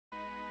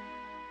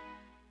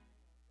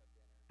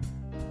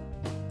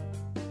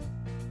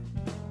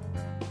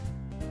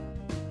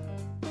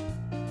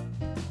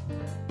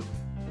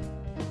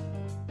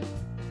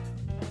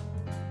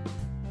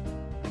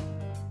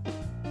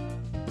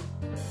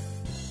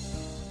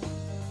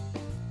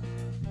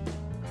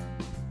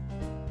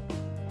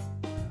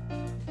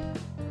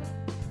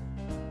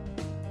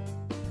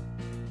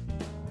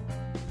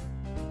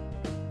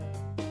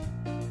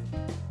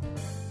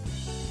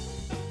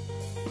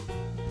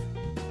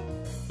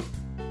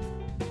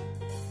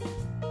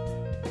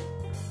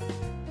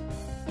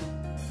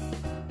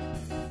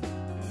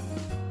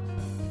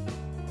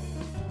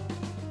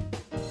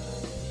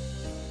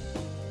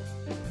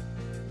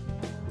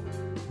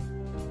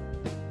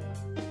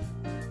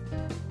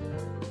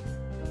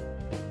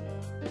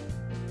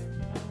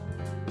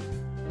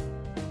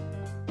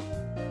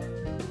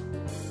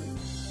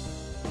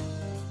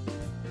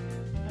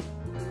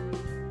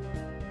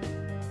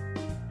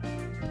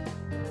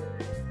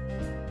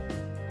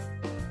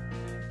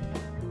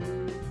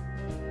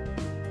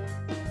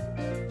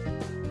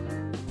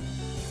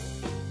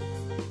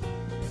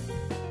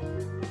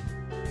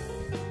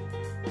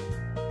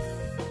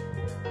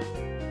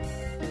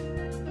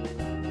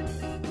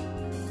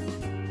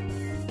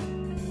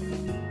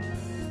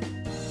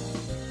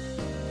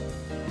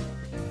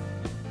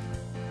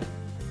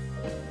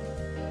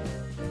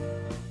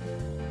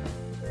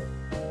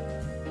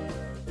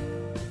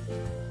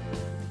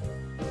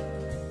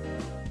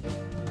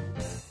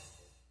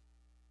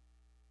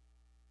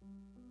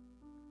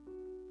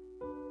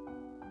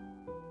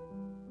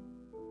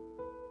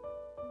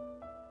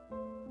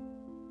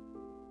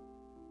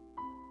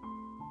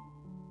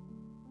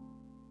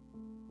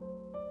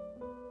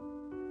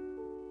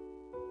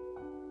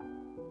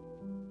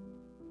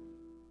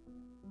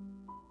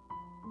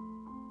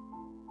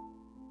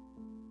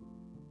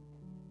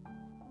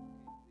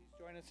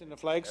Minutes and the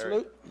flag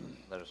salute.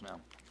 Let us know.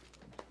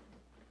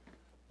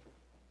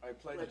 I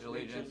pledge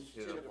Allegiance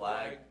to the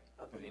flag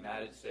of the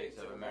United States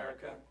of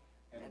America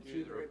and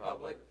to the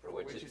republic for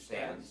which it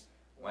stands,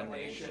 one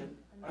nation,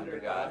 under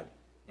God,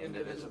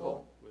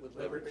 indivisible, with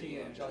liberty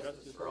and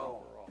justice for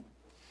all.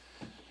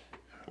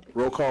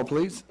 Roll call,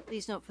 please.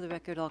 Please note for the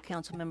record, all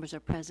council members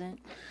are present.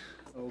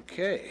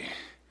 Okay.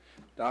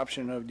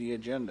 Adoption of the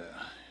agenda.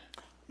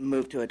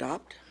 Move to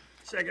adopt.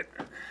 Second.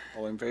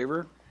 All in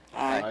favor?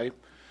 Aye.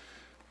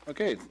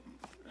 Okay.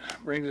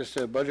 Brings us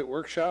to budget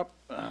workshop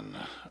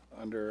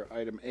under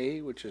item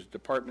A, which is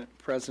department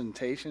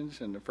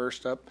presentations. And the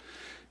first up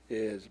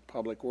is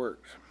Public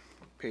Works,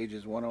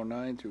 pages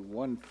 109 through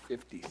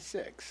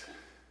 156.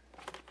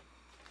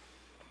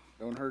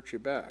 Don't hurt your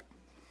back.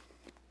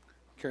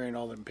 Carrying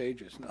all them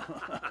pages. No.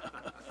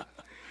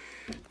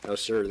 No,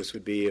 sir. This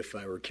would be if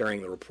I were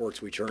carrying the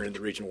reports we turn into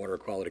the Regional Water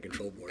Quality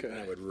Control Board. Okay.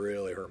 That would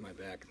really hurt my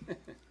back.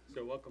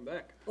 So welcome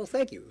back. Well,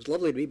 thank you. It was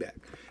lovely to be back.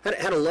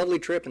 Had a lovely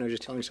trip, and I was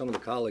just telling some of the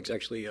colleagues,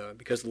 actually,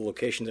 because of the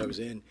locations I was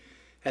in,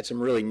 had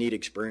some really neat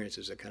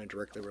experiences that kind of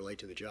directly relate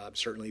to the job.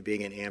 Certainly being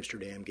in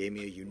Amsterdam gave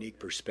me a unique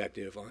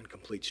perspective on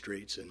complete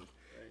streets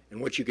and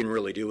what you can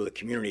really do with a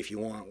community if you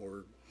want,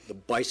 where the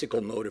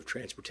bicycle mode of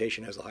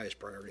transportation has the highest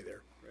priority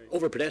there,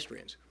 over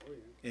pedestrians,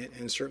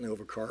 and certainly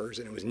over cars.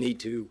 And it was neat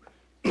to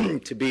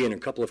be in a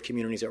couple of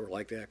communities that were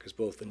like that, because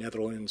both the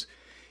Netherlands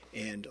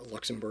and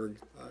Luxembourg,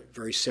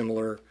 very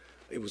similar.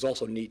 It was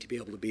also neat to be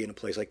able to be in a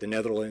place like the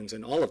Netherlands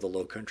and all of the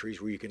low countries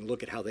where you can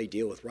look at how they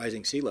deal with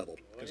rising sea level,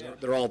 because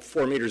they're all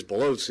 4 meters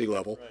below sea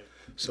level. Right.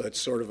 So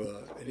it's sort of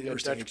an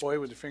interesting. Dutch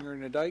boy with the finger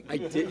in the dike? I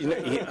did.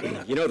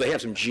 You know, they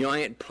have some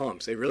giant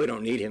pumps. They really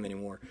don't need him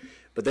anymore.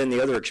 But then the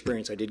other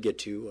experience, I did get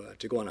to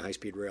go on a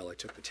high-speed rail. I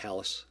took the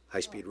Thalys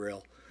high-speed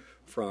rail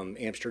from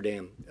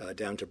Amsterdam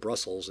down to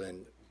Brussels,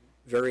 and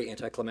very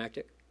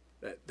anticlimactic.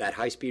 That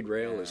high-speed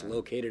rail is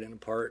located in a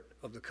part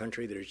of the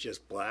country that is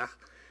just blah,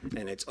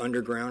 and it's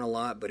underground a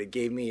lot, but it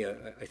gave me,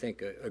 I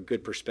think, a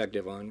good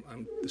perspective on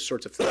the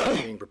sorts of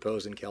things being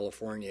proposed in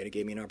California. And it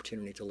gave me an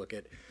opportunity to look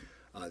at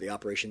the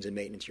operations and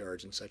maintenance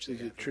yards and such. Is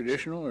it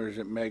traditional or is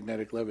it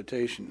magnetic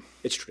levitation?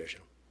 It's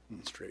traditional.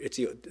 It's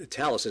the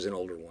Thalys is an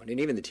older one, and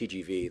even the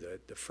TGV,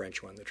 the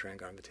French one, the Train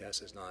Grand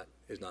Vitesse, is not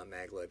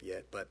maglev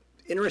yet. But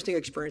interesting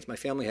experience. My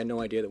family had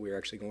no idea that we were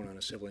actually going on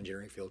a civil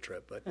engineering field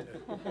trip, but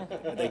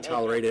they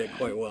tolerated it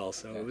quite well,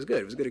 so it was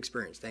good. It was a good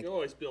experience. Thank you. You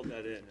always build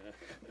that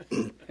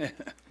in.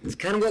 It's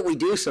kind of what we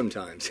do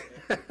sometimes.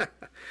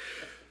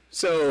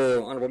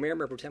 So, Honorable Mayor,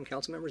 Member Pro Tem,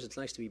 Council members, it's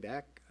nice to be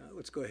back.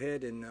 Let's go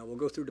ahead and we'll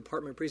go through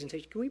department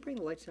presentation. Can we bring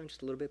the lights down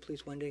just a little bit,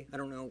 please, Wendy? I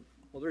don't know.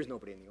 Well, there's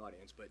nobody in the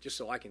audience, but just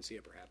so I can see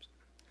it, perhaps.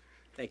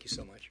 Thank you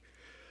so much.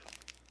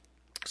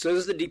 So this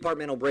is the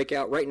departmental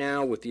breakout. Right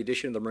now, with the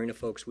addition of the Marina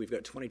folks, we've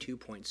got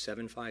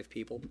 22.75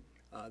 people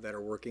that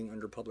are working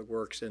under Public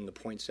Works, and the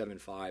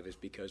 0.75 is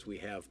because we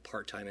have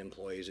part-time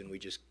employees and we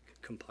just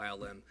compile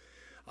them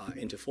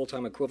into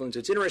full-time equivalents.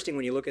 It's interesting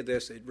when you look at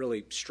this, it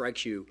really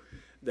strikes you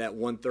that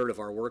 1/3 of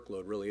our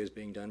workload really is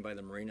being done by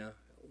the Marina.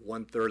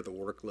 1/3 of the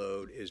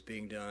workload is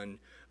being done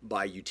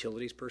by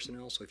utilities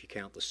personnel, so if you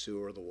count the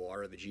sewer, the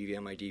water, the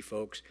GVMID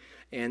folks.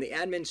 And the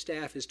admin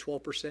staff is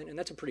 12%, and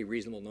that's a pretty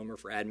reasonable number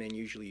for admin.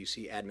 Usually you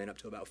see admin up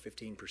to about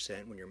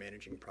 15% when you're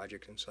managing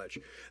projects and such.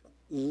 A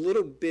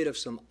little bit of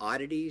some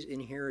oddities in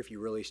here if you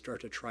really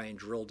start to try and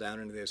drill down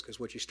into this, because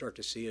what you start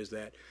to see is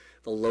that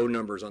the low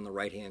numbers on the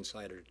right-hand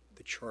side of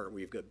the chart,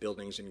 where you've got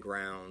buildings and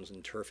grounds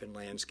and turf and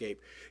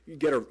landscape, you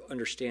got to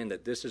understand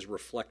that this is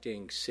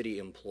reflecting city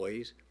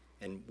employees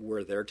and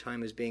where their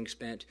time is being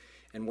spent.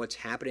 And what's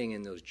happening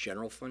in those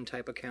general fund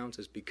type accounts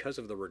is because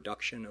of the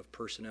reduction of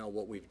personnel,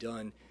 what we've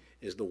done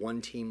is the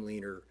one team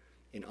leader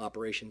in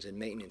operations and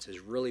maintenance has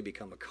really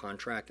become a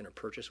contract and a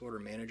purchase order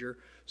manager.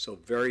 So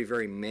very,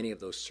 very many of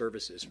those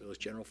services for those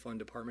general fund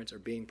departments are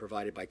being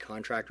provided by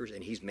contractors,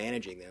 and he's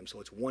managing them. So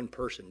it's one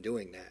person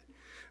doing that.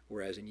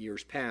 Whereas in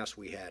years past,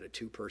 we had a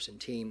 2-person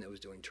team that was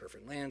doing turf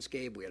and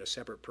landscape. We had a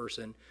separate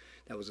person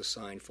that was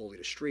assigned fully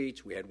to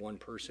streets. We had one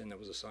person that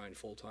was assigned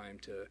full-time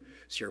to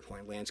Sierra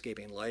Point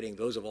landscaping and lighting.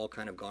 Those have all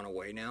kind of gone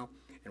away now,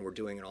 and we're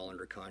doing it all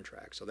under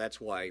contract. So that's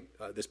why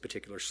this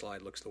particular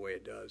slide looks the way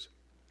it does.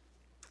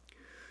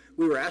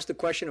 We were asked the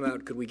question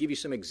about, could we give you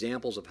some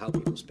examples of how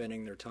people are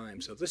spending their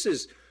time? So this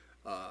is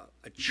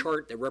a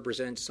chart that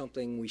represents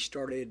something we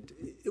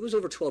started, it was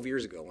over 12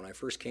 years ago when I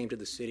first came to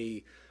the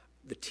city.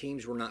 The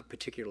teams were not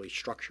particularly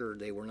structured.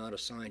 They were not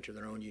assigned to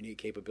their own unique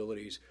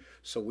capabilities.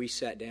 So we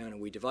sat down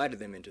and we divided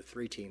them into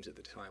 3 teams at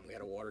the time. We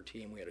had a water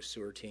team, we had a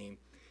sewer team,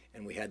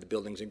 and we had the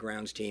buildings and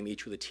grounds team,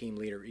 each with a team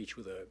leader, each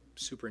with a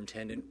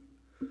superintendent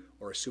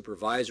or a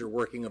supervisor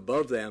working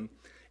above them.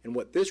 And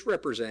what this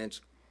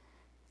represents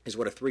is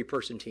what a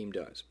 3-person team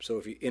does. So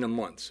if you, in a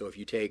month, so if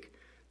you take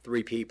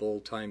 3 people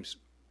times,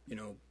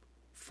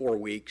 4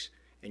 weeks,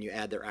 and you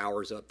add their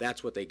hours up,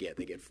 that's what they get.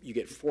 You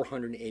get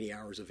 480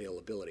 hours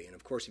availability. And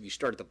of course, if you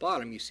start at the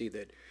bottom, you see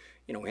that,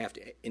 we have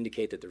to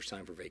indicate that there's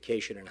time for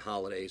vacation and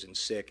holidays and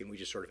sick, and we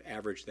just sort of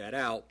average that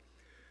out.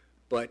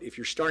 But if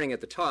you're starting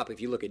at the top, if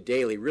you look at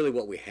daily, really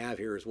what we have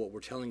here is what we're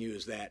telling you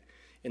is that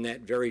in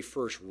that very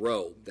first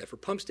row that for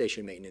pump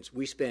station maintenance,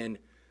 we spend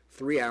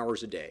 3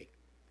 hours a day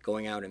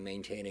going out and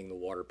maintaining the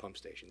water pump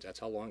stations. That's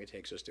how long it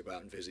takes us to go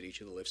out and visit each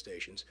of the lift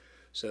stations.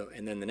 So,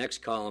 and then the next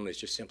column is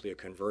just simply a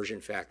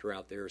conversion factor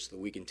out there so that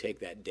we can take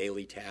that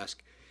daily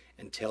task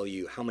and tell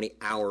you how many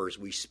hours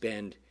we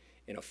spend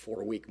in a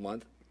 4-week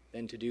month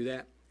then to do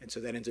that. And so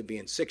that ends up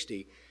being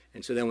 60.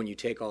 And so then when you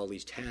take all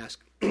these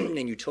tasks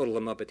and you total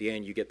them up at the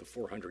end, you get the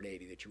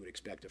 480 that you would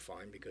expect to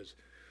find because,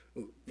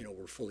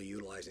 we're fully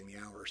utilizing the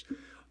hours.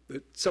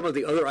 Some of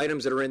the other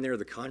items that are in there,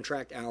 the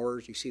contract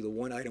hours, you see the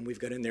one item we've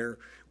got in there,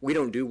 we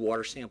don't do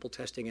water sample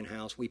testing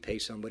in-house. We pay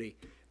somebody.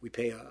 We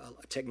pay a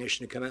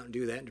technician to come out and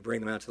do that and to bring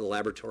them out to the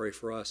laboratory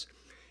for us.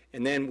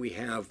 And then we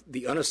have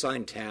the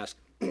unassigned task.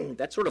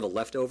 That's sort of a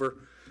leftover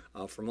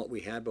from what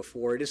we had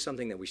before. It is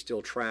something that we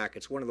still track.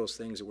 It's one of those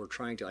things that we're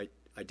trying to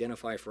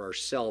identify for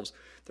ourselves.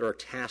 There are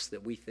tasks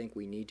that we think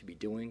we need to be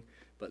doing,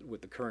 but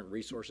with the current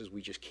resources,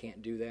 we just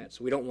can't do that.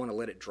 So we don't want to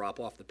let it drop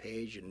off the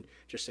page and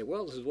just say,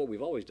 well, this is what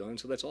we've always done,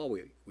 so that's all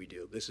we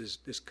do.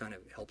 This kind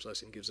of helps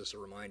us and gives us a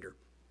reminder.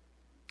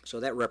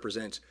 So that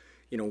represents,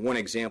 one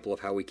example of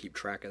how we keep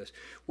track of this.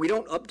 We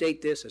don't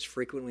update this as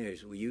frequently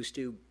as we used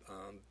to.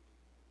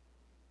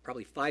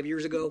 Probably 5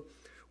 years ago,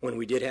 when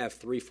we did have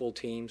 3 full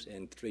teams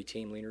and 3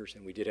 team leaders,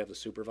 and we did have the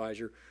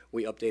supervisor,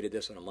 we updated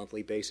this on a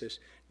monthly basis.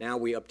 Now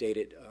we update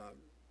it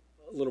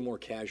a little more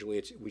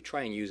casually. We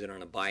try and use it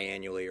on a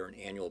biannually or an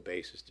annual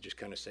basis to just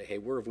kind of say, hey,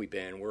 where have we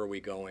been? Where are we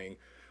going?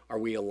 Are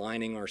we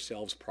aligning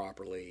ourselves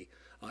properly?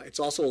 It's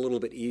also a little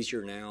bit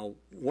easier now.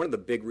 One of the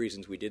big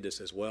reasons we did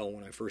this as well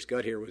when I first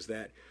got here was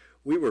that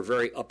we were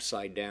very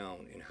upside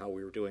down in how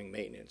we were doing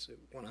maintenance.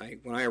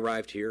 When I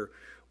arrived here,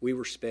 we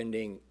were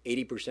spending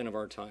 80% of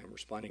our time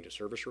responding to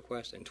service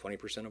requests and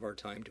 20% of our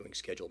time doing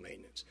scheduled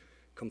maintenance,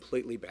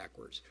 completely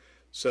backwards.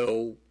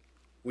 So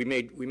we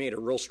made a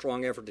real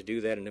strong effort to do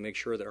that and to make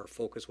sure that our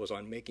focus was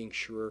on making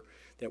sure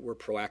that we're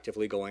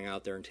proactively going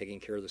out there and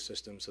taking care of the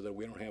system so that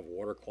we don't have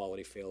water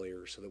quality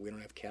failures, so that we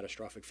don't have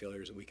catastrophic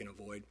failures that we can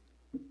avoid.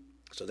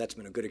 So that's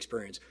been a good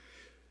experience.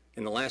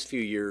 In the last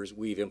few years,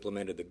 we've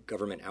implemented the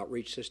government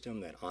outreach system,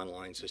 that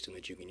online system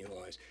that you can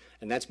utilize,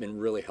 and that's been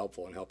really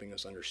helpful in helping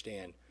us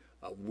understand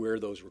where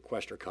those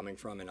requests are coming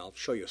from, and I'll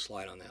show you a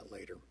slide on that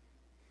later.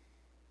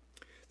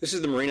 This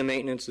is the marina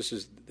maintenance. This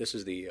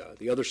is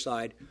the other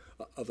side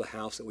of the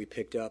house that we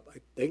picked up. I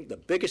think the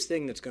biggest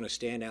thing that's going to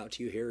stand out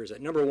to you here is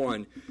that, number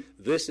one,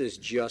 this is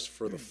just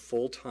for the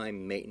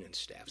full-time maintenance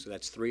staff. So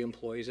that's 3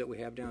 employees that we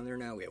have down there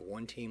now. We have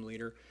 1 team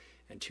leader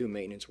and 2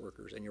 maintenance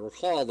workers. And you'll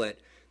recall that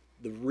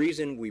the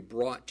reason we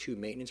brought 2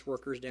 maintenance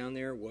workers down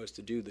there was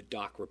to do the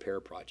dock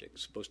repair project.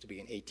 It's supposed to be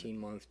an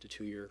 18-month to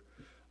 2-year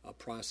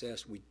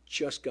process. We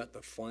just got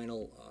the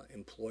final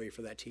employee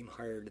for that team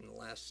hired in the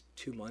last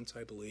 2 months,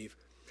 I believe.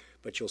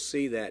 But you'll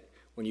see that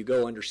when you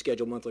go under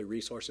scheduled monthly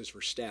resources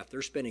for staff,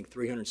 they're spending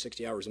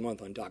 360 hours a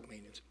month on dock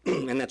maintenance,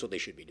 and that's what they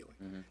should be doing.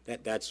 Mm-hmm.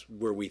 That's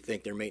where we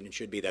think their maintenance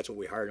should be. That's what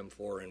we hired them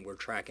for, and we're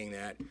tracking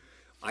that.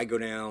 I go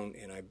down,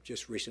 and I've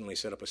just recently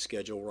set up a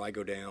schedule where I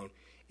go down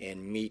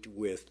and meet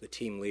with the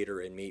team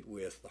leader and meet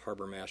with the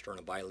harbor master on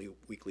a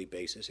bi-weekly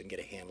basis and get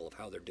a handle of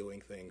how they're doing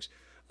things.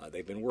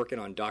 They've been working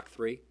on Dock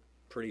 3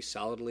 pretty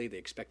solidly. They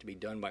expect to be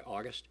done by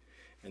August.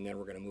 And then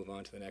we're going to move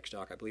on to the next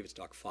dock. I believe it's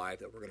Dock 5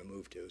 that we're going to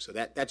move to. So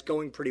that's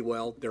going pretty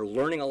well. They're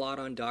learning a lot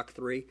on Dock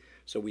 3,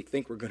 so we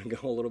think we're going to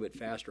go a little bit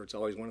faster. It's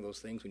always one of those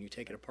things when you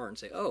take it apart and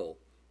say, oh,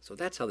 so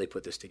that's how they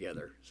put this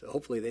together. So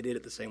hopefully they did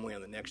it the same way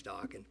on the next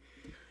dock,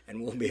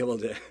 and we'll be able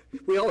to,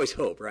 we always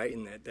hope, right,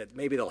 and that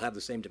maybe they'll have the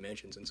same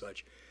dimensions and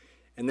such.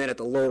 And then at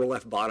the lower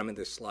left bottom of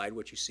this slide,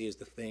 what you see is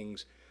the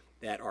things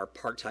that our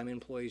part-time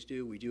employees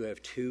do. We do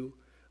have 2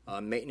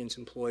 maintenance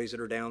employees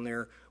that are down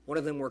there. One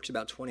of them works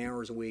about 20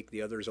 hours a week.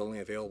 The other is only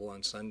available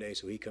on Sunday,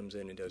 so he comes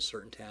in and does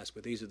certain tasks.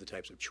 But these are the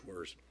types of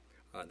chores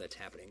that's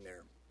happening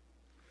there.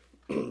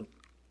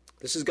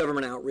 This is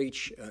government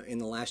outreach. In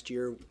the last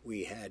year,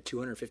 we had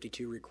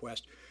 252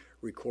 requests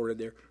recorded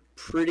there.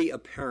 Pretty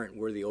apparent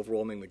where the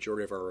overwhelming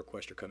majority of our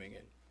requests are coming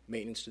in.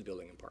 Maintenance to the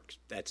building and parks.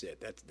 That's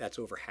it. That's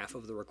over half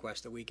of the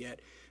requests that we get.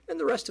 And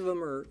the rest of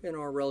them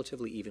are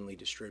relatively evenly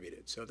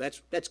distributed. So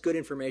that's good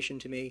information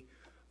to me.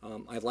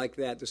 I like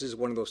that. This is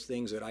one of those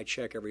things that I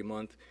check every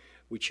month.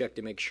 We check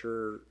to make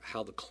sure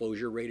how the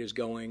closure rate is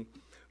going.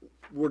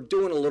 We're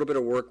doing a little bit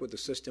of work with the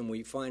system.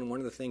 We find one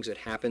of the things that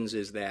happens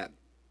is that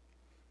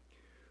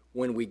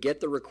when we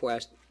get the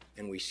request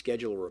and we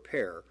schedule a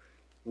repair,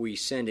 we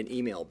send an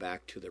email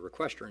back to the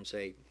requester and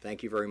say,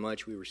 thank you very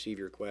much. We received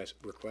your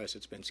request.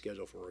 It's been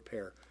scheduled for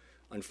repair.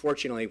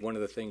 Unfortunately, one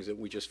of the things that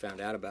we just found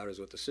out about is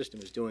what the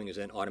system is doing is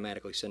then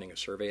automatically sending a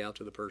survey out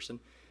to the person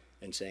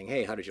and saying,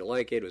 hey, how did you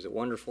like it? Was it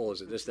wonderful?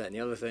 Is it this, that, and the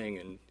other thing?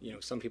 And,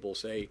 some people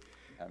say,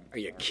 are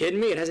you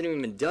kidding me? It hasn't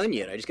even been done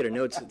yet. I just got a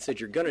note that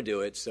said you're going to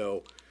do it.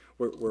 So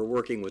we're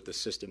working with the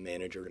system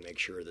manager to make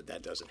sure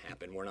that doesn't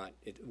happen. We're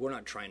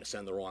not trying to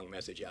send the wrong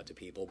message out to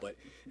people, but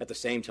at the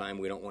same time,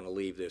 we don't want to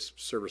leave this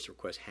service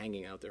request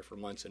hanging out there for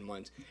months and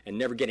months and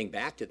never getting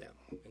back to them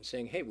and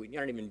saying, hey, we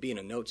aren't even being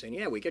a note saying,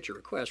 yeah, we get your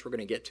request. We're going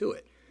to get to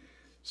it.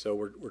 So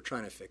we're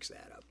trying to fix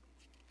that up.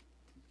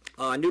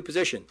 New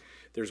position.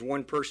 There's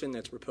one person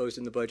that's proposed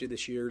in the budget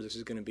this year. This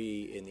is going to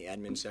be in the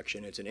admin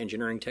section. It's an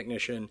engineering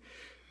technician.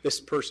 This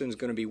person is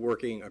going to be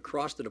working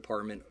across the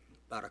department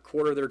about a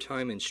quarter of their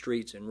time in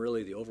streets and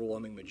really the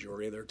overwhelming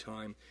majority of their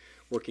time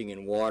working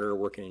in water,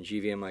 working in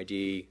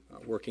GVMID,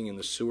 working in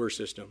the sewer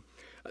system.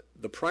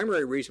 The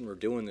primary reason we're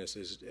doing this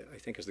is, I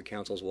think as the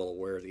council is well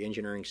aware, the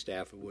engineering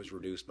staff was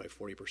reduced by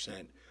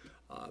 40%,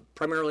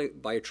 primarily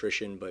by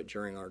attrition, but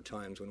during our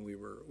times when we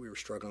were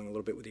struggling a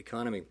little bit with the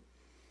economy.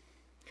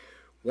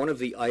 One of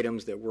the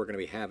items that we're going to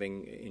be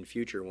having in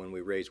future when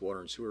we raise water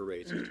and sewer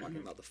rates is talking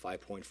about the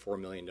 $5.4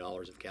 million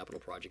of capital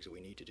projects that we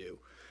need to do.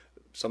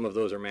 Some of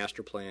those are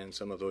master plans,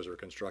 some of those are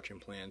construction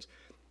plans.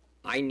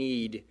 I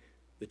need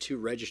the 2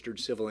 registered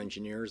civil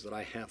engineers that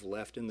I have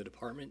left in the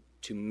department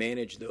to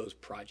manage those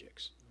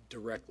projects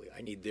directly.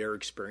 I need their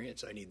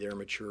experience, I need their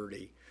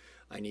maturity,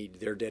 I need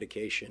their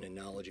dedication and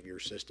knowledge of your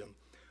system.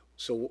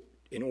 So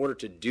in order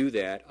to do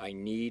that, I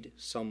need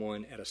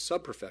someone at a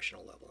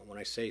sub-professional level. And when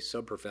I say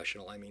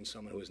sub-professional, I mean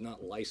someone who is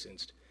not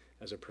licensed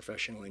as a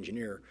professional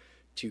engineer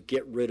to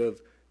get rid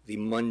of the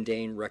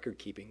mundane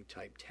record-keeping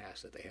type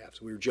tasks that they have.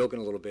 So we were joking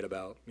a little bit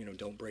about,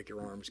 don't break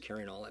your arms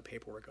carrying all that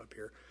paperwork up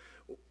here.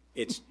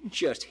 It's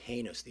just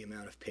heinous the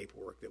amount of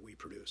paperwork that we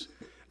produce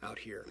out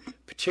here,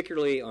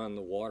 particularly on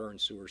the water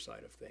and sewer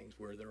side of things,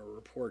 where there are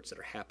reports that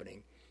are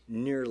happening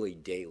nearly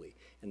daily,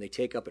 and they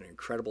take up an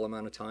incredible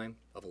amount of time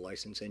of a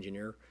licensed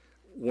engineer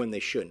when they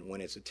shouldn't, when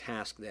it's a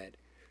task that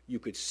you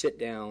could sit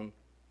down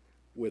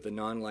with a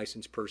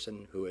non-licensed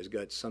person who has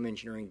got some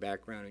engineering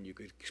background and you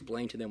could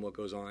explain to them what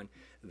goes on.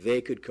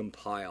 They could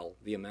compile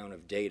the amount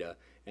of data,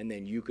 and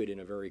then you could, in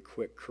a very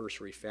quick,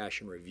 cursory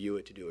fashion, review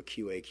it to do a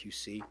QA,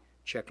 QC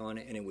check on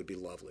it, and it would be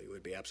lovely. It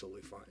would be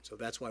absolutely fine. So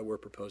that's why we're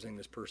proposing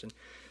this person.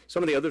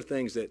 Some of the other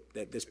things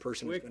that this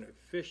person is Quick, going to...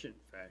 efficient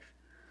fashion.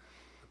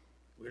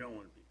 We don't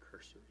want to be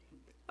cursory.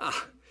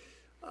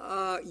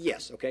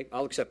 Yes, okay,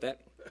 I'll accept that.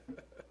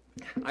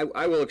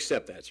 I will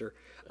accept that, sir.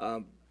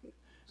 A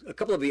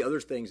couple of the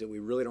other things that we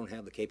really don't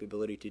have the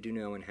capability to do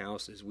now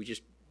in-house is we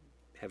just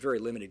have very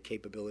limited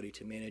capability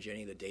to manage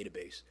any of the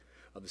database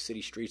of the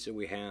city streets that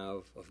we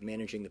have, of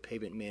managing the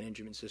pavement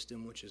management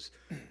system, which is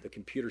the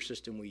computer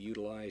system we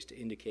utilize to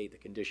indicate the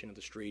condition of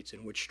the streets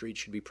and which streets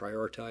should be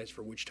prioritized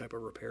for which type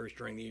of repairs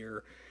during the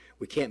year.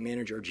 We can't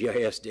manage our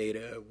GIS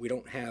data. We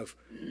don't have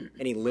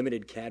any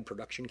limited CAD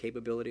production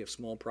capability of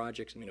small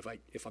projects. I mean,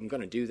 if I'm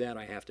going to do that,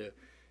 I have to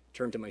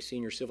turn to my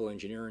senior civil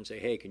engineer and say,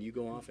 hey, can you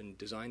go off and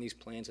design these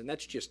plans? And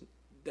that's just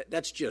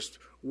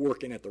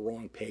working at the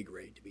wrong pay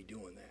grade to be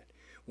doing that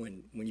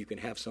when you can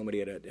have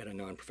somebody at a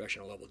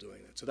non-professional level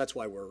doing that. So that's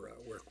why we're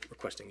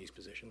requesting these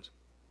positions.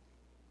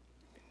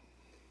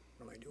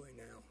 What am I doing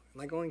now?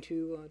 Am I going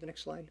to the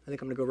next slide? I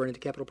think I'm going to go right into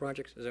capital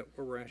projects. Is that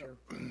where we're at here?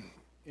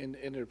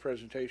 Into the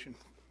presentation.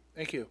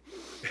 Thank you.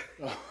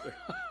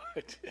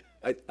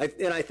 I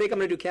think I'm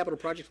going to do capital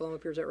projects while I'm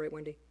up here. Is that right,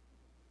 Wendy?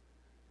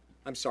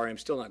 I'm sorry, I'm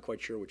still not quite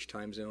sure which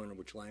time zone or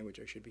which language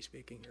I should be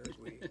speaking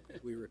here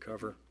as we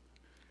recover.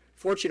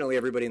 Fortunately,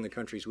 everybody in the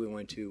countries we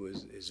went to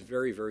is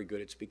very, very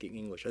good at speaking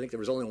English. I think there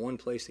was only one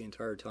place the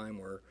entire time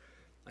where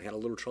I had a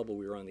little trouble.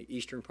 We were on the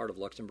eastern part of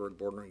Luxembourg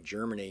bordering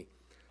Germany,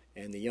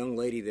 and the young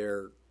lady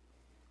there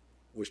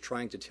was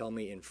trying to tell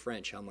me in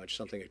French how much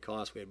something had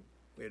cost. We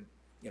had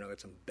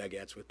some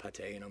baguettes with pate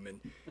in them,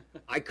 and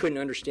I couldn't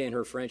understand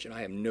her French, and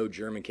I have no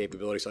German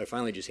capability, so I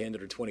finally just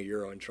handed her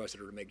 €20 and trusted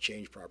her to make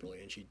change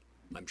properly, and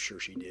I'm sure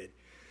she did.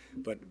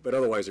 But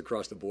otherwise,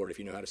 across the board, if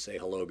you know how to say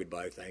hello,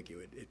 goodbye, thank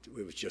you, it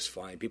was just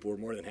fine. People were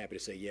more than happy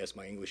to say, yes,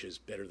 my English is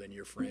better than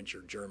your French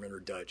or German or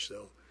Dutch,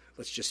 so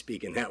let's just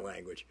speak in that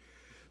language.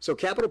 So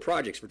capital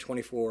projects for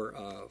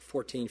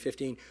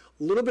 14-15,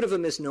 a little bit of a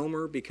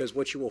misnomer, because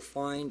what you will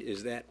find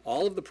is that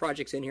all of the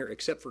projects in here,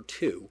 except for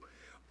 2,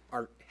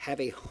 have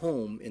a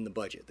home in the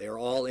budget. They are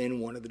all in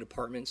one of the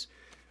departments.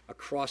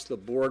 Across the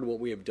board, what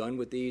we have done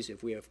with these,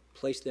 if we have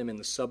placed them in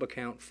the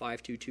sub-account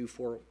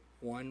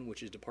 52241,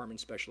 which is Department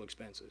Special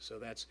Expenses. So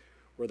that's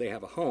where they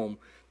have a home,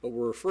 but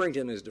we're referring to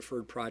them as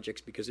deferred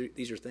projects because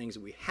these are things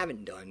that we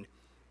haven't done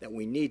that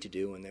we need to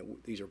do, and that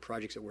these are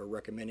projects that we're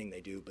recommending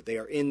they do, but they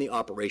are in the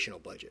operational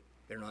budget.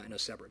 They're not in a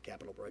separate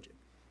capital budget.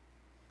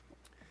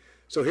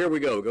 So here we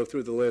go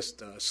through the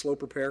list.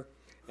 Slope repair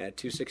at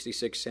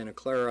 266 Santa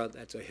Clara.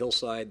 That's a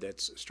hillside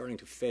that's starting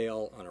to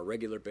fail on a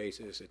regular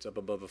basis. It's up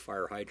above a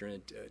fire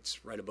hydrant.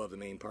 It's right above the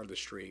main part of the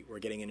street. We're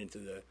getting it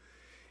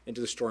into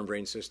the storm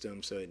drain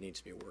system, so it needs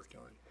to be worked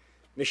on.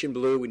 Mission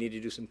Blue, we need to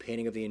do some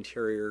painting of the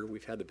interior.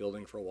 We've had the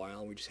building for a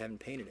while. We just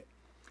haven't painted it.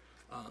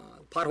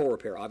 Pothole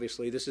repair,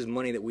 obviously. This is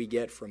money that we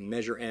get from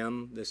Measure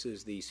M. This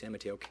is the San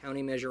Mateo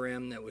County Measure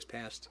M that was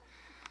passed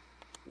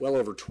well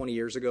over 20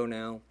 years ago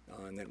now,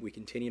 and that we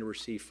continue to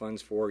receive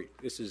funds for.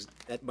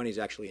 That money is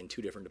actually in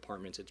 2 different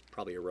departments. It's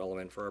probably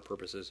irrelevant for our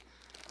purposes,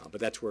 but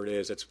that's where it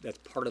is. That's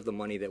part of the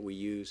money that we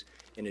use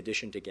in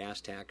addition to gas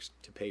tax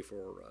to pay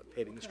for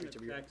paving the streets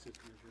of your. What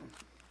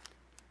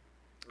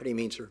do you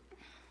mean, sir?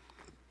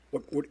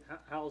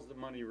 How's the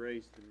money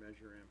raised in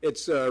Measure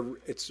M?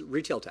 It's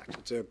retail tax.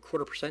 It's a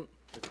 0.25%.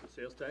 It's the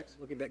sales tax?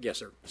 Looking back, yes,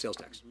 sir. Sales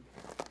tax.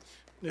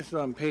 This is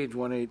on page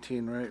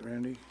 118, right,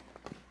 Randy?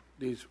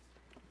 These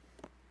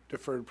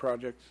deferred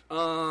projects?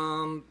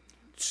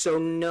 So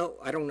no,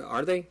 I don't know.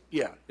 Are they?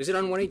 Yeah, Is it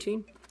on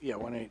 118? yeah,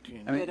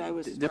 118. I mean, But I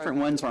was different struck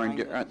ones with are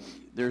the line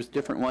there's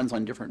different ones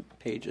on different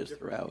pages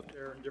throughout.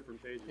 They're on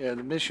different pages. Yeah,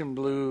 the Mission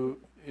Blue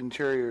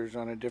interior's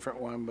on a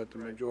different one, but the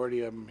majority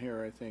of them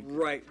here, I think.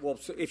 Right. Well,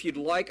 so if you'd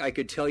like, I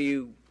could tell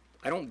you.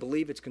 I don't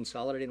believe it's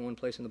consolidated in one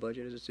place in the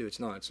budget, is it, Sue? It's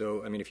not.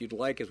 So, I mean, if you'd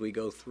like, as we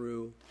go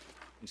through,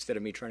 instead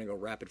of me trying to go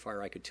rapid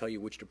fire, I could tell you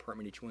which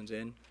department each one's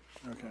in.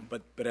 Okay.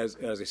 But as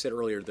I said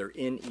earlier, they're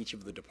in each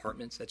of the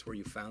departments. That's where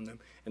you found them.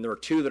 And there are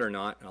two that are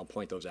not, and I'll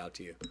point those out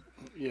to you.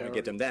 Yeah, I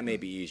get them. That may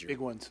be easier. big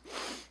ones.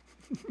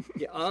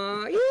 Yeah,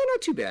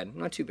 not too bad.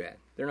 Not too bad.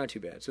 They're not too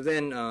bad. So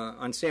then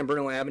on San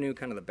Bruno Avenue,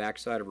 kind of the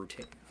backside of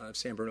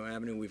San Bruno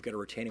Avenue, we've got a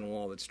retaining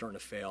wall that's starting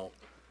to fail.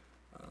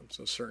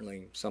 So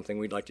certainly something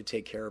we'd like to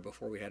take care of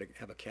before we had to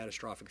have a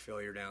catastrophic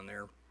failure down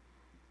there.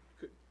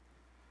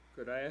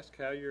 Could I ask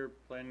how you're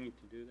planning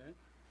to do that?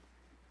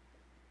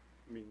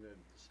 I mean, the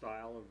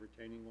style of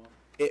retaining wall?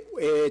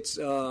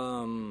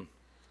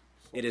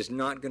 It is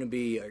not going to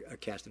be a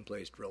cast in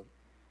place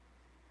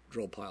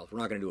drill piles. We're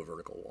not going to do a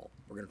vertical wall.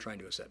 We're going to try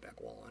and do a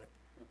setback wall on it.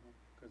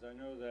 Because I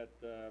know that,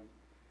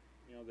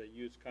 they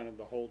use kind of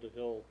the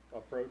hole-to-hill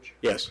approach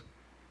Yes.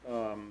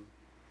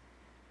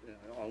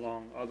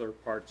 along other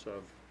parts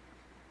of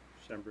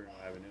San Bruno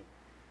Avenue.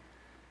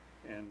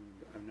 And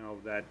I know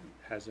that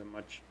has a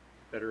much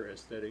better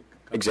aesthetic.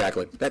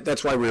 Exactly.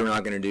 That's why we're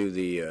not going to do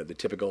the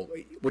typical.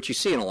 What you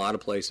see in a lot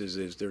of places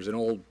is there's an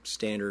old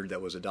standard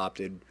that was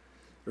adopted.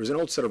 There was an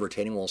old set of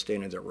retaining wall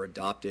standards that were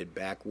adopted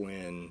back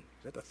when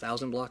the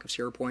 1,000 block of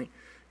Sierra Point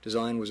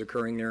design was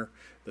occurring there,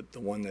 the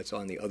one that's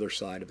on the other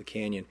side of the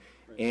canyon,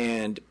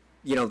 and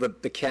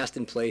the cast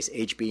in place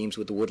H-beams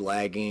with the wood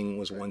lagging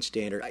was one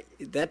standard.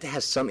 That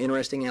has some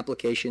interesting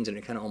applications, and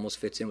it kind of almost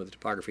fits in with the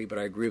topography, but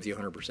I agree with you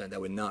 100%. That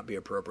would not be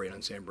appropriate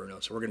on San Bruno,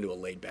 so we're going to do a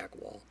laid-back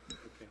wall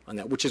on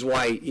that, which is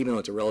why, even though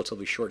it's a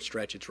relatively short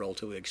stretch, it's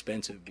relatively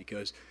expensive,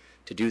 because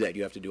to do that,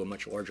 you have to do a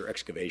much larger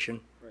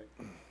excavation.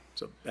 Right.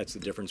 So that's the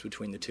difference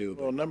between the two.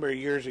 Well, a number of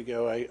years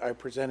ago, I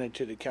presented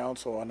to the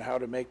council on how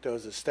to make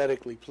those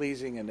aesthetically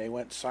pleasing, and they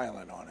went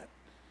silent on it.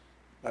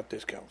 Not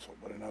this council,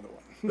 but another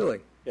one. Really?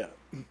 Yeah.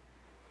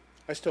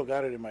 I still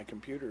got it in my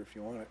computer if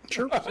you want it.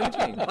 Sure. Send it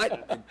to me.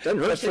 It doesn't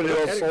hurt. That's for the Look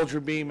old at it. soldier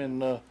beam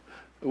and the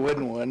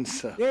wooden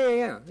ones. So.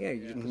 Yeah.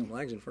 You just put some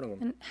flags in front of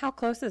them. And how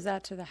close is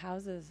that to the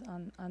houses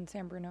on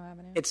San Bruno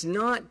Avenue? It's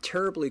not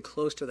terribly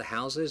close to the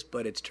houses,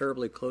 but it's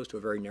terribly close to a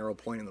very narrow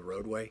point in the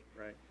roadway.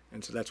 Right.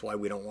 And so that's why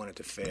we don't want it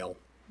to fail.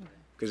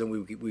 Because then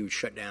we would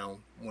shut down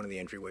one of the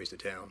entryways to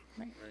town.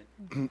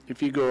 Right.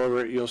 If you go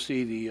over it, you'll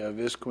see the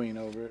Visqueen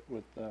over it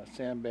with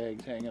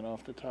sandbags hanging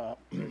off the top.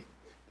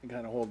 They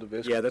kind of hold the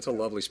Visqueen. Yeah, that's a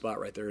lovely spot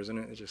right there, isn't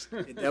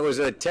it? That was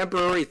a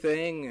temporary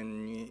thing,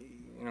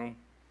 and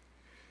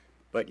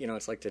but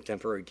it's like the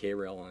temporary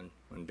K-rail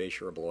on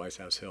Bayshore below Ice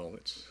House Hill.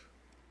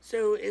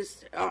 So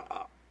is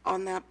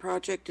on that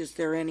project, is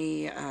there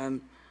any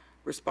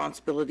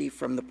responsibility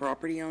from the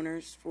property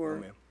owners for? Oh,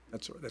 man,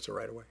 that's a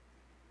right of way.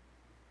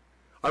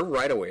 Our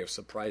right of way is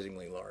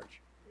surprisingly large.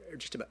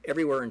 Just about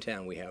everywhere in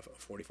town we have a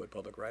 40-foot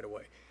public right of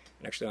way,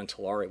 and actually on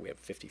Tulare we have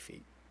 50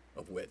 feet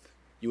of width.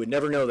 You would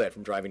never know that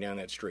from driving down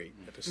that street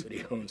that the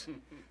city owns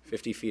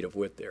 50 feet of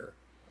width there,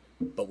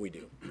 but we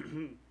do.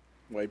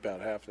 Wipe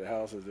out half the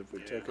houses if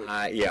we took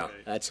it. Yeah,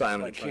 that's why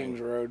I'm Like Kings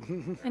Road.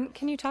 And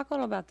can you talk a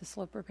little about the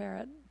slope repair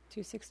at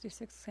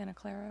 266 Santa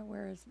Clara?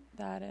 Where is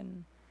that,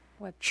 and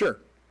what? Sure.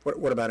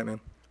 What about it,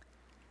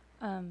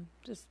 ma'am?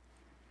 Just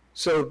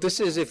So this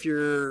is if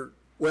you're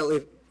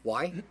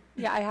why?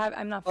 yeah,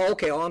 I'm not. Oh,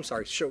 okay. Oh, I'm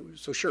sorry. Sure.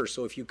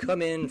 So if you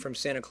come in from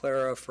Santa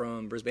Clara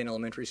from Brisbane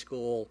Elementary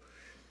School,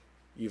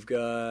 you've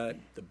got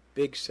the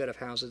big set of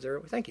houses there.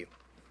 Thank you.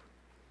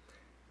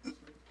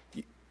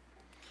 There's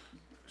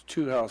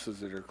two houses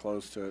that are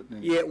close to it.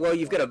 Yeah. Well,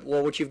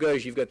 what you've got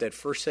is you've got that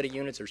first set of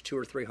units. There's 2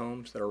 or 3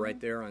 homes that are right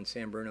there on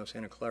San Bruno,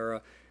 Santa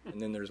Clara, and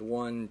then there's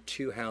 1,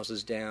 2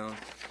 houses down,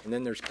 and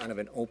then there's kind of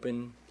an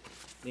opening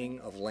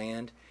of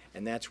land,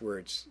 and that's where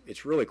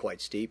it's really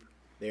quite steep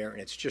there,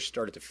 and it's just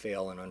started to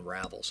fail and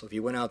unravel. So if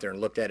you went out there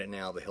and looked at it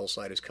now, the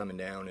hillside is coming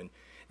down,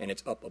 and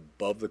it's up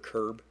above the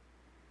curb.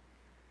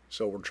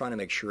 So we're trying to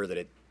make sure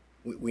that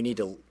we need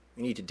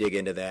to dig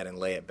into that and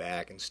lay it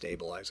back and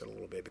stabilize it a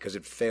little bit, because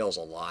it fails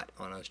a lot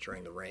on us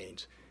during the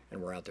rains, and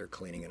we're out there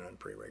cleaning it on a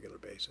pretty regular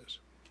basis.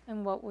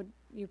 And what would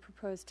you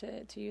propose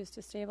to use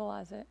to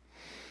stabilize it?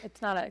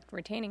 It's not a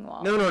retaining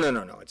wall. No.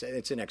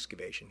 It's an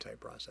excavation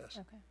type process.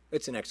 Okay.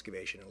 It's an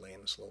excavation and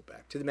laying the slope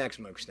back to the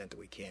maximum extent that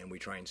we can. We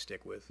try and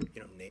stick with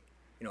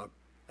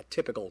a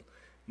typical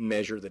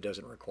measure that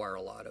doesn't require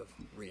a lot of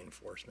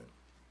reinforcement.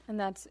 And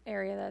that's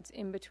area that's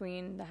in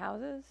between the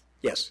houses?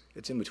 Yes,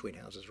 it's in between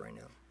houses right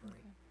now. Right.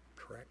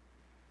 Correct.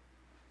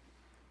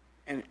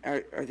 And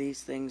are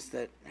these things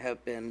that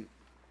have been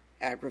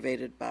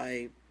aggravated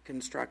by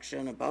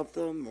construction above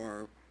them,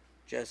 or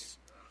just?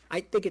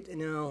 I think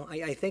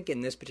I think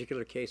in this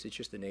particular case, it's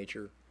just the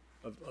nature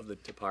of the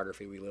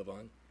topography we live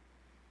on.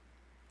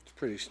 It's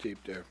pretty steep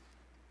there.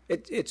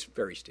 It's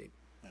very steep.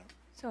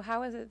 So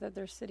how is it that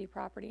there's city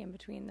property in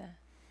between the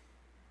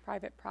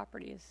private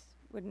properties?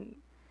 Wouldn't,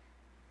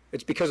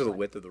 It's because of the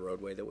width of the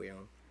roadway that we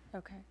own.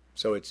 okay,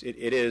 So it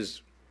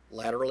is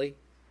laterally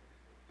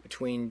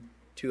between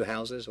two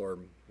houses, or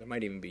there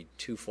might even be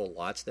two full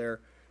lots there.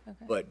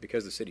 okay. But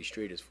because the city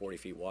street is 40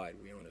 feet wide,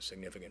 we own a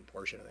significant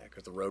portion of that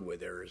because the roadway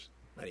there is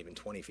not even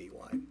 20 feet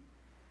wide.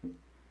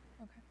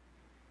 Okay.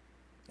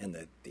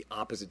 And the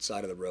opposite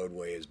side of the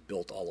roadway is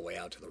built all the way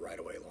out to the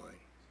right-of-way line.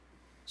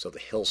 So the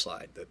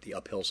hillside, the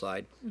uphill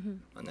side,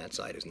 on that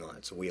side is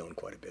not. So we own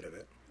quite a bit of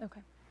it.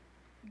 Okay.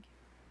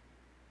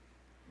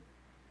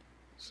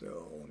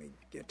 So let me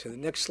get to the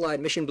next slide.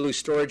 Mission Blue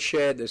Storage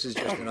Shed. This is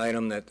just an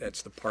item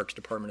that's the Parks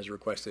Department has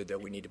requested that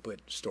we need to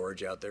put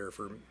storage out there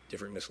for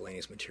different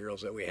miscellaneous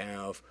materials that we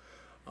have.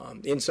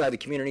 Inside the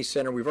community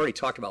center, we've already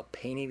talked about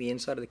painting the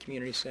inside of the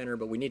community center,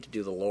 but we need to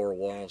do the lower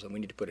walls, and we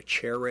need to put a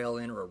chair rail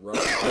in or a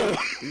rubber.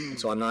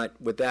 So I'm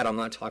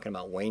not talking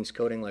about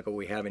wainscoting like what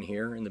we have in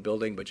here in the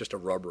building, but just a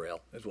rub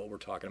rail is what we're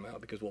talking about,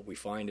 because what we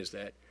find is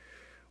that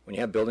when you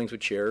have buildings with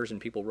chairs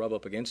and people rub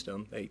up against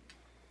them, they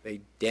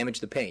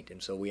damage the paint,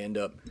 and so we end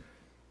up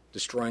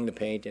destroying the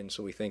paint, and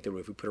so we think that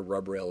if we put a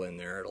rub rail in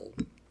there,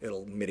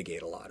 it'll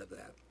mitigate a lot of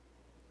that.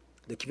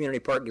 The community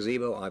park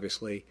gazebo,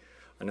 obviously,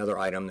 another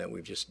item that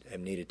we've just have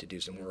needed to do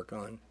some work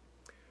on.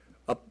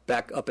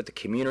 Back up at the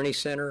community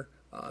center,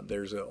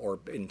 or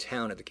in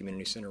town at the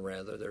community center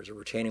rather, there's a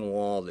retaining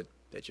wall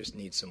that just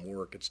needs some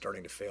work. It's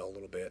starting to fail a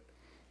little bit.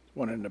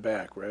 One in the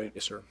back, right?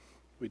 Yes, sir.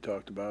 We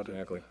talked about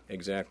it.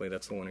 Exactly.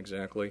 That's the one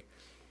exactly.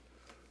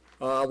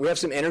 We have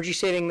some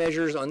energy-saving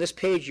measures. On this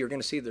page, you're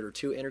going to see there are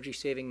two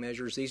energy-saving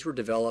measures. These were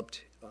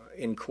developed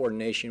in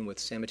coordination with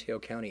San Mateo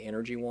County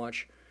Energy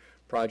Watch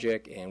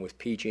project and with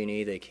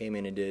PG&E. They came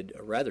in and did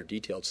a rather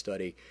detailed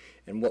study,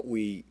 and what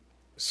we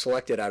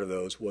selected out of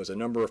those was a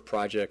number of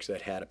projects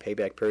that had a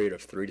payback period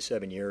of 3 to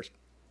 7 years.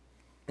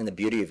 And the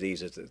beauty of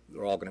these is that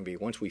they're all going to be,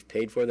 once we've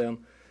paid for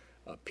them,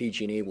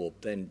 PG&E will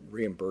then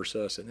reimburse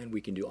us, and then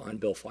we can do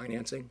on-bill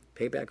financing,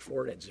 payback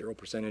for it at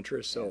 0%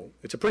 interest. So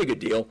it's a pretty good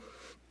deal.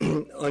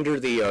 Under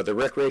the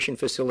recreation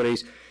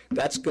facilities,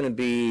 that's going to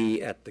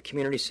be at the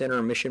community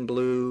center, Mission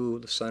Blue,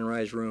 the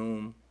Sunrise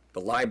Room,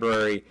 the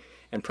library,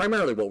 and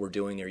primarily what we're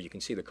doing there, you can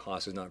see the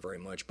cost is not very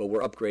much, but we're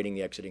upgrading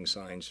the exiting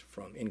signs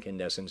from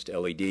incandescents to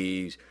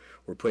LEDs.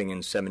 We're putting in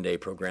 7-day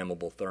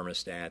programmable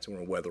thermostats, and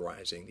we're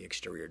weatherizing the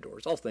exterior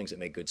doors. All things that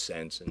make good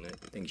sense and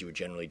things you would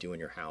generally do in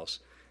your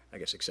house, I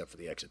guess, except for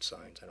the exit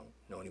signs. I don't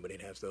know anybody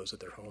that has those at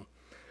their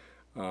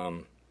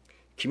home.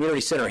 Community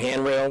center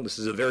handrail. This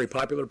is a very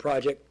popular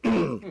project,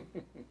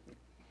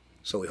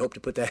 so we hope to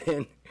put that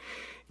in,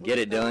 get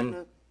it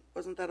done.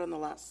 Wasn't that on the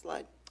last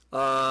slide?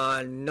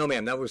 No,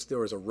 ma'am. There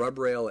was a rub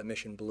rail at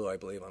Mission Blue, I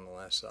believe, on the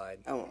last side.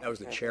 Oh, that was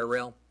the okay. chair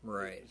rail,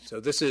 right? So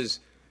this is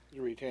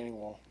The retaining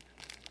wall.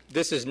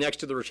 next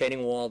to the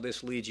retaining wall.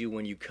 This leads you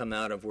when you come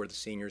out of where the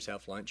seniors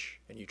have lunch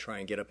and you try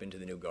and get up into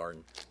the new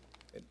garden.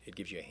 It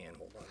gives you a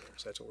handhold on there.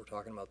 So that's what we're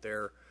talking about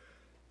there.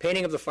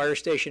 Painting of the fire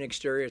station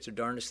exterior, it's the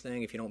darndest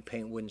thing. If you don't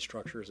paint wooden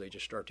structures, they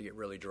just start to get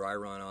really dry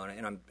run on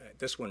it. And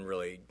this one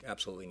really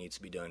absolutely needs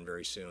to be done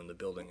very soon. The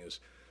building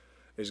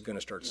is going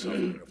to start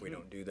suffering if we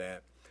don't do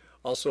that.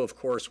 Also, of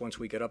course, once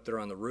we got up there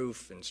on the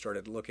roof and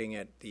started looking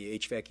at the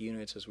HVAC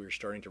units as we were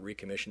starting to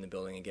recommission the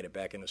building and get it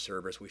back into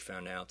service, we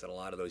found out that a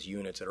lot of those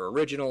units that are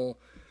original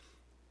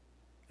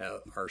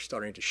are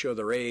starting to show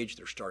their age.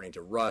 They're starting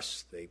to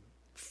rust. They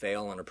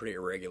fail on a pretty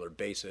irregular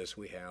basis.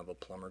 We have a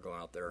plumber go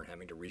out there and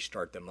having to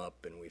restart them up,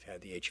 and we've had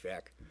the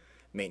HVAC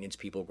maintenance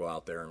people go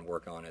out there and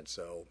work on it.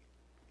 So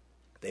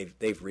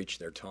they've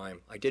reached their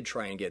time. I did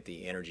try and get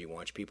the Energy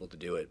Watch people to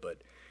do it, but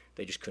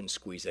they just couldn't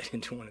squeeze that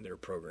into one of their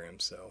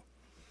programs. So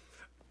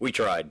we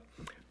tried.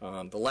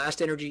 The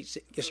last energy,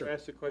 yes, sir. Can I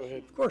ask a question?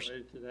 Of course.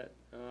 Related to that.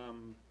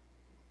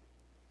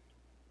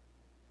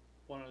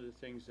 One of the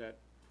things that,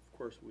 of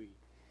course, we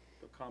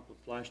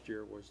accomplished last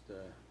year was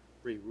the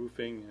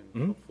re-roofing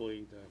and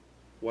hopefully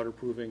the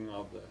waterproofing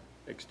of the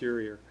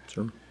exterior.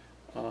 Sure.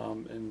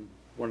 And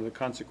one of the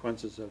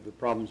consequences of the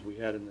problems we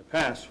had in the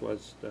past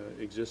was the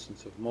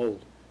existence of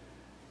mold.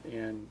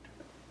 And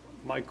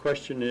my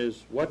question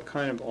is, what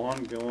kind of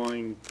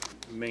ongoing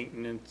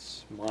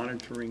maintenance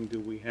monitoring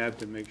do we have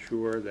to make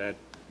sure that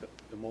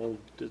the mold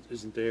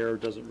isn't there,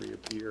 doesn't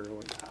reappear?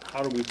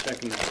 How do we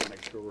check on that to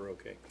make sure we're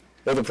okay?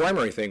 Well, the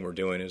primary thing we're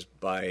doing is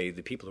by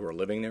the people who are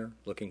living there,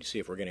 looking to see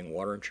if we're getting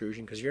water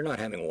intrusion, because if you're not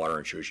having water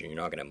intrusion, you're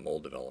not going to have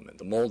mold development.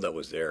 The mold that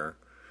was there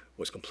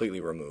was completely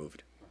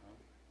removed,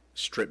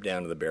 stripped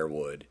down to the bare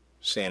wood,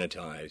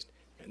 sanitized,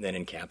 and then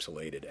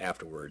encapsulated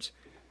afterwards,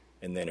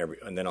 and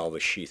then all the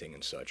sheathing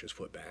and such was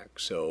put back.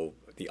 So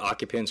the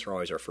occupants are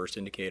always our first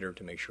indicator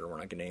to make sure we're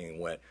not getting anything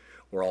wet.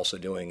 We're also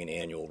doing an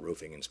annual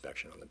roofing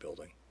inspection on the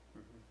building.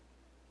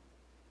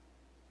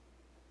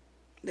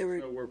 They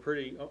were. So we're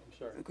pretty, I'm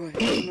sorry. Go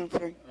ahead. No,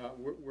 sorry.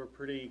 We're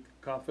pretty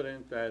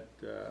confident that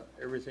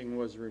everything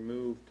was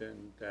removed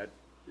and that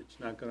it's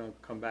not going to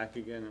come back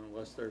again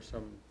unless there's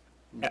some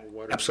more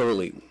water.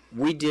 Absolutely.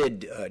 We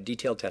did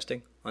detailed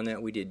testing on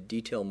that. We did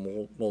detailed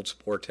mold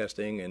spore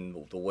testing,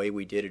 and the way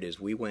we did it is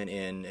we went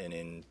in, and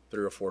in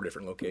 3 or 4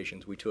 different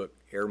locations, we took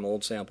air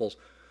mold samples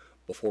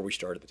before we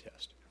started the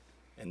test.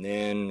 And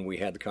then we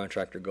had the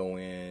contractor go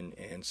in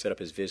and set up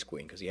his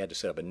VisQueen, because he had to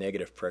set up a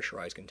negative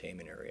pressurized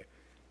containment area.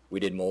 We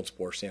did mold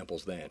spore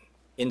samples then,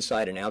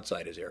 inside and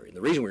outside his area. And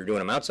the reason we were doing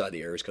them outside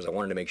the area is because I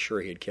wanted to make sure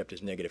he had kept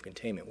his negative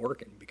containment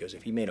working, because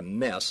if he made a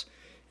mess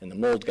and the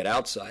mold got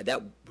outside,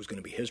 that was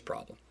going to be his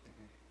problem.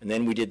 And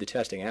then we did the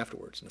testing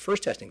afterwards. And the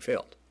first testing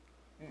failed.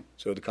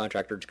 So the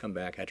contractor had to come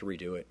back, had to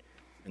redo it.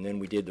 And then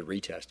we did the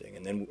retesting.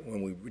 And then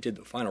when we did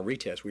the final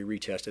retest, we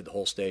retested the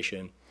whole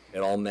station. It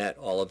all met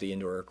all of the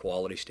indoor air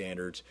quality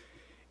standards,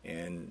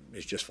 and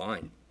it's just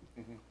fine.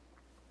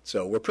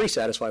 So we're pretty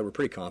satisfied. We're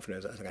pretty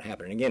confident that's going to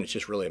happen. And again, it's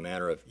just really a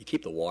matter of you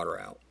keep the water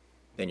out,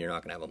 then you're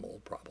not going to have a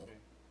mold problem.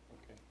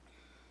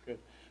 Okay,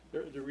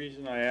 good. The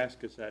reason I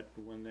ask is that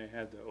when they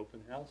had the open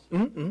house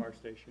at the fire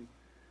station,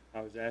 I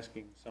was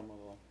asking some of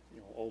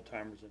the old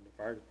timers in the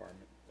fire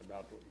department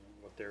about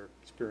what their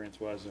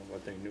experience was and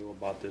what they knew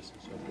about this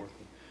and so forth.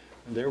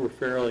 And they were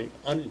fairly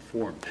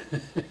uninformed.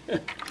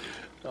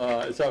 So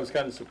I was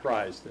kind of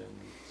surprised, and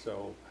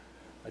so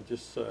I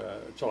just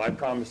so I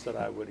promised that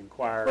I would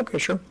inquire. Okay,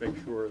 sure. Make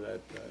sure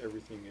that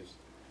everything is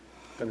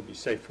going to be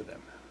safe for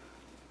them.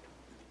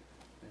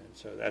 And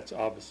so that's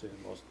obviously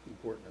the most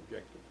important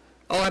objective.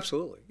 Oh,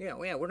 absolutely. Yeah,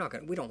 well, yeah. We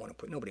don't want to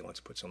put. Nobody wants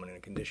to put someone in a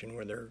condition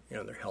where their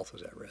health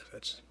is at risk.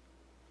 That's.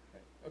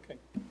 Okay.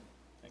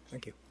 Thanks.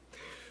 Thank you.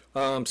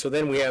 So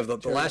then we have the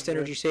last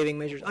energy saving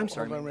measures. I'm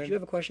sorry. Did you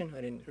have a question?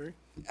 I didn't.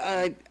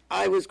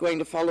 I was going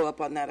to follow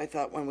up on that. I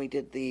thought when we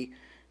did the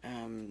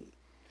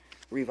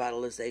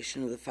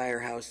revitalization of the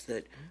firehouse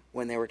that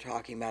when they were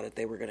talking about it,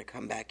 they were going to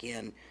come back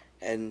in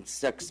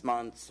 6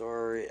 months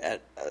or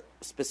at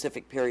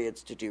specific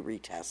periods to do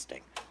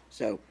retesting.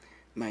 So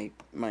my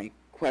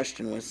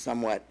question was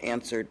somewhat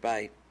answered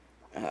by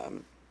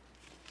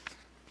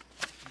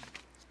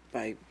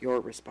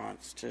your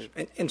response to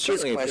and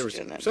certainly his if there was,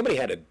 question. somebody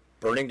had a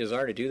burning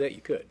desire to do that,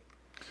 you could.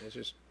 It's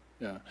just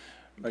Yeah.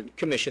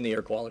 commission the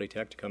air quality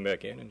tech to come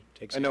back in and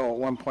take I some. know at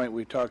one point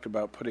we talked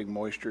about putting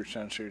moisture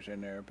sensors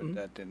in there, but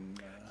that didn't.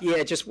 Yeah,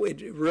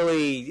 it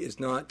really is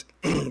not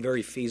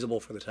very feasible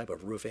for the type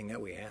of roofing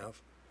that we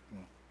have.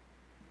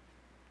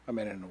 I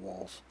mean, in the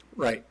walls.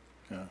 Right.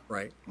 Yeah.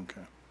 Right.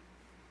 Okay.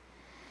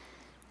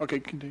 Okay,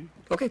 continue.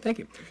 Okay, thank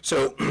you.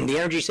 So the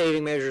energy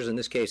saving measures, in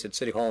this case at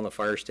City Hall and the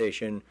fire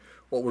station,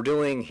 what we're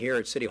doing here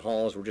at City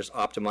Hall is we're just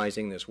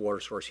optimizing this water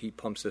source heat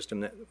pump system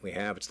that we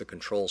have. It's the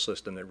control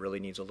system that really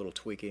needs a little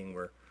tweaking.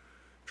 We're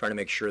trying to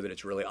make sure that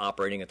it's really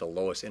operating at the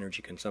lowest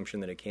energy consumption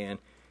that it can.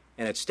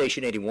 And at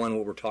Station 81,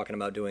 what we're talking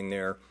about doing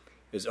there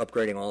is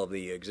upgrading all of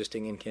the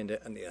existing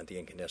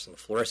the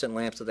fluorescent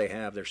lamps that they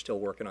have. They're still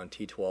working on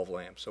T12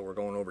 lamps. So we're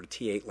going over to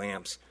T8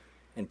 lamps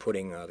and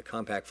putting the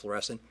compact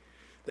fluorescent.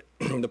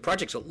 The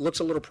project looks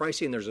a little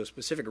pricey, and there's a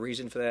specific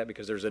reason for that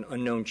because there's an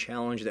unknown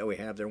challenge that we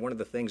have there. One of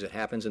the things that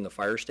happens in the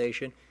fire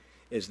station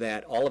is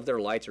that all of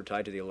their lights are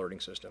tied to the alerting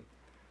system.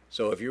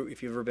 So if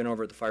you've ever been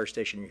over at the fire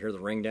station, you hear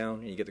the ring down,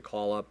 and you get the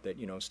call up that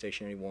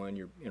Station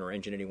 81, or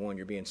Engine 81,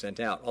 you're being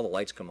sent out. All the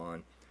lights come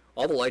on.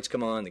 All the lights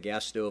come on. The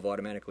gas stove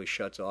automatically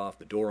shuts off.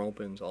 The door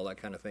opens. All that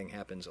kind of thing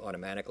happens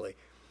automatically,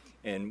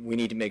 and we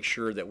need to make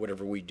sure that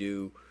whatever we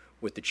do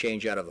with the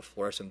change out of the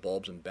fluorescent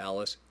bulbs and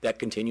ballast, that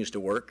continues to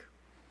work.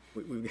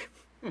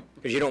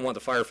 Because you don't want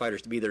the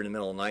firefighters to be there in the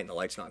middle of the night and the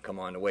lights not come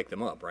on to wake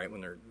them up, right, when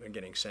they're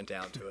getting sent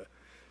out to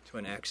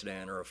an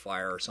accident or a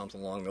fire or something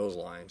along those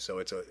lines. So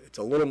it's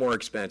a little more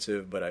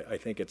expensive, but I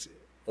think it's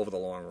over the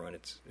long run,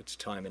 it's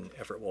time and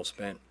effort well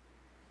spent.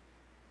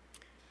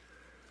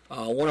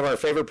 One of our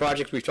favorite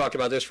projects, we've talked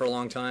about this for a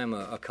long time,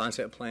 a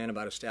concept plan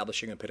about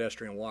establishing a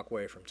pedestrian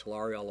walkway from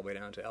Tulare all the way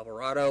down to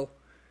Alvarado.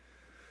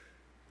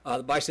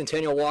 The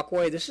Bicentennial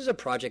Walkway, this is a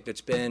project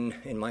that's been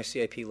in my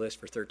CIP list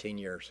for 13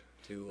 years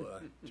to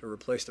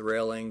replace the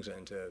railings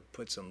and to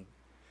put some,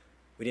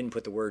 we didn't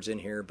put the words in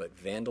here, but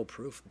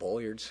vandal-proof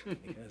bollards,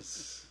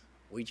 because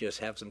we just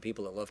have some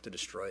people that love to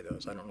destroy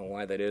those. I don't know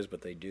why that is,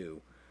 but they do.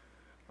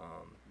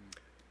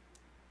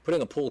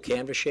 Putting a pool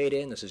canvas shade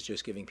in, this is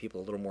just giving people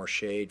a little more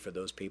shade for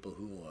those people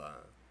who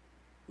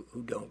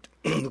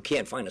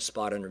can't find a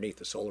spot underneath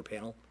the solar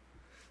panel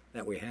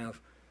that we have.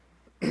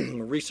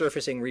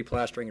 Resurfacing,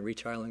 replastering, and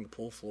retiling the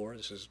pool floor.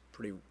 This is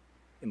pretty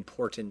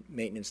important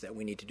maintenance that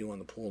we need to do on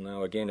the pool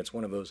now. Again, it's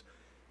one of those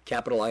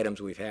capital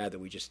items we've had that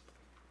we just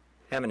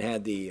haven't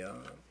had the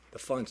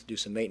funds to do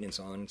some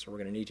maintenance on, so we're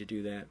going to need to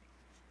do that.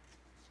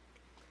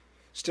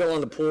 Still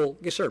on the pool.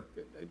 Yes, sir.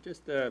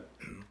 Just,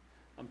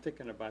 I'm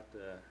thinking about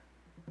the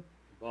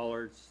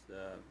bollards,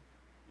 the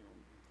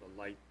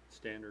light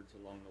standards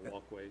along the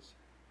walkways,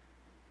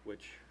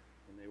 which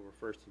when they were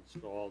first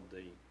installed,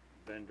 the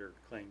vendor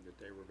claimed that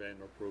they were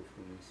vandal-proof,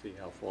 and you see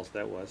how false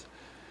that was.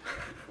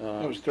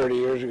 That was 30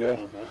 years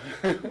ago.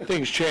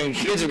 Things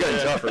changed. Kids have gotten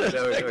tougher.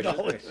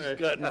 Technology's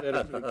gotten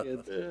better for the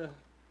kids.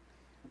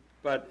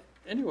 But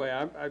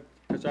anyway,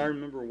 because I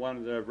remember one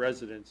of the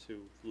residents who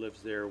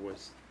lives there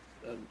was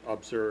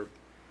observed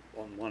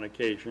on one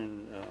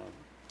occasion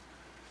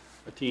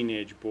a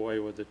teenage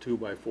boy with a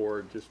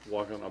 2x4 just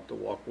walking up the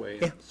walkway,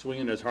 Yeah. and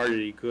swinging as hard as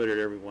he could at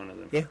every one of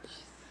them. Yeah.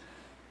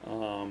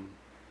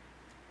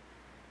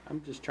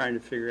 I'm just trying to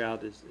figure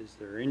out, is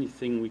there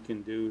anything we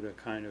can do to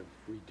kind of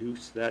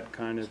reduce that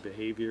kind of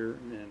behavior?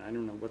 And I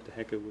don't know what the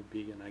heck it would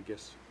be, and I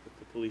guess with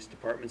the police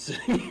department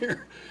sitting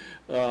here,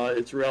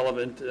 it's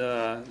relevant,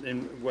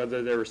 and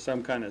whether there was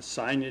some kind of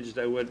signage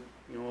that would,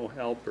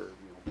 help, or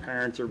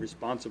parents are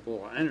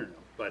responsible, I don't know.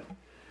 But,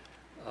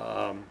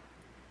 I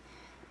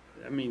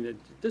mean,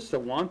 just the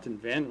wanton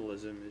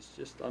vandalism is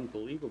just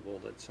unbelievable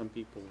that some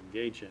people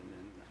engage in,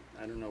 and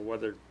I don't know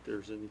whether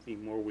there's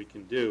anything more we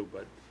can do,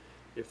 but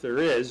if there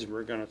is,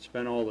 we're going to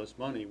spend all this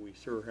money, we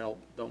sure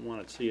don't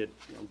want to see it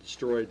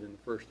destroyed in the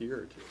first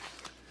year or two.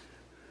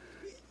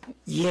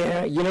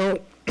 Yeah,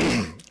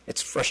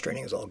 it's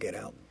frustrating as all get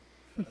out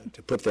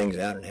to put things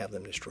out and have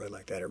them destroyed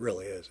like that. It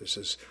really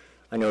is.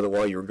 I know that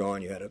while you were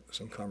gone, you had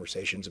some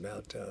conversations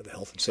about the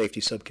Health and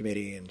Safety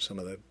Subcommittee and some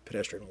of the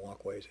pedestrian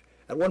walkways.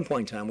 At one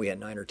point in time, we had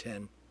 9 or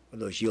 10 of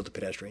those yield to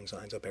pedestrian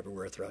signs up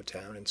everywhere throughout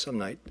town, and some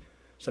night,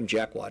 some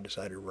jackwad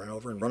decided to run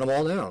over and run them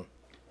all down.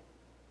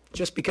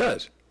 Just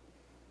because.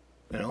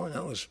 And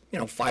that was,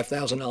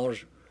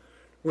 $5,000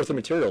 worth of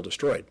material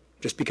destroyed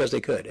just because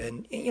they could.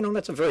 And,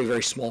 that's a very,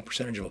 very small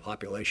percentage of a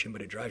population,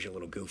 but it drives you a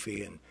little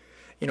goofy. And,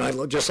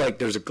 just like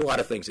there's a lot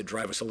of things that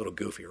drive us a little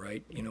goofy,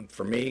 right?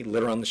 For me,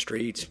 litter on the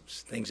streets,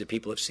 things that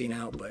people have seen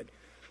out, but,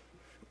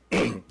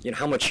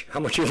 how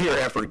much of your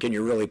effort can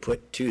you really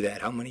put to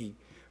that? How many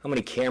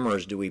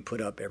cameras do we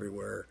put up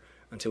everywhere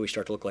until we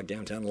start to look like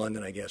downtown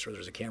London, I guess, where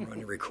there's a camera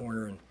on every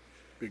corner, and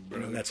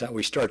that's how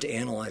we start to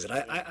analyze it.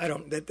 I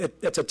don't.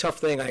 That's a tough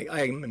thing.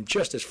 I am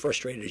just as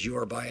frustrated as you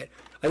are by it.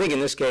 I think in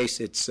this case,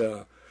 it's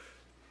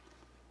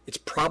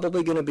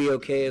probably going to be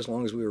okay as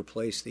long as we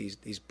replace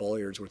these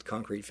bollards with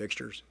concrete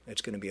fixtures.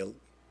 It's going to be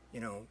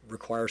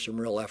require some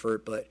real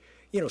effort, but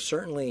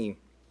certainly,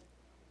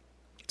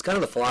 it's kind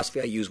of the philosophy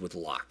I use with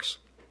locks.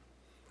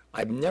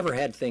 I've never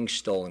had things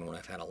stolen when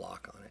I've had a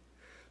lock on it.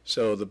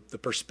 So the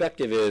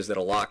perspective is that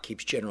a lock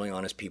keeps generally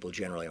honest people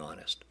generally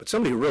honest. But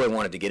somebody who really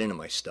wanted to get into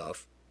my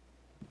stuff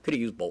could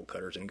have used bolt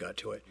cutters and got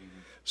to it. Mm-hmm.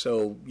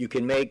 So you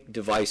can make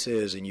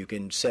devices and you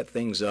can set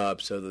things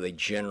up so that they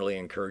generally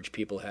encourage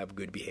people to have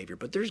good behavior.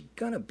 But there's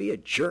going to be a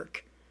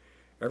jerk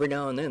every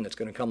now and then that's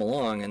going to come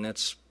along, and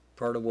that's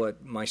part of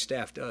what my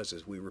staff does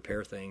is we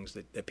repair things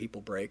that people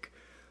break,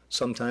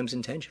 sometimes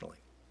intentionally,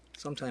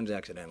 sometimes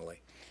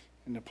accidentally.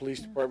 And the police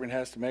department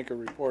has to make a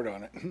report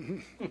on it.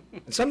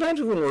 And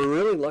sometimes when we're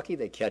really lucky,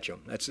 they catch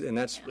them. That's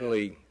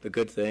really the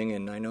good thing.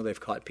 And I know they've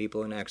caught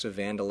people in acts of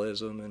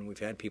vandalism, and we've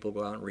had people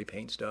go out and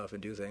repaint stuff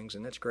and do things,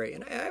 and that's great.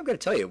 And I've got to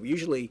tell you,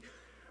 usually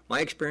my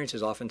experience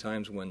is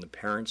oftentimes when the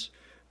parents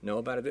know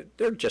about it,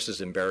 they're just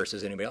as embarrassed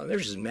as anybody else. They're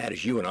just as mad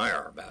as you and I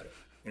are about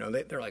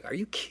it. They're like, "Are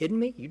you kidding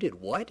me? You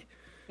did what?"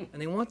 And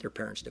they want their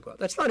parents to go out.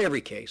 That's not every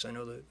case. I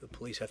know the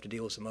police have to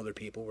deal with some other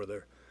people where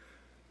the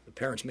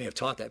parents may have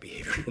taught that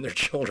behavior to their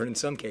children in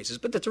some cases,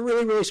 but that's a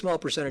really, really small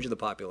percentage of the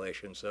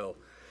population. So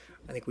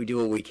I think we do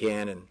what we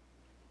can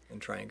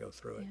and try and go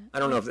through it. Yeah. I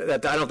don't know I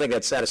don't think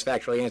that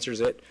satisfactorily answers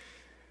it.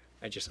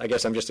 I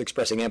guess I'm just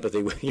expressing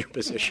empathy with your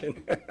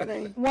position.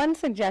 One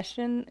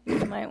suggestion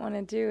you might want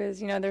to do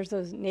is, there's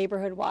those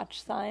neighborhood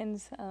watch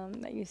signs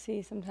that you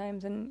see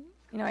sometimes, and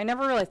I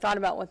never really thought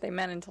about what they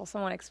meant until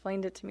someone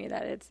explained it to me.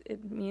 That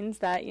it means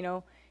that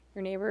your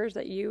neighbors,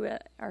 that you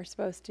are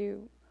supposed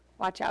to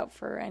watch out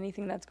for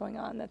anything that's going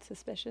on that's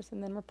suspicious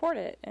and then report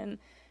it. And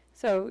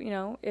so,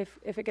 if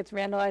it gets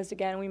vandalized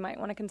again, we might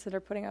want to consider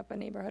putting up a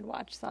neighborhood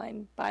watch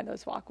sign by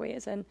those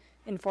walkways and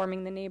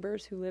informing the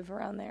neighbors who live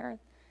around there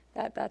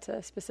that that's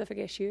a specific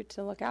issue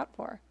to look out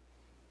for.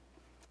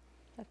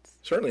 That's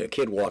certainly a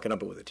kid walking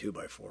up it with a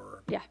 2x4.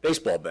 Yeah.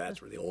 Baseball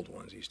bats were the old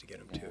ones. Used to get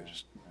them too.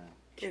 Just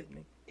kidding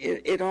me.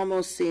 It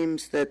almost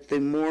seems that the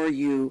more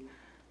you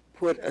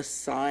put a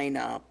sign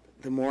up,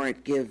 the more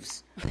it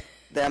gives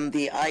them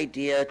the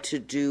idea to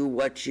do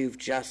what you've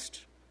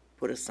just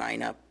put a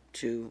sign up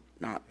to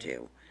not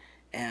do.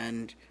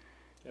 And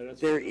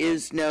there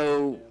is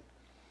no,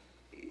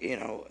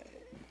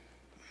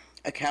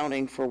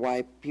 accounting for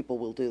why people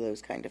will do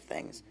those kind of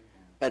things.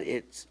 But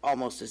it's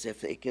almost as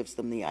if it gives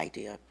them the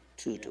idea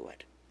to do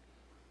it.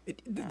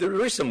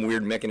 There is some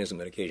weird mechanism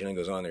that occasionally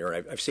goes on there.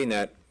 I've seen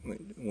that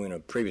when a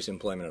previous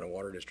employment in a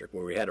water district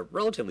where we had a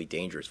relatively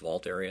dangerous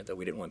vault area that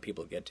we didn't want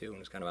people to get to, and it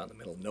was kind of out in the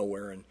middle of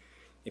nowhere. And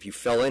if you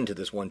fell into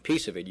this one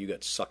piece of it, you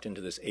got sucked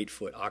into this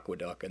 8-foot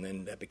aqueduct, and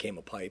then that became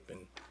a pipe,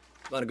 and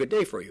not a good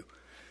day for you.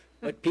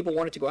 But people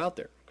wanted to go out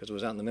there because it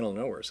was out in the middle of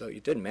nowhere. So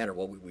it didn't matter.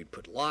 Well, we'd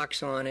put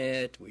locks on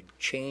it. We'd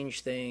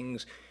change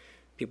things.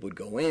 People would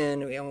go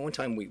in. One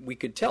time we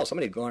could tell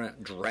somebody had gone out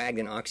and dragged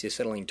an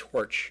oxyacetylene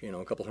torch,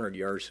 a couple hundred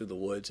yards through the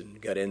woods and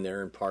got in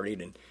there and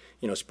partied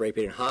and, spray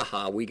painted.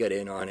 Ha, we got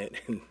in on it.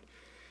 And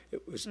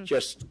it was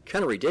just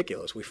kind of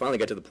ridiculous. We finally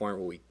got to the point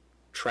where we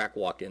track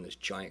walked in this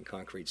giant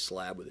concrete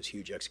slab with this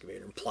huge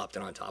excavator and plopped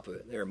it on top of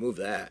it. There, move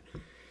that.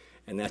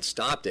 And that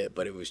stopped it,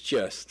 but it was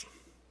just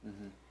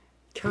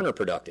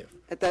counterproductive.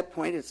 At that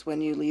point, it's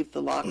when you leave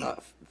the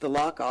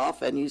lock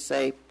off and you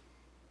say,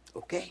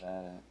 Okay.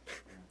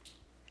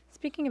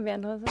 Speaking of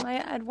vandalism, I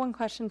had one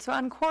question. So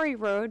on Quarry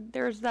Road,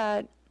 there's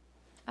that,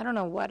 I don't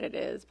know what it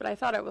is, but I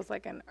thought it was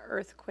like an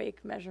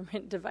earthquake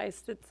measurement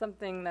device. It's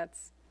something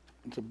that's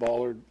It's a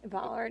bollard.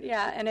 bollard,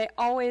 yeah, and it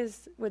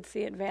always would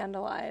see it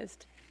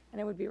vandalized,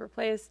 and it would be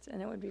replaced,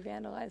 and it would be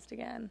vandalized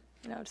again.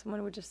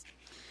 Someone would just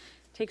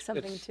take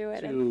something It's to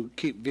it. to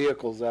keep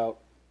vehicles out,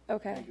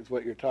 Okay. is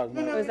what you're talking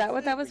about. Was that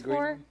what that was The green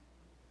for? one?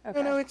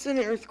 Okay. No, it's an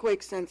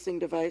earthquake sensing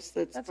device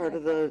that's That's part what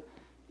of the.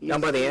 Down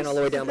by the end, all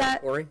the way down by the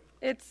that- quarry?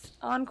 It's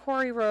on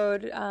Quarry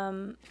Road,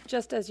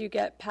 just as you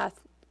get past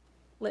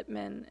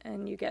Lippman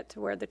and you get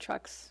to where the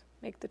trucks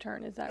make the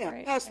turn. Is that Yeah,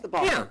 right? past the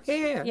ball. Yeah.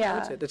 Yeah.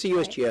 That's it. That's a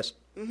USGS.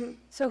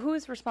 So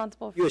who's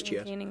responsible for USGS.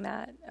 maintaining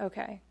that?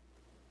 Okay.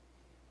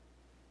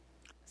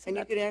 So And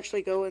you that's- can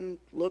actually go and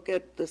look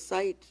at the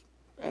site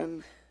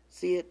and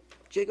see it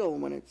jiggle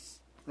when it's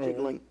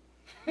jiggling.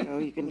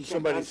 You can check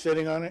Somebody on-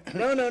 sitting on it?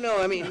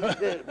 No. I mean,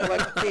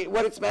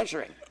 what it's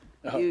measuring.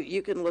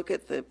 You can look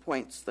at the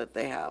points that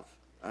they have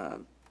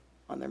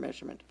on their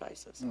measurement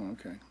devices. Oh,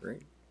 okay.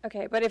 Great.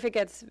 Okay, but if it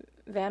gets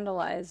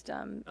vandalized,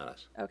 Not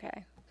us.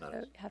 okay. Not So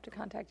us. you have to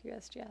contact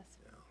USGS.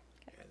 Yeah,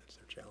 that's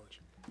their challenge.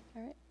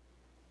 All right.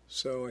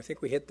 So I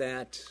think we hit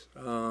that.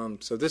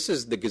 So this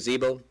is the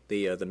gazebo,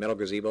 the metal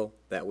gazebo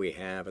that we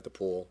have at the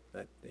pool.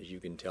 That, as you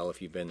can tell if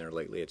you've been there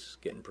lately, it's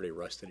getting pretty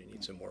rusted. It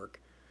needs some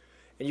work.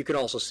 And you can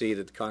also see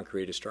that the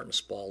concrete is starting to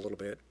spall a little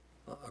bit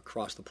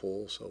across the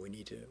pool. So we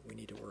need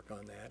to work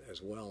on that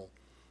as well.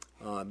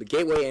 The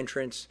gateway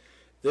entrance.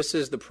 This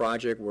is the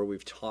project where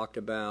we've talked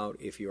about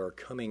if you are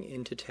coming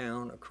into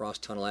town across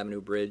Tunnel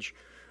Avenue Bridge.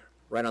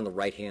 Right on the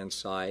right-hand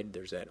side,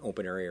 there's that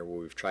open area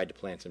where we've tried to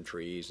plant some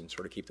trees and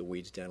sort of keep the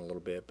weeds down a little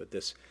bit. But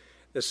this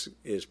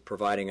is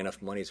providing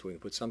enough money so we can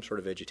put some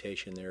sort of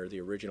vegetation there. The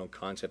original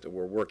concept that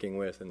we're working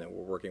with and that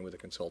we're working with a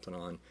consultant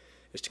on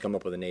is to come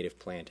up with a native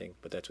planting.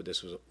 But that's what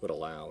this would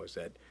allow, is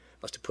that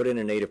us to put in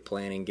a native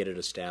planting, get it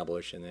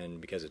established, and then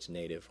because it's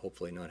native,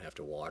 hopefully not have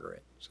to water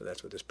it. So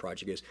that's what this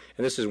project is.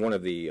 And this is one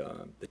of the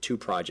two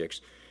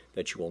projects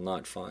that you will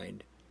not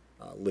find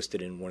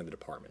listed in one of the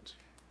departments.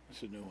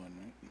 It's a new one,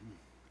 right?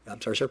 I'm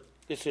sorry, sir?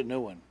 It's a new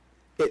one.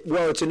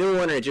 Well, it's a new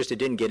one, and it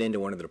didn't get into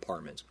one of the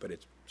departments, but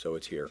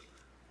it's here.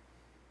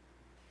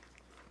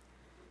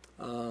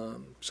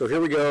 So here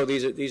we go.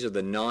 These are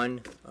the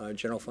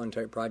non-general fund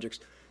type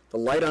projects. The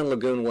light on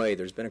Lagoon Way.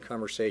 There's been a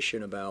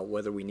conversation about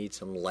whether we need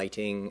some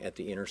lighting at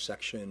the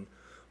intersection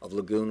of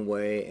Lagoon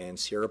Way and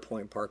Sierra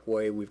Point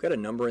Parkway. We've got a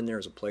number in there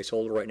as a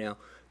placeholder right now.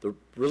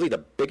 Really the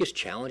biggest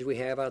challenge we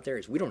have out there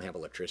is we don't have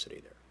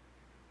electricity there.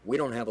 We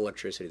don't have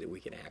electricity that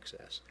we can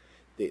access.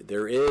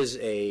 There is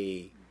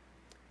a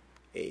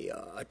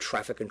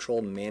traffic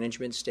control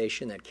management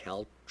station that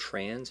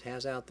Caltrans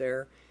has out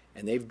there,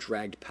 and they've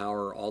dragged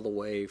power all the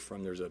way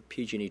from, there's a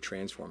PG&E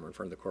transformer in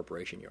front of the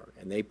corporation yard,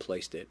 and they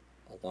placed it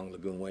along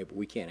Lagoon Way, but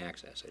we can't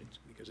access it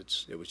because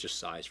it was just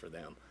size for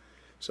them.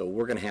 So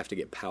we're going to have to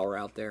get power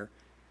out there.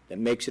 That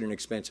makes it an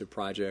expensive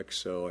project,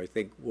 so I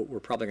think we're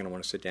probably going to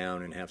want to sit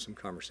down and have some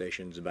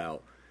conversations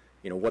about,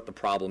 what the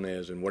problem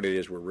is and what it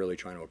is we're really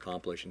trying to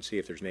accomplish, and see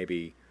if there's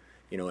maybe,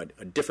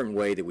 a different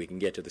way that we can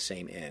get to the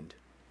same end.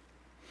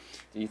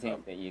 Do you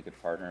think that you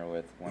could partner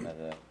with one of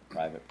the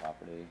private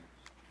property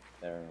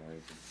there, where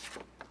you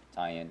could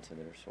tie into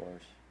their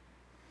source?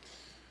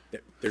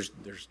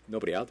 There's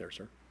nobody out there,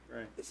 sir.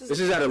 Right. This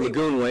is out of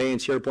Lagoon Way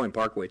and Sierra Point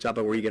Parkway. It's up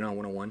where you get on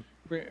 101.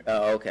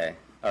 Oh, okay.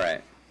 All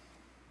right.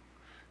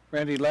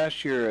 Randy,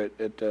 last year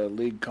at the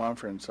league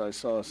conference, I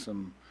saw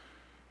some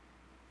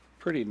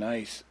pretty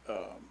nice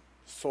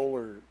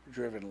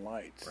solar-driven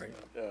lights. Right.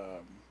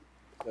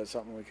 That's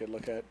something we could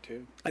look at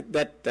too.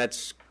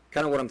 That's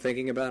kind of what I'm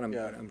thinking about.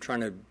 Yeah. I'm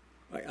trying to.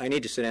 I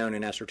need to sit down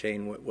and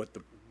ascertain what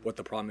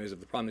the problem is. If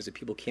the problem is that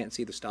people can't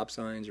see the stop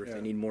signs, or if Yeah.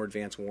 they need more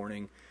advance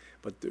warning.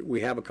 But we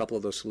have a couple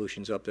of those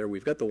solutions up there.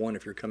 We've got the one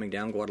if you're coming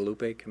down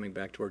Guadalupe, coming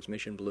back towards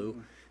Mission Blue.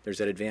 Mm-hmm. There's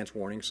that advance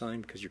warning sign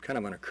because you're kind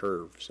of on a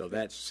curve. So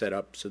that's set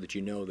up so that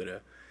you know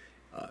that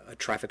a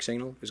traffic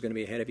signal is going to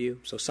be ahead of you.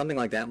 So something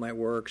like that might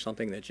work.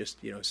 Something that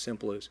just as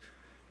simple as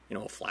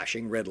a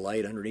flashing red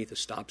light underneath a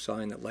stop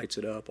sign that lights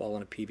it up, all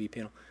on a PV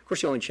panel. Of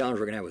course, the only challenge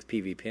we're going to have with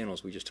PV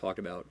panels, we just talked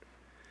about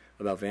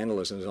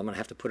vandalism, is I'm going to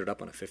have to put it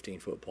up on a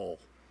 15-foot pole.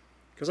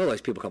 Because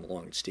otherwise people come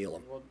along and steal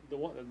them.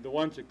 Well, the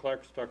ones that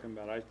Clark's talking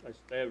about,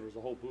 there was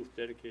a whole booth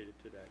dedicated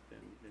to that, and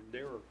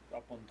they were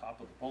up on top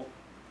of the pole.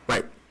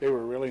 Right. They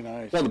were really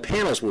nice. Well, the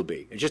panels will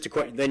be. It's just a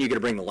question. Then you got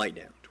to bring the light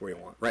down to where you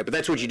want. Right. But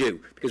that's what you do,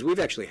 because we've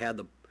actually had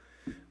the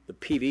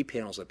PV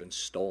panels have been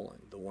stolen.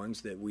 The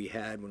ones that we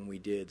had when we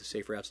did the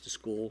Safe Routes to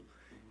School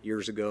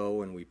years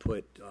ago, and we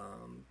put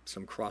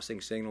some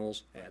crossing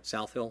signals at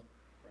South Hill.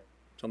 Right.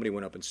 Somebody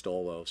went up and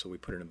stole those, so we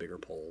put in a bigger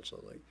pole,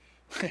 so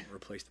they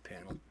replaced the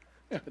panel.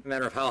 No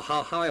matter of how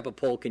high up a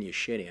pole can you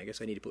shinny? I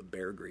guess I need to put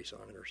bear grease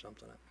on it or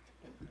something.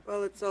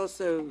 Well, it's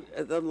also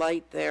the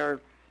light there.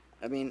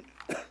 I mean,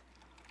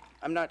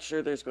 I'm not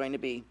sure there's going to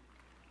be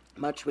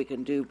much we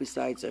can do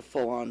besides a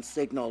full-on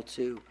signal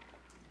to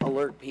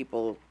alert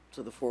people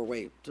to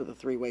the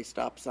three-way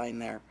stop sign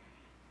there.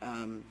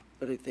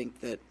 But I think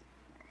that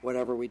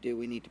whatever we do,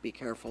 we need to be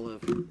careful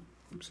of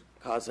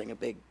causing a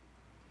big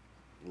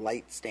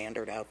light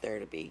standard out there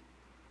to be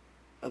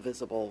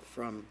visible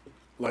from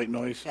Light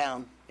noise.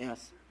 town.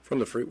 Yes. From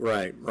the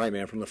right,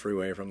 man, from the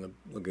freeway, from the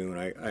lagoon.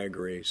 I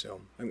agree.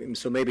 So, I mean,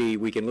 so maybe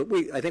we can look.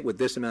 I think with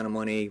this amount of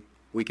money,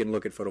 we can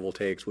look at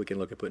photovoltaics. We can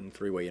look at putting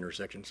three-way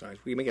intersection signs.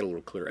 We can make it a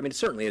little clearer. I mean, it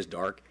certainly is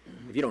dark.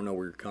 If you don't know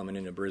where you're coming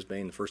into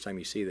Brisbane, the first time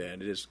you see that,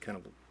 it is kind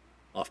of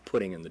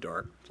off-putting in the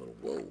dark. It's a little,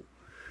 whoa,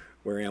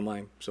 where am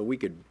I? So we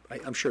could.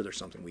 I'm sure there's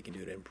something we can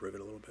do to improve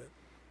it a little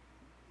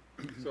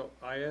bit. So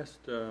I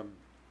asked,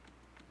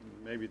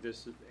 maybe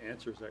this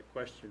answers that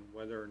question,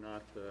 whether or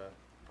not the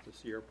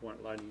Sierra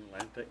Point Lighting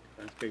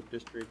Landscape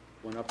District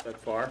went up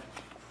that far.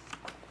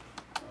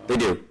 They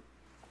do.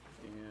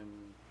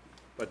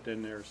 But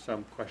then there's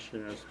some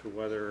question as to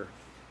whether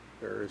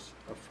there's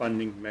a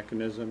funding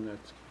mechanism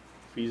that's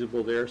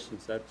feasible there,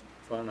 since that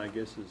fund, I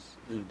guess, is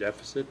in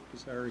deficit,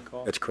 as I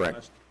recall. That's correct.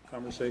 Last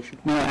conversation.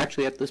 No,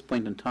 actually, at this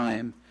point in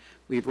time,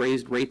 we've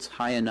raised rates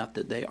high enough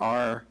that they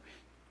are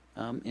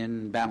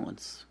in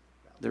balance.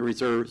 The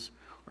reserves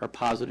are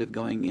positive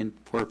going in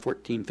for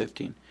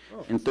 14-15.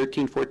 Oh. In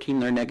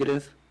 13-14, they're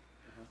negative.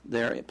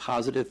 They're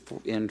positive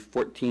in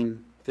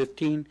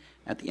 14-15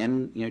 at the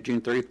end,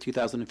 June 30th,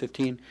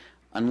 2015,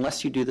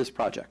 unless you do this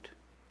project.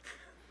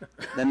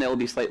 Then they'll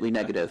be slightly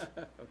negative.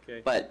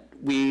 Okay. But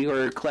we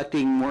are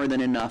collecting more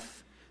than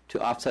enough to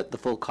offset the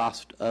full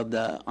cost of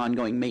the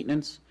ongoing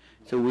maintenance.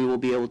 So we will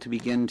be able to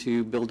begin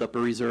to build up a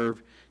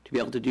reserve to be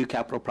able to do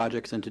capital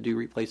projects and to do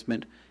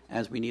replacement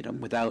as we need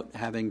them without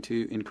having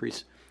to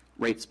increase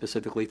rates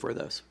specifically for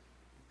those.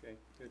 Okay,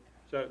 good.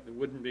 So it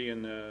wouldn't be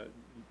in the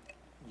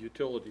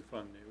utility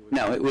fund?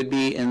 No, it would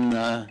be in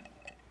the,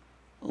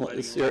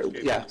 Lighting Sierra,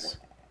 landscape yes.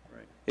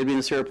 Right. It'd be in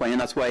the Sierra Point,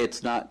 and that's why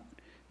it's not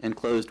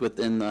enclosed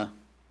within the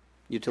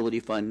utility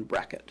fund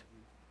bracket.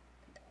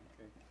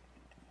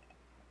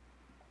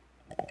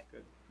 Okay.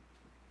 Good.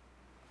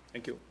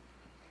 Thank you.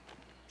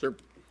 Sure.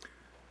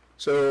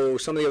 So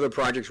some of the other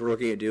projects we're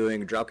looking at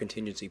doing, a drought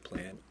contingency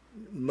plan.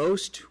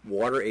 Most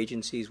water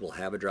agencies will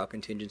have a drought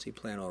contingency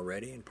plan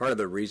already, and part of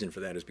the reason for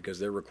that is because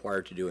they're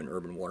required to do an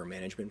urban water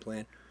management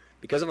plan.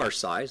 Because of our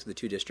size, the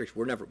two districts,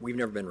 we've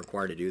never been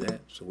required to do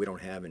that, so we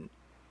don't have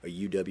a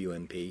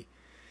UWMP,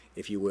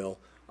 if you will.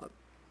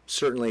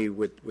 Certainly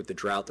with the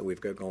drought that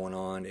we've got going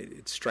on,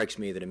 it strikes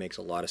me that it makes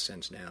a lot of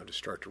sense now to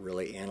start to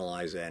really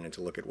analyze that and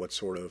to look at what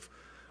sort of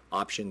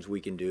options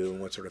we can do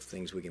and what sort of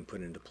things we can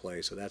put into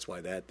play. So that's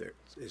why that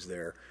is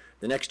there.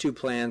 The next two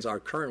plans, our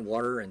current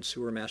water and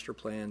sewer master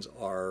plans,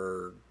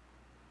 are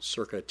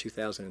circa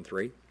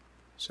 2003.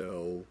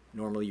 So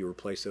normally you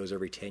replace those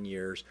every 10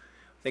 years.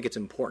 I think it's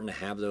important to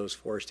have those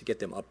for us to get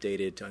them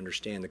updated, to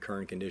understand the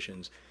current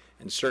conditions,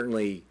 and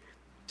certainly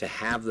to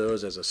have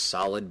those as a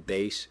solid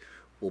base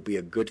will be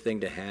a good thing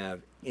to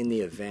have in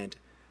the event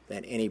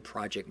that any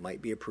project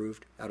might be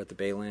approved out at the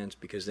Baylands,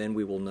 because then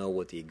we will know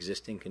what the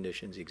existing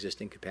conditions, the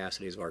existing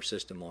capacities of our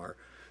system are,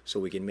 so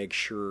we can make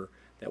sure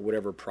that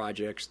whatever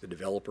projects the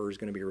developer is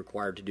going to be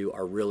required to do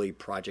are really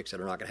projects that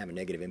are not going to have a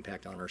negative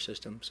impact on our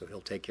system. So he'll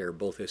take care of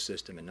both his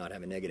system and not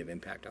have a negative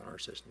impact on our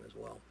system as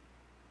well.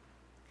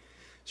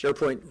 Sierra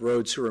Point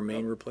Road sewer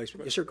main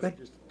replacement. Yes, sir, go ahead.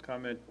 Just a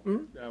comment.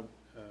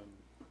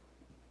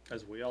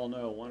 As we all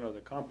know, one of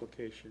the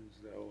complications,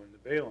 though, in the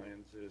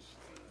Baylands is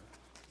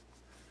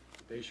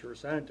the Bayshore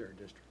Sanitary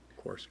District.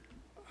 Of course.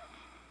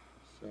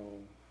 So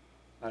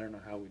I don't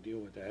know how we deal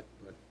with that,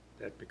 but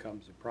that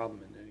becomes a problem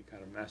in any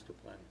kind of master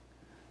plan.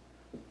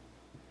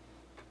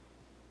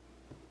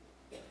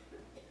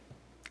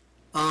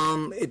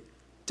 It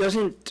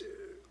doesn't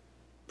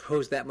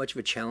pose that much of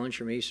a challenge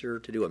for me, sir,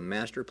 to do a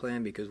master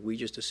plan, because we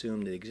just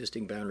assume the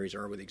existing boundaries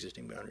are what the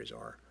existing boundaries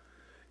are.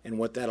 And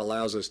what that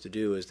allows us to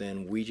do is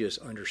then we just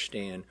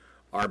understand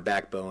our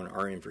backbone,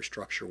 our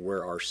infrastructure,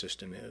 where our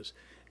system is.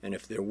 And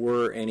if there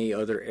were any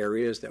other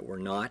areas that were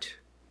not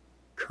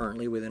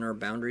currently within our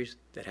boundaries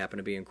that happen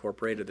to be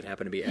incorporated, that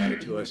happen to be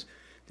added to us,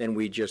 then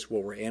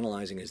what we're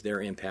analyzing is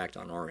their impact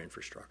on our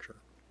infrastructure.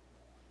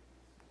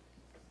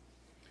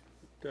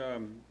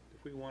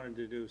 If we wanted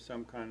to do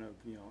some kind of,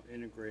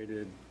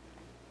 integrated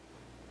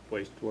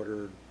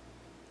wastewater,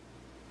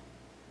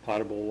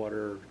 potable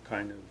water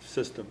kind of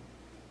system,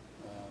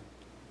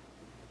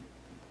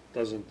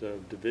 doesn't the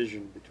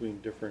division between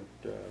different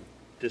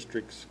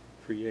districts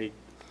create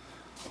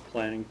a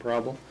planning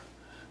problem?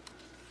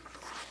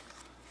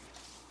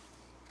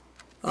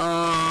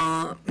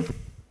 Well,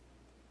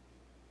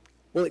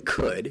 it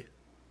could.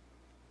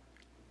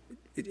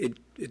 It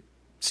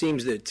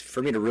seems that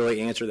for me to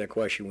really answer that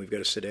question, we've got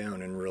to sit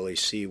down and really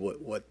see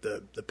what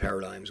the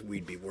paradigms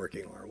we'd be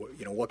working are.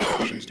 What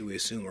questions do we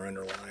assume are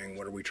underlying?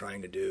 What are we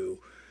trying to do?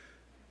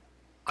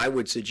 I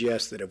would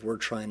suggest that if we're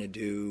trying to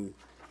do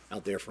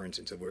out there, for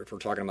instance, if we're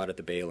talking about at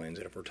the Baylands,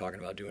 and if we're talking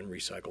about doing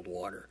recycled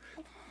water,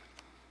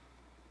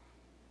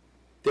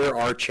 there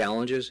are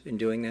challenges in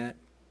doing that.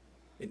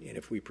 And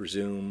if we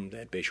presume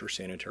that Bayshore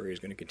Sanitary is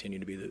going to continue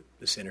to be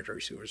the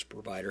sanitary sewers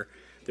provider,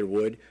 there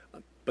would.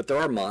 But there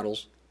are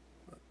models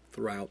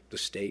throughout the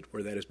state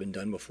where that has been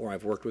done before.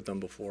 I've worked with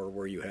them before,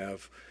 where you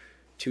have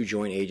two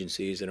joint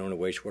agencies that own a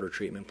wastewater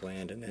treatment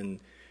plant, and then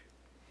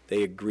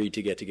they agreed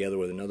to get together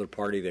with another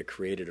party that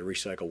created a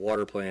recycled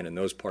water plant, and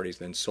those parties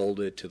then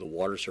sold it to the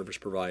water service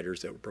providers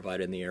that were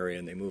provided in the area,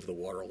 and they moved the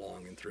water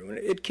along and through. And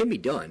it can be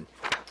done.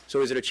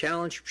 So is it a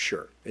challenge?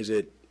 Sure. Is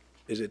it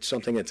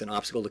something that's an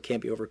obstacle that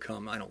can't be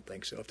overcome? I don't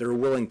think so. If there are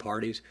willing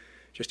parties,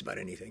 just about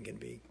anything can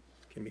be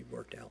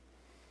worked out.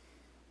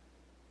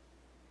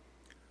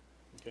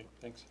 Okay,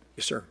 thanks.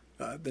 Yes, sir.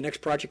 The next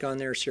project on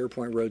there is Sierra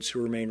Point Road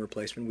sewer main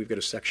replacement. We've got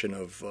a section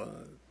of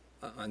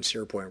on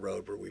Sierra Point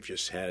Road where we've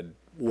just had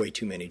way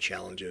too many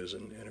challenges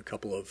and a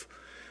couple of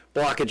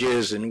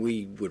blockages, and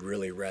we would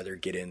really rather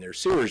get in there.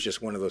 Sewer is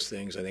just one of those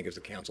things, I think, as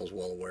the council is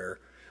well aware.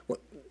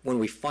 When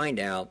we find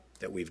out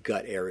that we've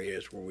got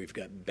areas where we've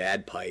got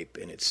bad pipe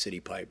and it's city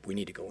pipe, we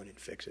need to go in and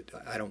fix it.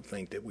 I don't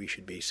think that we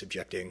should be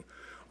subjecting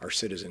our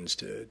citizens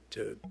to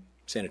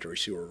sanitary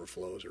sewer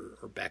overflows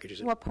or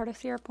packages. What part of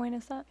Sierra Point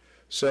is that?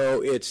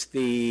 So it's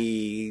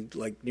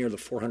near the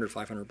 400,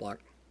 500 block.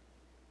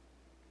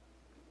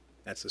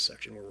 That's the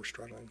section where we're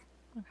struggling.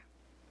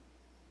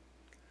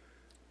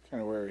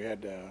 Kind of where we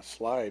had a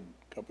slide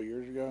a couple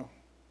years ago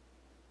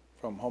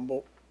from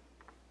Humboldt.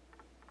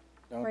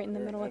 down Right in the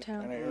there, middle of that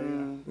town. kinda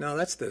area. No,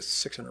 that's the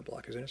 600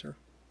 block, isn't it, sir?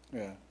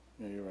 Yeah,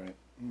 you're right.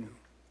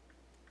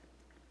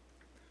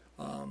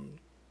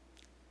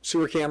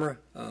 Sewer camera.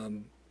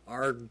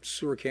 Our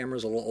sewer camera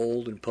is a little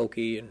old and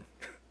pokey and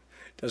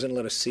doesn't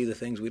let us see the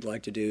things we'd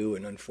like to do,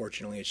 and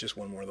unfortunately it's just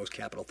one more of those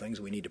capital things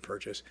we need to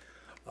purchase.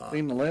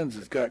 Clean the lens,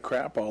 it's got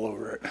crap all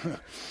over it.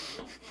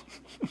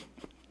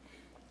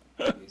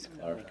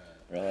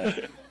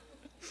 Really?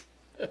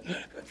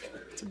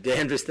 It's a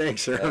dangerous thing,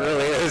 sir. It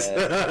really is.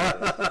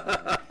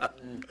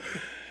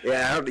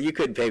 Yeah, you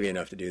couldn't pay me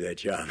enough to do that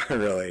job.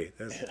 Really,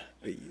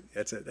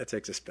 that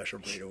takes a special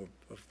breed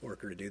of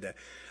worker to do that.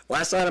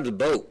 Last item's a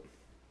boat.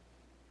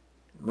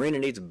 Marina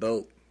needs a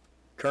boat.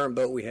 Current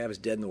boat we have is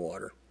dead in the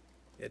water.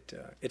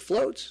 It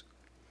floats,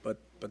 but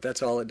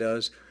that's all it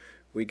does.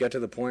 We got to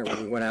the point where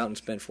we went out and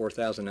spent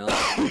 $4,000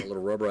 on a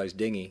little rubberized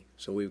dinghy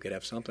so we could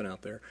have something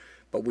out there.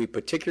 But we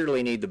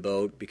particularly need the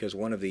boat because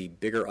one of the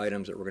bigger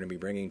items that we're going to be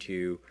bringing to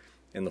you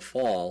in the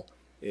fall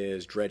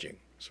is dredging.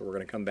 So we're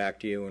going to come back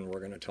to you and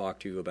we're going to talk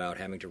to you about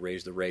having to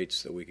raise the rates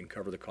so we can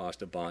cover the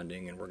cost of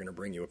bonding, and we're going to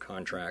bring you a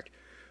contract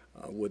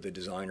with the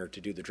designer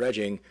to do the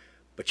dredging.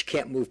 But you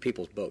can't move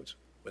people's boats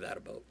without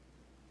a boat.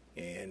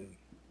 And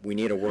we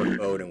need a work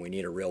boat, and we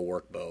need a real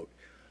work boat.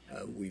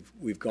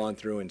 We've gone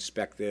through and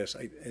spec'd this.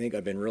 I think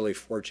I've been really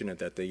fortunate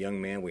that the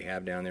young man we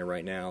have down there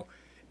right now,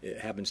 it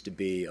happens to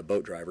be a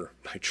boat driver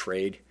by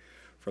trade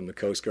from the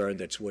Coast Guard.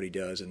 That's what he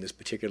does. And this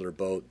particular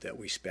boat that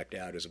we spec'd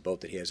out is a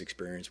boat that he has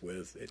experience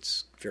with.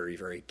 It's very,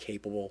 very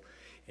capable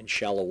in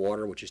shallow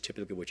water, which is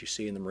typically what you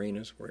see in the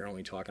marinas. We're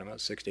only talking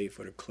about 6 to 8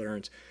 foot of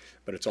clearance,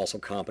 but it's also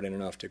competent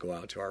enough to go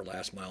out to our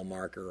last mile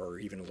marker or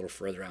even a little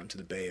further out into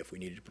the bay if we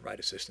needed to provide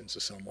assistance to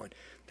someone.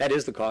 That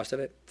is the cost of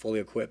it, fully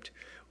equipped.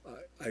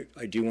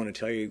 I do want to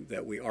tell you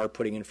that we are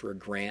putting in for a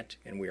grant,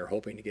 and we are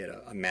hoping to get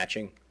a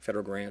matching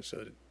federal grant,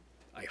 so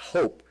I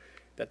hope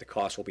that the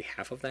cost will be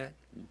half of that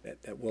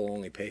we'll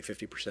only pay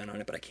 50%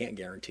 on it, but I can't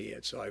guarantee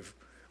it. So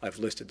I've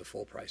listed the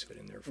full price of it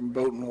in there. From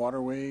Boat and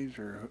Waterways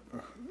or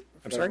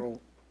I'm sorry?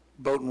 federal-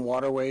 Boat and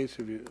Waterways,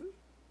 have you,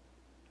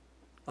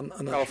 I'm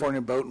not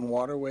California Boat and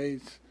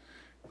Waterways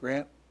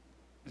grant?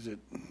 Is it,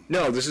 sure.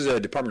 No, this is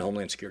a Department of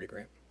Homeland Security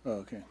grant. oh,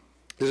 okay.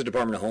 This is a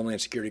Department of Homeland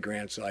Security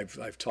grant, so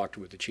I've talked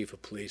with the chief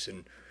of police,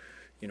 and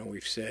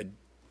we've said,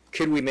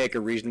 could we make a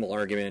reasonable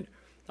argument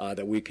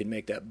that we could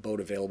make that boat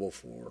available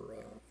for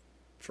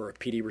a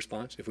PD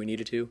response if we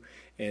needed to?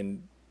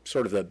 And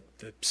sort of the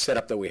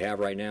setup that we have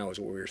right now is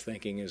what we were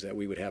thinking is that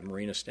we would have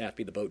marina staff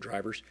be the boat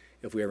drivers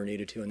if we ever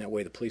needed to, and that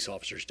way the police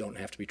officers don't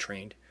have to be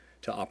trained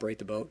to operate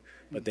the boat,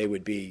 but they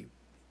would be,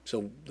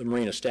 so the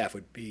marina staff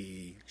would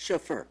be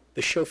Chauffeur.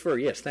 the chauffeur.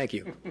 Yes, thank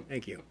you.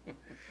 Thank you.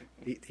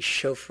 The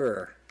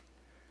chauffeur.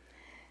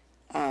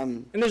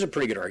 And there's a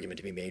pretty good argument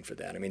to be made for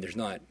that. I mean, there's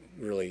not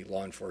really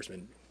law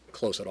enforcement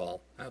close at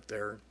all out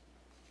there.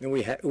 And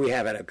we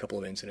have had a couple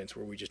of incidents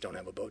where we just don't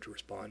have a boat to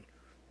respond.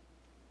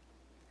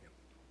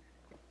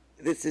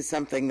 This is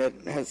something that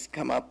has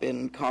come up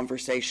in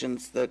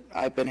conversations that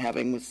I've been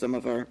having with some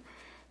of our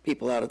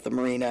people out at the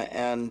marina,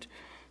 and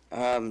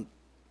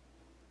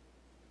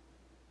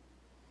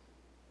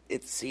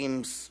it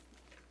seems,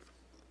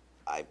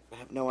 I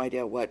have no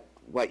idea what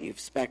you've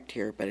spec'd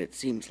here, but it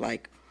seems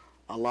like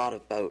a lot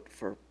of boat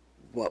for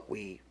what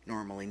we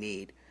normally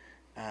need.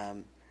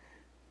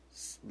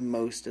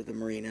 Most of the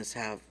marinas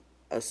have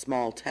a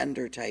small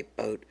tender type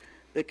boat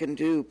that can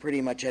do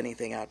pretty much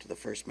anything out to the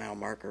first mile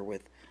marker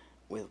with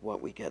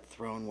what we get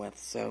thrown with.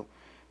 So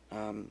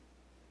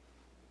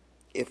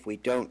if we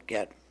don't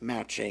get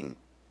matching,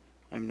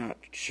 I'm not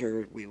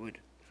sure we would.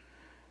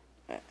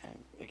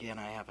 Again,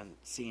 I haven't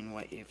seen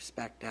what you've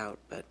spec'd out,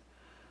 but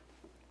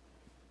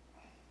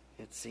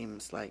it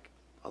seems like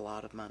a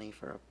lot of money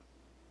for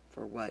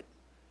what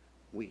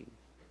we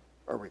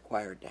are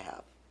required to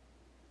have.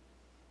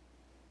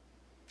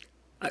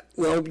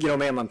 Well,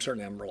 ma'am,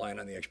 I'm relying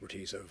on the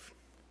expertise of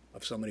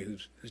of somebody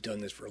who's done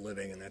this for a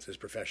living, and that's his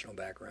professional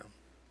background.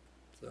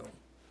 So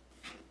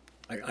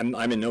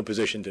I'm in no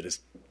position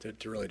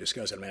to really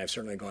discuss it. I mean, I've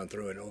certainly gone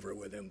through it and over it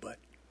with him, but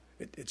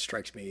it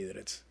strikes me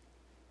that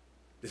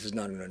this is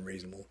not an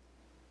unreasonable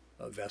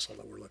vessel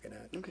that we're looking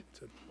at. Okay.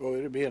 Well,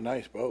 it'd be a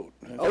nice boat.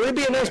 Oh, it'd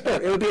be a nice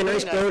boat. It would be a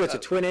nice boat. It's a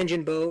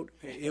twin-engine boat.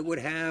 It would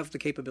have the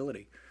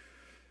capability.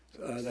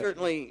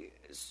 Certainly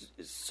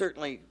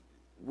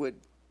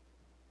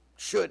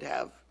should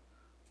have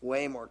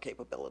way more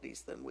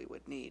capabilities than we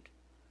would need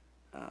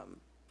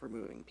for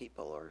moving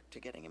people or to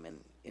getting them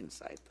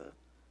inside the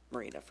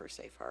marina for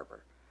safe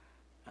harbor.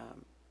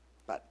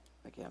 But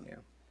again,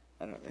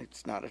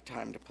 it's not a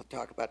time to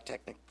talk about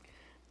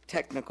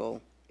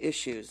technical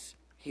issues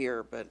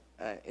here, but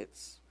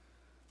it's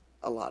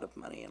a lot of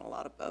money and a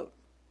lot of boat.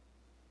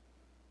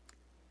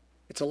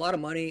 It's a lot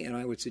of money, and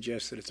I would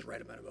suggest that it's the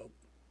right amount of boat.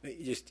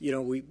 Just,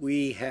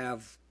 we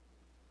have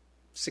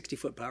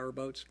 60-foot power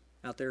boats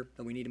out there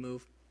that we need to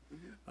move.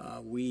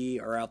 We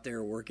are out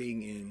there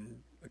working in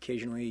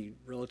occasionally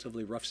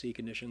relatively rough sea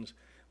conditions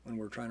when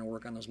we're trying to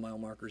work on those mile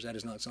markers. That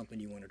is not something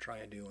you want to try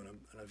and do on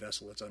a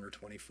vessel that's under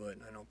 20 foot,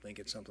 and I don't think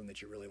it's something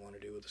that you really want to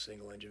do with a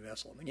single-engine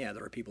vessel. I mean, yeah,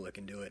 there are people that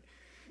can do it.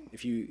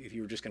 If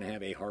you were just going to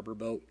have a harbor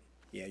boat,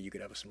 yeah, you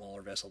could have a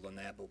smaller vessel than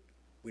that, but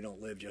we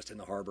don't live just in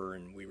the harbor,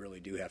 and we really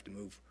do have to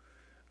move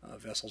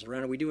vessels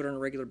around, and we do it on a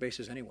regular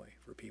basis anyway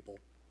for people.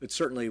 But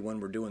certainly when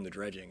we're doing the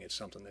dredging, it's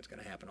something that's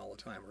going to happen all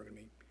the time. We're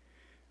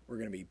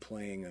going to be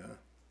playing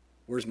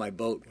where's my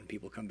boat when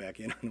people come back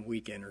in on the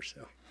weekend or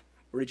so.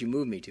 Where did you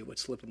move me to? What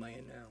slip am I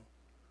in now?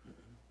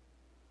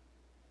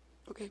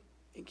 Okay,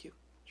 thank you.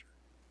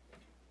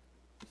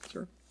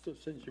 Sure. So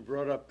since you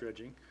brought up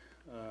dredging,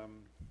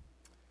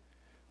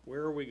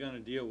 where are we going to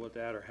deal with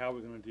that, or how are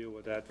we going to deal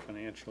with that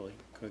financially?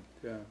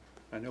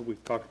 I know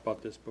we've talked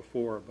about this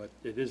before, but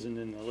it isn't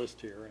in the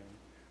list here,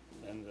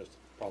 and there's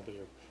probably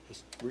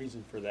a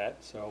reason for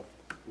that. So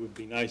it would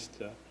be nice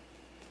to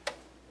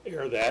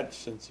air that,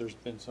 since there's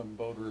been some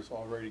voters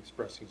already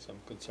expressing some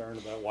concern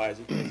about why is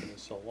it taking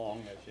us so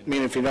long. As you know, I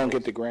mean, if you don't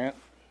get the grant?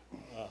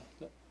 If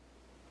you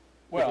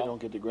well,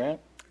 don't get the grant?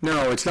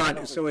 No, it's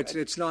not. So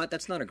it's not.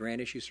 That's not a grant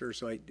issue, sir.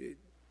 So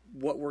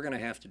what we're going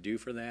to have to do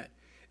for that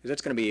is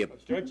that's going to be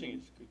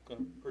dredging is going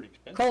to be pretty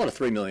expensive. call it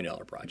a $3 million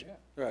project.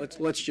 Yeah. Right.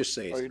 Let's just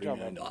say it's Oh, you're $3 talking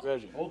million. about the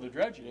dredging. Oh, the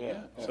dredging,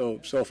 yeah.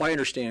 So if I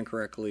understand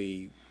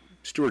correctly,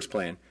 Stuart's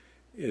plan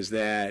is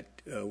that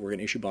we're going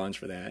to issue bonds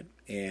for that,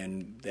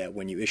 and that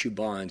when you issue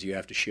bonds, you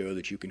have to show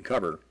that you can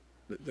cover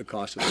the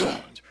cost of the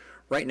bonds.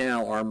 Right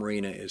now, our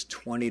marina is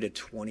 20 to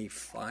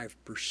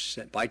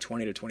 25%, by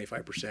 20 to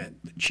 25%,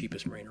 the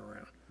cheapest marina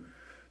around.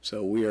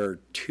 So we are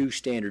 2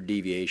 standard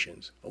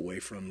deviations away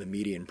from the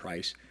median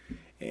price,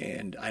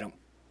 and I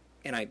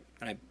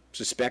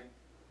suspect,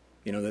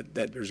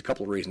 that there's a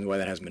couple of reasons why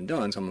that hasn't been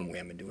done. Some of them we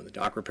haven't been doing the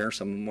dock repair.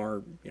 Some of them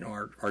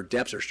are, our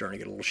depths are starting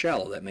to get a little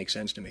shallow. That makes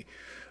sense to me.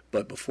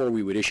 But before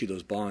we would issue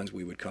those bonds,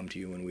 we would come to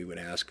you and we would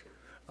ask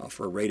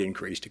for a rate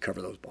increase to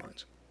cover those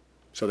bonds.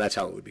 So that's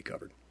how it would be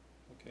covered.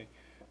 Okay.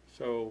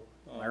 So.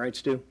 Am I right,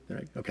 Stu? All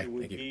right. Okay, It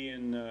would thank you. be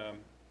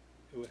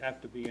it would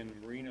have to be in the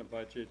marina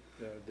budget,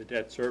 the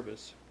debt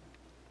service.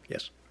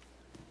 Yes.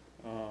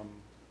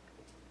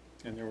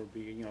 And there would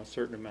be, a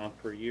certain amount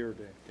per year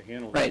to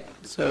handle Right,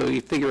 that. so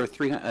you figure a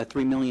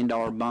 $3 million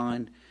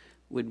bond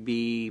would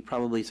be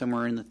probably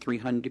somewhere in the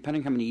 300,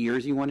 depending how many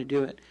years you want to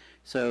do it.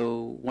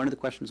 So one of the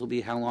questions will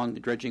be how long the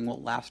dredging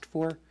will last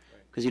for,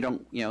 because you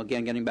don't,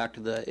 again, getting back to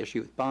the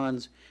issue with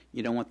bonds,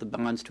 you don't want the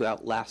bonds to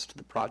outlast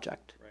the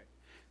project. Right.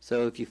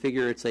 So if you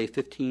figure it's a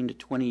 15 to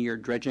 20-year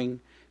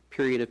dredging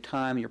period of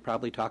time, you're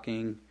probably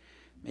talking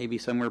maybe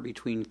somewhere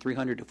between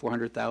 $300,000 to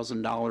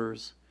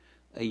 $400,000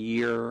 a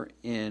year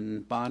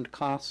in bond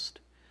cost.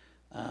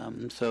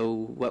 So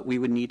what we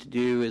would need to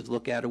do is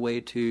look at a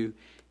way to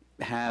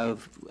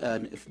have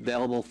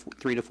available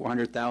 $300,000 to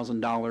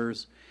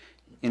 $400,000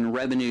 in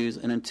revenues,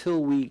 and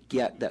until we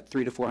get that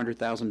 $300,000 to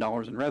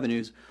 $400,000 in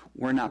revenues,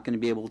 we're not going to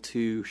be able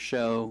to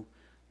show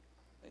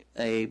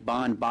a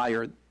bond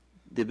buyer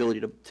the ability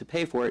to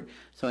pay for it.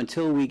 So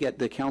until we get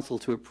the council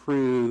to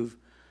approve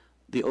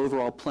the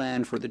overall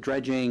plan for the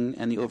dredging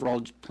and the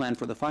overall plan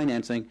for the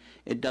financing,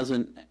 it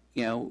doesn't,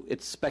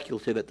 it's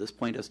speculative at this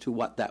point as to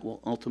what that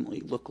will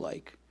ultimately look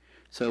like.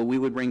 So we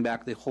would bring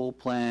back the whole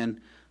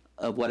plan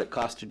of what it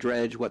costs to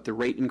dredge, what the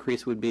rate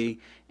increase would be,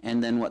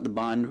 and then what the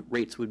bond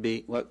rates would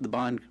be, what the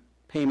bond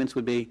payments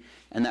would be,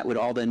 and that would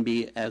all then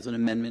be as an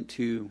amendment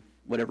to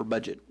whatever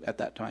budget at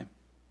that time.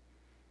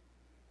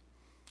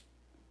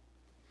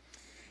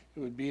 It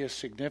would be a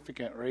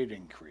significant rate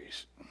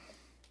increase.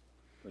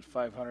 With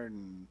 500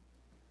 and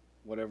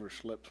whatever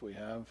slips we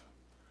have.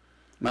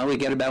 Well, we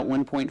get about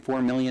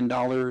 $1.4 million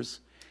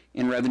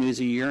in revenues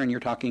a year, and you're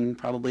talking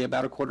probably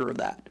about a quarter of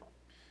that.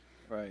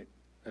 Right.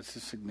 That's a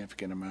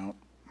significant amount.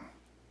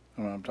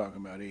 I'm talking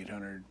about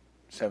 $700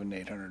 to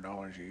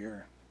 $800 a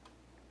year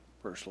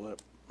per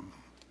slip.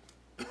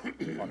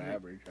 On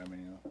average,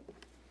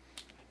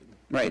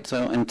 Right.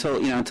 So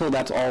until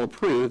that's all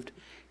approved,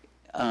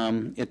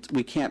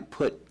 we can't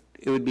put.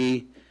 It would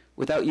be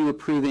without you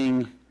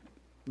approving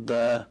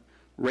the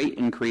rate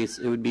increase,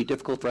 it would be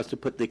difficult for us to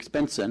put the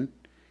expense in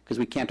because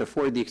we can't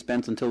afford the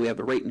expense until we have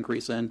a rate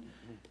increase in.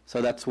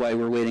 So that's why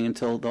we're waiting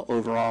until the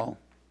overall.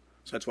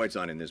 So that's why it's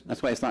not in this.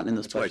 That's why it's not in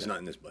this That's budget. why it's not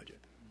in this budget.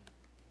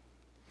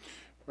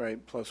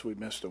 Right, plus we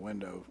missed a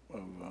window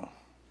of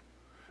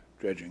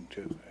dredging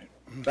too,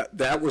 right?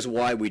 That was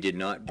why we did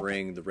not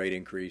bring the rate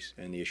increase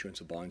and the issuance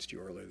of bonds to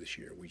you earlier this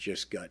year. We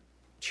just got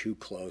too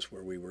close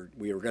where we were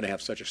going to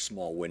have such a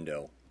small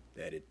window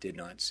that it did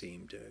not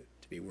seem to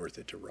be worth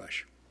it to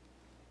rush.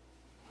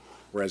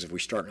 Whereas if we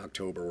start in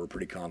October, we're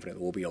pretty confident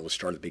that we'll be able to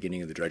start at the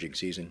beginning of the dredging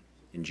season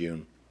in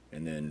June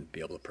and then be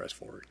able to press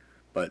forward.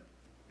 But,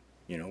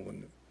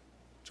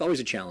 it's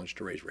always a challenge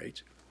to raise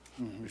rates.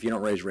 Mm-hmm. If you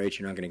don't raise rates,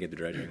 you're not going to get the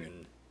dredging,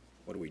 and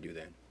what do we do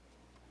then?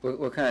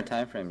 What kind of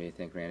time frame do you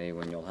think, Randy,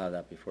 when you'll have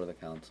that before the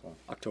council?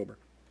 October.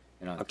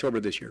 You know,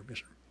 October this year, yes,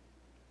 sir.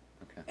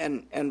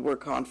 Okay. And we're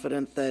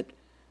confident that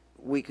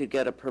we could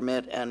get a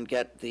permit and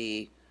get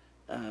the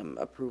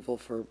approval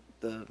for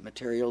the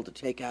material to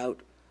take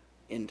out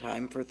in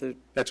time for the...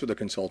 That's what the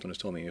consultant has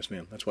told me, yes,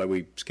 ma'am. That's why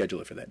we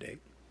scheduled it for that date.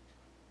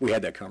 We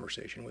had that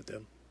conversation with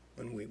them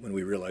when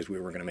we realized we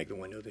were going to make the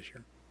window this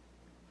year.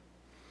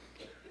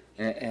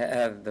 And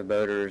have the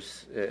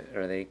boaters,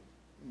 are they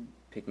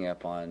picking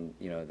up on,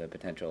 the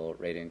potential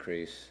rate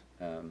increase?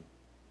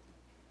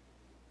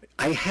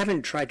 I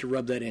haven't tried to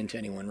rub that into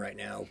anyone right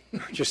now.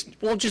 just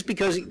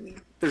because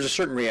there's a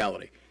certain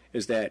reality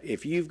is that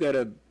if you've got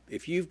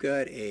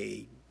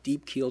a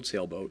deep-keeled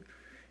sailboat,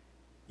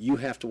 you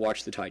have to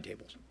watch the tide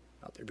tables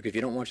out there, because if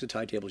you don't watch the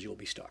tide tables, you'll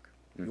be stuck.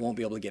 You won't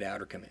be able to get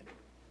out or come in.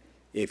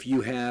 If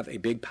you have a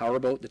big power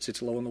boat that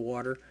sits low in the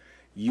water,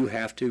 you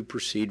have to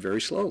proceed very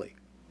slowly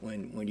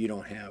when you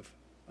don't have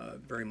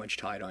very much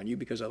tide on you,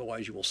 because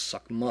otherwise you will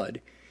suck mud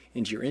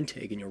into your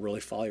intake and you'll really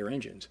foul your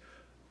engines.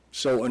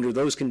 So under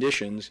those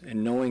conditions,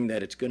 and knowing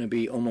that it's going to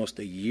be almost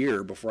a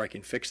year before I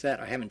can fix that,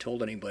 I haven't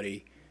told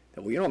anybody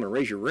that, I'm going to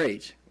raise your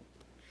rates,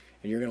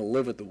 and you're going to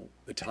live with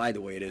the tide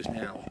the way it is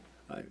now.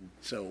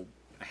 So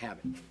I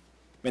haven't.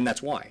 And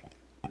that's why.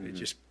 Mm-hmm. It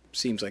just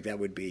seems like that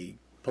would be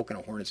poking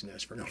a hornet's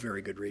nest for no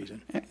very good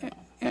reason.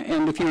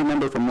 And if you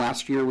remember from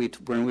last year,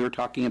 when we were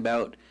talking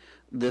about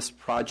this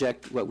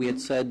project, what we had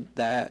said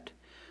that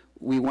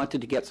we wanted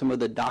to get some of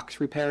the docks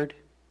repaired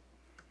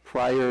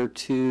prior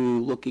to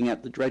looking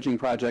at the dredging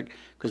project,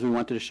 because we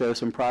wanted to show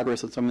some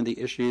progress on some of the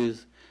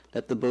issues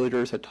that the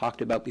boaters had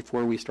talked about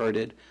before we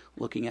started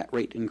looking at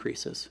rate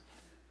increases.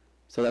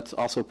 So that's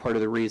also part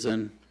of the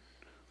reason,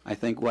 I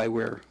think, why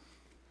we're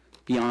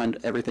beyond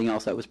everything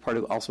else. That was part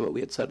of also what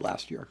we had said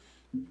last year.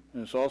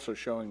 And it's also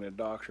showing the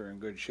docks are in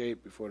good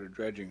shape before the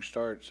dredging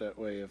starts. That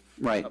way, if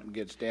Right. something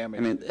gets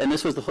damaged. I mean, and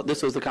this was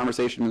the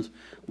conversations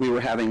we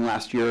were having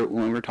last year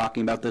when we were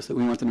talking about this, that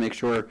we wanted to make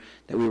sure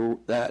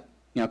that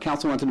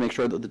council wanted to make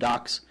sure that the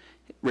docks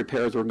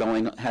repairs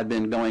had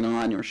been going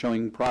on and were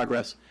showing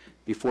progress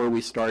before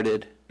we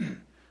started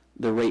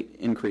the rate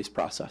increase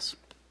process.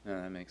 No,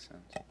 that makes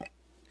sense.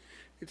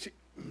 It's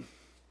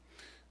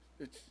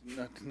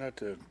not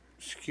to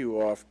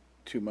skew off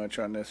too much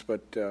on this,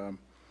 but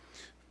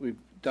we've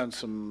done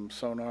some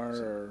sonar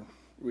or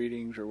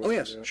readings or Oh, whatever.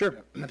 yes, sure,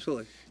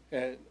 absolutely.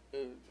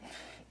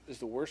 Is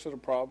the worst of the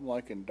problem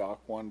like in Dock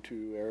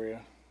 1-2 area?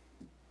 Or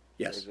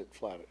Yes. is it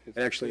flat? It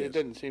actually It is.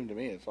 didn't seem to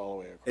me it's all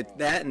the way across. It's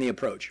that and the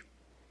approach.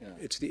 Yeah.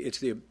 It's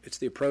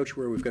the approach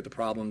where we've got the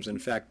problems. In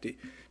fact,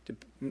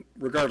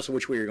 regardless of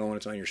which way you're going,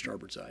 it's on your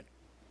starboard side.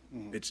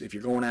 Mm-hmm. If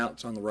you're going out,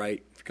 it's on the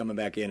right. If you're coming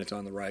back in, it's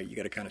on the right. You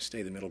got to kind of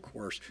stay the middle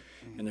course.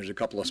 Mm-hmm. And there's a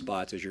couple of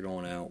spots as you're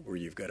going out where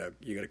you got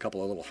a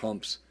couple of little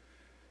humps.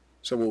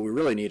 So what we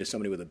really need is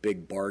somebody with a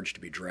big barge to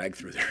be dragged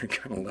through there and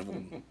kind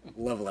of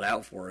level it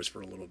out for us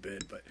for a little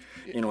bit. But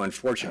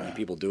unfortunately,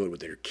 people do it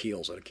with their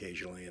keels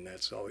occasionally, and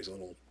that's always a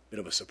little bit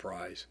of a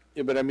surprise.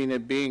 Yeah, but I mean,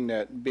 it being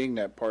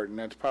that part, and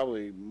that's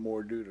probably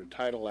more due to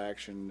tidal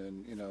action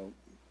than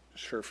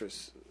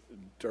surface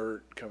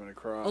dirt coming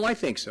across. Oh, I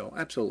think so,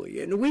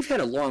 absolutely. And we've had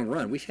a long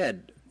run. We've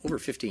had over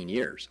 15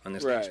 years on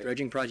this next Right.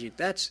 dredging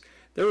project.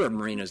 There are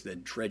marinas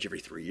that dredge every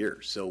 3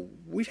 years, so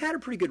we've had a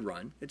pretty good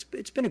run. It's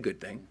been a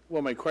good thing.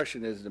 Well, my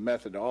question is the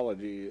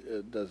methodology.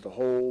 Does the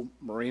whole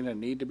marina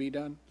need to be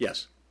done?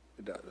 Yes,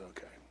 It does.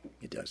 Okay.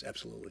 it does,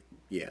 absolutely.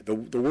 Yeah, the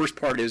worst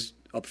part is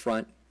up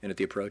front and at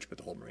the approach, but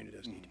the whole marina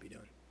does need to be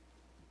done.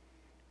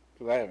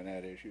 Because I haven't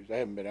had issues. I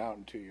haven't been out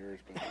in 2 years,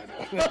 but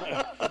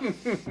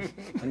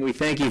And we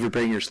thank you for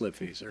paying your slip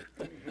fee, sir.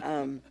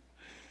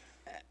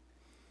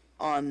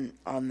 On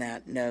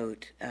that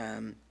note,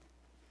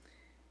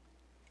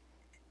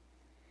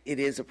 it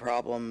is a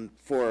problem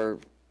for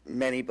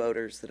many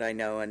boaters that I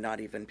know, and not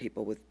even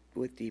people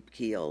with deep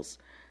keels,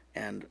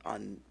 and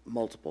on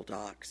multiple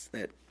docks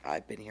that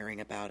I've been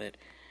hearing about it.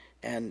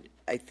 And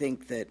I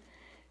think that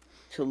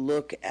to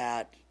look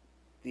at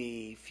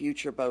the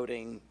future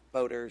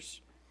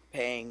boaters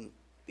paying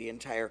the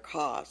entire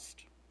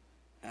cost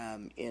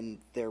in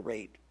their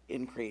rate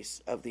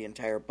increase of the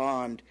entire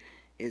bond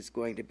is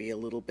going to be a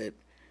little bit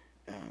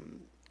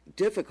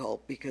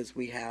difficult, because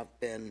we have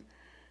been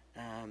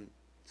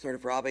sort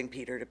of robbing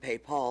Peter to pay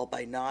Paul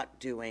by not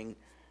doing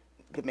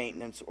the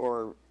maintenance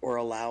or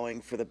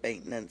allowing for the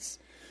maintenance.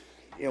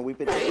 You know, we've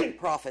been taking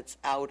profits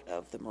out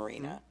of the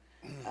marina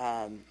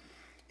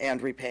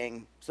and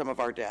repaying some of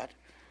our debt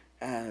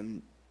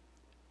in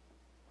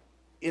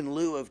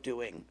lieu of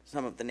doing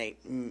some of the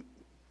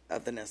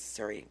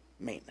necessary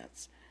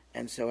maintenance.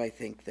 And so I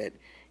think that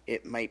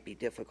it might be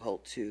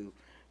difficult to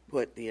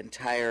put the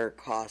entire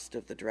cost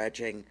of the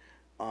dredging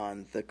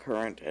on the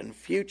current and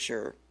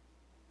future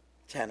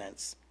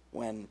tenants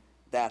when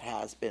that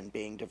has been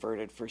being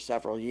diverted for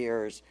several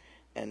years,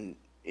 and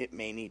it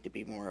may need to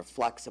be more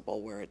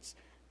flexible where it's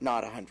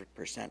not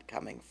 100%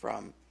 coming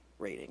from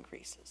rate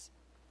increases.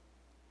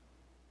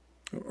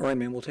 All right,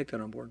 man, we'll take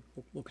that on board.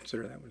 We'll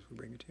consider that as we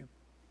bring it to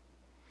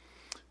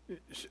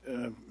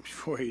you.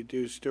 Before you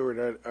do,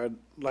 Stuart, I'd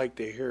like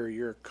to hear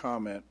your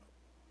comment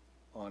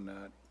on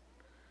that.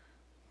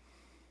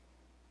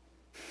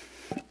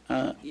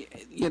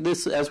 Yeah,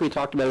 this, as we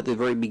talked about at the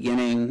very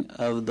beginning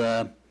of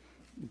the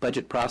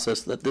budget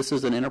process, that this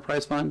is an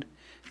enterprise fund.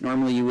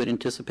 Normally, you would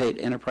anticipate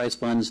enterprise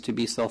funds to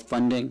be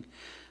self-funding.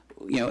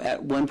 You know,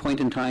 at one point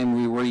in time,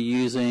 we were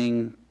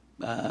using,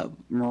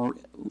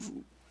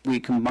 we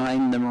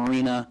combined the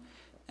marina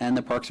and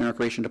the Parks and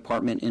Recreation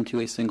Department into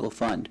a single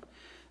fund.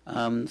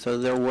 So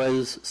there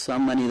was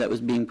some money that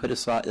was being put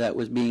aside, that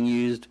was being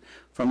used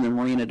from the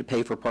marina to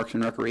pay for Parks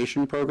and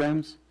Recreation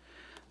programs.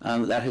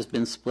 That has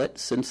been split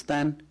since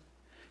then.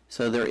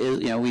 So there is,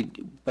 you know,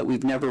 but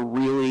we've never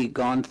really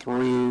gone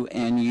through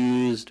and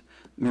used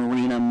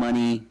marina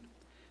money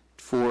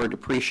for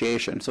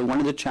depreciation. So one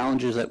of the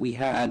challenges that we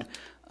had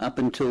up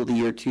until the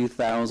year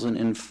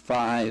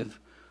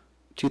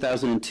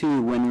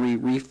 2002, when we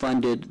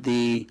refunded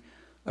the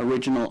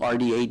original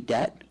RDA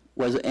debt,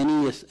 was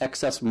any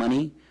excess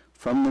money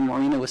from the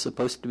marina was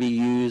supposed to be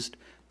used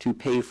to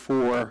pay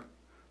for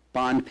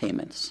bond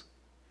payments.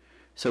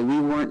 So we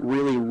weren't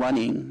really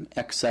running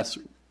excess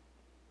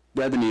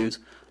revenues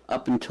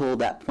up until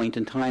that point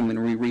in time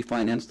when we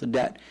refinanced the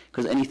debt,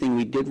 because anything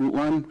we did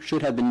run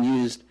should have been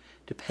used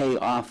to pay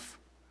off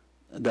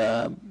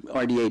the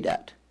RDA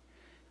debt.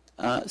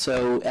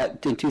 So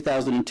in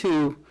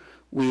 2002,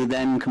 we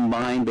then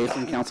combined, based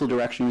on council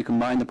direction, we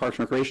combined the Parks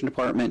and Recreation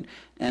Department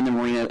and the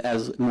marina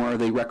as more of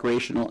the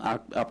recreational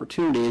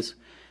opportunities.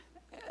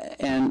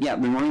 And yeah,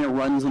 the marina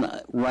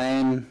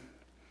ran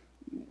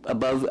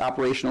above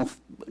operational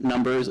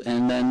numbers,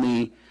 and then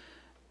the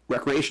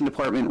Recreation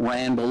Department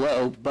ran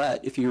below.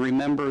 But if you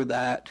remember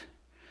that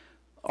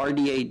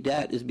RDA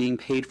debt is being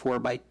paid for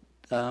by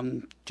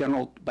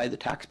by the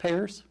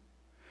taxpayers,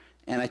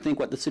 and I think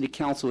what the City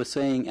Council was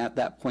saying at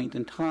that point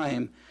in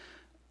time,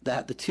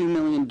 that the $2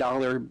 million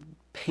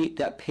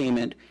debt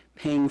payment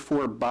paying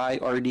for by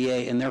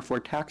RDA and therefore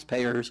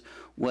taxpayers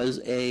was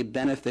a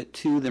benefit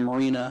to the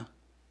marina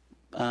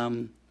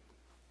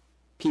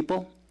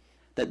people,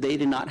 that they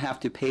did not have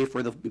to pay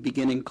for the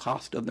beginning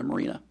cost of the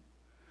marina.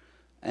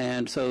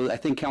 And so I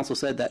think council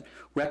said that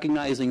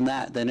recognizing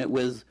that, then it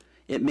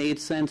made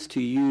sense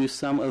to use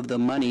some of the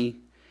money,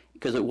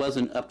 because it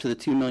wasn't up to the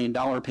 $2 million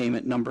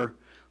payment number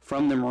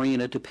from the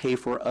marina, to pay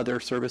for other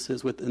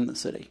services within the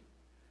city.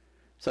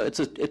 So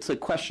it's a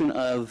question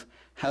of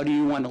how do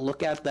you want to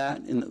look at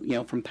that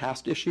from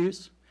past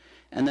issues,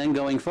 and then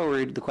going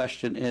forward, the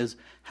question is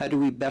how do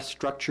we best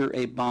structure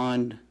a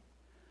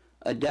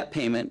debt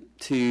payment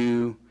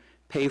to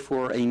pay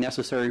for a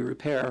necessary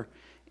repair,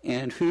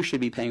 and who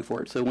should be paying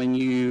for it. So when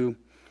you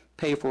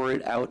pay for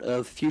it out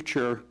of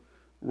future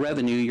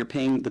revenue, you're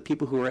paying the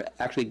people who are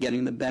actually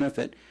getting the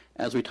benefit,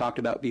 as we talked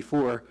about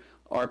before,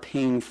 are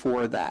paying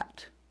for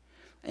that.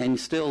 And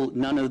still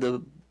none of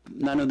the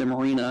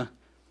marina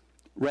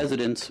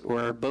residents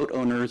or boat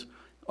owners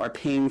are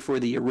paying for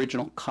the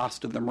original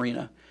cost of the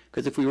marina.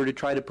 Because if we were to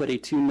try to put a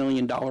 $2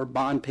 million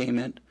bond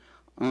payment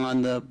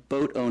on the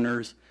boat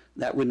owners,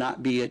 that would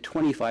not be a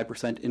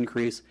 25%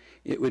 increase.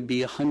 It would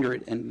be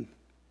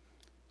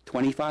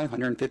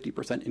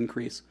 150%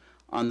 increase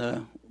on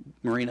the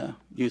marina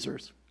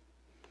users.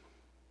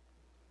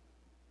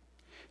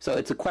 So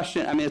it's a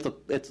question. I mean,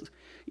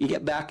 you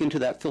get back into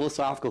that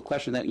philosophical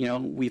question that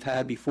we've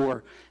had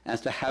before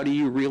as to how do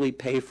you really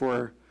pay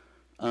for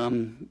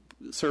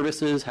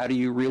services? How do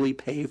you really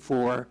pay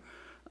for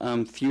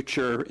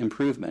future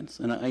improvements?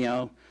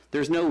 And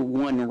there's no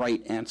one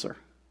right answer.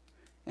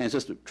 And it's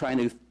just trying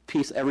to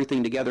piece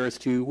everything together as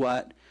to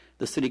what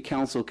the City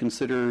Council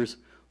considers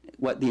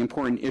what the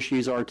important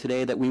issues are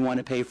today that we want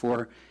to pay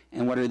for,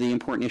 and what are the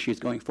important issues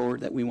going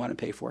forward that we want to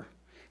pay for,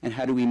 and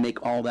how do we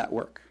make all that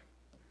work.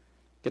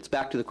 Gets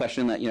back to the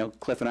question that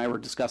Cliff and I were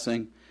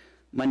discussing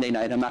Monday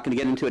night. I'm not going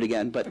to get into it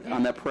again, but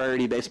on that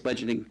priority-based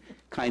budgeting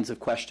kinds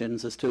of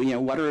questions as to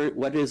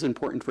what is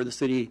important for the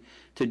city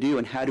to do,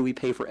 and how do we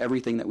pay for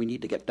everything that we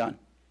need to get done.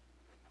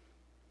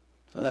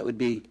 So that would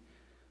be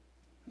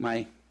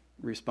my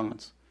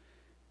response.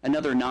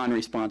 Another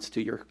non-response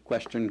to your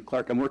question,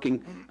 Clark. I'm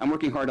working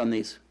hard on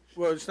these.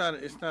 Well, it's not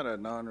a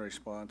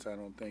non-response. I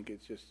don't think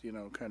it's just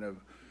kind of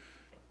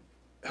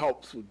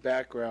helps with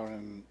background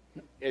and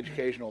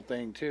educational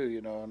thing too.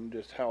 And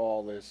just how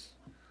all this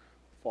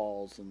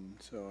falls, and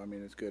so I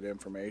mean it's good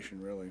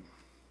information really.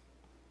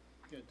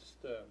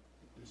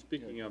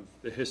 Speaking of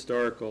the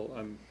historical,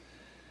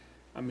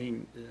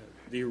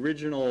 the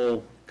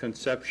original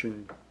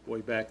conception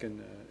way back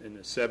in the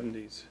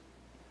 70s,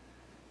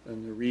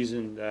 and the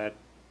reason that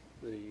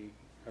the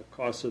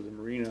cost of the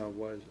marina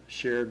was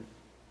shared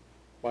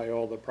by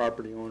all the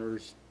property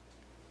owners,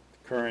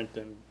 current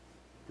and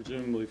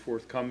presumably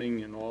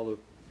forthcoming, and all the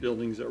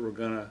buildings that were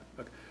going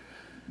to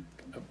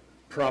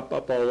prop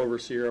up all over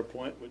Sierra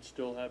Point, which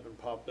still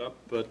haven't popped up.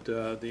 But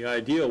the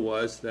idea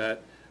was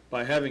that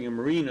by having a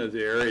marina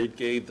there, it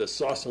gave the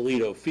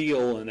Sausalito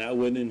feel, and that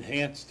would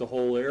enhance the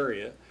whole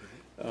area,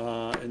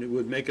 and it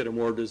would make it a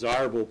more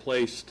desirable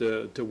place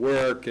to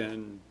work,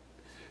 and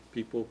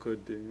people could,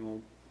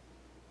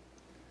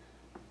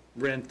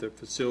 rent the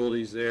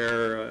facilities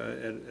there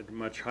at a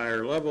much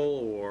higher level,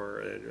 or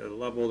at a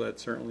level that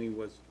certainly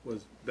was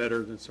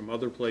better than some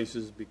other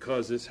places,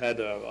 because this had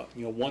a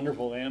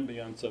wonderful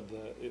ambience of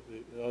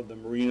the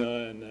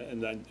marina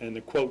and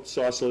the quote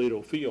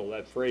Sausalito feel.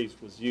 That phrase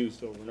was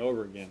used over and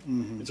over again,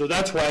 and so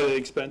that's why the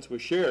expense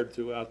was shared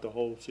throughout the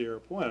whole Sierra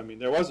Point. I mean,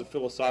 there was a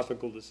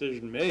philosophical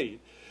decision made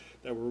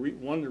that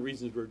one of the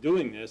reasons we're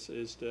doing this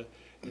is to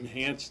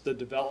enhance the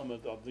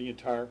development of the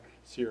entire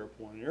Sierra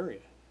Point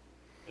area.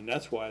 And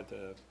that's why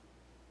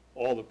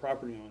all the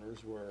property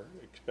owners were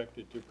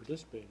expected to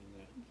participate in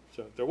that.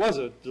 So there was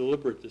a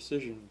deliberate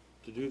decision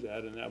to do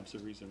that, and that was the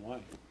reason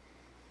why.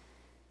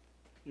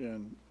 Yeah,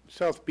 and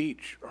South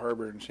Beach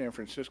Harbor in San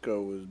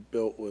Francisco was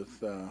built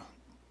with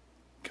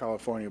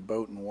California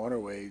Boat and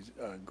Waterways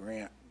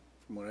grant,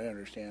 from what I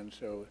understand.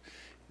 So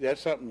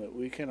that's something that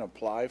we can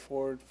apply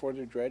for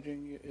the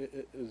dredging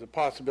is a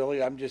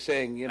possibility. I'm just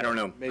saying, I don't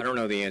know. I don't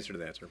know the answer to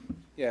that, sir.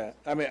 Yeah,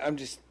 I mean, I'm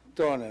just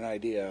throwing an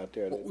idea out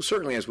there. Well,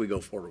 certainly as we go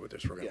forward with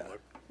this, we're going to Yeah.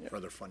 look for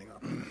other funding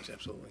opportunities,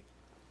 absolutely.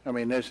 I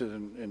mean, this is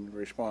in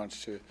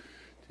response to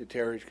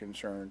Terry's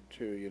concern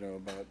too,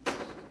 about,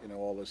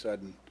 all of a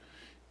sudden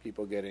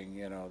people getting,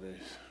 this,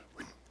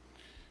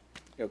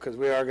 because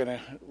we are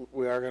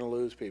gonna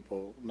lose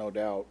people, no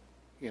doubt,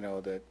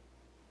 that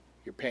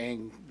you're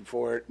paying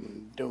for it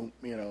and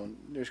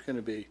there's going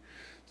to be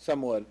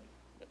somewhat,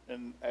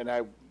 and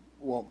I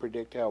won't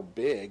predict how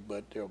big,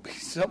 but there'll be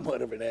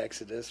somewhat of an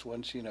exodus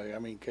once,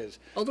 because.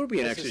 Oh, there'll be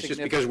an exodus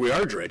just because we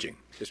are dredging,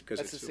 just because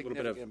That's it's a a little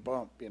bit of significant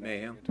bump, mayhem.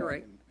 You're You're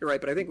right. talking- You're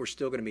right, but I think we're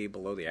still going to be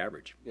below the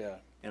average. Yeah,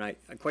 And I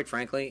quite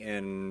frankly,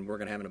 and we're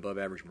going to have an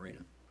above-average marina.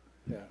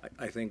 yeah.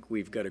 I think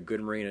we've got a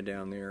good marina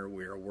down there.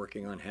 We are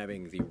working on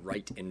having the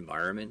right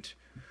environment.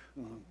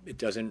 It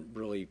doesn't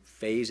really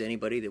faze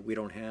anybody that we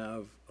don't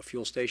have a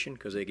fuel station,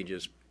 because they can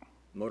just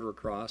motor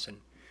across and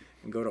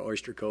go to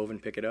Oyster Cove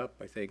and pick it up.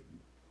 I think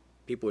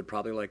people would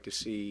probably like to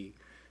see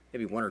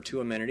maybe one or two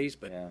amenities,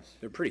 but Yes.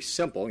 they're pretty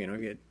simple.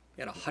 You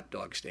had a hot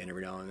dog stand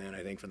every now and then,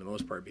 I think, for the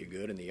most part, be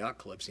good, and the yacht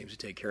club seems to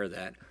take care of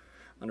that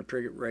on a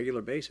pretty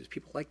regular basis.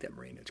 People like that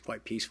marina. It's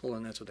quite peaceful,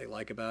 and that's what they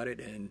like about it.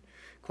 And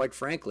quite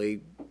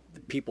frankly,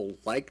 the people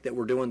like that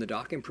we're doing the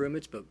dock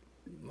improvements, but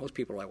most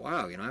people are like,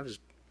 wow,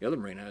 the other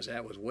marina I was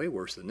at was way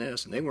worse than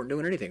this, and they weren't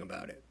doing anything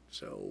about it.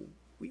 So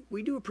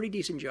we do a pretty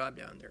decent job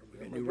down there.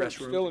 We've got new We're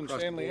restrooms still in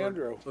across San the board,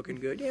 Leandro. looking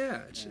good.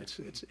 Yeah, it's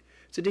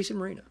a decent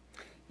marina.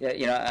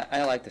 Yeah,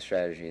 I like the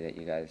strategy that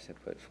you guys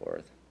have put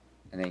forth.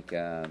 I think,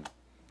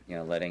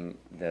 letting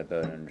the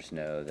boat owners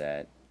know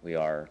that we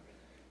are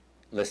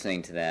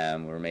listening to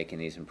them, we're making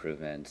these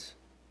improvements.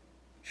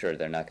 Sure,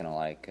 they're not going to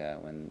like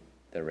when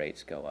the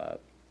rates go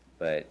up,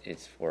 but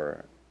it's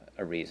for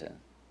a reason.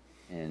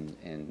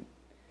 And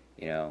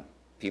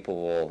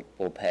people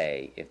will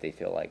pay if they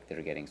feel like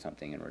they're getting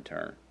something in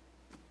return.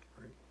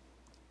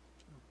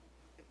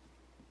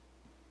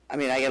 I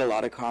mean, I get a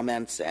lot of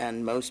comments,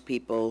 and most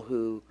people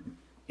who,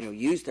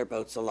 use their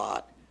boats a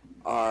lot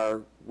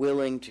are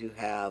willing to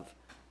have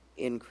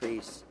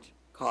increased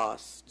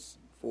costs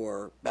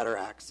for better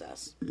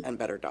access and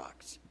better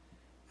docks.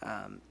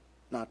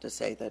 Not to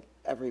say that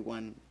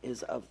everyone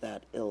is of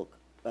that ilk,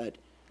 but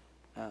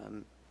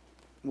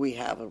we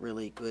have a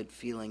really good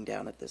feeling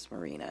down at this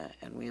marina,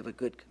 and we have a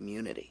good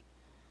community.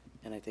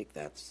 And I think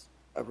that's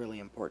a really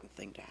important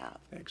thing to have.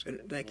 Thanks, and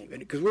thank you.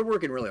 Because we're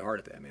working really hard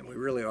at that, man. We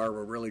really are.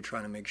 We're really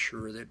trying to make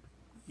sure that,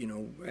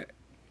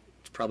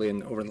 it's probably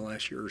over the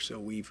last year or so,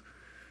 we've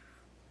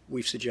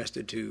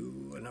suggested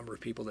to a number of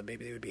people that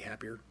maybe they would be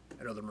happier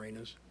at other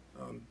marinas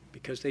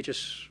because they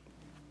just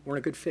weren't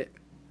a good fit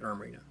in our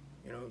marina.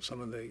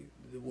 Some of the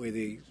way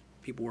the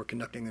people were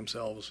conducting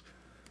themselves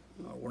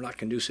were not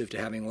conducive to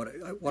having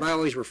what I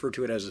always refer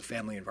to it as a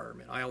family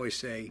environment. I always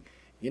say,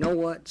 you know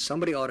what,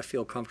 somebody ought to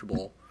feel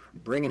comfortable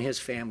bringing his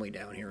family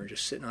down here and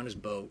just sitting on his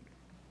boat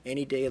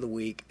any day of the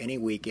week, any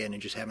weekend,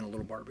 and just having a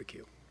little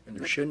barbecue. And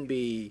there shouldn't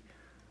be,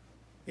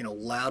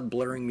 loud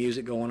blaring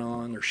music going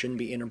on. There shouldn't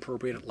be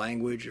inappropriate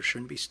language. There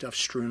shouldn't be stuff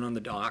strewn on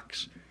the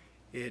docks.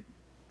 It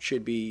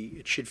should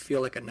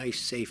feel like a nice,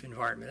 safe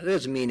environment. It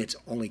doesn't mean it's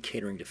only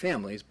catering to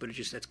families, but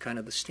that's kind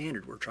of the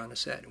standard we're trying to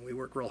set. And we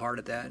work real hard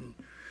at that, and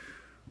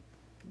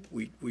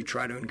we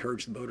try to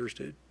encourage the boaters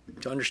to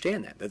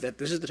understand that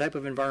this is the type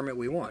of environment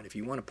we want. If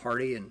you want to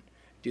party and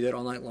do that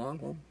all night long,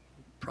 well,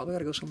 probably ought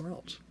to go somewhere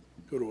else.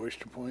 Go to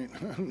Oyster Point.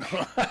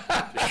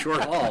 The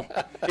short haul.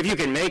 If you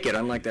can make it,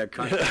 unlike that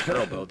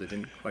Carol boat that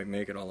didn't quite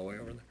make it all the way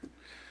over there.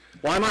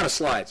 Well, I'm out of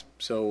slides,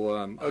 so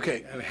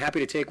Okay. I'm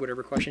happy to take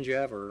whatever questions you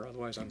have, or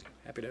otherwise I'm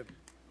happy to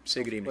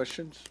say good evening.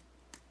 Questions?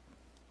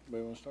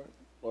 Anybody want to start?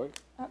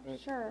 Lloyd?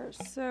 Sure.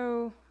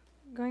 So,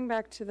 going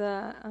back to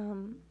the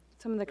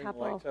some of the Bring the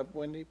capital lights up,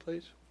 Wendy,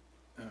 please.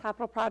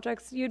 capital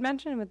projects you had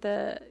mentioned with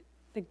the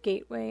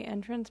gateway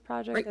entrance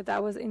project Right.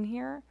 that was in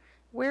here.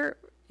 Where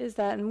is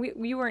that? And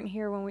we weren't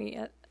here when we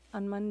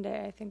on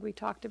Monday. I think we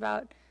talked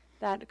about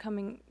that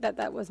coming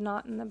that was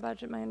not in the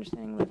budget. My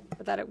understanding was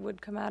that it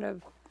would come out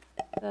of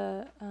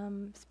the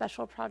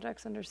special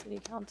projects under city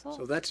council.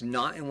 So that's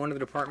not in one of the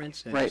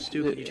departments? And Right,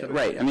 Stu, can you tell me-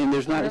 right. I mean,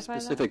 there's not a Clarify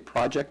that? specific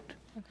project,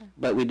 Okay.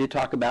 but we did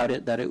talk about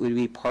it, that it would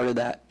be part of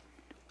that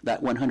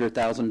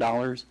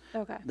 $100,000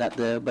 Okay. that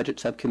the budget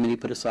subcommittee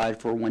put aside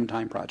for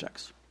one-time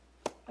projects.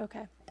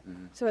 Okay.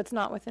 So it's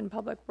not within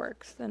Public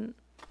Works then.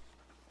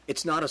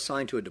 It's not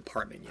assigned to a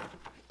department yet.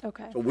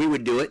 Okay. So we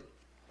would do it,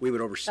 we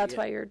would oversee it. That's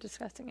why you're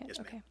discussing it. Yes,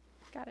 ma'am. Okay.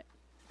 Got it.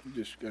 You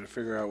just got to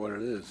figure out what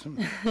it is.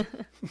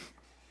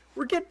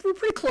 We're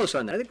pretty close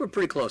on that. I think we're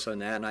pretty close on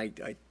that.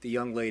 And the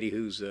young lady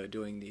who's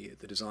doing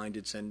the design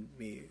did send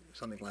me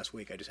something last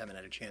week. I just haven't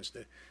had a chance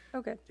to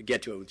Okay.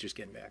 get to it with just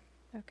getting back.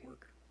 Okay.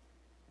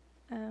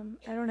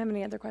 I don't have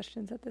any other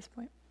questions at this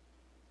point.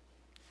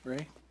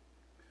 Ray?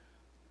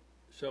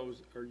 So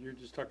are you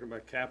just talking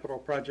about capital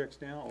projects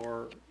now,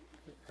 or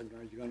are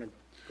you going to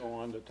go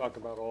on to talk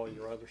about all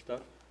your other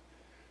stuff?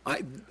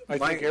 I My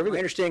think everything.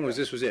 understanding was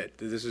this was it.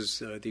 That this is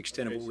the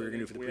extent of Okay, what we were so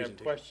going to do for the if we have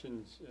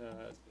presentation. questions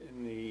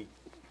in the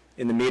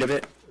In the meat of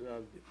it?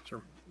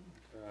 Sure.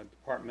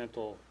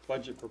 departmental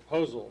budget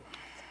proposal,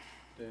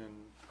 then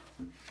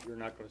you're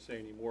not going to say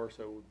any more,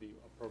 so it would be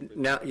appropriate.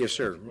 Now, to yes,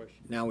 sir. ask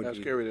questions. Now would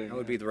Ask be everything, that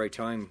would yeah. be the right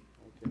time.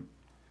 Okay.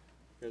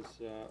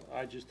 Because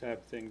I just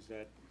have things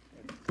that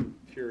I'm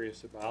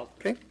curious about.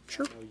 Okay,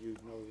 sure. I know you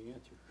know the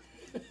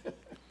answer.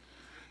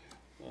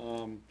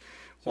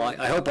 Well,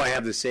 I hope I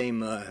have the same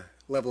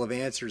level of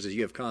answers as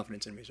you have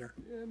confidence in me, sir.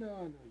 Yeah, no,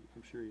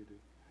 I'm sure you do.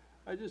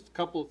 I just a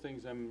couple of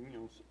things.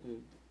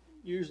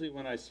 Usually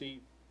when I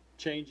see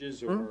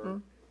changes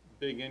or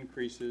big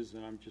increases,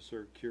 and I'm just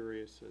sort of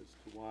curious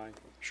as to why.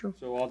 Sure.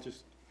 So I'll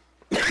just,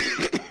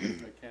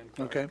 if I can.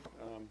 Okay.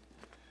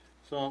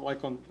 So like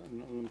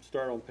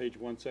start on page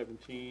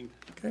 117.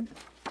 Okay.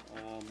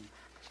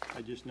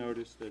 I just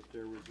noticed that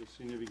there was a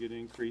significant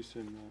increase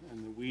in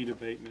the weed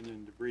abatement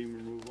and debris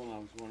removal. I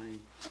was wondering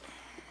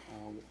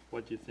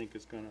what do you think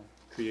is going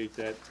to create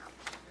that?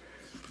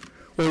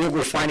 Well, what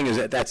we're finding is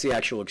that that's the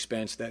actual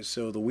expense.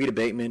 So the weed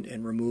abatement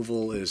and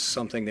removal is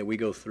something that we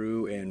go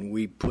through and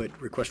we put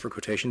requests for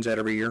quotations at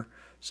every year.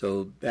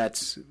 So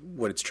that's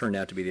what it's turned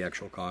out to be the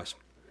actual cost.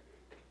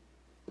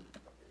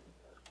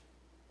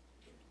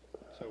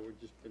 So we've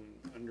just been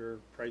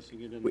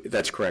underpricing it in the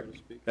That's so correct. to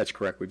speak? That's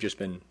correct. We've just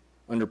been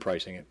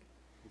underpricing it.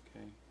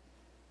 Okay.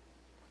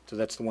 So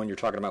that's the one you're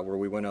talking about where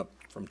we went up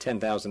from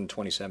 10,000 to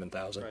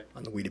 27,000 Right.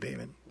 on the weed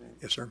abatement. Right.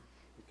 Yes, sir.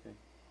 Okay.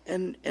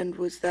 And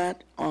was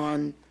that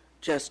on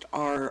just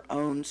our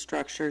own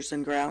structures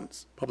and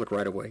grounds? Public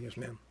right of way, yes,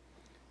 ma'am.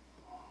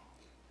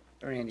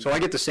 Randy, So I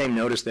get the same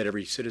notice that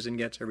every citizen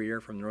gets every year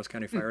from the North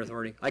County Fire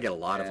Authority. I get a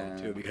lot of them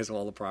too because of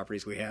all the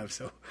properties we have.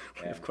 So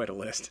we have quite a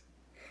list.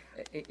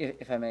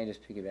 if I may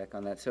just piggyback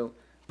on that. So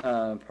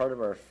part of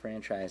our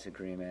franchise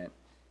agreement,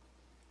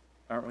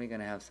 aren't we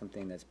going to have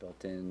something that's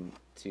built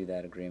into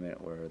that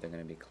agreement where they're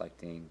going to be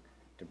collecting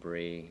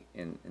debris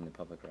in the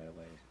public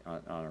right-of-ways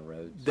on our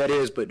roads? That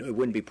is, but it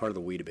wouldn't be part of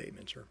the weed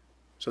abatement, sir.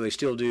 So they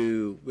still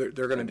do. They're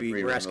going to be.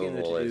 Debris We're asking them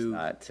removal to is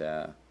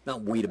do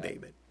not weed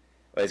abatement.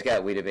 well, it's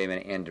got weed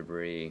abatement and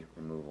debris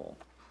removal.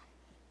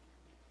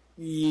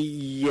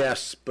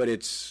 Yes, but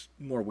it's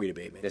more weed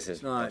abatement. This is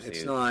it's not. mostly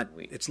It's not.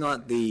 weed. It's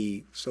not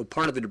the. So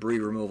part of the debris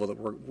removal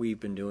that we've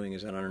been doing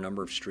is on a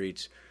number of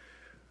streets.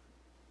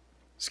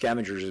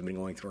 Scavengers have been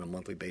going through on a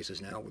monthly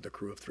basis now with a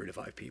crew of 3 to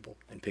 5 people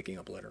and picking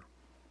up litter.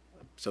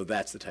 So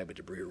that's the type of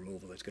debris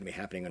removal that's going to be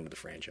happening under the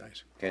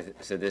franchise. Okay,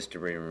 so this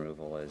debris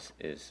removal is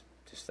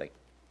just like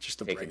Just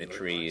the taking the regular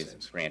trees,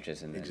 process.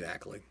 branches, and then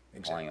Exactly.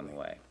 hauling them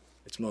away.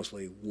 It's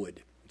mostly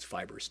wood. It's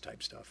fibrous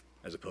type stuff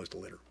as opposed to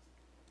litter.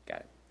 Got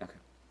it. Okay.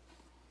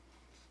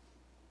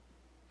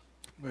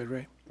 Go ahead,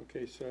 Ray.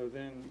 Okay, so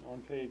then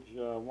on page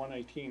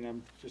 118,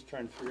 I'm just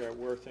trying to figure out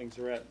where things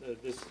are at.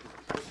 This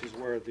is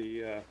where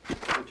the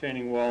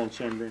retaining wall on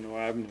San Bruno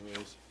Avenue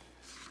is.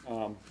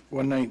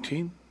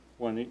 119?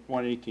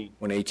 118.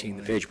 118,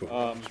 the page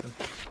before.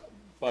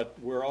 But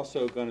we're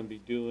also going to be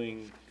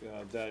doing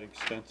that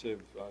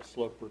extensive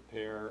slope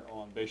repair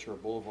on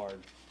Bayshore Boulevard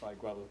by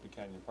Guadalupe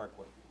Canyon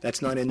Parkway.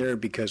 That's not in there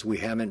because we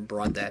haven't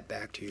brought that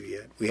back to you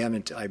yet. We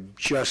haven't. I've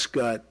just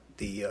got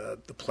the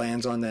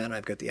plans on that.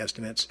 I've got the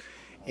estimates,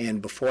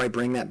 and before I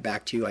bring that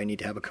back to you, I need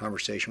to have a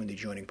conversation with the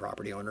adjoining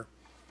property owner,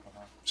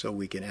 so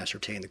we can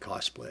ascertain the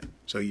cost split.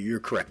 So you're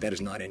correct. That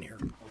is not in here.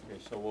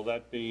 Okay, so will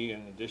that be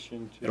in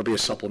addition to? It'll be a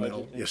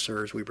supplemental, budgeting? yes,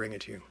 sir, as we bring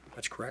it to you.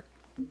 That's correct.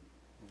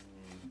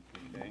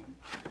 Okay.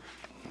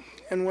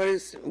 And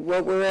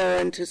what were our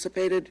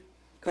anticipated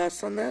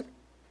costs on that?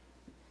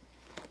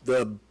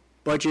 The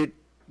budget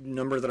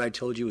number that I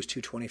told you was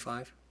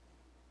 225.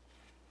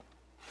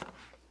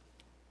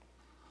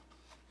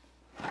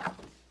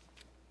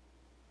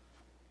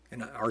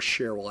 And our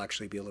share will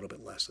actually be a little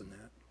bit less than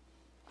that.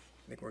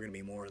 I think we're going to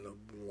be more in the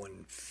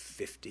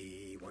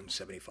 150,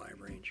 175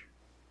 range.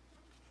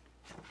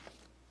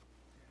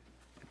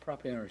 The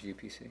property owner is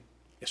UPC.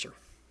 Yes, sir.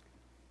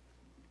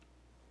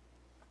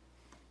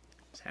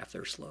 It's half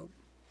their slope.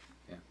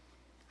 Yeah.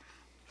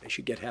 They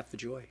should get half the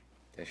joy.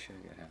 They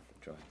should get half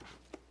the joy.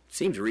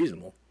 Seems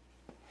reasonable.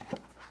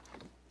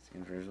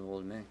 Seems reasonable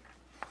to me.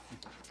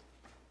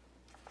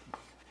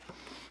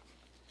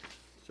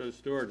 So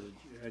Stuart,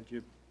 had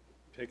you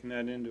taken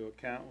that into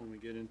account when we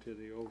get into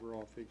the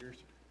overall figures?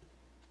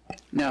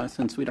 No,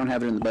 since we don't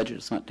have it in the budget,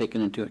 it's not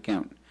taken into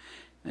account.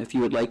 If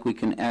you would like, we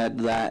can add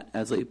that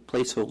as a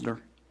placeholder.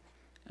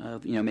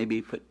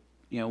 Maybe put,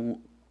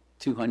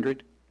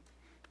 200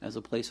 as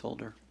a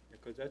placeholder.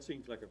 Because that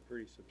seems like a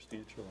pretty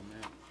substantial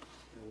amount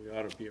that we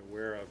ought to be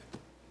aware of.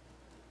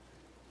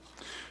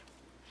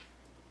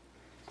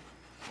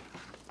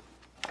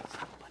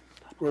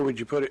 Where would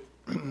you put it?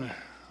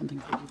 Something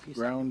for UPC.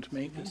 Ground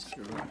maintenance?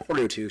 or-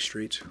 402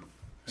 streets,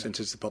 since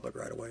it's the public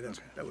right of way.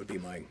 That would be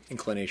my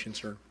inclination,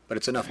 sir. But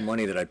it's enough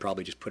money that I'd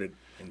probably just put it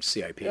in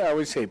CIP. Yeah, I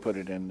would say put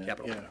it in,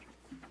 Capital.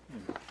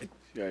 yeah.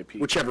 CIP.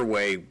 Whichever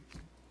way the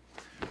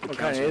What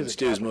kind council of is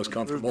is most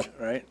comfortable.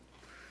 Right?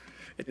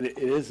 It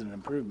is an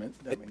improvement.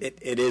 I mean,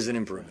 It is an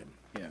improvement.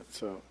 yeah,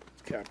 so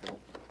it's capital.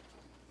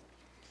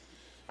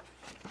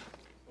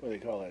 What do they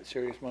call that?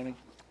 Serious money?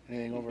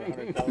 Anything over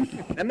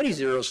 100,000? That many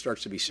zeros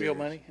starts to be serious.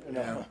 Real money?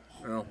 No.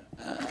 Well,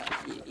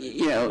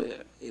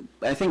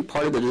 I think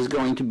part of it is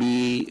going to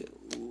be,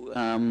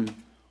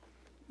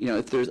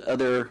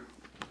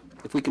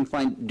 if we can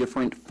find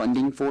different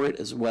funding for it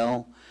as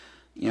well,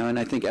 and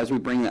I think as we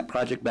bring that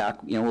project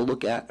back, we'll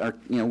look at our,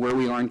 where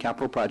we are in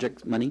capital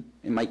project money.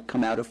 It might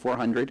come out of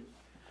 400.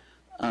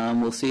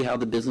 We'll see how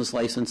the business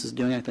license is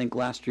doing. I think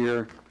last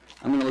year,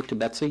 I'm going to look to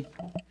Betsy.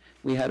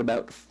 We had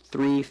about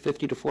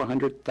 350 to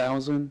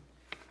 400,000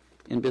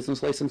 in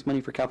business license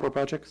money for capital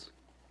projects.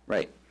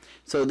 Right.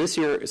 So this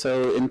year, in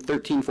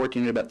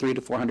 13-14, about $300,000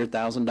 to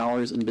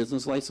 $400,000 in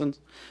business license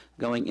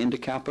going into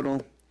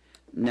capital.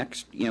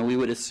 Next, we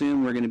would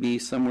assume we're going to be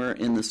somewhere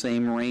in the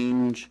same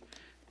range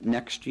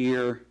next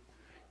year,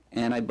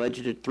 and I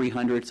budgeted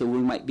 300, so we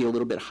might be a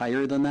little bit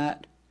higher than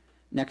that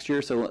next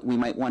year. So we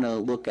might want to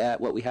look at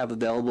what we have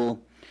available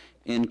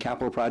in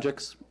capital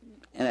projects,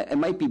 and it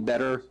might be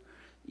better,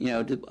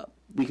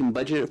 we can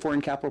budget it for in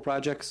capital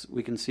projects.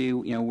 We can see,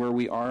 where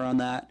we are on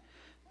that.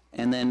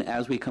 And then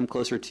as we come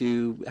closer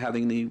to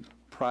having the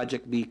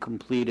project be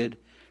completed,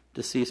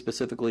 to see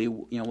specifically,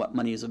 what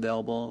money is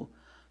available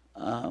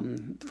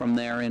from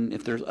there, and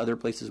if there's other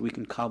places we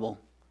can cobble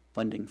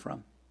funding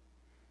from.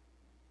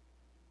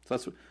 So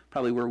that's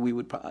probably where we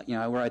would,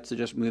 where I'd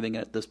suggest moving it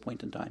at this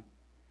point in time.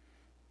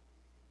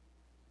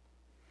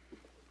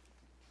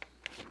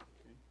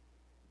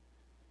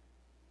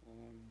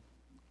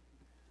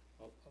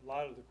 A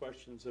lot of the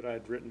questions that I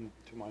had written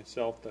to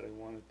myself that I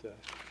wanted to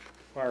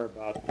inquire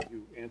about,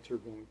 you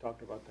answered when we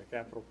talked about the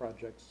capital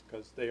projects,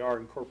 because they are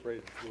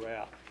incorporated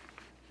throughout.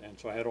 And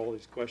so I had all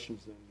these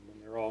questions, and when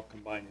they're all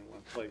combined in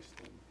one place,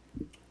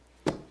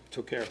 then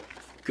took care of it.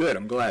 good.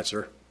 I'm glad,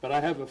 sir. But I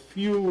have a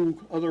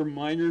few other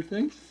minor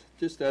things,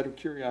 just out of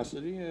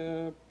curiosity.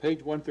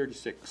 Page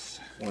 136.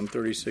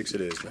 136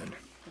 it is then.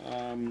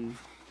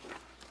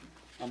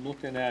 I'm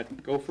looking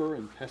at gopher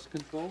and pest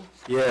control,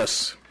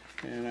 Yes.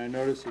 and I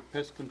notice that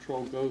pest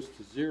control goes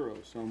to 0,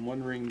 so I'm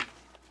wondering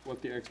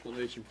what the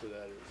explanation for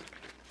that is.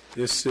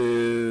 This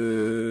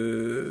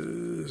is,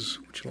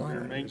 which line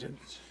is it?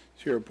 Maintenance.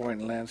 0 point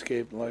in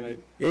landscape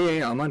lighting. Right.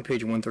 Yeah, I'm on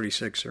page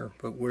 136, sir.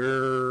 But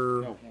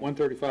we're, No,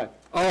 135.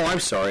 oh, I'm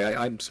sorry.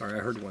 I'm sorry.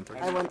 I heard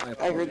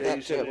 136. I heard Yeah, that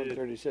you said too.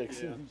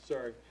 136. Yeah,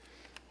 sorry.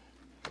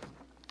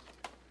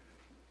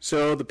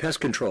 So the pest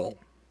control.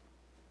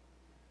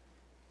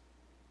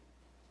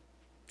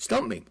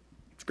 Stump me.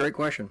 It's a great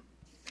question.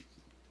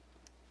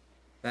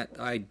 That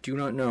I do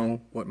not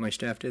know what my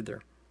staff did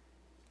there.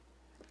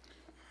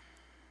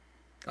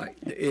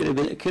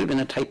 It could have been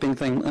a typing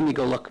thing. Let me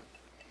go look.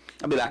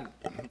 I'll be back.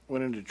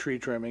 Went into tree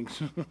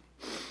trimmings.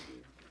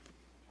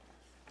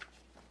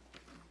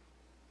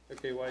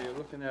 Okay, while you're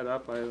looking that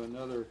up, I have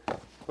another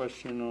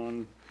question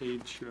on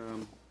page,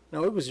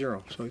 No, it was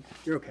 0. So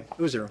you're okay.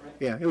 It was 0.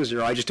 Yeah, it was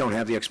 0. I just don't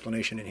have the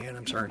explanation in hand.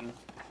 I'm sorry.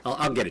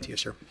 I'll get it to you,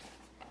 sir.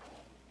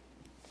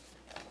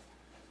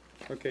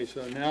 okay,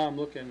 so now I'm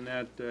looking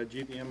at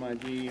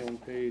GBMID on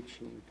page,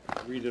 and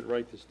I read it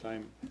right this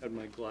time, had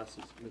my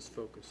glasses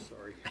misfocused,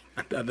 sorry.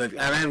 I'm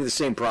having the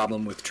same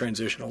problem with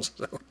transitionals.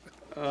 So.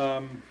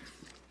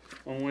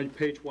 On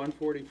page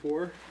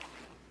 144,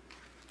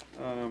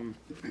 I'm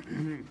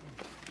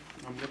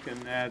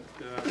looking at,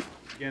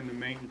 again, the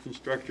maintenance and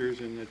structures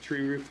and the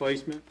tree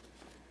replacement.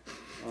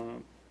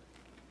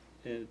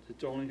 It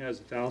only has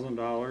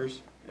 $1,000,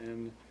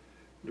 and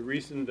the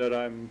reason that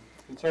I'm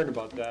concerned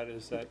about that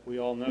is that we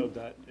all know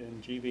that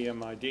in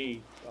GVMID,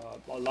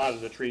 a lot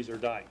of the trees are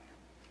dying.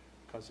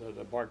 because of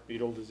the bark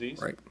beetle disease.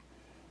 Right.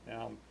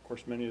 Now, of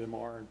course, many of them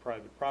are in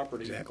private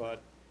property, Exactly.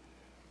 but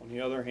on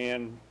the other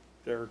hand,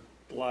 a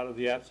lot of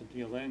the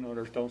absentee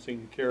landowners don't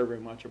seem to care very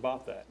much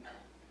about that.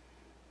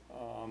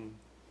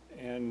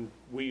 And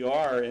we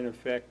are, in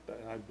effect,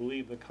 I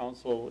believe the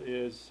council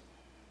is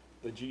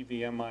the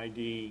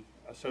GVMID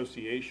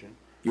association,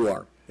 You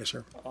are, yes,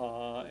 sir.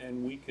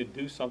 and we could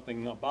do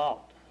something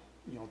about,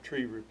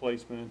 tree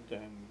replacement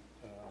and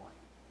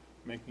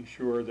making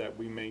sure that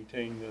we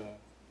maintain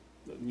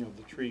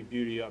the tree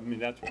beauty. I mean,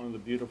 that's one of the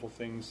beautiful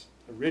things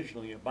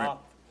originally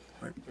about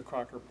Right. the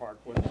Crocker Park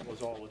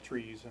was all the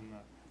trees and the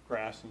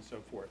grass and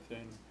so forth.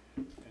 And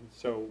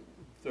so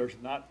there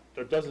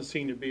doesn't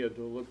seem to be a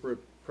deliberate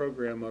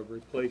program of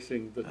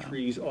replacing the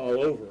trees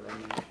all over. I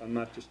mean, I'm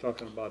not just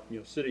talking about,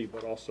 city,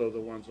 but also the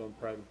ones on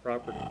private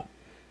property.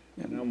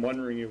 And I'm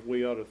wondering if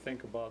we ought to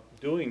think about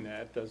doing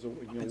that,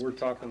 we're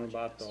talking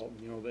about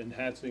the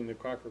enhancing the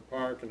Crocker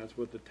Park, and that's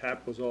what the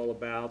TAP was all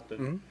about.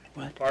 And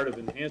part of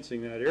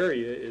enhancing that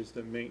area is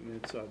the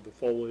maintenance of the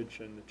foliage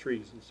and the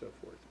trees and so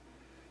forth.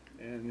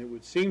 And it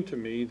would seem to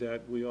me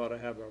that we ought to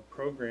have a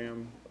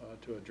program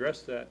to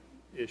address that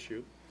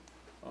issue,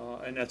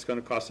 and that's going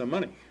to cost some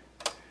money.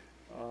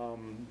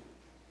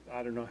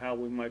 I don't know how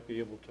we might be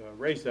able to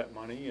raise that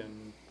money,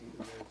 and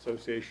the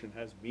association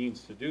has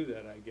means to do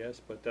that, I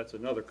guess, but that's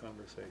another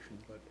conversation.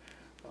 But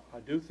I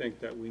do think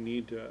that we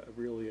need to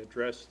really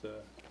address the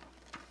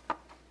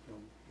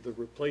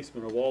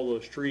replacement of all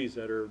those trees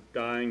that are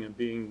dying and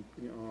being,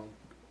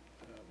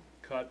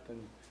 cut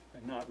and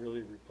not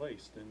really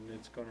replaced, and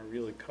it's going to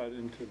really cut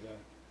into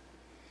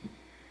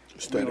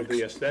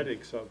the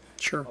aesthetics of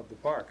Sure. of the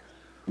park.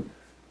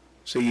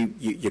 So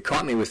you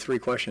caught me with three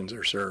questions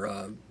there,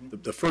 sir.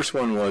 The first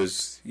one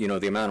was, the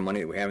amount of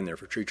money that we have in there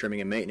for tree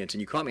trimming and maintenance, and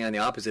you caught me on the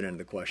opposite end of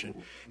the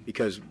question,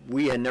 because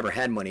we had never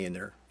had money in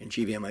there in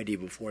GVMID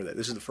before that.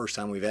 This is the first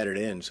time we've added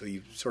it in, so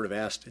you sort of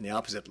asked in the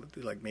opposite,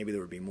 like maybe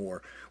there would be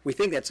more. We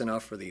think that's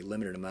enough for the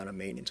limited amount of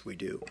maintenance we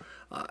do.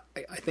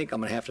 I think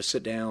I'm going to have to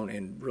sit down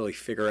and really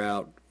figure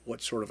out what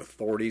sort of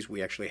authorities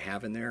we actually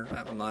have in there.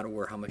 I'm not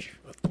aware how much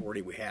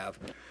authority we have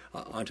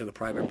onto the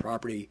private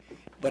property,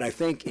 but I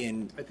think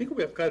I think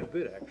we have quite a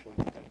bit,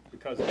 actually,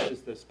 because it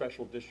is the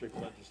special district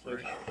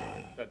legislation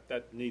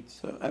that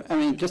needs. I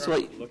mean, just to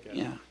look at.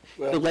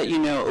 to let you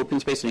know, Open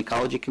Space and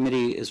Ecology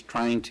Committee is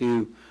trying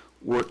to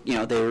work,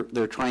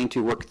 they're trying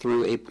to work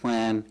through a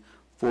plan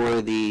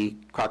for the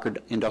Crocker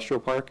Industrial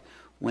Park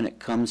when it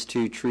comes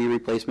to tree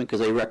replacement, because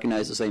they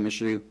recognize the same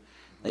issue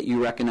that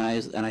you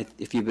recognize, and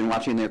if you've been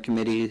watching their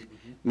committee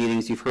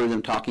meetings, you've heard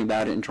them talking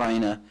about it and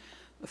trying to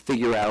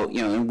figure out,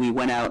 and we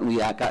went out and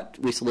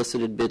we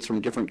solicited bids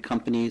from different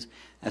companies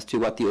as to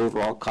what the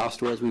overall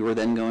cost was. We were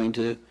then going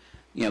to,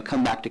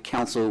 come back to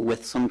council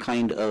with some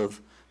kind of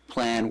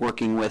plan,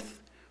 working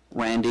with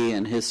Randy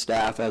and his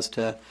staff as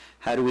to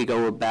how do we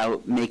go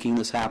about making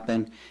this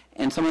happen.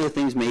 And some of the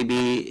things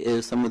maybe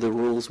is some of the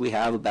rules we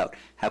have about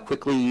how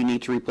quickly you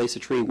need to replace a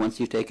tree once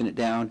you've taken it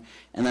down.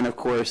 And then, of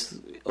course,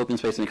 Open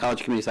Space and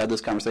Ecology Committee has had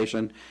this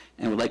conversation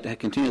and would like to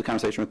continue the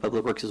conversation with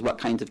Public Works is what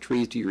kinds of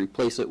trees do you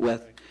replace it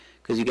with?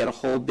 Because you get a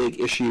whole big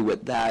issue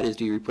with that is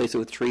do you replace it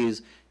with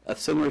trees of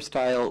similar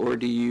style, or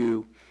do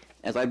you,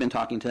 as I've been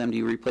talking to them, do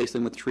you replace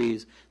them with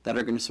trees that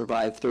are going to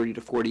survive 30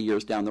 to 40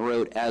 years down the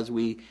road as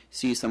we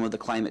see some of the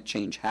climate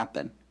change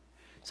happen?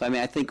 So, I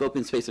mean, I think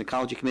Open Space and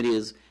Ecology Committee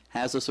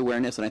has this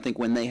awareness, and I think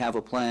when they have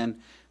a plan,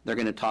 they're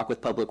going to talk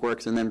with Public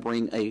Works and then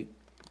bring a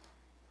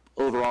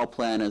overall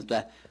plan as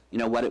to,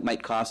 what it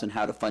might cost and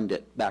how to fund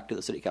it back to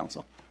the City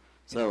Council.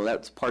 So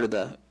that's part of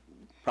the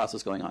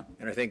process going on.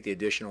 And I think the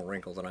additional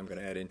wrinkle that I'm going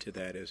to add into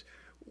that is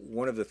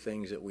one of the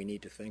things that we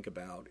need to think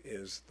about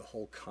is the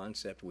whole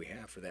concept we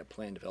have for that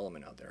plan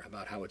development out there,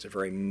 about how it's a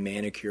very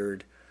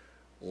manicured,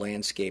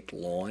 landscaped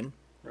lawn.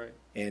 Right.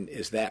 And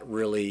is that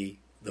really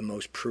the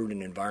most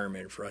prudent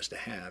environment for us to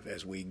have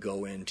as we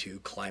go into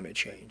climate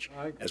change,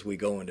 as we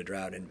go into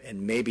drought?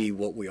 And maybe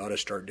what we ought to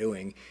start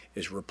doing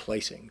is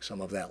replacing some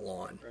of that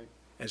lawn. Right.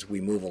 As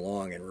we move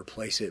along and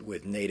replace it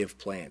with native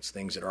plants,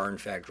 things that are in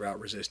fact drought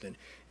resistant.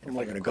 And if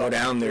Like we're going to go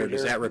down there,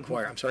 does that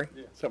require, I'm sorry?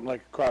 Something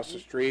like across the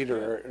street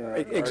or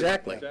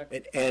Exactly.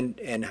 And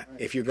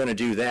if you're going to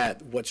do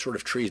that, what sort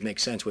of trees make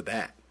sense with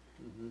that?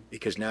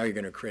 Because now you're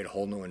going to create a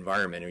whole new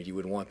environment, and you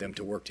would want them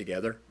to work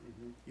together.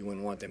 You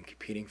wouldn't want them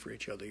competing for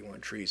each other. You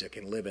want trees that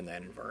can live in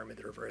that environment,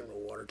 that are a very low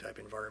water type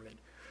environment.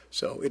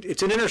 So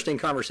it's an interesting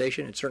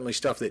conversation. It's certainly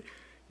stuff that,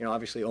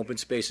 obviously Open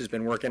Space has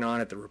been working on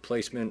it, the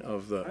replacement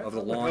of the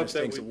lawns,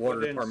 things that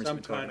water department's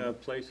been talking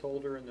about. Some kind of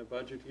placeholder in the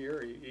budget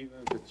here, even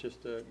if it's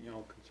just a,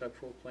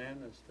 conceptual plan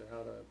as to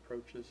how to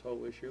approach this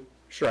whole issue.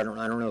 Sure, I don't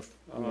know if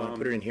we want to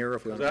put it in here or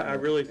if we want to. I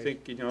really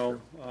think,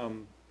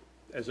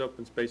 as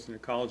Open Space and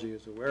Ecology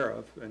is aware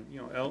of, and,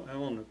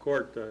 Ellen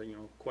McCourt,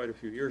 quite a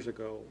few years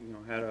ago,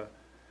 had a,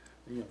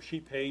 she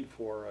paid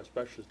for a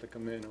specialist to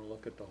come in and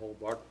look at the whole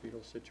bark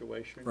beetle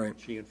situation. Right.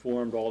 She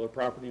informed all the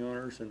property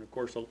owners, and of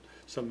course,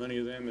 so many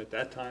of them at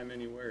that time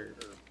anywhere,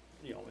 or,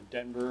 in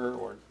Denver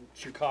or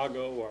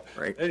Chicago, or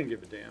Right. they didn't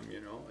give a damn,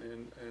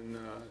 and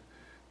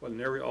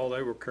Well, all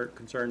they were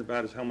concerned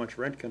about is how much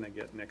rent can I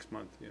get next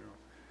month, you know.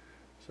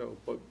 So,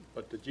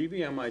 but the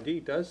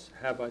GVMID does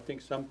have, I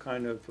think, some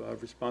kind of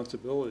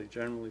responsibility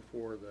generally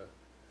for the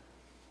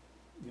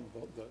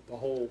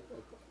whole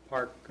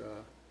park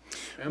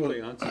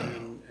ambiance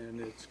and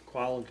its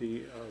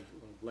quality of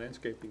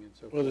landscaping and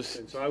so forth.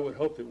 And so I would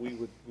hope that we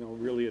would,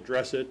 really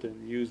address it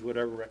and use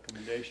whatever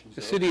recommendations.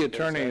 The city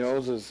attorney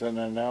owes us an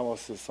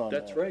analysis on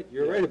that. That's right.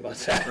 You're right about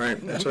that. Right,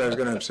 that's what I was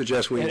going to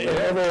suggest we, And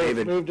Ever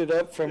David. moved it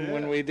up from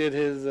when we did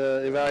his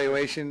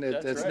evaluation.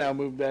 That's It's right. now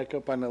moved back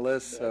up on the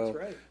list, so That's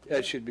right.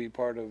 that should be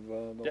part of the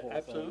whole thing.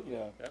 Absolutely.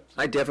 Yeah.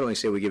 I definitely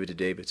say we give it to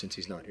David since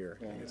he's not here.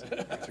 I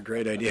think it's a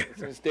great idea.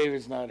 Since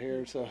David's not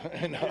here, so,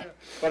 no.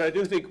 But I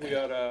do think we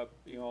ought to,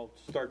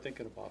 start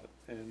thinking about it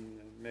and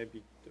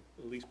maybe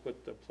at least put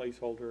a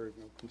placeholder,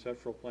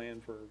 conceptual plan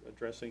for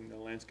addressing the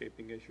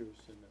landscaping issues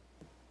in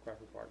the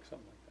Crawford Park,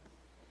 something like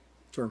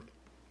that. Sure,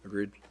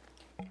 agreed.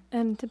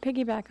 And to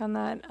piggyback on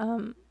that,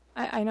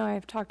 I know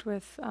I've talked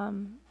with, I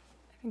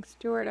think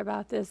Stuart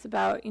about this,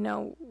 about,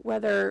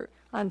 whether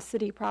on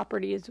city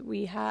properties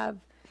we have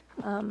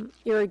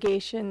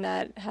irrigation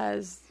that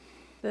has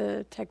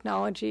the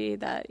technology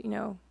that,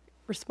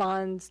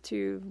 responds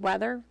to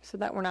weather so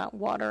that we're not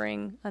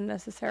watering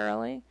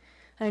unnecessarily.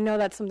 And I know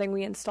that's something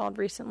we installed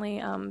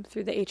recently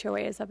through the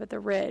HOAs up at the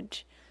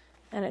Ridge,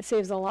 and it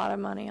saves a lot of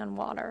money on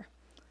water.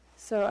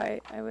 So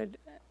I would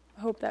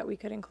hope that we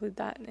could include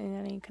that in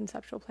any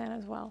conceptual plan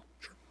as well.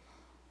 Sure.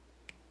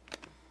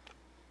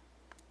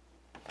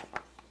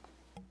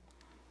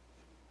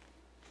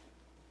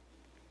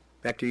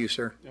 Back to you,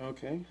 sir.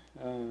 Okay,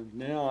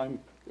 now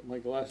my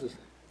glasses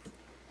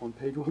on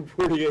page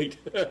 148.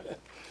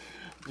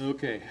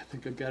 Okay, I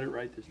think I got it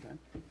right this time.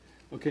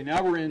 Okay,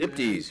 now we're in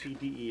NPDES.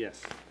 NPDES.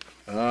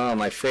 Oh,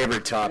 my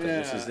favorite topic.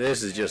 Yeah.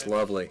 This is just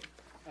lovely.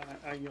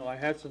 I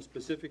had some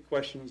specific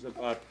questions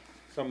about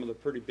some of the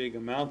pretty big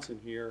amounts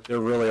in here. There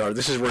really are.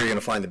 This is where you're going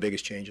to find the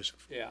biggest changes.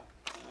 Yeah,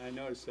 I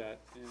noticed that.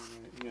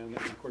 And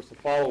of course, the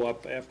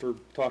follow-up after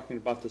talking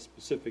about the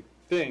specific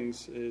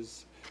things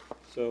is,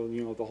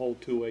 the whole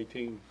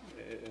 218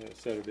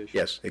 set of issues.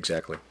 Yes,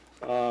 exactly.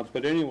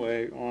 But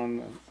anyway,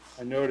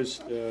 I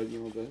noticed,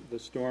 the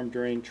storm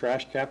drain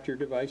trash capture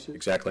devices.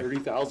 Exactly.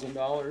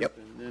 $30,000. Yep.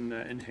 And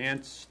then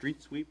enhanced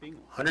street sweeping.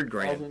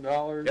 $100,000.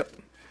 $1,000. Yep.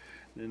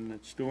 Then the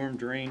storm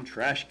drain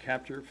trash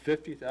capture,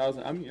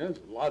 $50,000. I mean, that's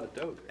a lot of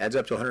dough there. Adds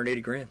up to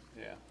 $180,000.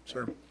 Yeah.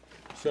 Sure.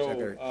 So,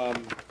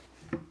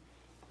 Exactly.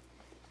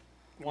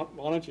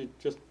 why don't you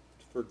just,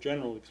 for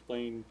general,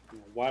 explain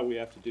why we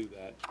have to do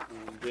that,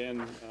 and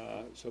then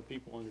so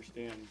people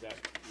understand that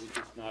we're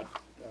just not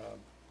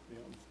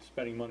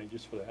spending money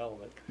just for the hell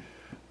of it.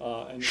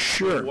 And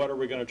Sure. what are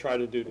we going to try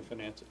to do to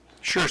finance it?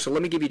 Sure. So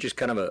let me give you just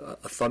kind of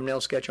a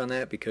thumbnail sketch on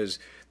that, because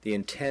the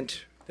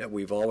intent that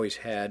we've always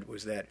had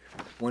was that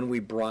when we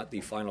brought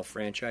the final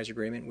franchise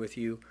agreement with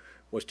you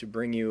was to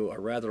bring you a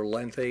rather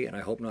lengthy and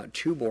I hope not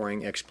too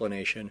boring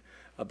explanation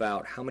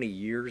about how many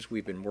years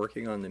we've been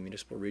working on the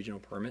municipal regional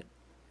permit,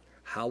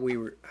 how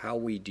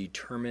we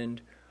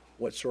determined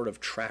what sort of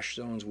trash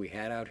zones we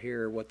had out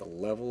here, what the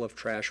level of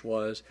trash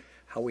was,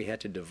 how we had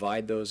to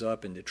divide those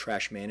up into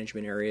trash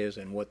management areas,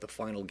 and what the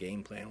final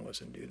game plan was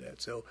and do that.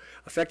 So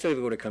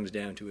effectively what it comes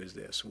down to is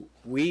this.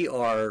 We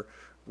are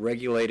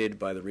regulated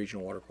by the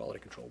Regional Water Quality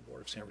Control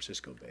Board of San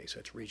Francisco Bay, so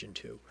that's Region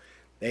 2.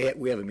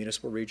 We have a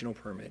municipal regional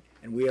permit,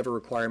 and we have a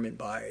requirement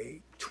by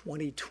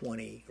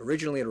 2020.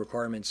 Originally, a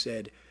requirement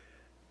said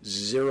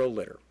 0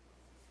 litter.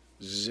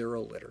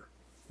 0 litter.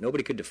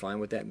 Nobody could define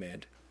what that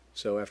meant,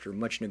 so after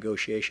much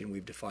negotiation,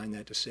 we've defined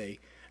that to say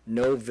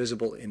no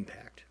visible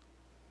impact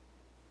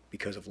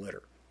because of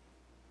litter.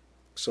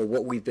 So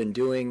what we've been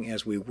doing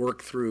as we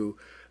work through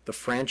the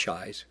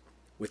franchise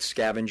with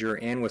Scavenger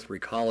and with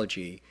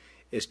Recology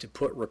is to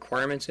put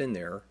requirements in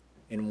there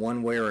in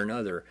one way or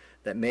another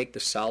that make the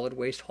solid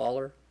waste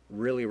hauler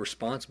really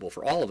responsible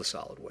for all of the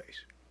solid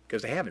waste,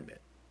 because they haven't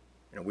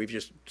been. We've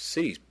just,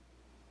 cities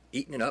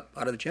eating it up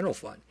out of the general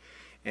fund.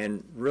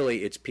 And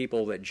really, it's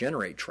people that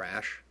generate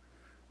trash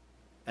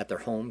at their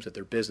homes, at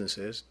their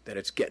businesses, that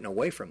it's getting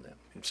away from them.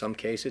 In some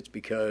cases, it's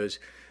because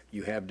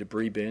you have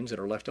debris bins that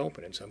are left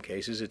open. In some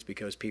cases, it's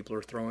because people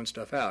are throwing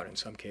stuff out. In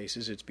some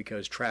cases, it's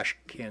because trash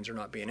cans are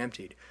not being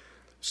emptied.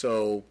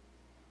 So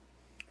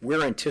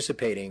we're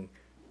anticipating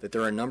that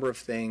there are a number of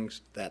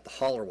things that the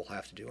hauler will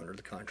have to do under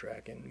the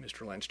contract, and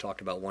Mr. Lenz talked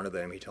about one of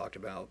them. He talked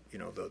about,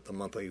 the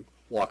monthly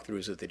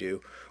walkthroughs that they do.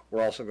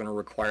 We're also going to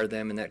require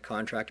them in that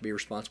contract to be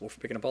responsible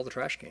for picking up all the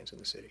trash cans in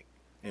the city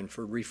and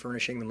for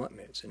refurnishing the mutt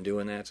mids and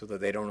doing that so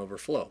that they don't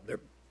overflow. They're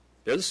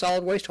the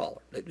solid waste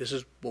hauler. This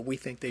is what we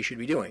think they should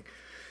be doing.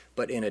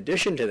 But in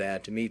addition to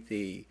that, to meet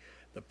the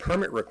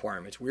permit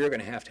requirements, we are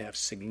going to have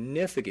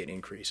significant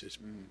increases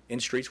in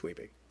street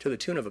sweeping to the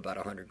tune of about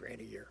 $100,000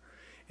 a year.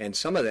 And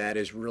some of that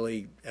is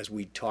really, as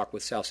we talk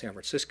with South San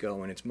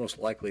Francisco, and it's most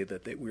likely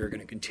that we are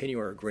going to continue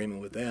our agreement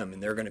with them,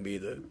 and they're going to be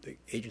the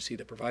agency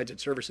that provides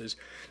its services.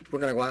 We're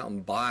going to go out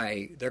and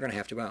they're going to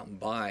have to go out and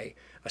buy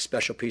a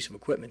special piece of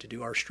equipment to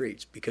do our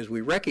streets, because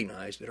we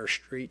recognize that our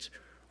streets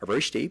are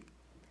very steep,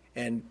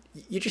 And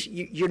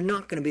you're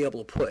not going to be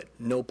able to put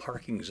no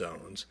parking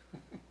zones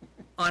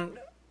on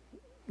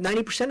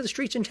 90% of the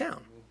streets in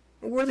town.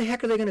 Where the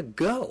heck are they going to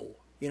go?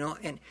 You know,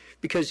 and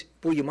because,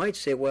 well, you might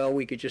say, well,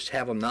 we could just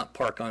have them not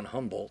park on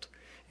Humboldt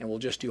and we'll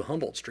just do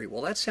Humboldt Street.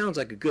 Well, that sounds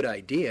like a good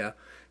idea,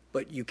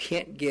 but you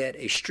can't get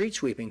a street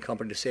sweeping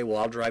company to say, well,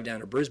 I'll drive down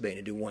to Brisbane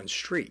and do one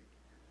street.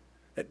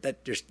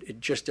 It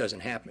just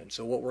doesn't happen.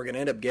 So what we're going to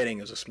end up getting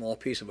is a small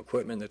piece of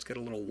equipment that's got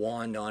a little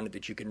wand on it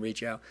that you can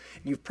reach out.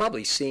 You've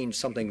probably seen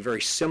something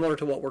very similar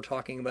to what we're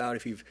talking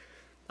about.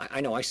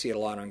 I know I see it a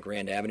lot on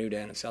Grand Avenue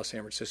down in South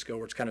San Francisco,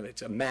 where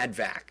it's a mad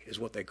vac is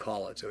what they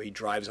call it. So he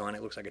drives on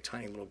it, looks like a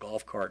tiny little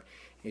golf cart,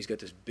 and he's got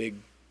this big,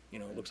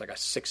 it looks like a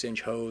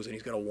 6-inch hose, and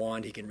he's got a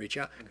wand he can reach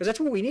out, because that's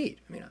what we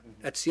need. I mean,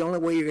 that's the only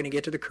way you're going to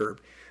get to the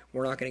curb.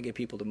 We're not going to get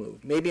people to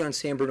move. Maybe on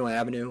San Bruno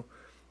Avenue,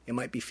 it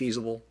might be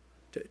feasible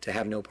to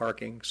have no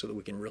parking so that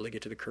we can really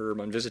get to the curb.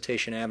 On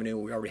Visitation Avenue,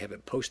 we already have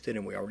it posted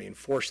and we already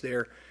enforce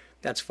there.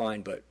 That's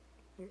fine, but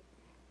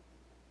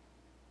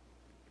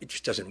it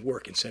just doesn't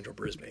work in central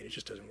Brisbane. It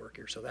just doesn't work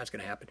here, so that's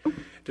going to happen.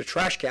 The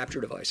trash capture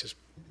devices,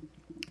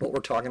 what we're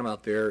talking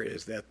about there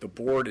is that the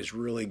board is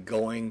really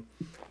going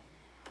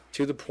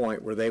to the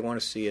point where they want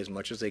to see as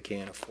much as they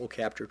can a full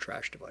capture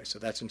trash device. So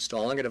that's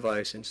installing a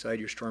device inside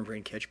your storm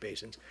drain catch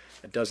basins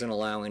that doesn't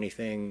allow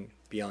anything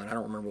beyond, I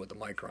don't remember what the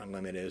micron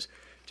limit is,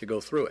 to go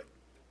through it.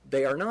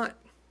 They are not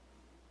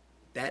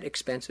that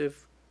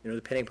expensive,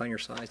 depending upon your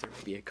size. There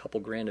may be a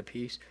couple grand a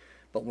piece,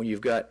 but when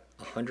you've got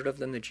 100 of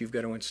them that you've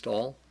got to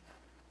install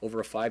over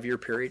a 5-year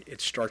period, it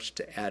starts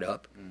to add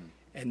up.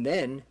 And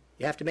then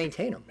you have to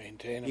maintain them.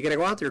 You got to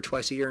go out there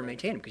twice a year and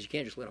maintain them, because you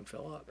can't just let them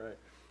fill up. Right.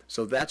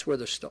 So that's where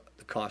the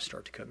costs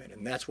start to come in,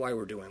 and that's why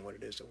we're doing what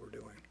it is that we're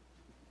doing.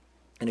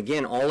 And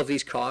again, all of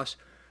these costs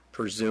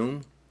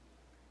presume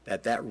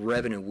that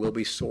revenue will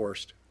be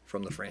sourced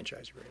from the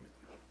franchise agreement.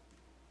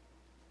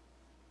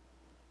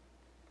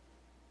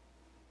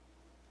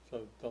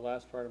 So the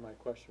last part of my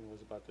question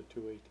was about the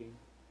 218.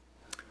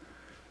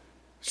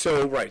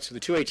 So the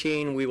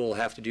 218, we will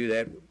have to do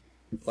that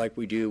like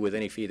we do with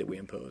any fee that we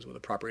impose, with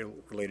a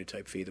property-related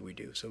type fee that we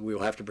do. So we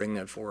will have to bring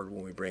that forward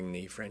when we bring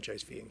the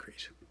franchise fee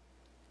increase.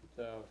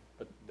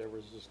 But there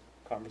was this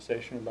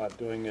conversation about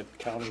doing it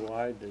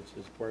countywide.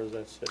 Where does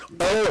that sit?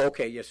 Oh,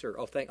 okay, yes, sir.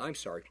 I'm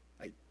sorry.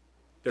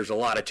 There's a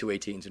lot of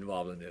 218s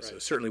involved in this. Right. So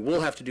certainly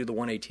we'll have to do the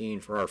 118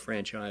 for our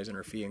franchise and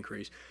our fee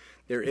increase.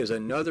 There is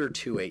another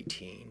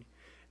 218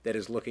 that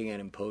is looking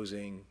at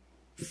imposing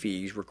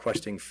fees,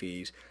 requesting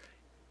fees.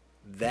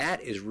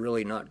 That is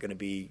really not going to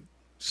be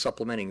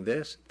supplementing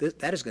this.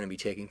 That is going to be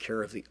taking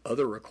care of the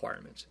other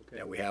requirements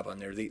that we have on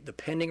there. The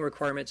pending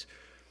requirements,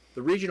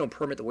 the regional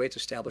permit, the way it's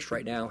established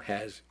right now,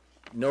 has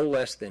no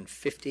less than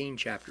 15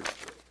 chapters.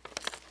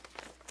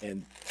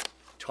 And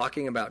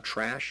talking about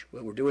trash,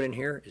 what we're doing in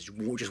here is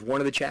just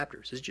one of the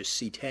chapters. This is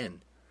just C10.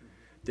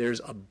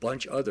 There's a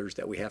bunch others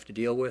that we have to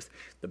deal with.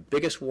 The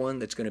biggest one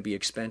that's going to be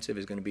expensive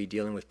is going to be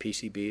dealing with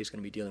PCBs, it's going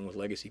to be dealing with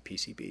legacy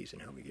PCBs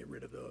and how we get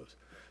rid of those.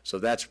 So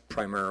that's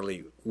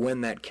primarily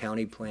when that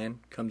county plan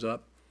comes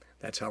up.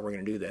 That's how we're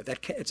going to do that.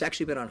 It's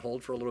actually been on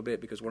hold for a little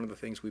bit, because one of the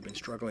things we've been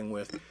struggling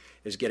with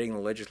is getting the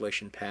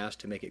legislation passed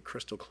to make it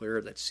crystal clear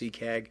that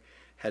CCAG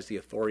has the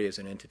authority as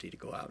an entity to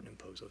go out and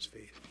impose those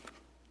fees.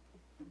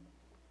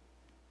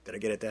 Did I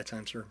get it that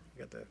time, sir?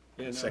 You got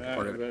the second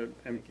part of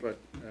it? But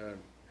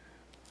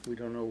we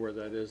don't know where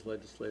that is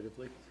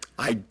legislatively.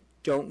 I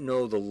don't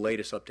know the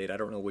latest update. I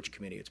don't know which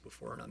committee it's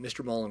before or not.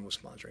 Mr. Mullen was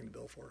sponsoring the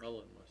bill for it.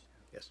 Mullen was.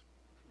 Yes.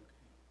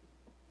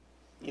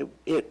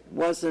 It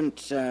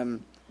wasn't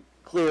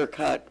clear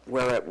cut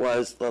where it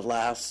was the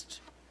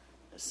last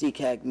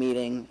CCAG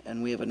meeting,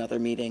 and we have another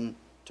meeting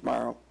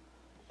tomorrow,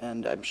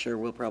 and I'm sure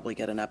we'll probably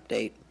get an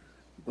update.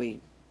 We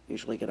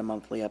usually get a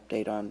monthly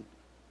update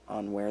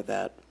on where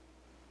that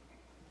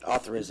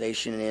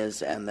authorization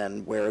is, and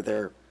then where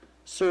their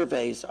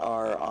surveys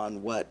are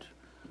on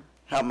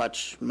how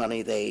much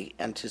money they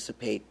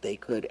anticipate they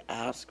could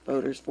ask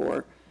voters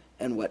for,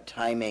 and what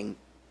timing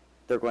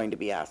they're going to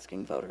be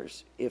asking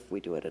voters if we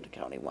do it at a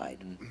countywide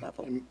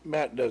level. And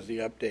Matt does the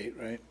update,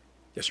 right?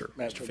 Yes, sir.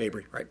 Matt Mr.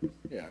 Fabry, right?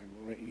 Yeah,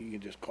 you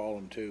can just call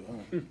him too,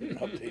 huh?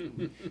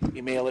 Update.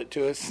 Email it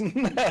to us.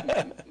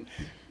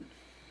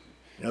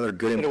 Another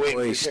good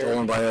employee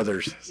stolen by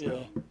others.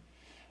 So.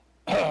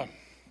 Yeah.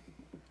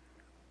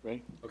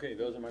 Ready? Okay,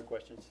 those are my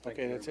questions. Thank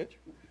you Okay, that's it.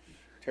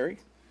 Terry?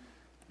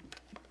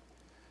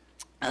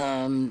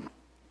 On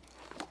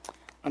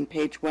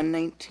page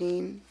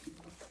 119,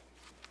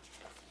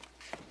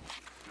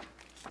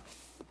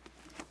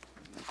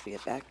 let's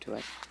get back to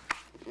it.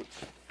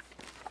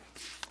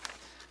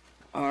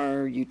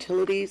 Our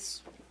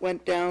utilities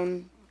went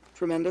down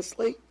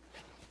tremendously,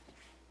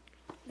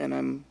 and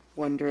I'm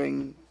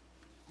wondering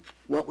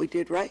what we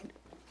did right.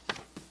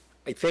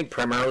 I think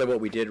primarily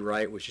what we did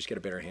right was just get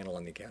a better handle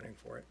on the accounting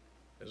for it,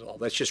 is all.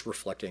 That's just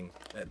reflecting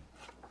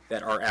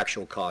that our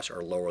actual costs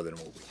are lower than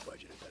what we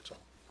budgeted, that's all.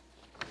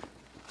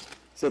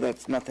 So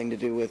that's nothing to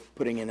do with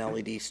putting in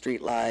LED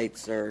street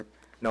lights or...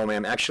 No,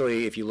 ma'am.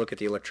 Actually, if you look at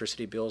the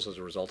electricity bills as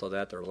a result of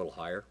that, they're a little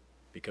higher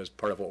because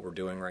part of what we're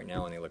doing right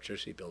now on the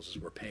electricity bills is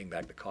we're paying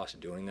back the cost of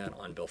doing that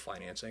on bill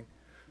financing.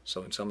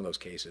 So in some of those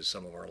cases,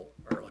 some of our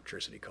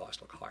electricity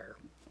costs look higher.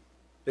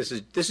 This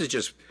is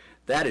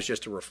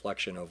just a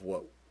reflection of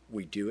what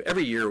we do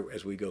every year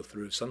as we go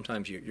through.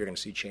 Sometimes you're going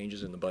to see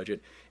changes in the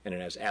budget, and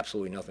it has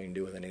absolutely nothing to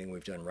do with anything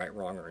we've done right,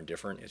 wrong, or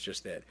indifferent. It's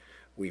just that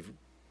we've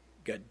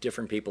got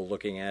different people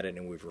looking at it,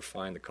 and we've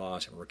refined the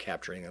costs, and we're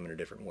capturing them in a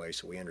different way,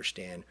 so we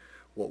understand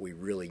what we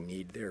really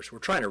need there. So we're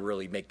trying to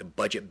really make the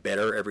budget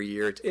better every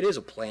year. It is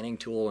a planning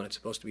tool, and it's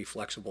supposed to be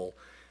flexible,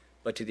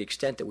 but to the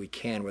extent that we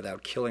can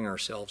without killing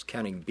ourselves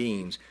counting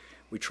beans,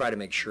 we try to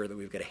make sure that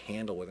we've got a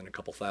handle within a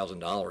couple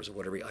 $1,000s of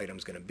what every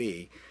item's going to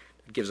be.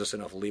 It gives us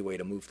enough leeway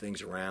to move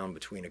things around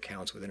between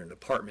accounts within a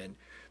department,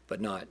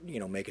 but not,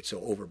 make it so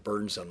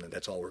overburdensome that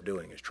that's all we're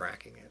doing is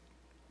tracking it.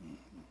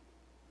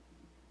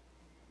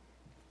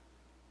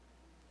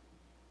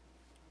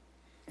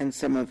 And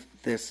some of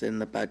this in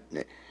the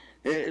budget,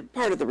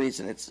 part of the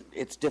reason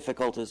it's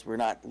difficult is we're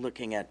not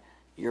looking at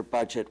your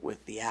budget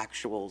with the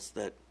actuals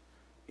that,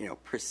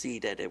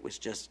 preceded. It was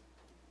just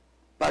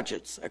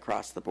budgets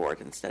across the board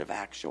instead of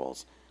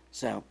actuals.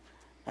 So,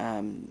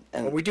 and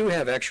well, we do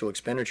have actual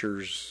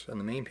expenditures on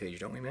the main page,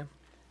 don't we, ma'am?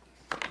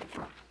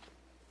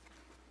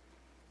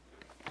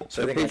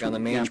 So I think like on the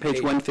main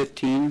page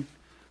 115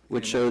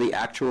 would show the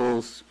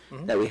actuals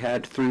that we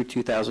had through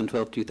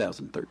 2012,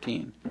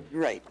 2013.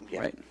 Right.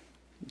 Yeah. Right.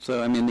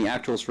 So, the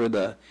actuals for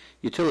the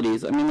utilities,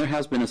 there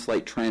has been a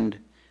slight trend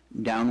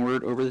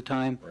downward over the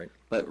time. Right.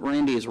 But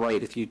Randy is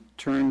right. If you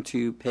turn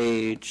to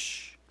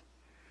page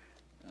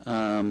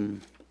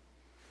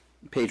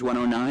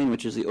 109,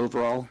 which is the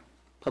overall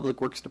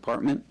Public Works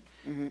Department,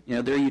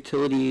 their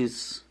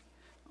utilities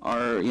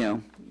are,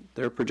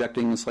 they're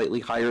projecting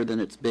slightly higher than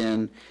it's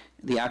been.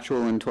 The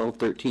actual in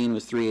 12-13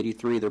 was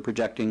 383. They're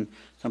projecting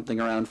something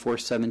around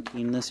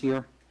 417 this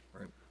year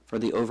for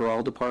the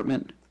overall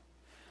department.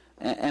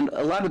 And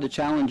a lot of the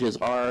challenges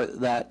are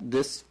that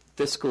this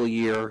fiscal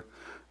year,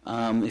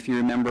 if you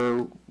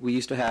remember, we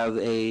used to have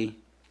a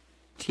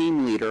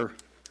team leader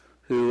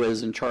who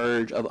was in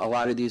charge of a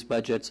lot of these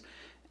budgets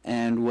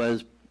and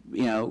was,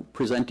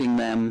 presenting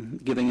them,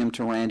 giving them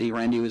to Randy.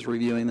 Randy was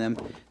reviewing them.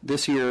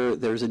 This year,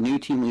 there's a new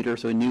team leader,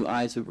 so new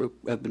eyes have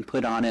been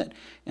put on it.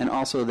 And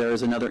also,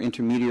 there's another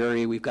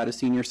intermediary. We've got a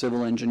senior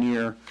civil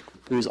engineer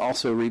who's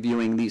also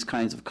reviewing these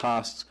kinds of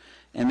costs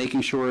and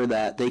making sure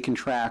that they can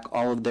track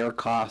all of their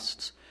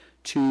costs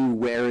to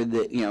where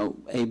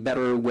a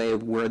better way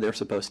of where they're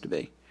supposed to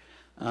be.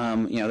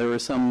 There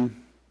was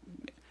some,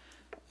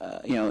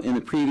 in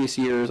the previous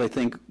years, I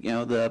think,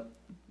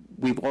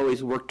 we've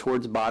always worked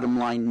towards bottom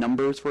line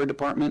numbers for a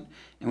department,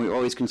 and we're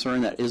always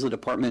concerned that is the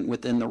department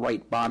within the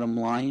right bottom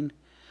line.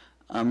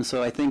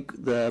 So I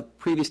think the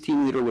previous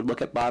team leader would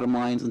look at bottom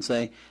lines and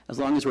say, as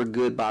long as we're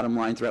good bottom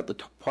lines throughout the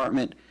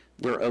department,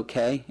 we're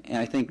okay. And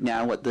I think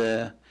now what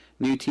the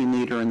new team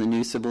leader and the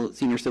new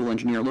senior civil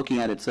engineer looking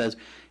at it says,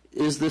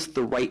 is this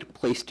the right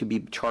place to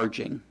be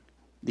charging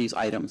these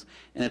items?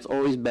 And it's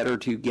always better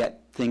to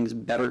get things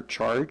better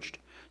charged.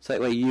 So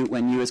that way,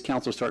 when you as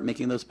council start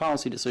making those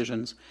policy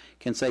decisions,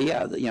 can say,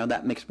 yeah,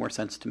 that makes more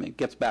sense to me. It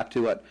gets back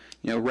to what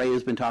Ray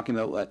has been talking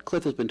about, what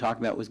Cliff has been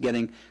talking about, was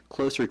getting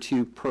closer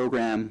to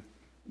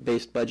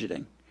program-based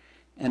budgeting.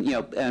 And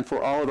and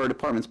for all of our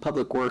departments,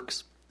 Public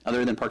Works,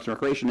 other than Parks and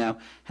Recreation now,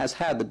 has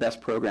had the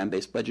best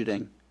program-based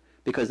budgeting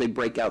because they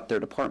break out their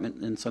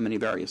department in so many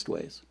various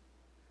ways.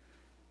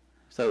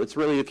 So it's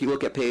really, if you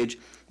look at page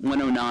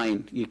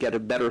 109, you get a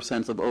better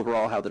sense of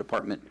overall how the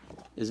department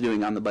is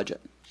doing on the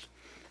budget.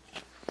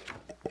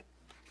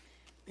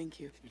 Thank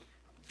you.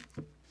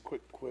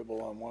 Quick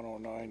quibble on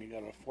 109, you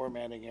got a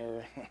formatting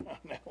error on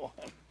that one.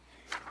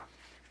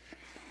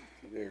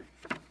 Their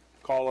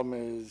column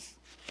is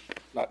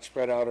not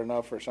spread out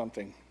enough or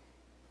something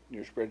in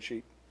your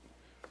spreadsheet.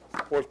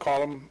 Fourth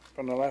column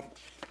from the left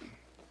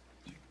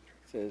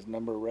says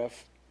number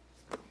ref.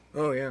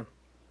 Oh, yeah.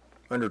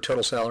 Under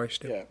total salaries?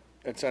 Yeah,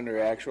 it's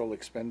under actual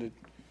expended.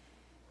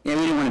 Yeah,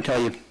 we didn't want to tell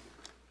you.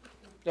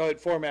 No,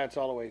 it formats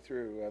all the way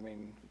through.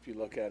 If you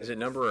look at it. Is it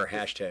number or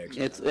hashtags?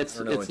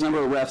 It's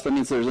number ref. That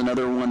means there's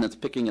another one that's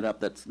picking it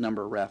up that's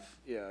number ref.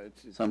 Yeah,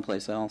 it's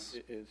someplace else.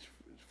 It's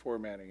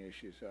formatting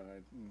issues.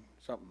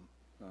 Something.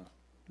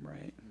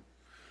 Right.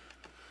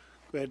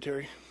 Go ahead,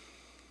 Terry.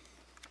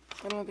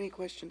 I don't have any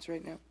questions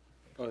right now.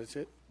 Oh, that's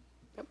it?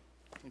 Yep.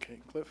 Okay,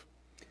 Cliff?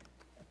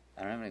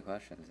 I don't have any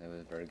questions. It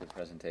was a very good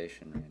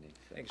presentation, Randy.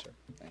 So, Thanks, sir.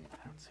 Thank you. I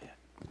don't see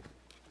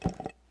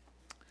it.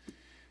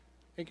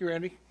 Thank you,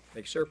 Randy.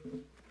 Thanks, sir.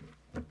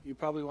 You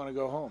probably want to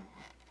go home.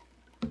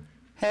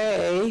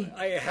 Hey.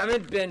 I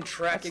haven't been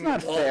tracking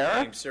That's the not ball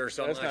fair. game, sir,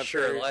 so That's I'm not not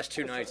sure. fair. The last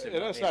two nights have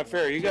That's made not me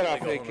fair. You got really off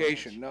go home.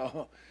 vacation.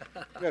 No.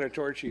 Got to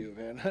torture you,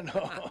 man.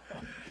 No.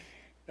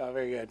 No,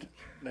 very good.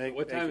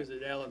 What time is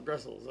it, Alan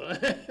Brussels?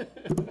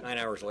 9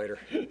 hours later.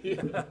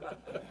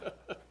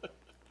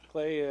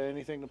 Clay,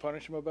 anything to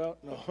punish him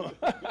about? No.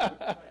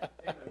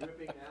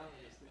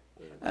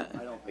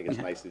 I don't think it's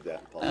nice to do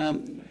that,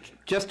 Paul.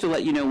 Just to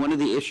let you know, one of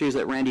the issues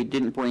that Randy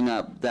didn't bring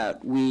up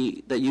that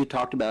you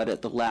talked about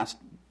at the last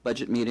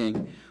budget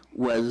meeting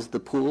was the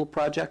pool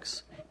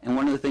projects. And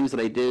one of the things that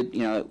I did,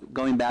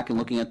 going back and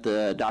looking at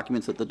the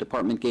documents that the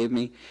department gave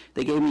me,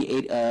 they gave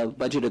me a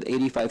budget of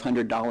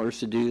 $8,500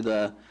 to do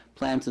the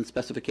plans and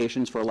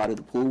specifications for a lot of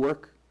the pool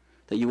work,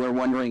 that you were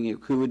wondering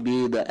who would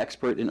be the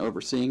expert in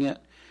overseeing it.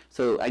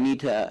 So I need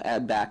to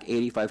add back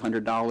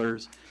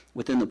 $8,500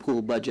 within the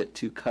pool budget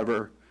to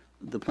cover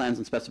the plans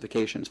and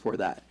specifications for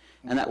that.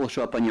 And that will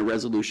show up on your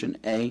Resolution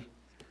A,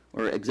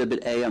 or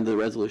Exhibit A on the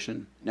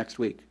resolution next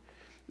week.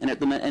 And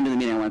at the end of the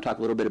meeting, I want to talk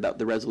a little bit about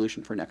the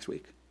resolution for next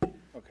week.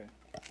 Okay.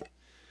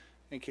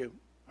 Thank you.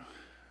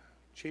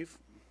 Chief?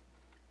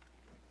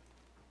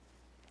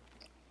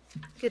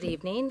 Good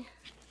evening,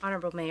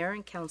 Honorable Mayor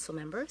and council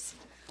members.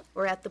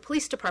 We're at the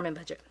Police Department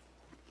budget.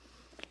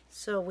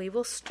 So we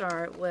will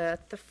start with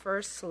the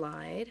first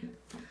slide.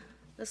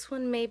 This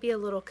one may be a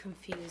little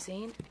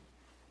confusing.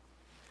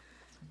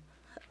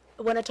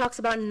 When it talks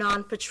about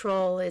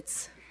non-patrol,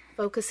 it's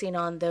focusing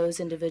on those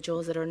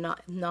individuals that are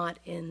not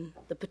in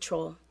the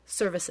patrol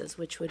services,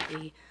 which would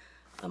be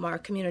our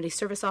community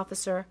service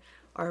officer,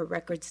 our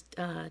records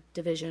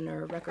division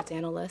or records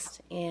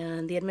analyst,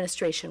 and the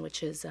administration,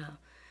 which is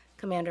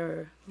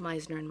Commander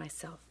Meisner and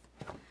myself.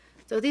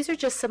 So these are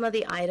just some of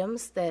the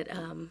items that,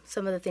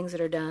 some of the things that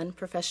are done,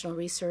 professional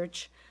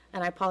research,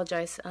 and I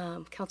apologize,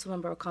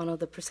 Councilmember O'Connell,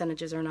 the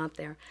percentages are not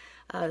there.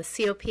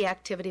 COP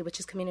activity, which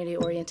is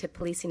community-oriented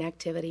policing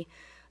activity,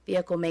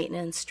 vehicle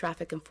maintenance,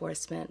 traffic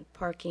enforcement,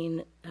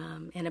 parking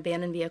and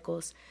abandoned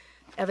vehicles,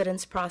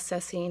 evidence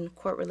processing,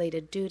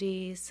 court-related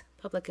duties,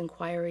 public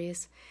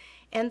inquiries,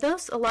 and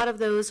a lot of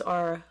those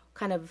are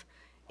kind of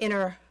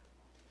they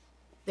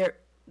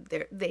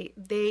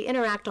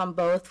interact on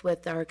both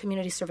with our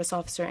community service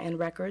officer and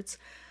records.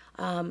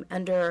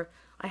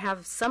 I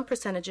have some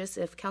percentages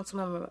if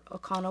Councilmember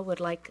O'Connell would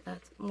like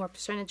more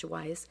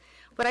percentage-wise.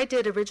 What I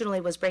did originally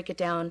was break it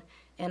down,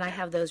 and I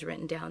have those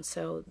written down,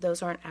 so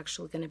those aren't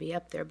actually going to be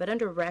up there. But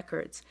under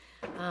records,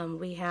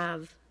 we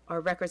have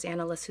our records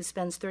analyst who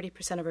spends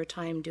 30% of her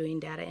time doing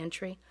data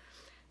entry.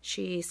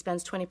 She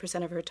spends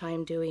 20% of her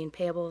time doing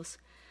payables.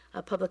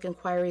 Public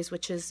inquiries,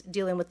 which is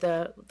dealing with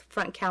the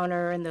front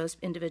counter and those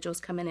individuals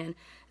coming in,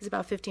 is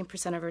about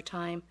 15% of her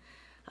time.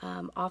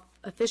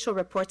 Official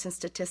reports and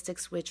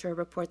statistics, which are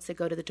reports that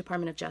go to the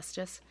Department of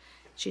Justice,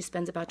 she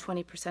spends about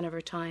 20% of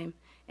her time.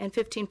 And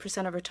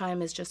 15% of her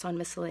time is just on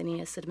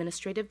miscellaneous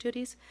administrative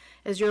duties.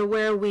 As you're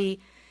aware, we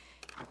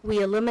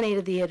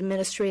eliminated the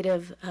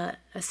administrative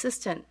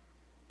assistant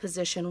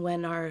position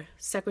when our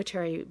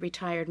secretary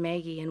retired,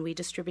 Maggie, and we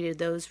distributed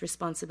those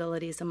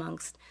responsibilities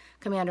amongst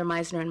Commander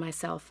Meisner and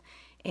myself,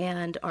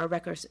 and our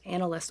records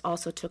analyst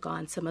also took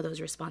on some of those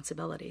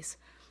responsibilities.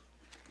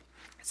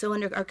 So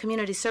under our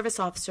community service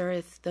officer,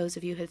 if those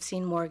of you have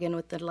seen Morgan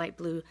with the light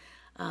blue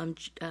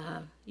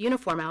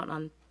uniform out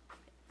on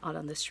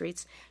the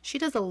streets, she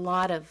does a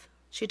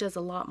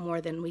lot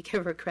more than we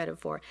give her credit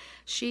for.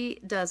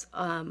 She does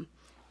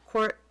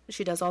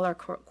She does all our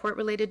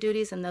court-related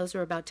duties, and those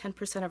are about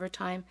 10% of her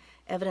time.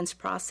 Evidence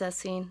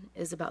processing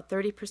is about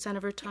 30%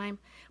 of her time.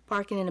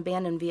 Parking and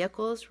abandoned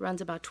vehicles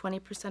runs about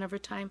 20% of her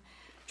time.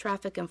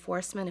 Traffic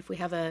enforcement, if we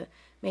have a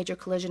major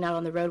collision out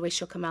on the roadway,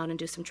 she'll come out and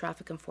do some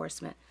traffic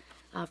enforcement.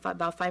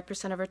 About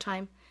 5% of her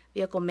time.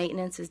 Vehicle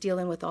maintenance is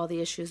dealing with all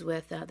the issues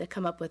that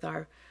come up with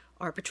our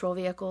patrol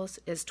vehicles,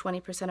 is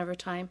 20% of her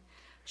time.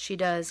 She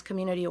does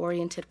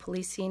community-oriented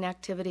policing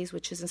activities,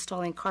 which is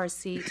installing car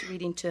seats,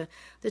 reading to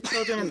the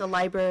children at the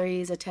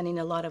libraries, attending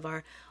a lot of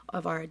our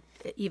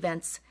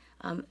events.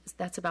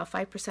 That's about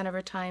 5% of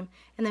her time.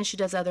 And then she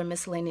does other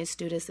miscellaneous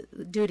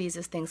duties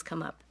as things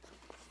come up.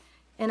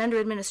 And under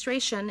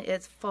administration,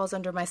 it falls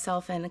under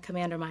myself and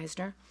Commander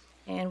Meisner.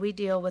 And we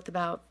deal with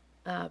about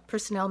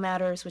personnel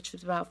matters, which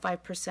is about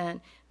 5%,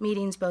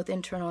 meetings, both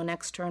internal and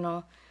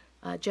external,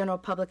 general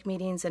public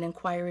meetings and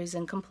inquiries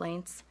and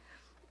complaints.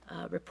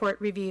 Report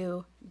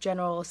review,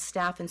 general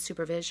staff and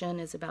supervision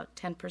is about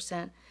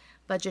 10%.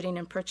 Budgeting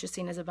and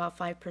purchasing is about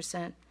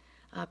 5%.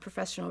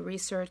 Professional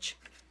research,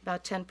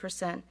 about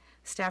 10%.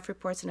 Staff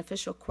reports and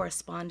official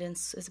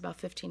correspondence is about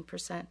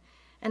 15%.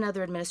 And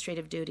other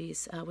administrative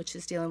duties, which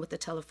is dealing with the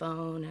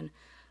telephone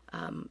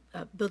and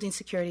building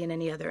security and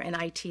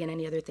IT and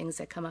any other things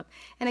that come up.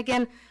 And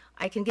again,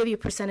 I can give you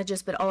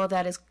percentages, but all of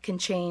that can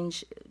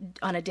change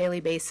on a daily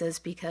basis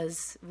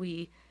because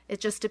it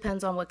just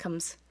depends on what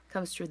comes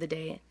through the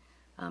day.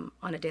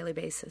 On a daily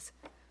basis.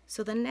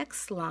 So the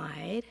next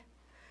slide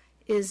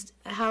is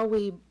how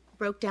we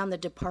broke down the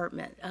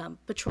department,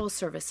 patrol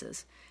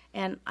services.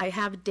 And I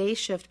have day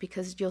shift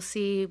because you'll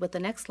see with the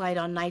next slide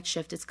on night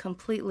shift, it's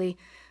completely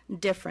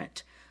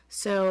different.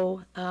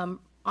 So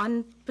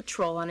on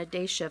patrol, on a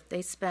day shift,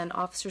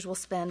 officers will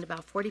spend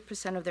about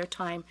 40% of their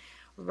time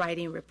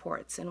writing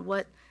reports. And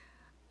what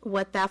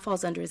that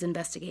falls under is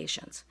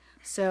investigations.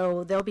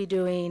 So they'll be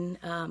doing,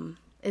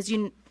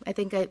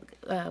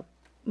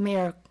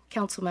 Mayor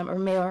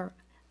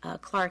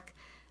Clark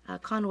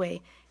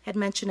Conway had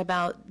mentioned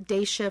about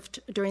day shift.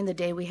 During the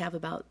day, we have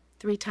about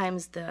 3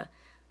 times the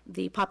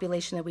the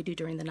population that we do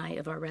during the night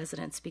of our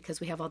residents because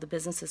we have all the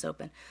businesses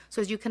open.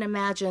 So as you can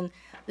imagine,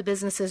 the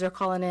businesses are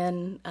calling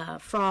in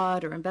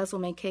fraud or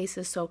embezzlement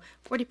cases. So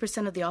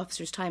 40% of the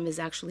officers' time is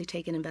actually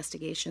taking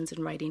investigations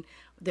and writing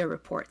their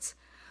reports.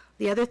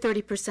 The other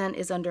 30%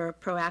 is under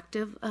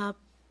proactive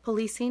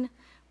policing,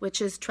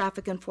 which is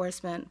traffic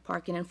enforcement,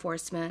 parking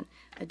enforcement,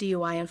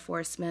 DUI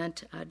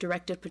enforcement,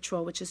 directed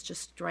patrol, which is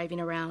just driving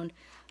around,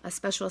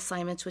 special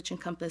assignments, which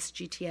encompass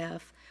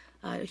GTF,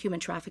 human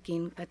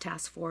trafficking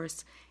task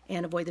force,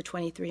 and avoid the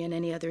 23 and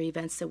any other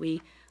events that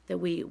we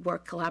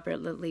work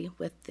collaboratively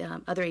with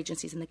other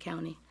agencies in the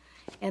county.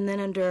 And then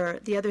under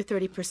the other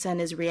 30%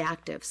 is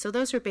reactive. So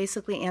those are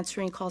basically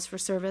answering calls for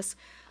service.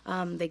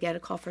 They get a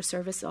call for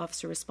service, the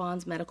officer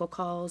responds, medical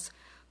calls.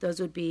 Those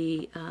would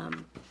be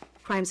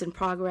crimes in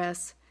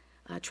progress,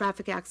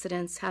 traffic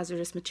accidents,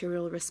 hazardous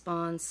material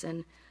response,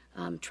 and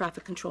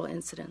traffic control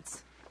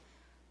incidents.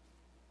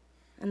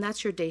 And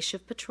that's your day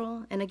shift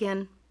patrol. And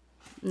again,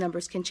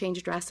 numbers can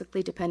change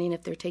drastically depending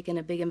if they're taking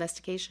a big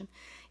investigation.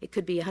 It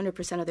could be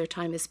 100% of their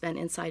time is spent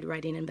inside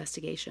writing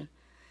investigation.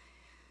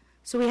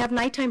 So we have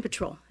nighttime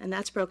patrol, and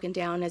that's broken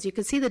down. As you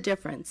can see the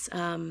difference,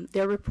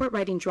 their report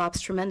writing drops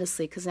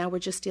tremendously because now we're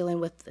just dealing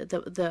with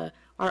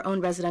our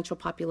own residential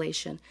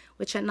population,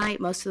 which at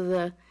night,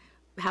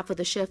 half of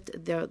the shift,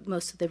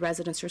 most of the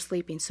residents are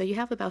sleeping. So you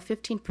have about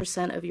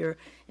 15% of your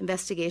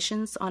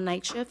investigations on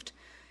night shift.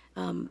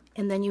 And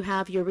then you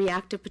have your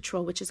reactive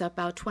patrol, which is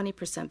about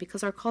 20%,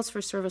 because our calls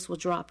for service will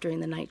drop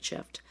during the night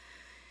shift.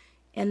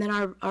 And then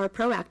our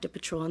proactive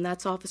patrol, and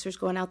that's officers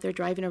going out there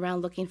driving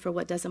around looking for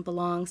what doesn't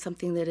belong,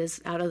 something that is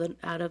out of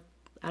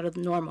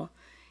the normal.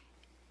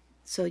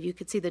 So you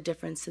could see the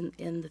difference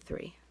in the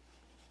three.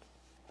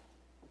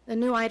 The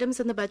new items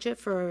in the budget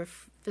for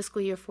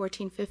fiscal year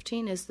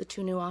 14-15 is the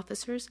 2 new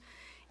officers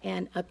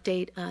and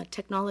update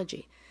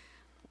technology.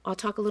 I'll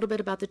talk a little bit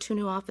about the 2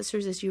 new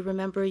officers. As you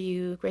remember,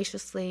 you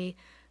graciously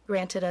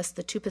granted us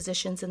the 2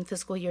 positions in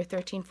fiscal year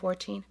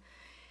 13-14.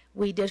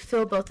 We did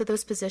fill both of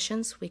those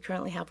positions. We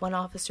currently have 1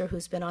 officer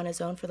who's been on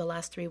his own for the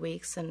last 3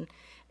 weeks and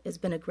has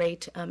been a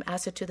great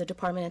asset to the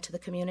department and to the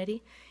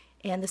community.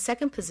 And the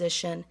second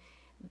position,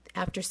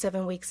 after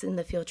 7 weeks in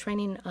the field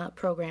training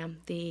program,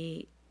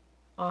 the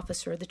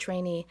officer, the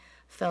trainee,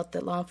 felt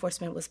that law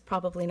enforcement was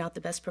probably not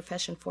the best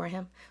profession for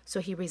him,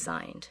 so he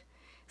resigned.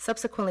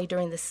 Subsequently,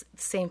 during this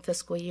same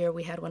fiscal year,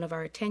 we had one of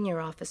our 10-year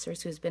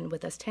officers who's been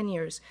with us 10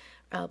 years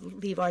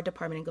leave our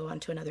department and go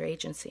on to another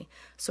agency.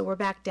 So we're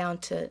back down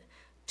to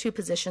 2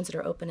 positions that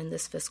are open in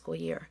this fiscal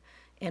year.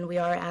 And we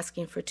are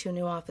asking for 2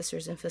 new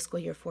officers in fiscal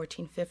year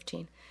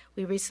 14-15.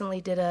 We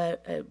recently did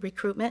a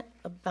recruitment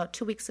about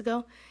 2 weeks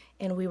ago,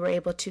 and we were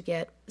able to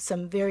get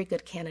some very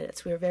good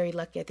candidates. We were very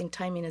lucky. I think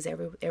timing is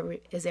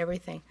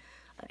everything.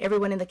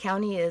 Everyone in the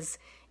county is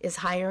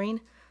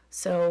hiring.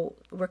 So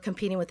we're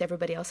competing with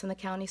everybody else in the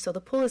county. So the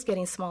pool is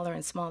getting smaller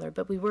and smaller,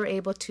 but we were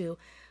able to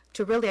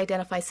really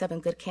identify 7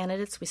 good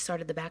candidates. We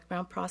started the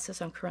background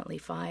process on currently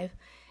 5.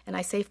 And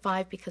I say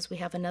 5 because we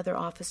have another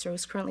officer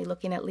who's currently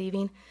looking at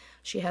leaving.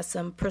 She has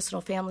some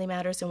personal family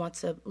matters and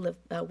wants to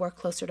work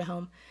closer to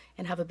home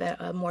and have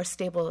a more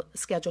stable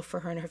schedule for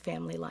her and her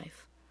family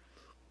life.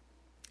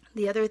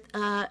 The other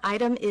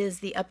item is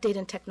the update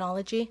in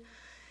technology.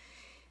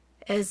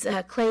 As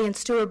Clay and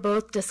Stuart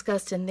both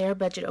discussed in their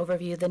budget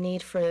overview, the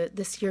need for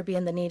this year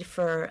being the need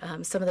for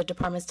some of the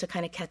departments to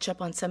kind of catch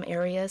up on some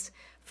areas.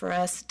 For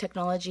us,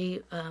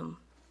 technology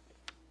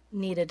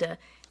needed to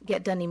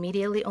get done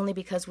immediately, only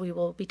because we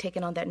will be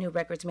taking on that new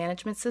records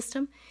management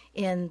system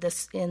in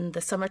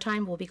the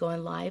summertime. We'll be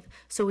going live,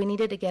 so we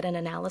needed to get an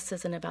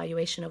analysis and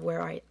evaluation of where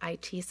our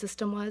IT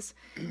system was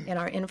and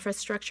our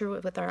infrastructure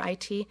with our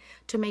IT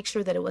to make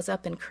sure that it was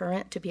up and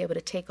current to be able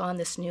to take on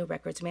this new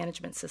records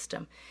management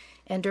system.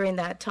 And during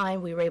that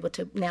time, we were able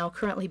to now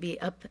currently be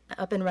up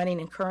and running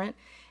and current.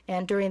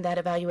 And during that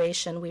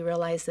evaluation, we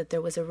realized that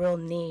there was a real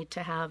need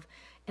to have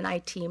an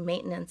IT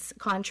maintenance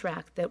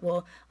contract that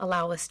will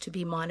allow us to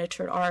be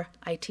monitored, our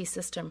IT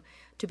system,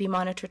 to be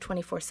monitored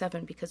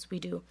 24/7, because we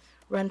do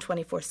run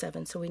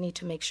 24/7. So we need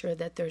to make sure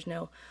that there's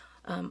no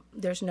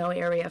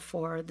area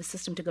for the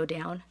system to go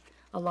down.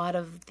 A lot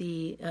of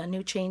the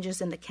new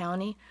changes in the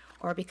county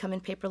are becoming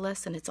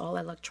paperless, and it's all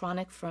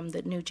electronic, from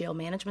the new jail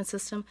management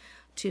system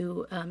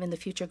to, in the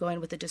future,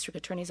 going with the district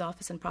attorney's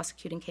office and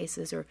prosecuting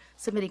cases or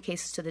submitting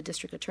cases to the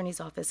district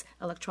attorney's office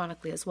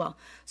electronically as well.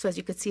 So as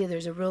you can see,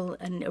 there's a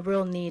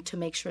real need to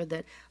make sure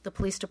that the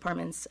police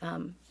department's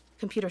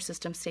computer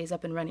system stays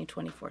up and running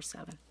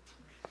 24/7.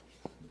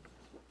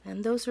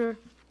 And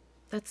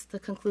that's the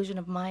conclusion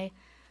of my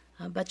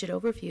budget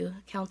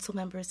overview. Council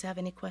members have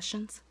any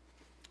questions?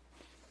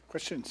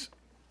 Questions?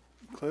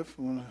 Cliff,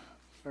 I want to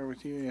start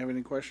with you. You have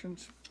any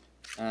questions?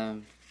 I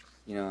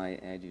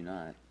do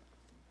not.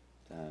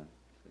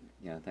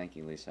 Thank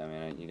you, Lisa. I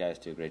mean, you guys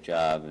do a great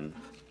job, and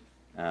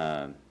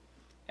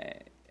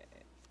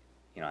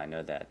I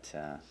know that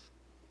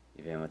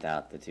you've been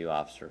without the 2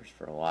 officers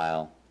for a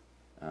while.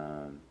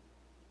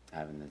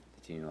 Having the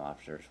 2 new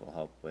officers will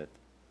help with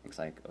things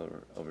like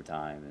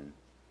overtime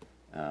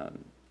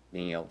and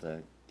being able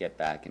to get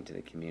back into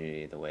the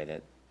community the way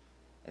that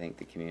I think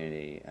the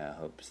community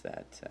hopes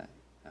that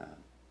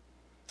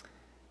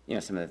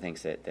some of the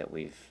things that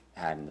we've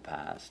had in the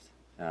past.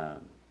 One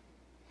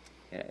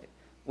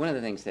of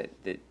the things that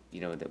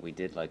we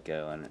did let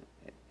go, and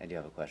I do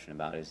have a question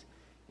about, is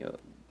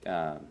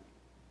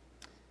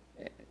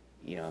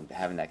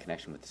having that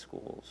connection with the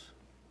schools.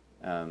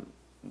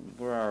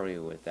 Where are we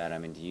with that? I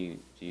mean, do you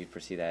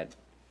foresee that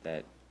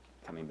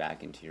coming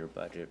back into your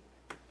budget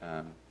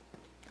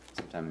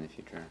sometime in the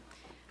future?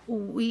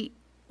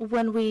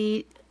 When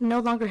we no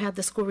longer had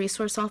the school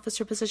resource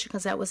officer position,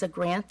 because that was a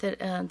grant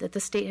that the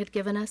state had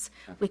given us,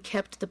 we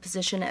kept the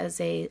position as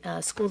a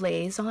school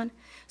liaison.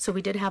 So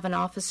we did have an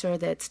officer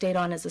that stayed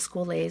on as a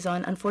school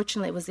liaison.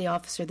 Unfortunately, it was the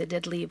officer that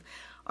did leave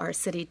our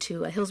city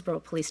to Hillsborough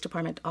Police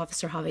Department,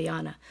 Officer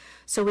Javiana.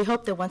 So we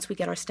hope that once we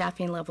get our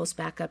staffing levels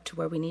back up to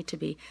where we need to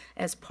be,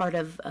 as part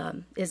of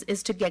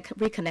is to get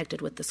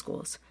reconnected with the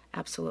schools.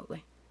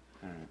 Absolutely.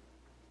 All right.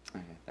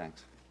 Okay.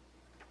 Thanks.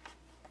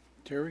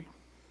 Terry?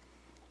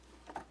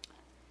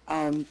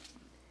 I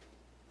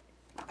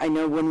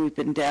know when we've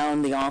been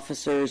down the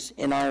officers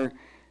in our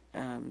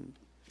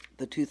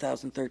the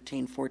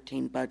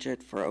 2013-14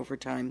 budget for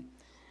overtime,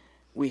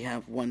 we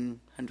have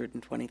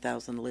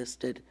 120,000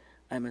 listed.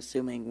 I'm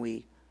assuming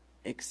we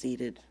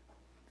exceeded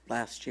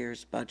last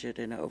year's budget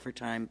in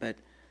overtime, but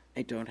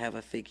I don't have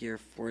a figure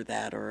for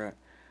that or a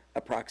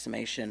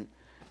approximation.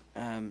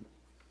 Do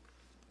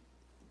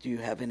you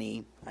have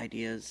any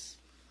ideas?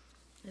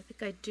 I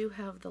think I do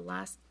have the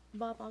last.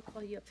 Bob, I'll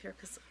call you up here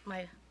because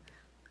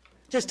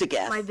just a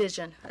guess. My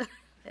vision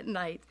at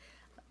night.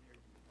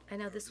 I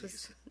know this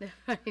was.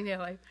 I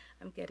know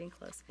I'm getting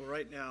close. Well,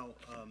 right now,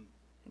 I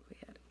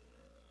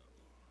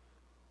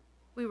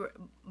think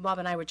Bob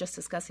and I were just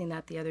discussing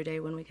that the other day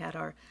when we had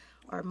our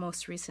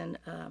most recent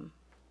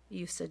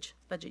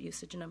budget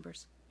usage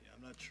numbers. Yeah,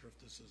 I'm not sure if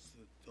this is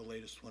the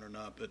latest one or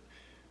not, but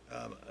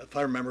if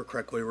I remember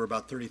correctly, we're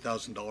about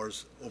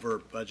 $30,000 over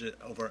budget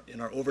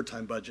in our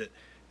overtime budget.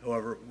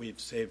 However, we've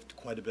saved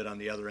quite a bit on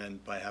the other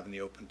end by having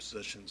the open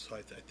positions. So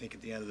I think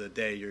at the end of the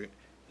day,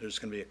 there's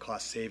going to be a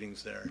cost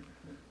savings there.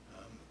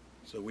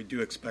 So we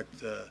do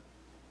expect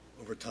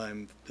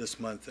overtime this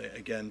month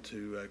again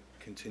to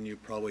continue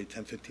probably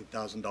 $10,000,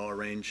 $15,000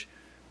 range.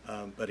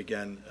 But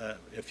again,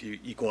 if you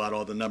equal out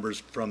all the numbers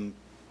from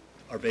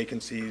our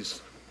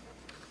vacancies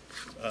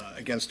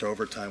against our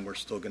overtime, we're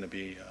still going to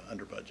be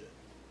under budget.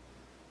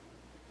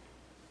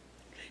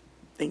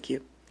 Thank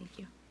you. Thank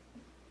you.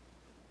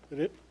 Is that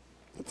it?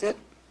 That's it.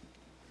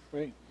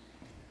 Great.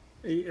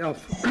 Excuse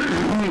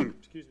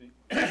me.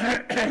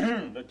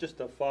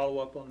 Just a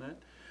follow-up on that.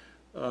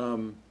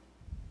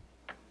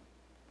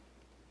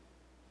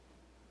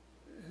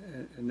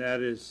 And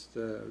that is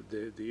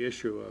the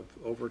issue of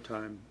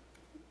overtime.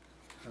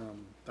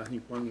 I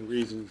think one of the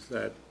reasons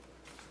that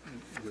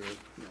you're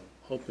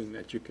hoping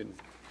that you can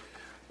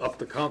up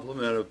the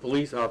complement of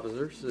police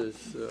officers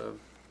is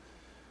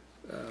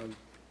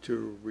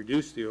to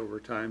reduce the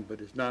overtime, but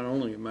it's not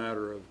only a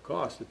matter of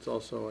cost, it's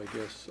also, I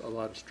guess, a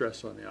lot of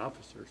stress on the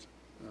officers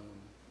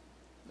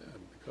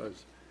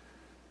because,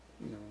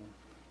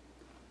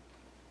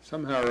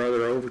 somehow or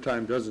other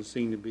overtime doesn't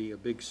seem to be a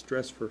big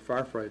stress for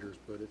firefighters,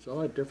 but it's a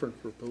lot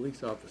different for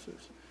police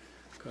officers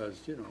because,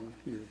 you're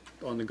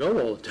on the go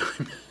all the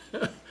time.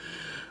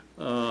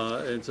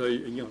 And so,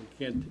 you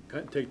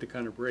can't take the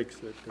kind of breaks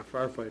that the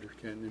firefighters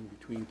can in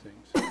between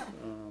things.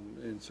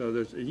 And so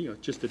there's,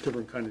 just a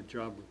different kind of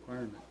job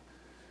requirement.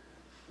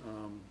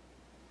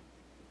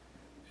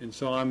 And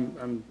so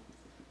I'm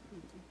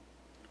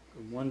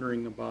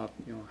wondering about,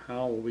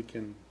 how we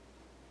can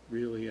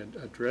really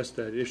address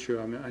that issue.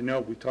 I mean, I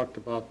know we talked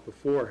about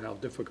before how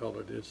difficult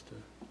it is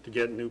to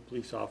get new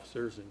police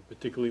officers, and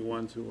particularly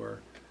ones who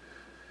are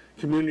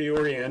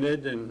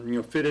community-oriented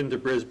and, fit into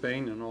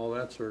Brisbane and all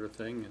that sort of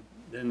thing. And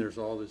then there's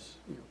all this,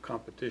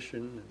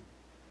 competition.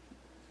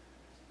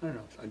 And I don't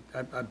know.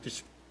 I'd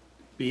just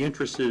be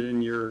interested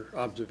in your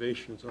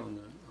observations on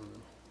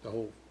the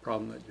whole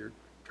problem that you're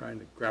trying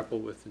to grapple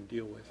with and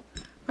deal with.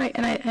 Right,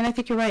 and I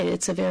think you're right.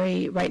 It's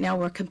right now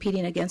we're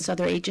competing against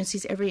other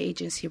agencies. Every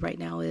agency right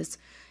now is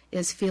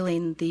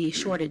feeling the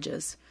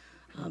shortages,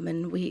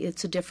 and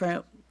it's a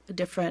different.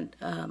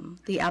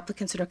 The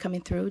applicants that are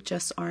coming through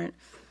just aren't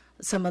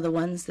some of the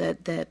ones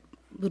that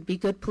would be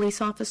good police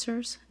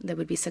officers, that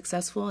would be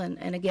successful.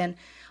 And again,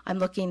 I'm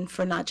looking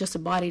for not just a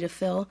body to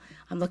fill.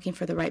 I'm looking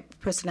for the right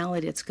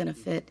personality that's going to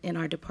fit in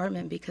our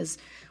department, because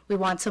we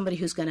want somebody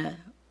who's going to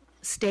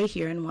stay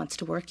here and wants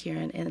to work here,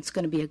 and it's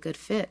going to be a good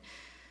fit.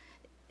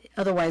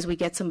 Otherwise, we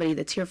get somebody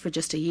that's here for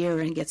just a year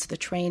and gets the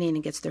training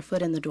and gets their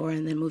foot in the door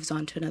and then moves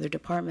on to another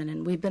department.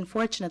 And we've been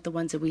fortunate; the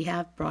ones that we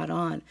have brought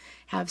on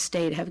have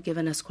stayed, have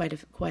given us quite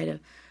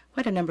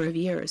a number of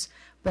years.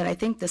 But I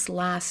think this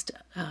last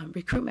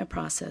recruitment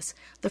process,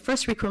 the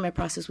first recruitment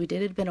process we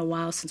did, it had been a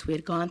while since we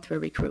had gone through a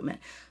recruitment.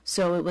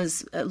 So it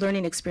was a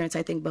learning experience,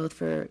 I think, both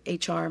for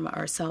HR,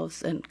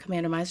 ourselves, and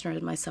Commander Meisner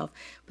and myself.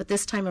 But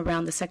this time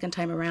around, the second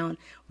time around,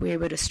 we were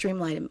able to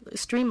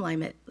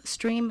streamline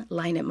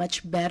it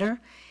much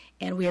better.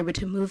 and we were able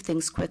to move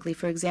things quickly.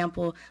 For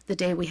example, the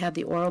day we had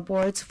the oral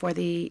boards for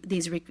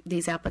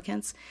these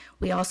applicants,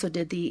 we also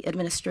did the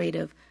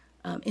administrative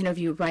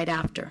interview right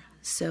after.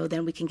 So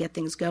then we can get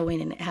things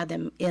going and have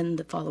them in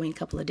the following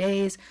couple of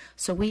days.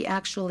 So we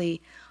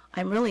actually,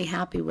 I'm really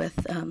happy with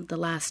the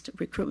last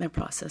recruitment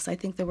process. I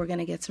think that we're going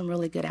to get some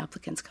really good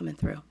applicants coming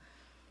through.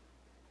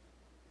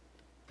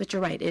 But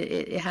you're right,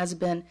 it's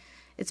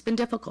been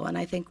difficult, and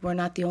I think we're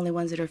not the only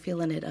ones that are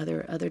feeling it.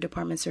 Other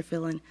departments are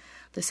feeling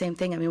the same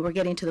thing. I mean, we're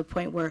getting to the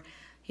point where,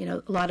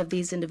 a lot of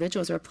these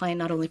individuals are applying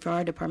not only for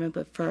our department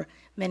but for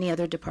many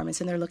other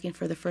departments, and they're looking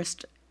for the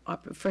first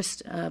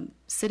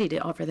city to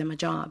offer them a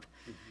job.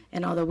 Mm-hmm.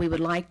 And although we would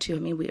like to, I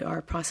mean,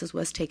 our process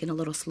was taken a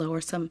little slower.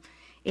 Some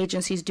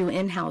agencies do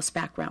in-house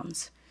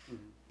backgrounds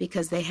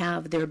because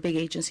they're big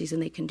agencies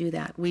and they can do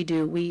that.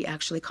 We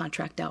actually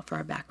contract out for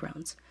our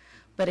backgrounds.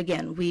 But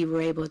again, we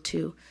were able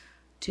to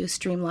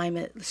streamline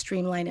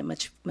it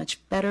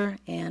much better,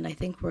 and I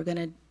think we're going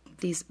to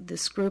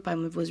this group. I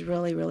was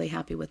really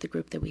happy with the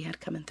group that we had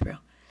coming through,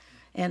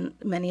 and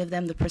many of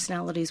them, the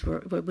personalities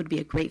would be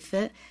a great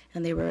fit,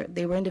 and they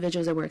were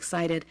individuals that were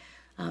excited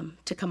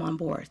to come on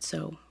board.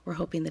 So we're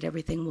hoping that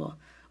everything will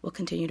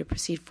continue to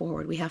proceed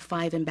forward. We have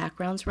 5 in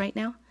backgrounds right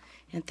now,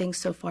 and things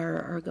so far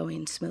are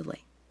going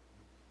smoothly.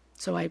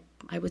 So I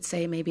would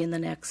say maybe in the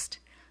next.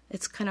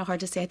 It's kind of hard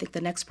to say. I think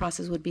the next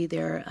process would be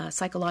their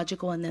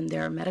psychological and then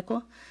their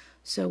medical.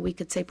 So we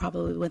could say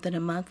probably within a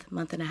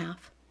month and a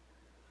half,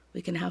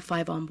 we can have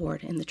 5 on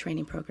board in the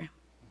training program.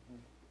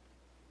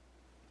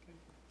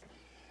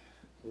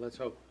 Well, let's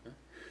hope. Huh?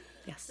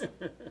 Yes.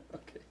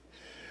 Okay.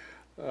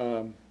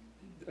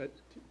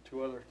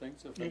 2 other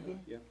things.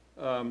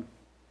 Yeah.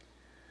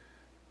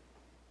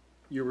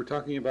 You were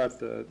talking about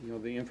the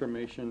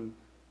information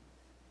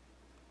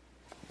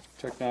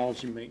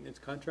technology maintenance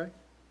contract.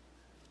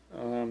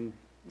 And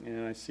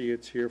I see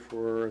it's here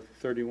for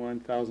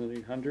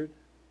 $31,800.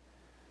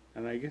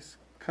 And I guess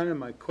kind of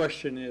my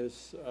question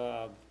is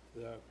the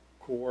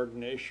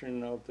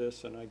coordination of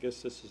this, and I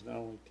guess this is not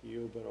only to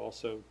you but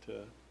also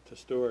to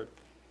Stuart,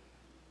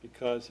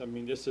 because I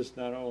mean this is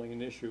not only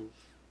an issue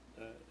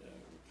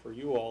for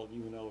you all,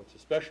 even though it's a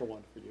special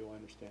one for you, I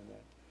understand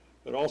that,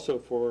 but also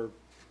for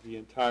the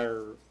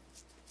entire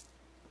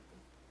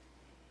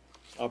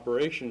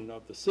operation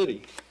of the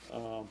city.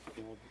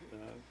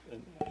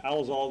 And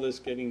how's all this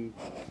getting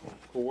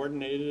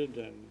coordinated,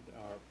 and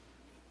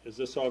is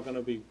this all going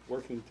to be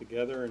working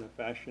together in a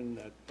fashion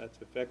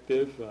that's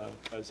effective?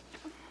 Because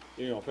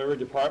if every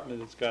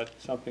department has got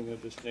something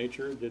of this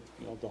nature, that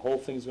the whole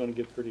thing's going to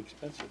get pretty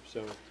expensive.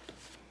 So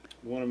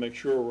we want to make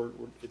sure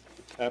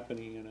it's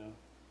happening in an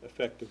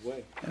effective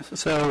way.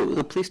 So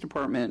the police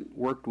department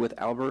worked with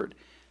Albert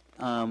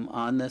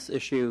on this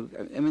issue.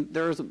 I mean,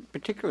 there's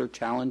particular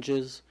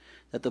challenges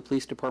that the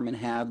police department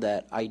have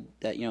that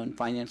in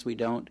finance we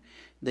don't.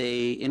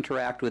 They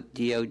interact with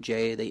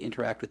DOJ, they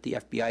interact with the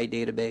FBI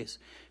database.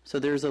 So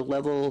there's a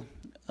level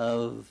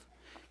of,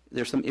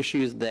 there's some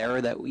issues there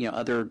that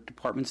other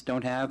departments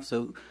don't have.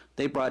 So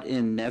they brought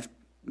in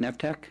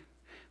NevTech,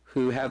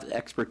 who have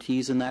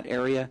expertise in that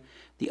area.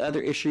 The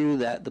other issue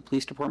that the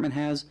police department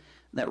has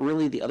that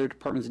really the other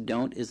departments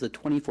don't is the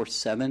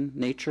 24/7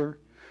 nature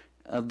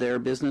of their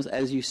business.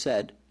 As you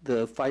said,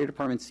 the fire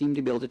department seemed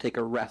to be able to take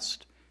a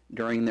rest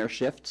during their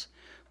shifts,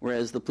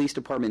 whereas the police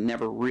department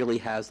never really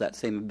has that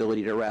same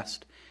ability to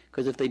rest,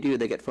 because if they do,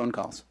 they get phone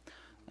calls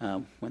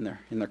when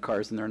they're in their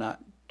cars and they're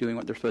not doing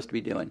what they're supposed to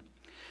be doing.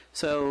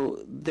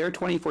 So their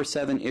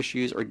 24/7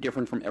 issues are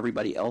different from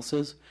everybody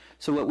else's.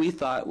 So what we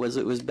thought was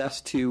it was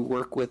best to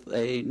work with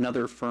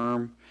another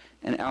firm,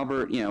 and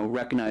Albert,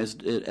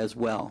 recognized it as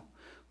well.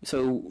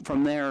 So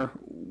from there,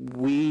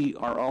 we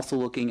are also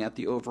looking at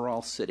the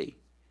overall city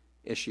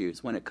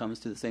issues when it comes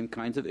to the same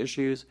kinds of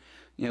issues.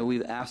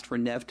 We've asked for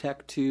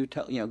NevTech to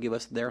give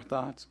us their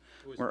thoughts.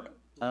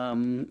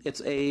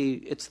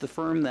 It's the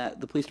firm that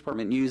the police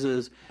department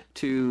uses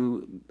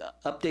to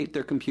update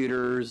their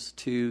computers,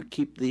 to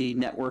keep the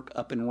network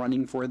up and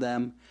running for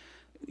them.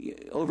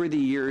 Over the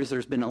years,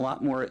 there's been a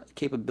lot more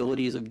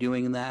capabilities of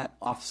doing that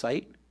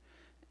off-site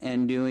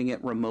and doing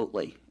it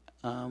remotely.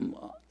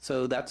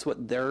 So that's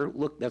what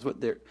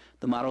the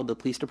model the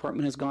police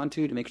department has gone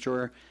to make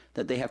sure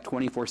that they have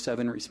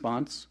 24/7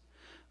 response.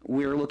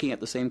 We're looking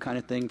at the same kind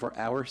of thing for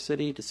our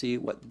city to see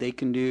what they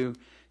can do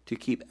to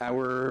keep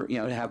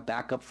to have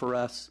backup for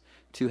us,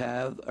 to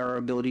have our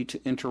ability to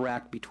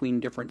interact between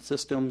different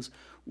systems.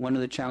 One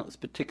of the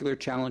particular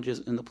challenges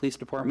in the police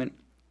department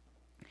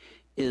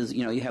is,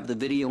 you have the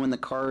video in the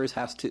cars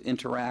has to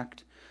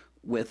interact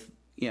with,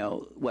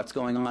 what's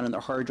going on in their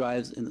hard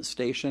drives in the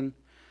station.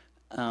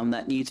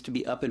 That needs to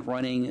be up and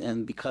running,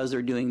 and because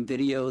they're doing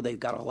video, they've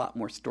got a lot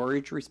more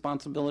storage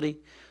responsibility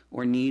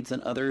or needs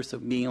than others, so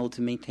being able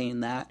to maintain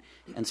that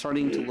and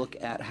starting to look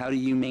at how do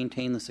you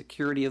maintain the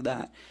security of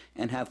that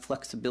and have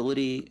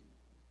flexibility.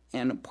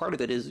 And part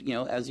of it is,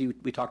 as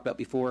we talked about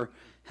before,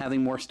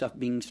 having more stuff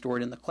being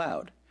stored in the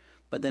cloud.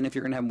 But then if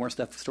you're going to have more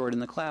stuff stored in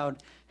the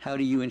cloud, how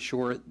do you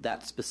ensure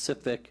that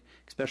specific,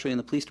 especially in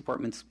the police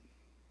department's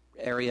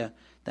area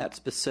that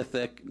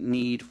specific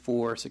need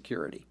for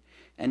security.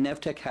 And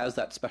NevTech has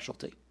that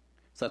specialty.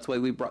 So that's why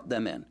we brought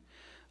them in.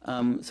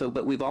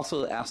 But we've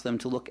also asked them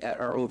to look at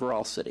our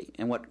overall city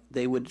and what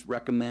they would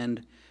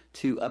recommend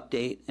to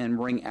update and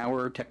bring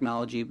our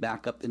technology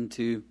back up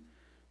into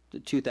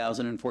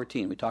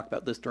 2014. We talked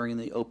about this during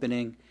the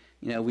opening.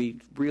 We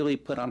really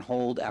put on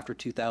hold after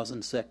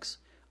 2006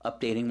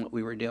 updating what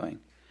we were doing.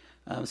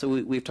 So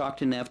we've talked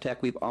to NevTech.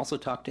 We've also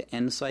talked to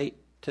Ensight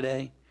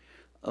today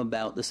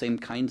about the same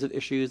kinds of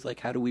issues, like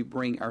how do we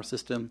bring our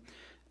system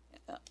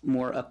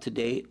more up to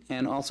date,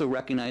 and also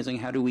recognizing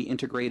how do we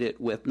integrate it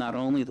with not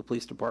only the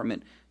police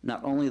department,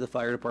 not only the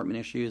fire department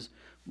issues,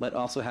 but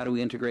also how do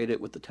we integrate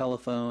it with the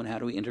telephone, how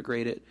do we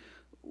integrate it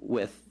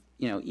with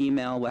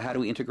email, how do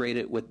we integrate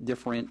it with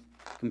different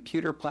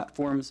computer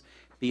platforms,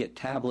 be it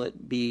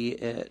tablet, be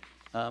it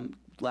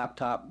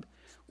laptop,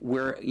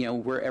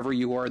 wherever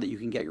you are that you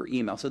can get your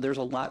email. So there's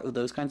a lot of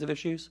those kinds of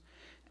issues,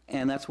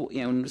 and that's what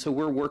so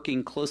we're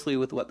working closely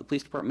with what the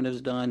police department has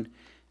done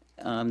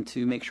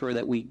to make sure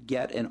that we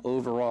get an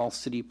overall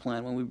city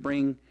plan. When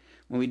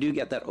we do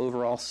get that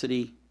overall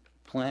city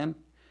plan,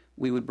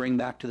 we would bring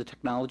back to the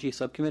technology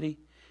subcommittee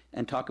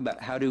and talk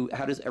about how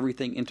does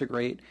everything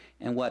integrate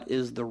and what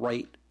is the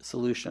right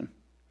solution.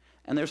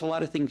 And there's a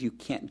lot of things you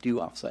can't do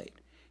offsite.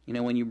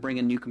 When you bring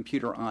a new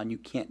computer on, you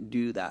can't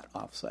do that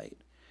offsite.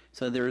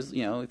 So there's,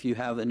 if you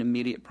have an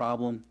immediate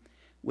problem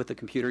with a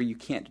computer, you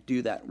can't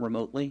do that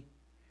remotely.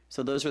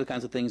 So those are the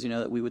kinds of things,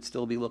 that we would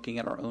still be looking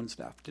at our own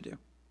staff to do.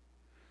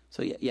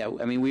 So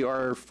we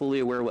are fully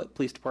aware what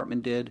police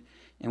department did,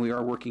 and we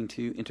are working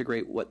to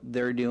integrate what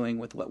they're doing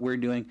with what we're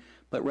doing,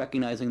 but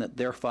recognizing that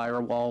their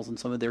firewalls and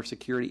some of their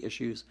security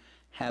issues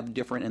have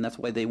different, and that's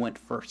why they went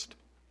first.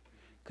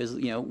 Because,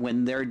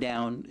 when they're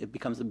down, it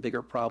becomes a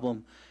bigger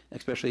problem,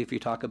 especially if you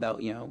talk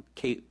about,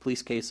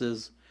 police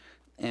cases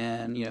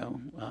and,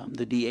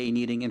 the DA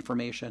needing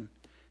information.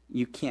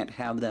 You can't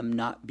have them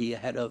not be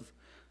ahead of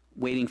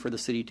waiting for the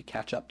city to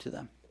catch up to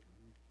them.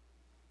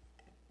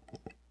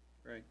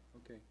 Right,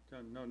 okay.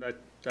 No,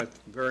 that's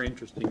a very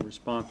interesting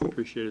response.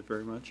 Appreciate it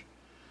very much.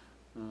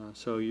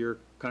 So you're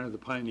kind of the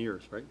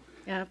pioneers, right?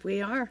 Yeah,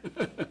 we are.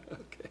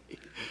 Okay.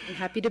 I'm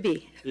happy to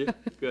be. Yeah,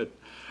 good.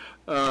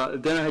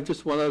 Then I had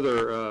just one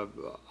other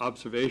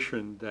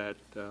observation that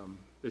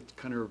it's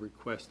kind of a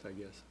request, I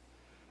guess.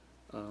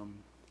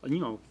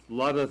 A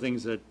lot of the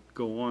things that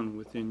go on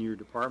within your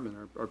department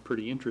are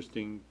pretty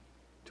interesting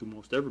to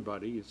most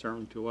everybody,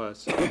 certainly to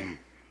us.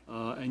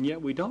 And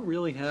yet we don't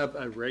really have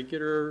a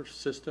regular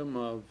system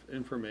of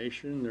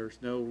information. There's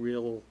no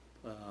real,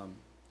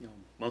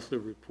 monthly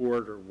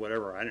report or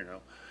whatever, I don't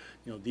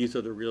know. These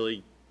are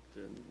the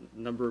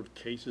number of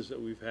cases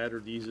that we've had, or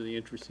these are the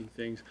interesting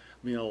things.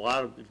 A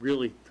lot of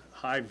really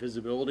high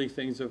visibility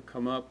things have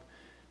come up,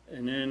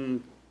 and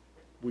then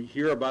we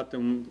hear about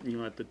them,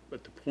 at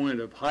the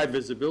point of high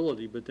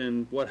visibility, but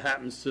then what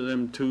happens to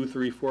them 2,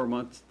 3, 4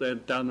 months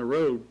down the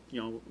road,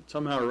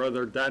 somehow or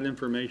other, that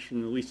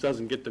information at least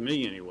doesn't get to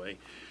me anyway.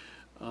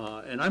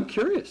 And I'm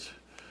curious.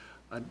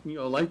 I'd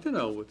like to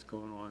know what's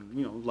going on.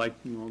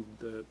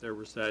 There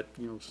was that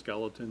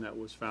skeleton that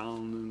was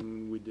found,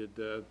 and we did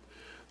the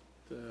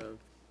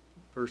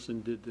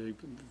person did the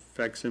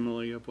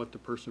facsimile of what the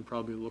person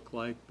probably looked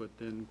like, but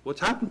then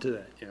what's happened to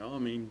that?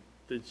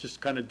 It's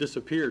just kind of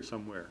disappeared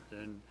somewhere,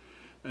 and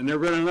there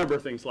have been a number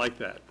of things like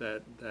that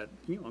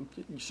I'm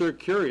sort of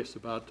curious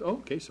about.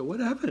 Okay, so what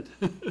happened?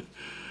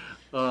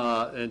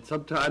 And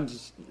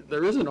sometimes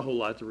there isn't a whole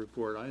lot to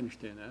report. I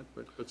understand that,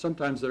 but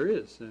sometimes there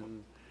is,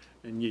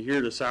 and you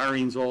hear the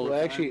sirens all the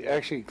time.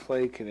 Actually,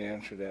 Clay can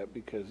answer that,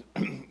 because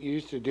you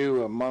used to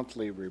do a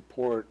monthly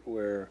report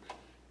where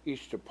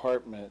each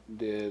department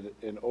did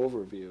an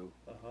overview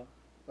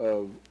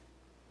of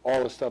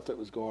all the stuff that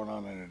was going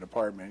on in a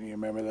department. You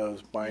remember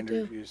those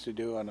binders you used to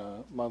do on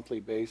a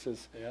monthly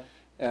basis? Yeah.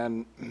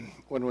 And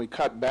when we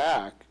cut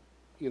back,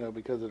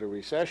 because of the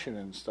recession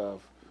and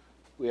stuff,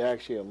 we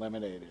actually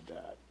eliminated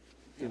that,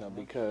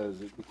 because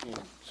it became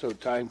so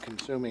time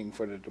consuming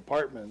for the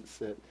departments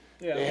that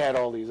they had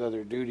all these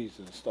other duties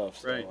and stuff.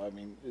 So, right.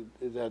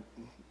 Is that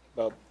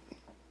about...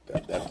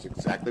 That's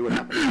exactly what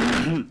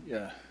happened.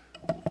 Yeah.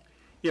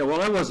 Yeah,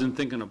 well, I wasn't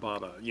thinking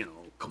about a,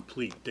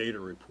 complete data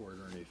report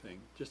or anything.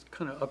 Just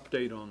kind of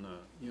update on the,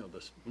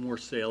 the more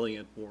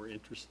salient, more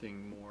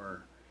interesting,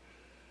 more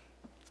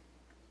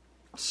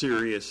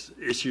serious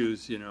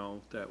issues,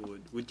 that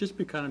would just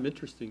be kind of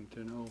interesting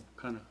to know,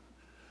 kind of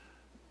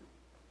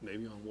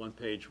maybe on one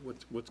page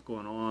what's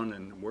going on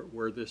and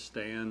where this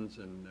stands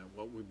and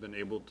what we've been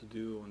able to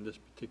do on this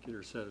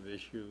particular set of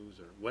issues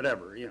or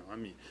whatever,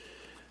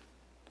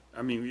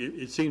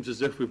 it seems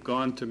as if we've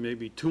gone to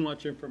maybe too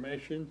much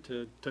information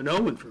to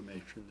no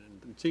information.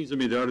 And it seems to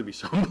me there ought to be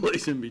some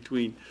place in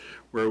between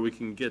where we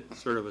can get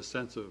sort of a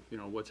sense of,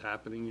 what's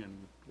happening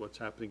and what's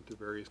happening to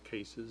various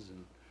cases.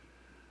 And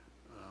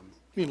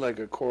You mean like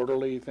a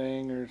quarterly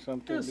thing or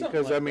something? Yeah, something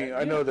because, like that,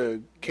 I know the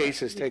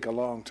cases take a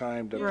long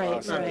time to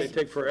process. They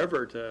take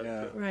forever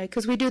to... Right,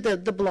 because we do the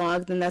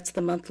blog, and that's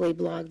the monthly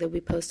blog that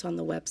we post on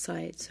the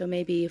website. So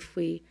maybe if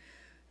we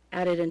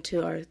add it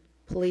into our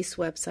police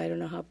website. I don't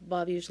know how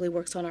Bob usually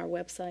works on our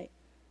website,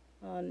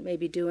 on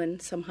maybe doing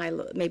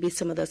maybe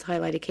some of those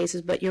highlighted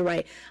cases. But you're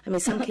right. I mean,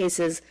 some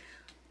cases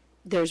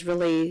there's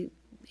really,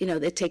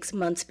 it takes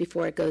months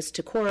before it goes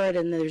to court,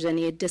 and there's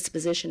any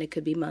disposition, it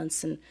could be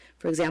months. And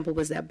for example,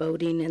 was that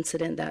boating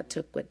incident that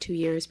took 2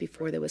 years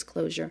before there was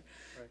closure.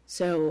 Right.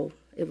 So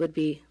it would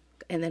be,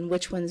 and then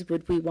which ones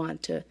would we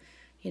want to?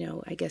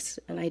 I guess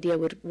an idea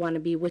would want to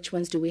be which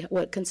ones do we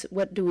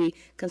what do we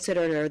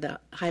consider are the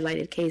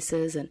highlighted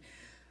cases, and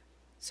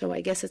so I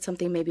guess it's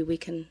something maybe we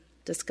can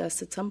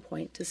discuss at some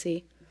point to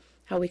see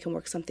how we can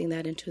work something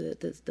that into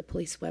the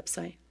police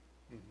website.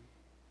 Mm-hmm.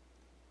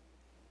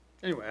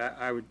 Anyway,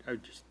 I would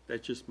just,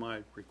 that's just my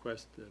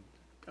request.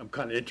 I'm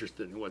kind of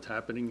interested in what's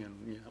happening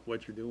and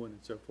what you're doing and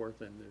so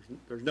forth. And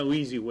there's no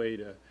easy way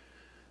to,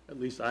 at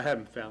least I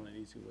haven't found an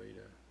easy way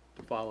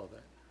to follow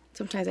that.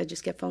 Sometimes I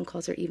just get phone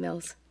calls or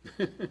emails.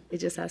 They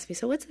just ask me,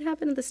 so what's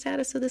happened to the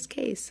status of this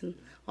case? And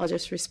I'll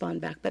just respond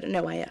back. But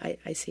no,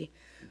 I see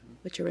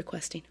what you're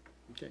requesting.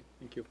 Okay,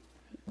 thank you.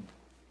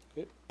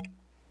 Good.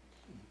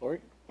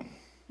 Lori?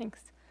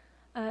 Thanks.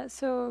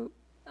 So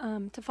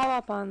to follow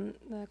up on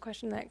the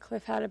question that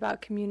Cliff had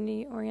about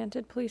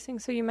community-oriented policing,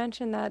 so you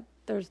mentioned that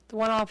there's the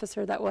one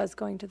officer that was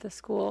going to the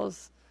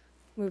schools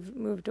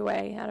moved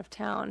away out of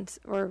town,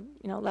 or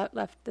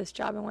left this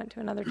job and went to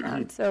another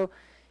town. So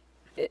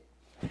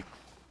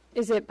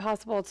is it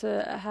possible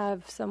to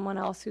have someone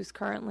else who's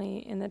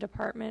currently in the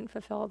department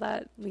fulfill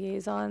that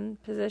liaison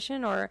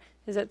position, or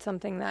is it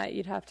something that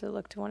you'd have to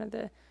look to one of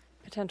the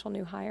potential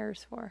new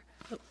hires for?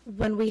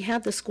 When we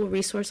had the school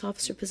resource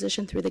officer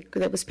position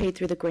that was paid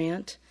through the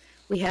grant,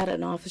 we had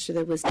an officer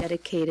that was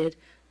dedicated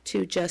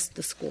to just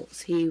the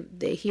schools. He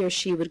or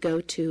she would go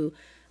to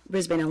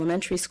Brisbane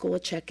Elementary School,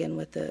 check in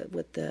with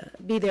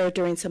be there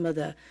during some of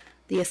the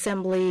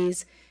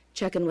assemblies,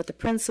 check in with the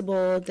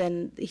principal.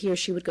 Then he or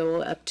she would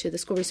go up to the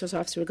school resource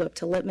officer, would go up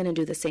to Littman and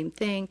do the same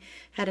thing.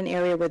 Had an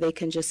area where they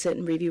can just sit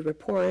and review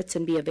reports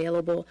and be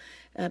available,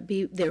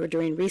 be there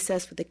during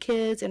recess with the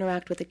kids,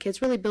 interact with the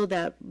kids, really build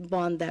that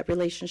bond, that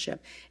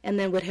relationship, and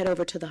then would head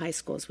over to the high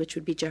schools, which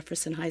would be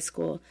Jefferson High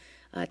School,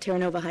 Terra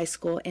Nova High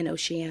School, and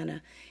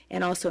Oceana.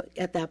 And also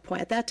at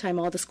that time,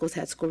 all the schools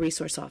had school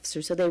resource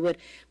officers, so they would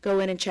go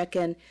in and check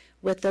in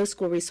with those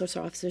school resource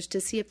officers to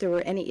see if there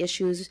were any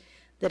issues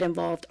that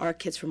involved our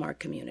kids from our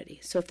community.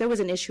 So if there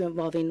was an issue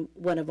involving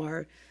one of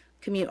one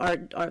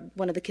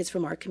of the kids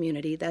from our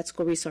community, that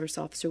school resource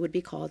officer would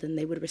be called, and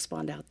they would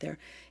respond out there.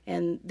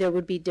 And there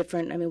would be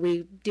different. I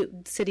mean,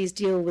 cities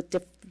deal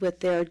with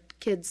their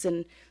kids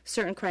and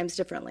certain crimes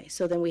differently.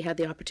 So then we had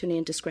the opportunity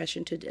and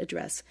discretion to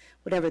address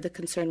whatever the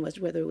concern was,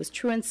 whether it was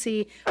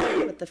truancy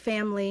with the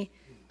family,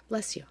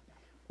 bless you,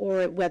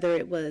 or whether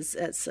it was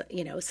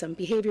some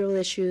behavioral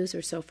issues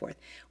or so forth.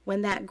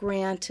 When that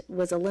grant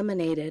was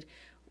eliminated,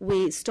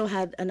 we still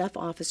had enough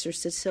officers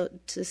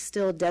to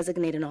still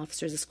designate an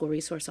officer as a school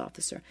resource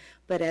officer.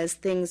 But as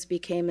things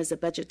became, as the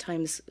budget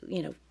times,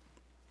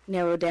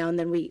 narrowed down,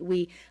 then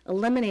we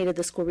eliminated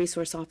the school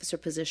resource officer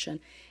position,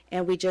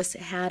 and we just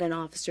had an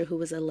officer who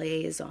was a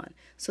liaison.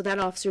 So that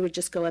officer would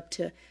just go up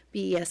to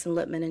BES and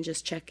Littman and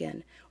just check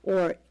in,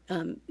 or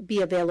be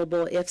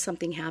available if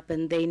something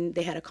happened.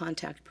 They had a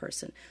contact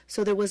person.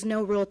 So there was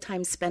no real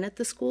time spent at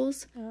the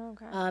schools. Oh,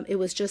 okay. It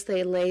was just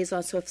a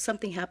liaison. So if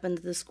something happened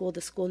to the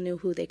school knew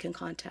who they can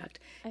contact.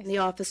 And the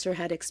officer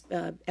had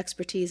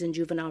expertise in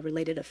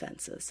juvenile-related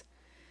offenses.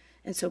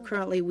 And so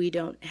currently we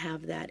don't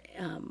have that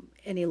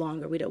any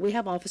longer. We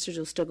have officers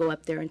who will still go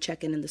up there and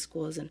check in the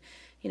schools and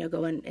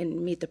go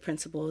and meet the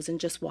principals and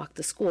just walk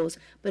the schools,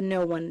 but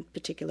no one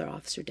particular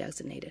officer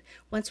designated.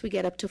 Once we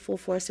get up to full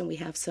force and we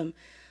have some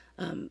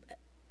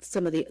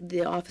of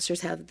the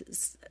officers have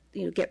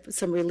get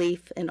some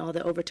relief in all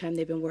the overtime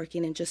they've been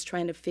working and just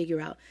trying to figure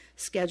out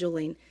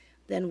scheduling,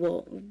 then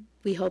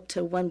we hope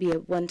to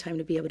one time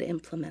to be able to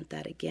implement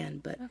that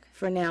again. But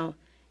for now,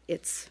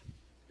 it's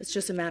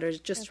just a matter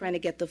of just trying to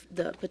get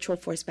the patrol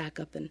force back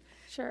up and.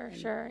 Sure.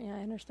 Yeah, I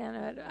understand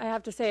it. I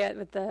have to say,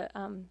 with the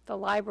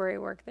library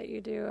work that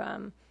you do,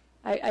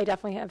 I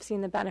definitely have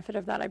seen the benefit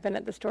of that. I've been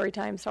at the story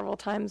time several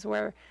times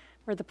where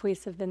the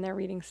police have been there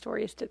reading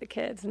stories to the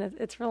kids, and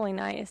it's really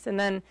nice. And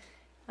then,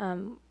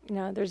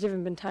 there's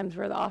even been times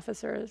where the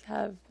officers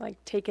have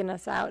taken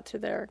us out to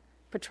their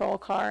patrol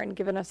car and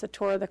given us a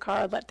tour of the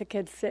car, let the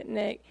kids sit in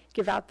it,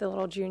 give out the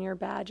little junior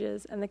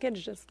badges, and the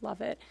kids just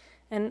love it.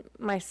 And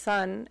my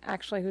son,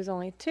 actually, who's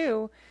only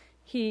 2,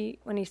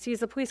 when he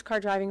sees a police car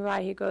driving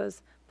by, he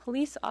goes,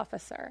 "Police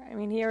officer." I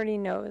mean, he already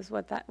knows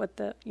what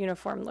the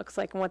uniform looks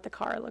like and what the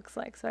car looks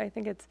like. So I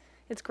think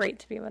it's great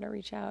to be able to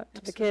reach out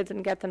to the kids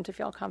and get them to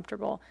feel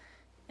comfortable,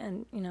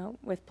 and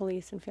with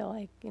police, and feel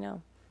like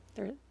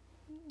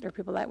they're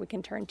people that we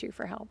can turn to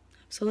for help.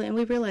 Absolutely, and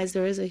we realize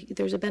there's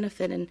a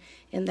benefit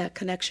in that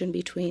connection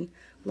between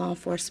law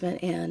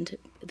enforcement and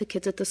the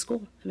kids at the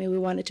school. I mean, we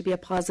want it to be a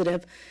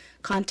positive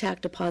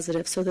contact,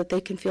 so that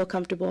they can feel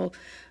comfortable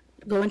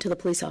going to the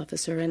police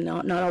officer, and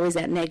not always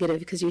that negative,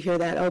 because you hear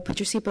that, oh, put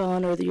your seatbelt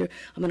on, or I'm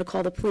going to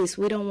call the police.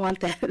 We don't want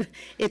that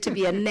it to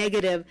be a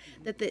negative,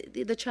 that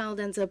the child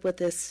ends up with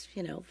this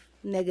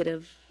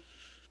negative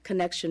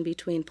connection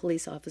between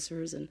police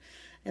officers and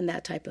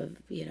that type of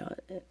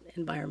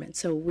environment.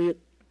 So we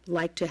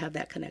like to have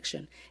that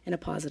connection in a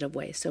positive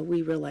way. So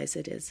we realize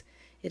it is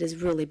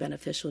really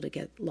beneficial to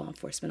get law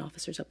enforcement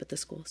officers up at the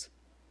schools.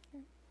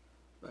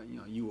 But,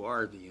 you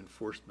are the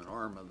enforcement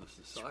arm of the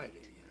society,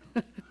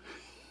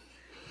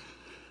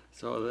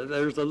 So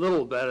there's a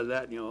little bit of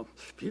that,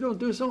 if you don't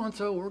do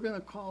so-and-so, we're going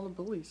to call the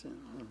police.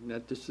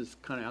 That just is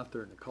kind of out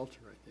there in the culture,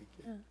 I think.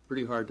 Yeah.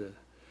 Pretty hard to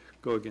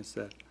go against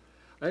that.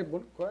 Could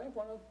I have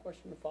one other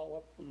question to follow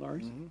up on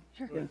Lars?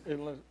 Sure.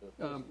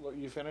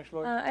 You finished,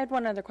 Lloyd? I had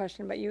one other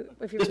question, but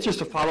if you It's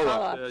just a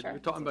follow-up. sure. You're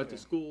talking about the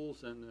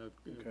schools and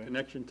the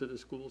connection to the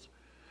schools.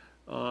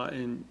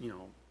 And,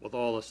 with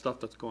all the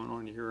stuff that's going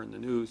on here in the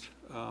news,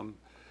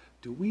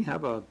 do we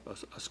have a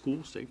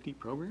school safety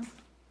program?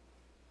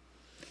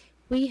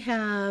 We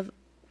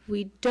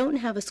don't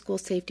have a school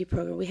safety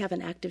program. We have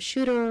an active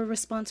shooter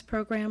response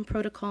program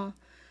protocol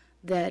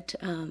that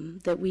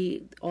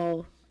we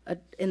all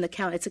in the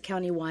county. It's a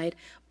county-wide,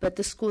 but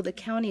the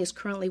county is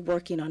currently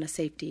working on a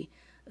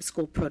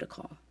school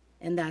protocol,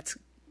 and that's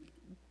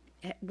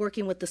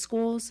working with the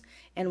schools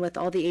and with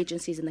all the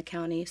agencies in the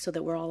county so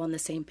that we're all on the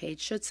same page.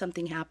 Should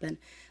something happen,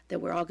 that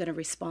we're all going to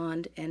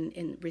respond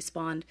and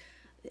respond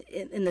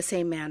in the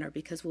same manner,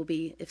 because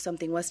if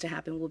something was to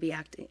happen, we'll be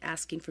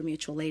asking for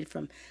mutual aid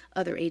from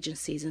other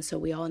agencies, and so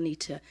we all need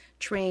to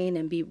train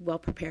and be well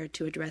prepared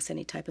to address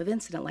any type of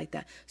incident like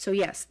that. So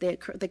yes, the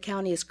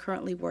county is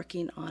currently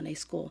working on a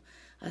school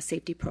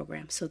safety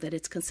program so that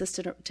it's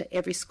consistent to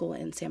every school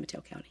in San Mateo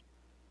County.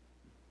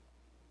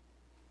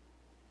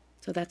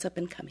 So that's up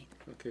and coming.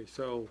 Okay,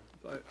 so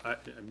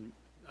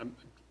I'm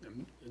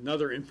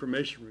another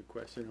information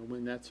request,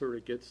 when that sort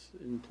of gets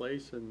in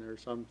place and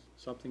there's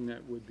something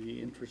that would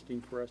be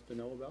interesting for us to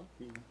know about,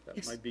 that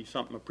Yes. might be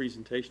something, a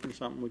presentation or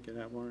something we could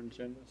have on our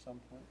agenda at some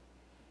point.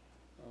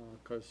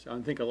 Because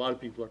I think a lot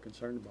of people are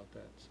concerned about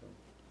that, so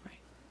Right.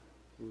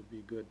 it would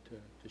be good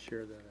to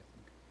share that, I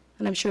think.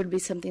 And I'm sure it would be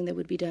something that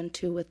would be done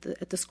too at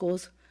the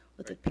schools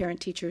with the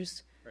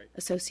parent-teachers Right.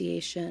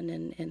 association,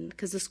 and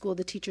because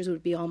the teachers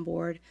would be on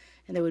board,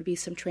 and there would be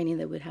some training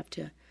that would have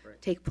to Right.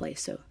 take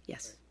place. So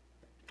yes.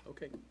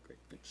 Okay, great.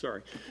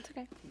 Sorry. It's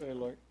okay. Hey,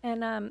 Lloyd.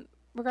 And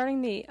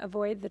regarding the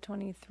Avoid the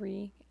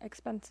 23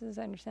 expenses,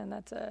 I understand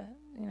that's a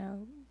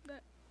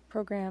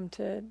program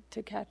to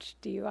catch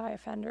DUI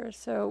offenders.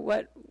 So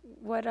what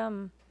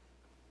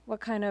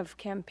kind of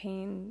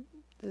campaign?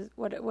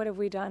 What have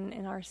we done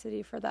in our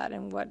city for that,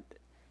 and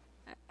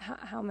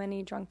how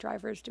many drunk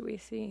drivers do we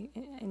see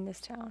in this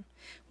town?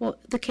 Well,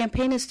 the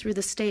campaign is through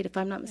the state, if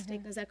I'm not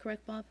mistaken. Is that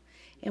correct, Bob?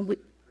 And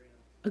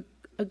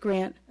a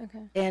grant.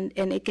 Okay. And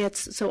it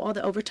gets, all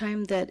the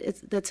overtime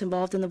that's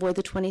involved in the Avoid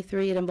the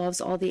 23, it involves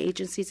all the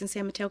agencies in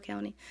San Mateo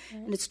County.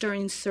 Right. And it's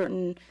during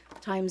certain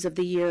times of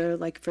the year,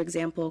 like, for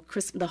example,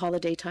 the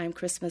holiday time,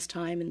 Christmas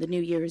time, and the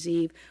New Year's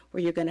Eve,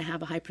 where you're going to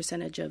have a high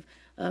percentage of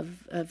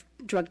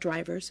drug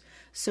drivers.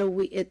 So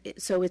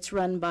it's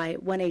run by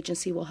one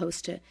agency will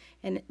host it,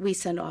 and we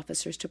send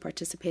officers to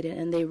participate in it,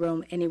 and they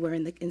roam anywhere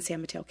in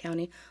San Mateo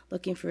County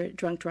looking for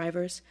drunk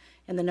drivers,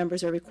 and the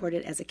numbers are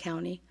recorded as a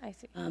county. I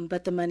see.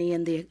 But the money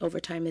and the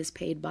overtime is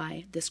paid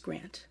by this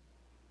grant.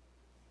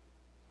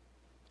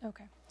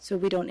 Okay. So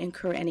we don't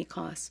incur any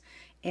costs.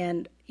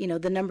 And,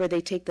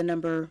 they take the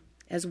number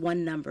as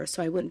one number,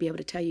 so I wouldn't be able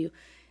to tell you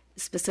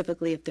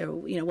specifically if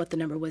what the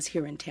number was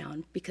here in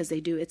town, because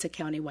it's a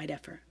county-wide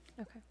effort.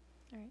 Okay.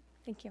 All right.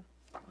 Thank you.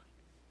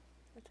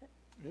 That's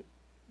it.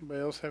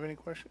 Anybody else have any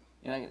questions?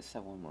 I just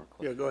have one more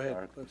question. Yeah, go ahead.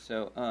 Mark.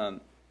 So,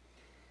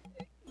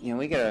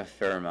 we get a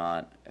fair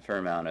amount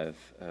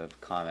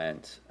of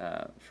comment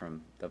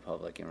from the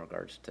public in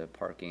regards to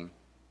parking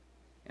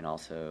and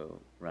also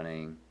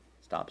running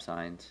stop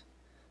signs.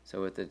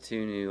 So with the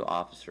 2 new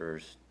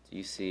officers, do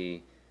you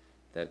see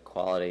the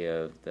quality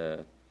of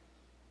the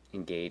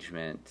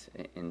engagement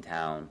in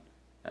town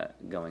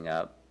going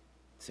up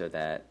so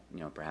that,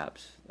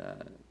 perhaps,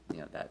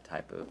 that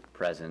type of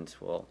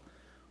presence will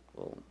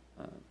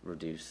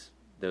reduce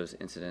those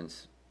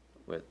incidents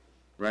with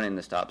running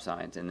the stop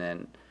signs, and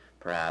then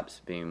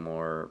perhaps being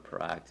more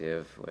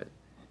proactive with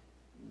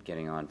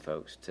getting on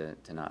folks to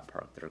not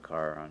park their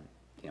car on,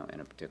 in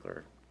a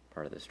particular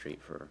part of the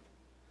street for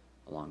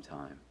a long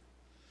time?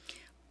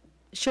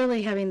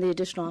 Surely having the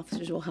additional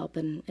officers will help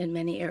in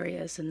many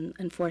areas, and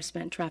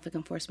traffic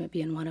enforcement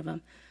being one of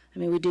them. I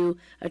mean, we do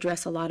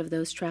address a lot of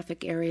those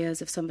traffic areas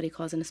if somebody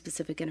calls in a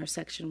specific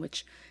intersection,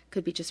 which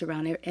could be just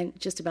around and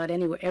just about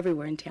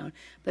everywhere in town.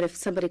 But if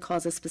somebody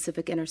calls a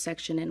specific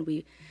intersection, and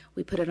we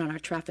put it on our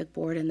traffic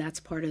board, and that's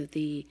part of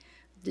the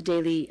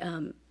daily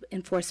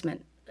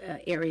enforcement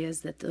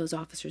areas that those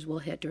officers will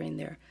hit during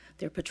their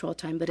patrol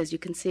time. But as you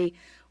can see,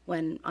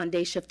 when on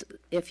day shift,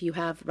 if you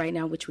have right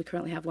now, which we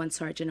currently have one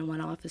sergeant and one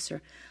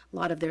officer, a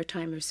lot of their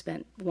time is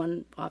spent,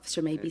 one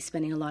officer may be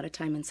spending a lot of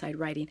time inside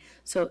writing.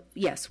 So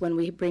yes, when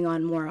we bring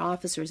on more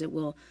officers, it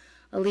will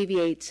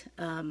alleviate,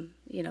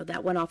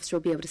 that one officer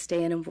will be able to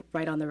stay in and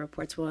write on the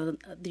reports. Well,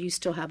 you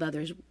still have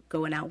others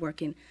going out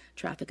working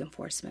traffic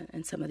enforcement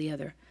and some of the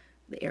other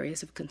the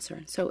areas of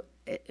concern. So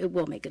it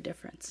will make a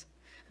difference.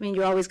 I mean,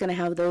 you're always going to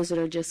have those that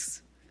are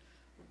just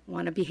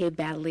want to behave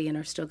badly and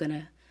are still going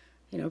to,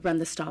 run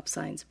the stop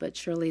signs. But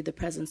surely the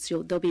presence,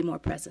 there'll be more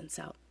presence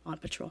out on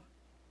patrol.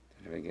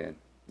 Very good.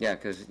 Yeah,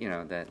 because,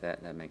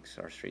 that makes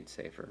our streets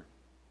safer.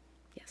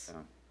 Yes. So,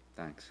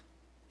 thanks.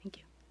 Thank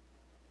you.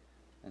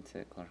 That's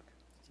it, Clark.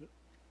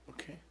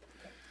 Okay.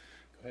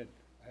 Go ahead.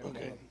 I have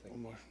Okay. another thing.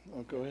 One more.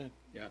 Oh, go ahead.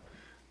 Yeah.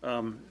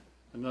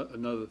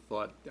 Another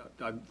thought.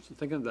 I'm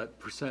thinking of that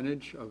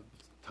percentage of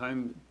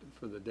time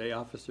for the day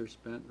officers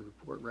spent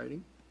report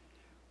writing,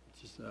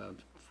 which is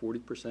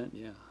 40%.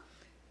 Yeah.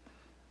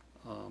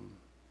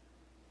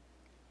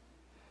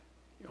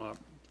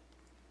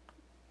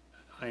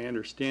 I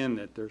understand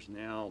that there's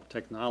now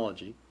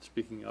technology,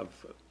 speaking of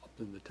up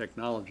in the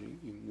technology,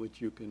 in which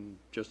you can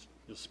just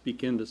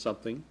speak into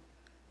something,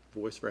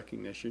 voice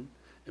recognition,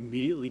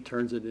 immediately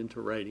turns it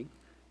into writing.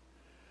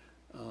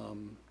 It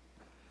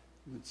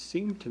would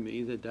seem to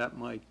me that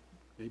might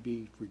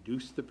maybe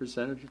reduce the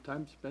percentage of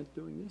time spent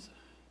doing this.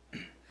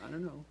 I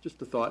don't know,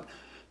 just a thought.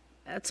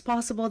 It's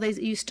possible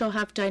you still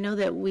have to. I know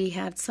that we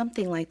had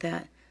something like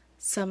that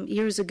some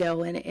years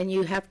ago, and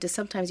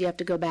sometimes you have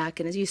to go back,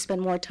 and as you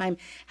spend more time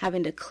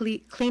having to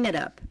clean it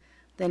up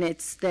than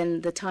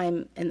the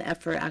time and the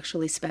effort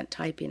actually spent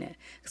typing it.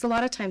 Because a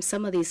lot of times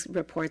some of these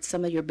reports,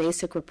 some of your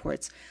basic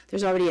reports,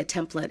 there's already a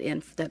template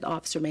in that the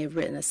officer may have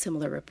written a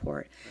similar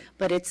report.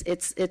 But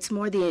it's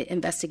more the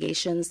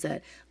investigations,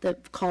 that the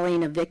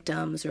calling of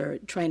victims or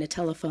trying to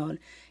telephone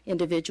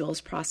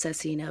individuals,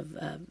 processing of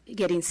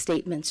getting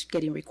statements,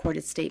 getting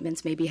recorded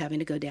statements, maybe having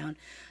to go down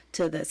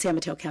to the San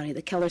Mateo County,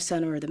 the Keller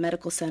Center or the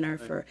medical center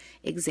for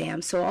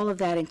exams. So all of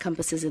that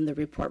encompasses in the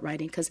report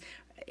writing, because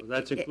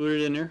that's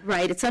included in there?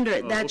 Right, it's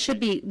under, that should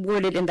be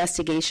worded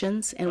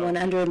investigations, and when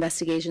under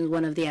investigations,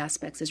 one of the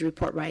aspects is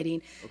report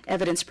writing,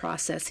 evidence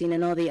processing,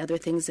 and all the other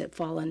things that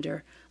fall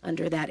under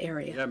that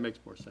area. That makes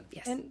more sense.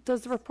 Yes. And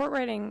does the report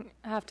writing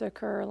have to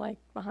occur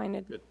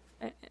behind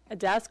a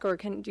desk, or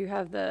do you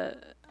have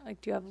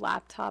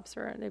laptops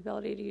or the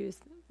ability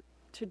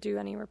to do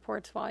any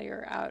reports while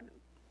you're out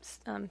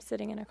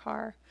sitting in a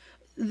car?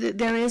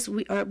 There is.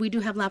 We do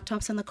have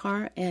laptops in the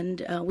car,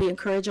 and we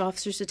encourage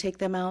officers to take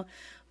them out.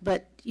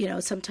 But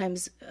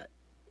sometimes,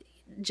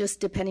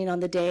 just depending on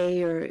the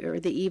day or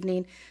the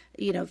evening,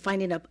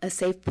 finding a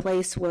safe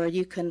place where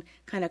you can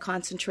kind of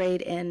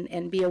concentrate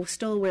and be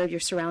still aware of your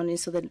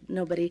surroundings, so that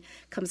nobody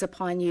comes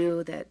upon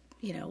you that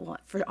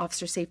for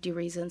officer safety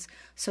reasons.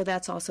 So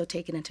that's also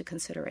taken into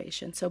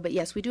consideration. But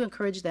yes, we do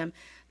encourage them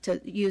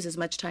to use as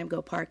much time,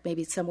 go park,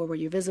 maybe somewhere where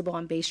you're visible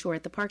on Bay Shore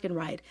at the park and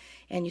ride,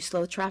 and you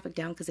slow traffic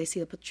down because they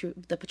see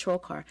the patrol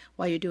car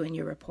while you're doing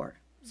your report.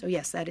 So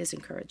yes, that is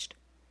encouraged.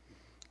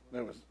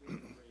 That was. We're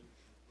going to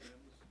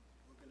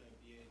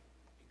be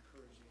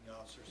encouraging the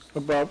officers.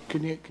 Bob,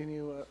 can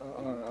you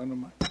on the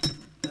mic?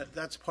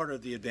 That's part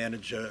of the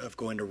advantage of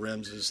going to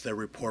RIMS, is their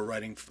report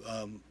writing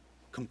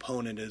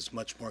component is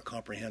much more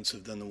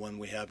comprehensive than the one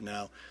we have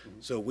now.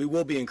 So we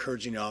will be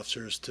encouraging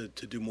officers to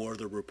do more of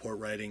the report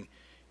writing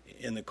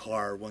in the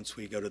car once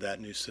we go to that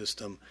new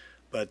system.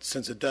 But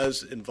since it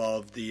does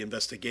involve the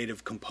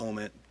investigative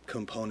component,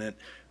 the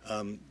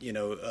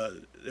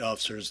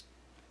officers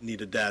need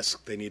a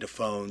desk, they need a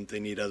phone, they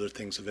need other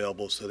things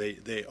available. So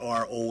they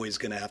are always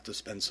going to have to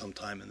spend some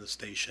time in the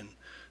station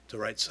to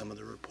write some of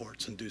the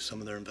reports and do some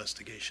of their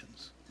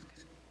investigations.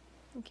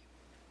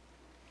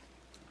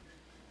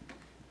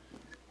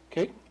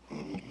 Okay.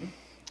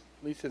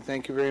 Lisa,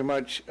 thank you very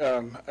much.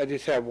 I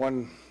just have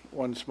one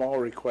small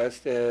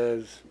request.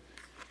 As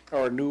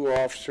our new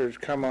officers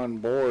come on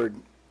board,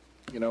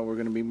 we're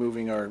going to be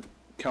moving our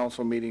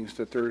council meetings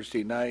to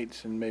Thursday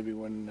nights, and maybe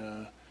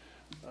when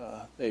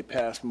they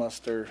pass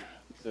muster,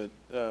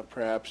 that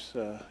perhaps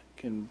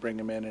can bring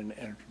them in and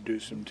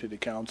introduce them to the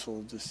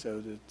council, just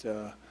so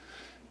that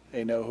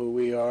they know who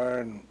we are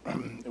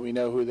and we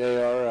know who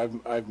they are.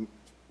 I've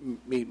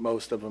meet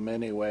most of them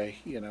anyway,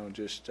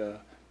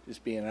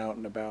 just being out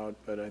and about,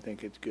 but I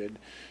think it's good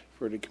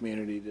for the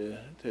community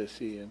to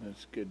see, and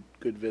it's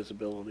good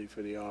visibility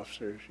for the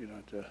officers,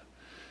 to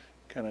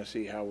kind of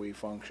see how we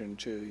function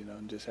too,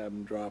 and just have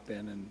them drop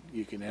in and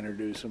you can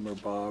introduce them, or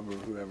Bob or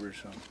whoever.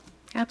 So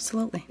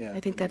absolutely, yeah, I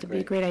think that would be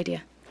a great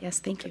idea. Yes,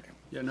 thank you.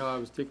 Yeah, no, I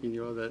was thinking,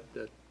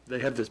 that they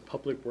have this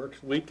Public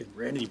Works Week, and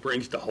Randy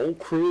brings the whole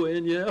crew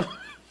in,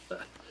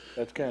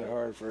 That's kind of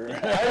hard for.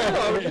 I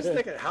know. I was just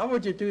thinking, how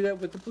would you do that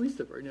with the police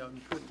department?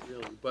 You couldn't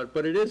really.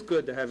 But it is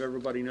good to have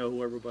everybody know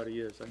who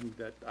everybody is. I think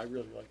that I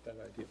really like that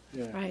idea.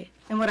 Yeah. Right.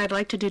 And what I'd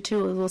like to do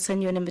too is we'll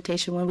send you an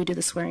invitation when we do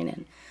the swearing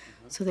in,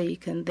 so that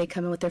they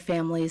come in with their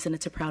families, and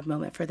it's a proud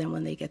moment for them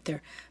when they get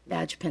their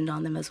badge pinned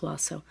on them as well.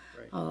 So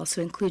Right. I'll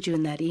also include you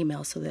in that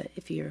email, so that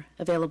if you're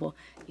available,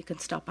 you can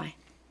stop by.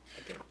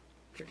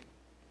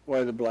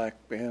 Why the black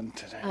band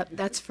today?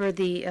 That's for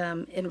the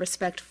in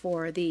respect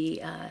for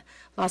the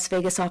Las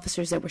Vegas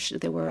officers that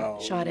were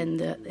shot in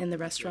the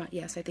restaurant.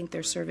 Yes, I think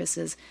their service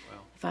is,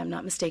 if I'm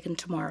not mistaken,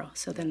 tomorrow.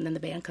 So then the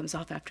band comes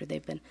off after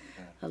they've been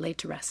laid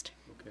to rest.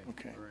 Okay.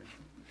 Okay. All right.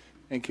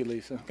 Thank you,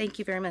 Lisa. Thank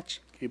you very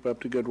much. Keep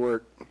up the good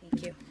work.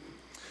 Thank you.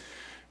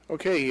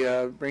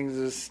 Okay, brings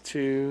us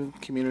to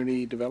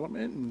community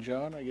development, and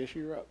John, I guess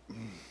you're up.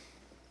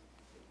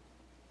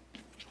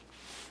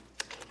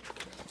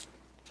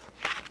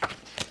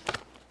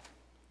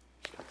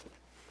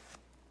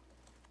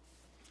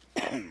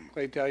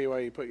 They tell you why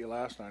you put your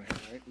last on here,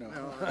 right?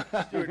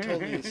 No. Stuart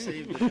told me to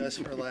save the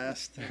best for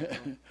last.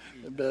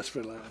 The best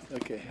for last,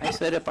 okay. I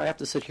said if I have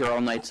to sit here all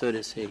night, so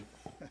does he.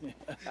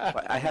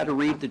 I had to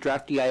read the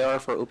draft DIR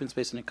for open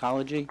space and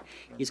ecology.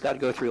 He's got to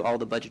go through all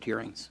the budget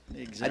hearings.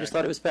 Exactly. I just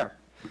thought it was fair.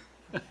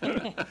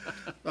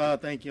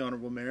 Thank you,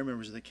 Honorable Mayor,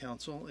 members of the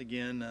council.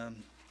 Again,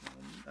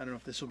 I don't know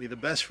if this will be the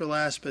best for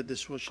last, but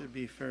this should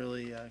be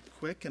fairly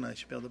quick, and I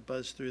should be able to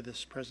buzz through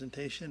this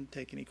presentation,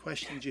 take any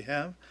questions you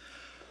have.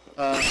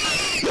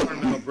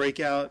 Departmental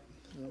breakout,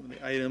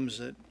 the items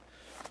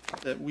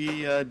that we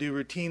do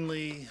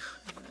routinely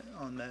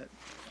on the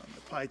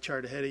pie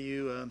chart ahead of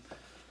you.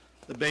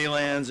 The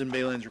Baylands and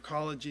Baylands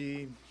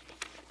Ecology,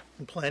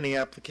 planning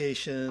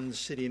applications,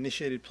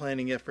 city-initiated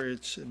planning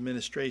efforts,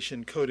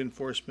 administration, code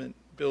enforcement,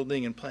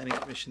 building and planning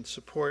commission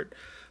support.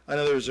 I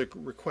know there was a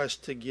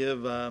request to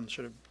give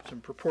sort of some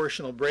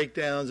proportional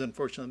breakdowns.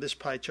 Unfortunately, this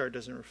pie chart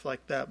doesn't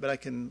reflect that, but I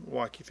can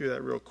walk you through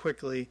that real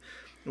quickly.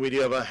 We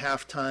do have a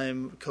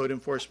half-time code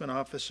enforcement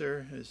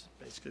officer who's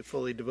basically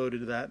fully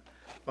devoted to that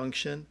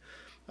function.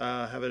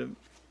 Have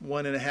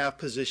 1.5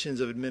 positions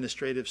of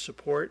administrative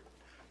support,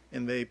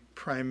 and they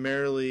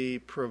primarily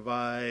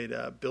provide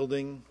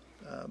building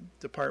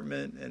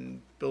department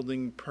and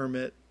building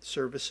permit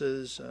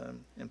services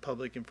and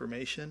public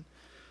information.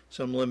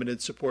 Some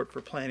limited support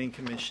for planning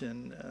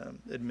commission,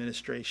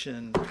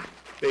 administration,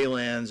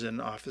 Baylands,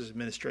 and office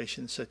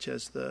administration, such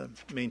as the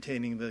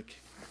maintaining the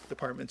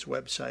department's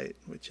website,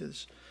 which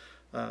is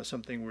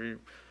something we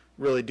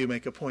really do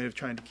make a point of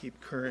trying to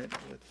keep current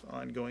with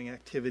ongoing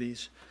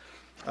activities.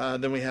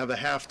 Then we have a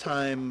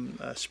half-time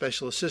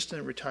special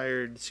assistant,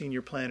 retired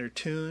senior planner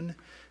Toon.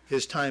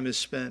 His time is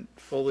spent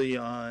fully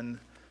on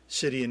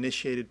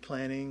city-initiated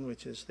planning,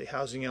 which is the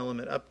housing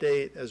element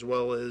update, as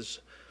well as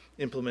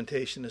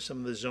implementation of some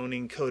of the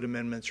zoning code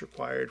amendments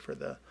required for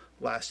the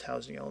last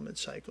housing element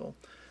cycle.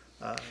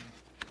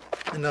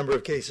 A number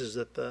of cases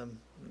that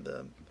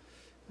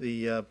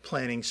the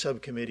planning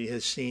subcommittee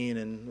has seen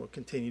and will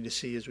continue to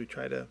see as we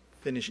try to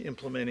finish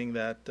implementing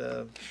that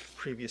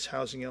previous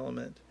housing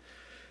element.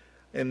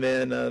 And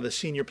then the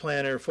senior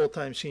planner,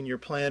 full-time senior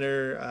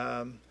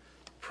planner,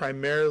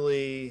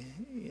 primarily,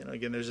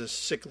 again, there's a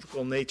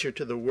cyclical nature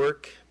to the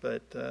work,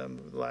 but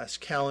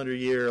last calendar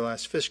year,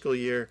 last fiscal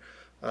year,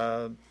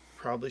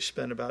 probably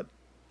spent about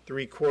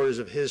 3/4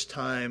 of his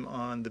time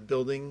on the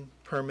building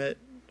permit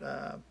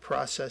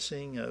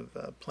processing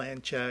of plan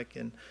check,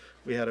 and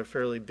we had a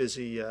fairly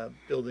busy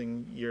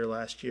building year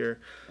last year.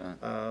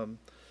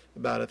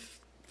 About a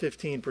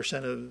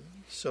 15% of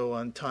so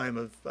on time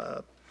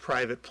of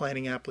private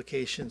planning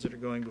applications that are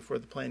going before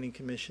the Planning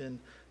Commission,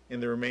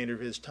 and the remainder of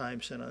his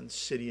time spent on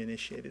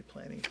city-initiated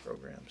planning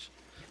programs.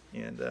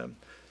 And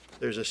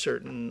there's a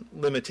certain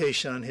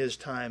limitation on his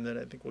time that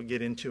I think we'll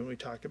get into when we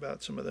talk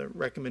about some of the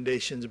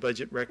recommendations,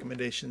 budget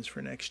recommendations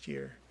for next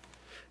year.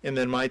 And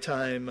then my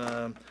time,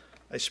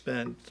 I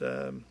spent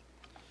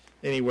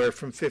anywhere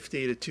from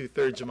 50 to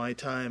 2/3 of my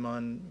time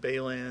on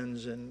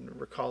Baylands and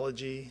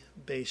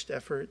Recology-based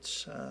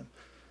efforts.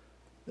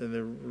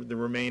 The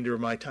remainder of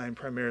my time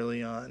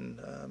primarily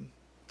on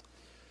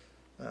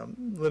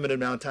limited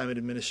amount of time in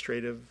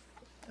administrative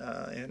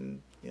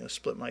and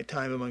split my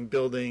time among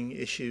building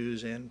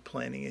issues and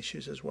planning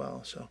issues as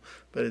well. So,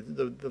 but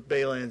the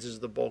Baylands is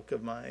the bulk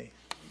of my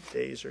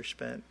days are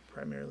spent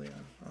primarily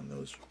on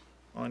those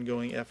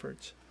ongoing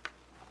efforts.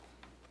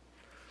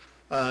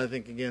 I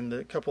think, again,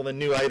 a couple of the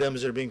new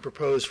items that are being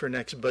proposed for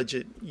next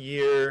budget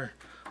year.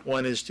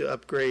 One is to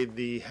upgrade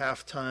the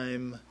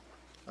half-time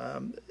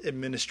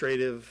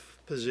administrative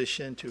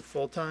position to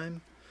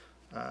full-time.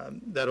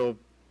 That'll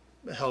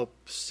help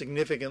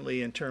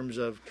significantly in terms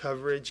of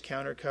coverage,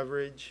 counter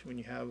coverage, when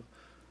you have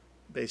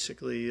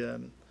basically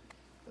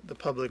the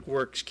public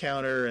works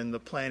counter and the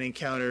planning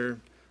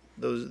counter,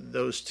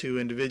 those two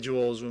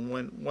individuals,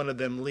 when one of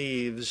them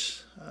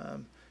leaves,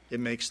 it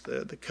makes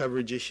the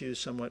coverage issues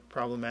somewhat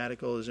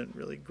problematical. Isn't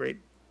really great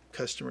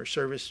customer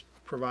service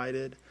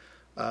provided.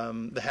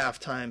 The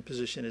half-time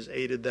position has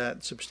aided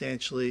that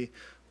substantially.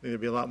 I think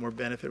there'll be a lot more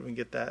benefit when we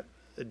get that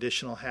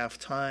additional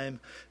half-time.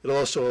 It'll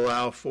also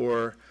allow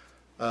for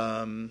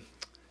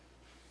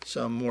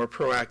some more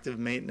proactive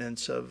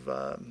maintenance of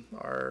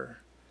our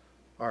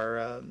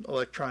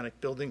electronic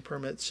building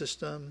permit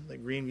system, the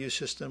Greenview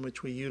system,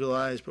 which we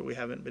utilize, but we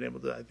haven't been able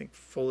to, I think,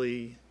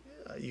 fully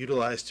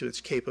utilize to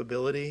its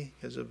capability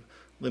because of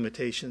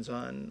limitations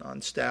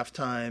on staff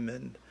time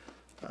and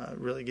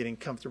really getting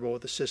comfortable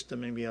with the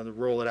system and being able to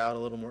roll it out a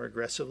little more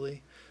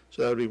aggressively.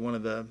 So that would be one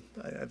of the,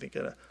 I think,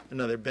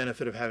 another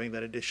benefit of having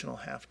that additional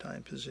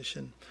half-time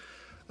position.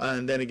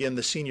 And then again,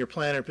 the senior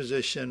planner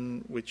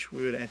position, which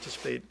we would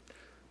anticipate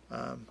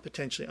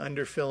potentially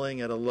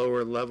underfilling at a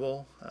lower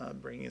level,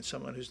 bringing in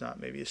someone who's not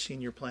maybe a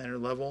senior planner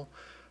level.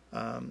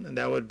 And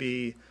that would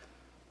be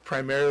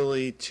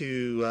primarily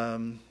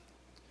to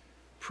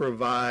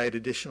provide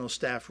additional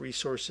staff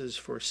resources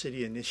for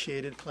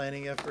city-initiated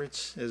planning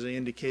efforts. As I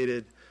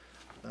indicated,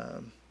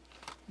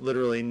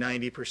 literally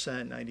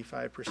 90%,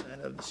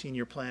 95% of the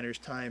senior planner's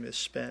time is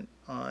spent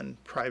on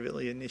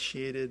privately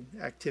initiated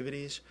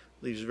activities.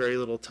 Leaves very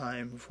little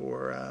time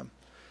for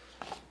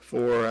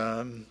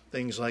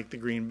things like the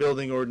Green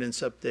Building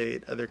Ordinance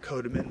update, other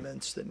code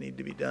amendments that need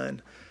to be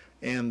done.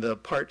 And the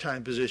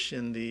part-time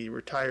position, the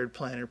retired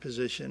planner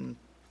position,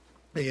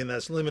 again,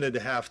 that's limited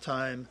to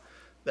half-time.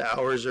 The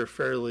hours are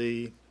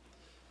fairly,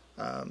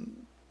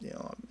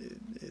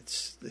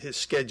 it's his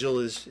schedule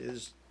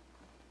is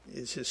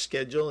his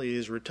schedule. He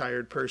is a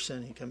retired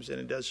person. He comes in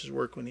and does his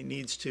work when he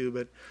needs to,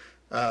 but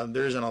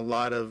there isn't a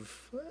lot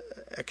of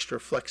extra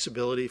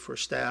flexibility for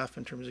staff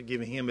in terms of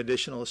giving him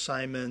additional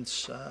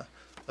assignments,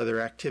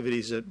 other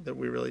activities that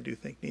we really do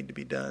think need to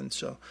be done.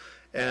 So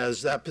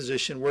as that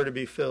position were to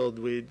be filled,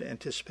 we'd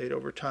anticipate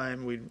over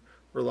time we'd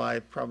rely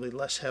probably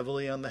less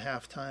heavily on the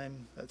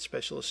half-time, that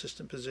special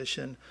assistant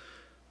position,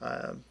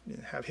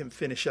 have him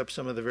finish up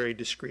some of the very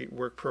discrete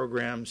work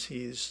programs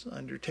he's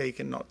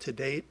undertaken, not to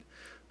date,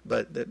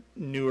 but that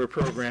newer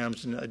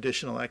programs and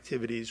additional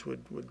activities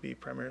would be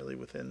primarily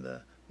within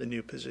the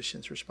new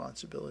position's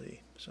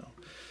responsibility. So,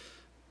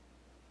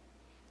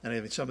 and I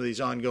think some of these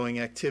ongoing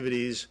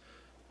activities,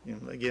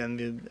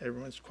 again,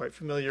 everyone's quite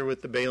familiar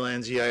with the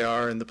Baylands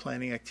EIR and the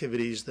planning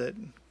activities that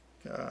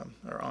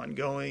are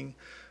ongoing.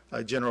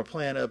 A general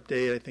plan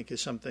update, I think,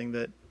 is something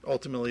that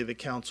ultimately the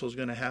council is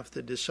going to have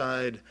to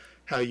decide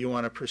how you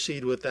want to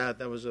proceed with that.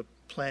 That was a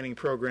planning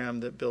program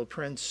that Bill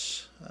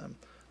Prince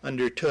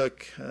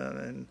undertook,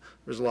 and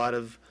there was a lot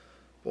of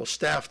both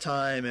staff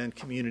time and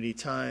community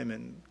time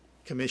and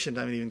commission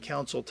time and even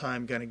council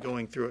time kind of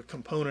going through a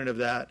component of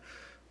that.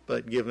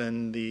 But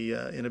given the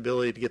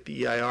inability to get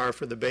the EIR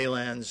for the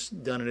Baylands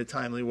done in a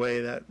timely way,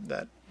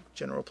 that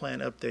general plan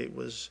update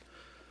was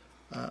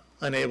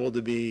unable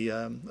to be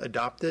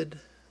adopted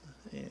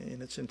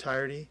in its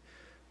entirety.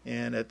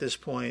 And at this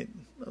point,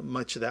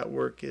 much of that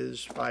work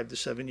is 5 to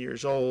 7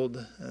 years old.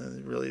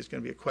 It really is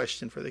going to be a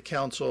question for the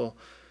council.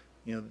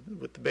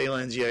 With the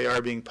Baylands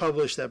EIR being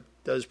published, that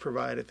does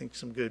provide, I think,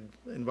 some good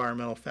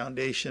environmental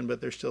foundation,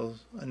 but there's still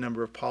a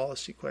number of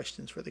policy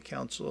questions for the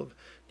council of, do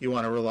you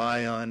want to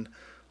rely on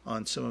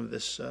some of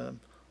this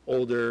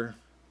older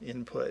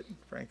input,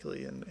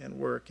 frankly, and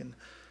work, and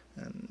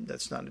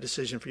that's not a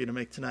decision for you to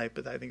make tonight,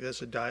 but I think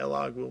that's a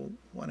dialogue we'll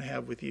want to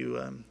have with you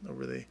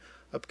over the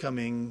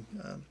upcoming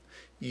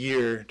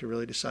year to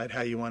really decide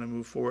how you want to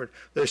move forward.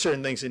 There are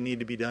certain things that need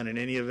to be done in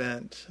any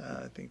event.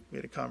 I think we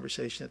had a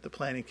conversation at the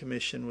Planning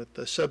Commission with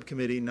the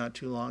subcommittee not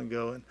too long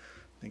ago, and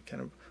I think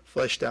kind of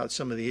fleshed out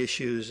some of the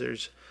issues.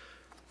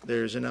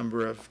 There's a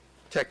number of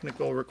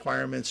technical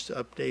requirements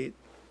to update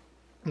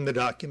the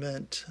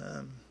document.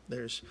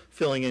 There's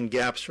filling in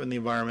gaps from the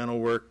environmental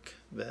work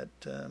that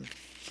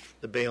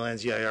the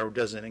Baylands EIR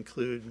doesn't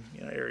include,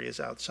 areas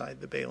outside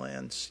the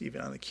Baylands,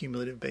 even on a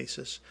cumulative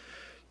basis.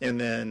 And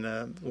then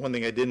one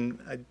thing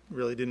I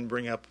really didn't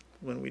bring up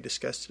when we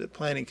discussed it at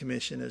Planning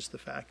Commission is the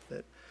fact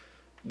that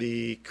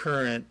the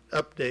current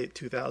update,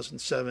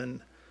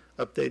 2007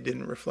 update,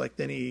 didn't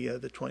reflect any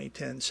of the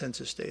 2010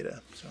 census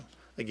data. So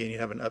again, you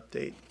have an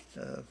update,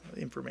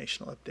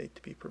 informational update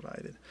to be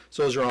provided.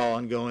 So those are all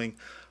ongoing.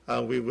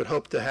 We would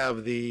hope to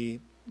have the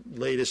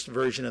latest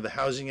version of the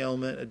housing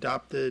element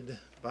adopted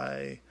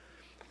by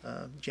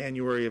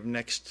January of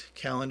next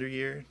calendar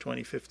year,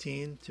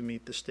 2015, to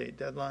meet the state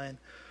deadline.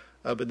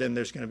 But then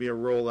there's going to be a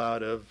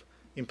rollout of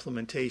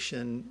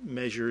implementation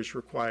measures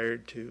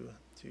required to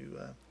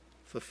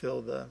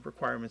fulfill the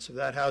requirements of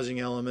that housing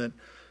element.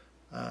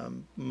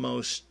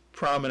 Most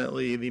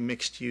prominently, the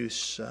mixed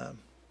use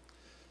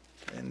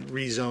and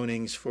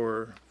rezonings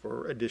for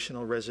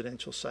additional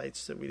residential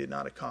sites that we did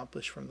not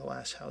accomplish from the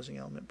last housing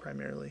element,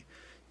 primarily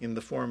in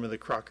the form of the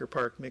Crocker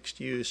Park mixed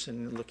use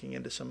and looking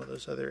into some of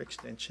those other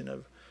extension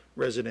of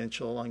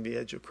residential along the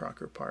edge of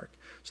Crocker Park.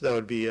 So that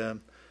would be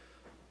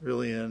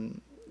really a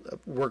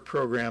work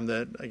program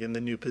that, again, the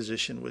new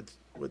position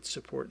would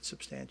support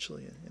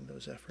substantially in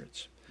those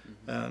efforts.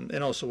 Mm-hmm.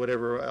 And also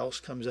whatever else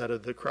comes out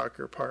of the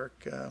Crocker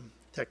Park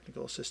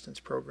technical assistance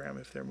program,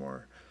 if there are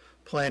more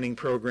planning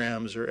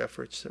programs or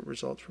efforts that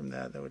result from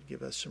that would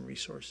give us some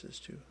resources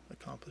to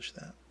accomplish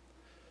that.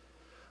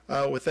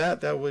 With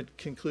that would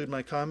conclude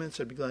my comments.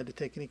 I'd be glad to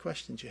take any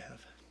questions you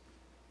have.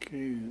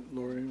 Okay,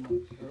 Lori,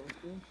 want to start with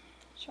you?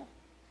 Sure.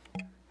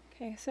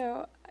 Okay,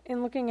 so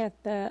in looking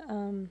at the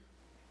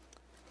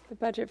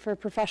budget for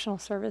professional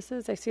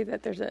services, I see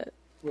that there's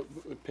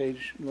What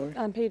page, Lori?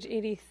 on page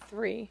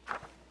 83,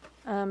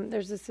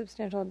 there's a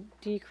substantial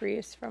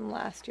decrease from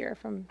last year,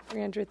 from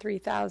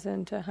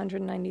 303,000 to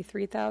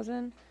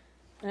 193,000.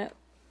 I'm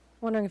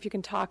wondering if you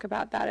can talk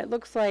about that. It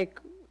looks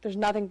like there's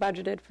nothing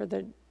budgeted for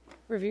the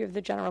review of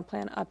the general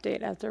plan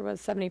update, as there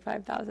was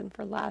 75,000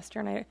 for last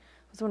year, and I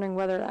was wondering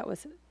whether that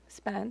was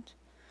spent.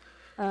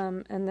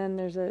 And then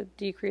there's a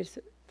decrease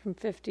from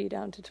 50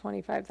 down to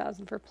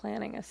 25,000 for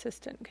planning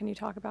assistant. Can you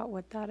talk about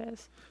what that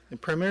is?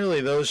 And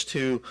primarily those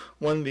two.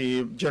 One,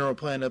 the general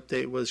plan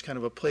update was kind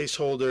of a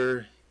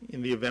placeholder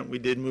in the event we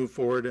did move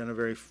forward on a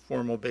very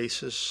formal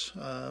basis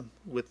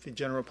with the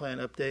general plan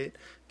update,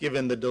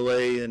 given the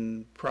delay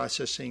in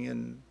processing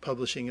and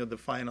publishing of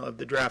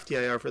the draft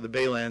EIR for the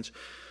Baylands,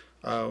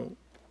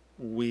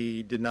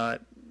 we did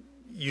not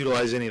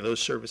utilize any of those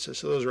services.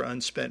 So those are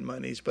unspent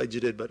monies,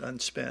 budgeted but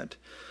unspent.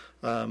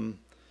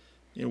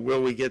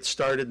 Will we get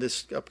started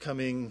this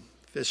upcoming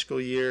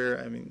fiscal year?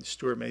 I mean,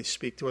 Stuart may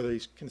speak to whether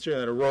he's considering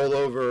that a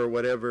rollover or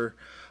whatever.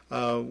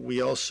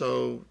 We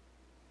also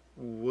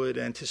would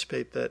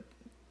anticipate that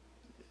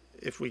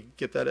if we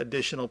get that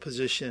additional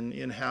position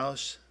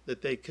in-house,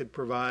 that they could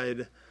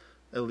provide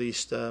at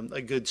least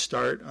a good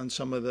start on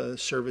some of the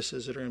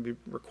services that are going to be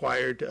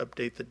required to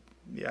update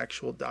the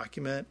actual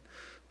document.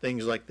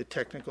 Things like the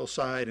technical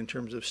side in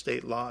terms of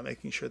state law,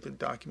 making sure the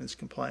document's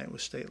compliant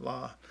with state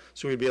law.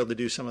 So we'd be able to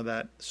do some of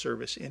that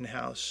service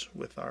in-house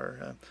with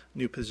our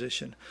new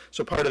position.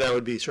 So part of that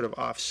would be sort of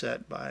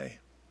offset by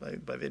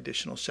the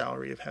additional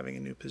salary of having a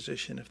new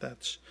position, if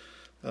that's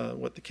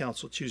what the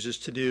council chooses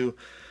to do.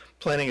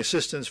 Planning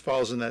assistance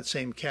falls in that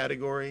same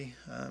category.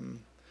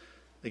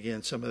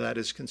 Again, some of that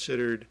is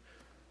considered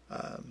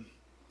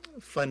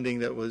funding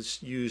that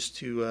was used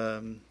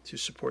to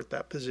support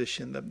that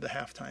position, the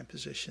half-time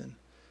position.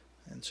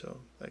 And so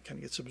that kind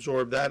of gets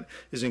absorbed. That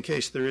is in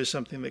case there is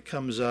something that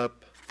comes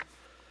up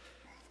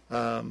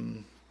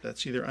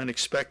that's either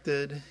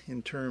unexpected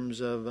in terms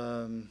of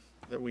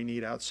that we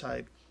need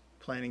outside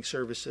planning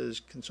services,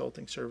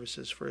 consulting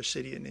services for a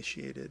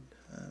city-initiated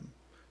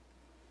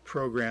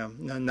program.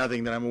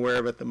 Nothing that I'm aware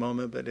of at the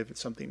moment, but if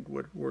it's something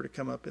were to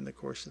come up in the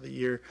course of the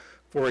year.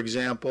 For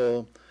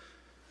example,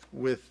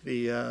 with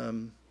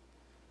the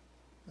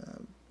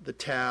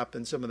TAP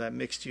and some of that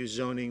mixed-use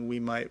zoning, we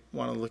might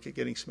want to look at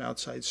getting some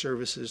outside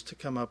services to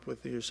come up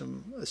with either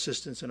some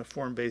assistance in a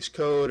form-based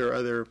code or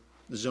other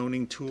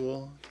zoning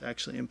tool to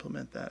actually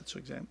implement that.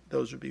 So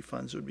those would be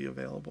funds that would be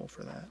available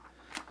for that.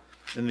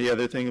 And the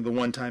other thing, the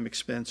one-time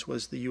expense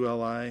was the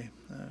ULI,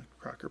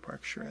 Crocker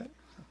Park Charrette.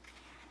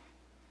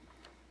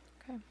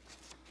 Okay.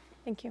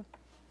 Thank you.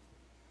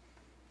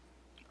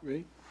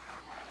 Ready?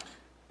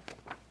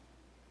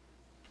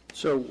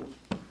 So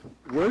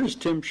where does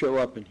Tim show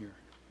up in here?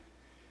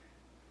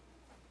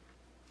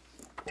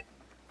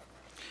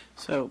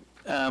 So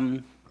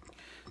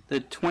the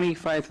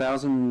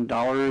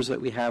 $25,000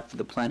 that we have for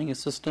the planning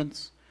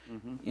assistance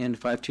in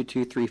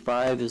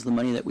 52235 is the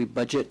money that we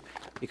budget,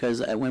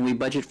 because when we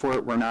budget for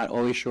it, we're not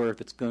always sure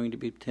if it's going to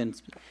be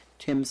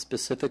Tim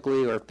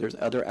specifically or if there's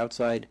other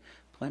outside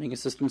planning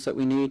assistance that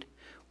we need.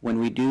 When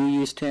we do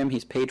use Tim,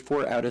 he's paid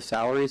for out of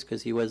salaries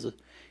because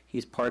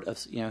he's part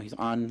of, he's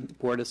on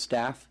board as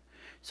staff.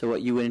 So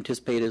what you would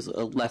anticipate is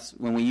less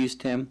when we use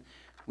Tim.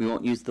 We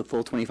won't use the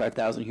full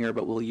 $25,000 here,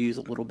 but we'll use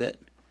a little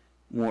bit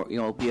more,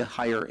 be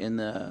higher in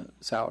the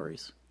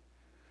salaries.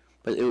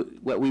 But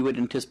what we would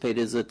anticipate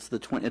is it's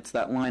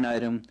that line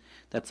item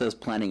that says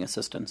planning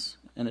assistance,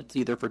 and it's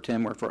either for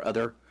Tim or for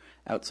other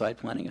outside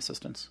planning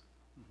assistance.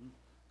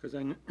 Because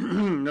I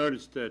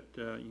noticed that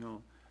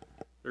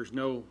there's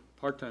no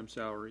part-time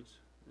salaries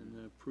in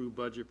the approved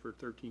budget for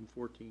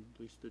 13-14.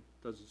 At least it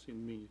doesn't seem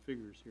to me any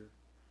figures here.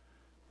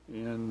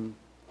 And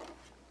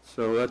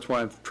so that's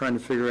why I'm trying to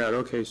figure out,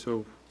 okay,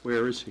 so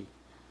where is he?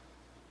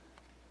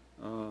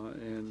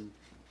 And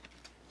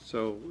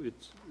so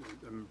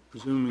I'm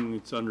presuming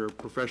it's under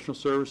professional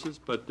services,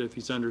 but if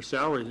he's under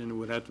salary, then it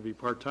would have to be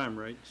part-time,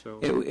 right? So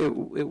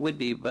it would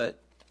be, but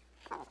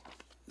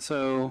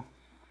so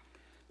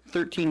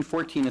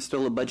 1314 is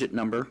still a budget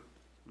number.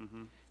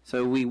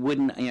 So we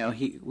wouldn't,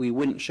 we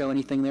wouldn't show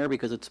anything there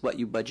because it's what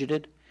you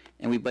budgeted,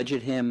 and we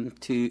budget him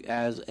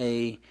as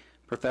a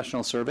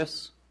professional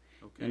service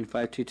in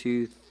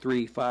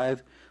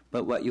 52235.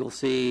 But what you'll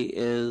see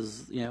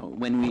is,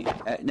 when we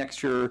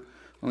next year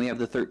when we have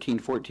the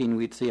 1314,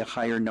 we'd see a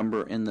higher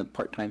number in the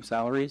part-time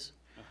salaries,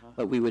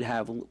 but we will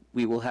have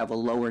a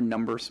lower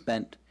number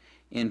spent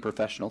in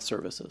professional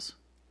services.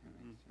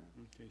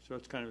 Okay, so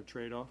it's kind of a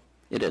trade-off.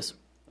 It is.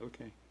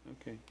 Okay,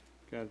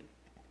 got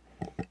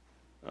it.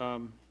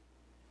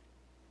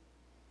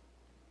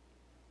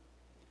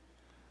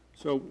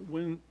 So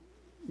when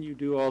you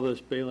do all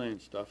this Bayland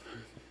stuff,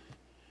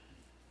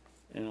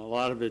 and a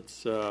lot of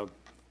it's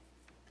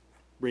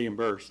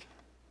reimbursed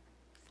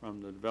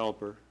from the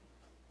developer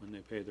when they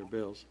pay their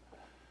bills,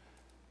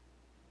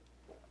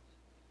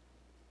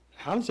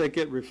 how does that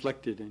get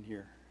reflected in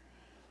here?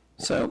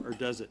 So, or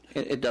does it?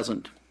 It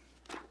doesn't.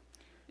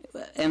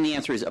 And the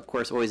answer is, of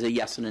course, always a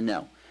yes and a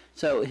no.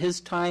 So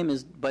his time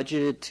is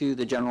budgeted to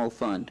the general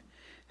fund.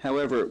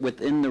 However,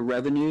 within the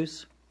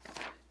revenues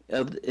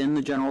in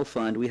the general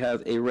fund, we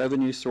have a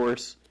revenue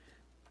source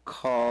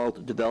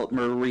called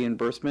developer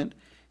reimbursement,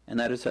 and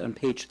that is on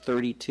page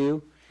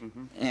 32.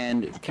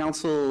 And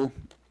council,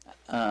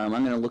 I'm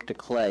going to look to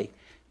Clay,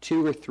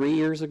 2 or 3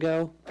 years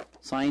ago,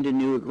 signed a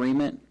new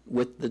agreement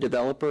with the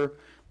developer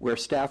where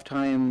staff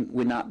time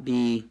would not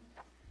be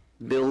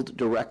billed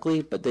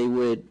directly, but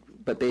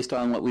based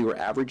on what we were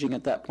averaging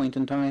at that point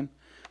in time,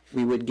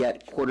 we would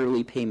get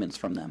quarterly payments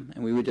from them,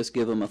 and we would just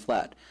give them a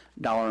flat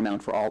dollar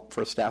amount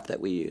for staff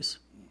that we use.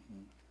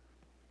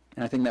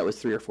 And I think that was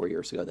 3 or 4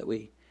 years ago that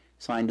we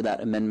signed that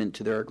amendment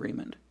to their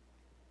agreement.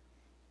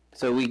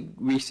 So we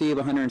receive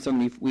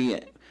we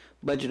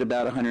budget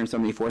about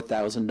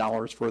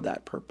 $174,000 for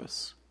that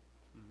purpose.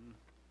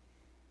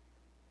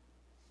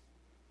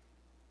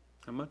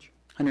 How much?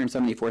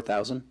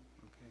 174,000. Okay.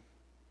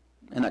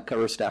 And that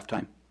covers staff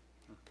time.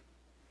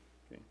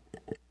 Okay.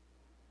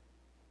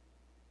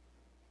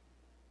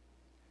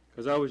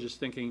 Because I was just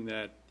thinking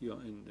that,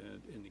 in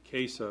the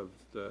case of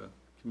the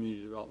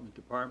Community Development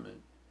Department,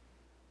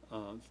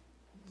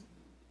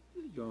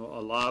 a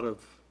lot of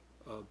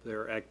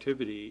their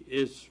activity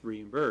is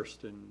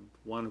reimbursed, and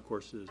one, of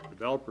course, is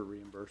developer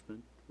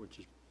reimbursement, which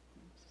is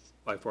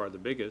by far the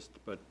biggest,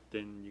 but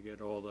then you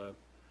get all the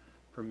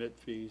permit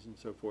fees and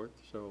so forth.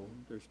 So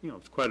there's,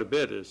 it's quite a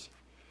bit is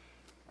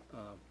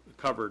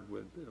covered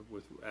with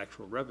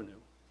actual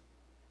revenue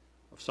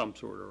of some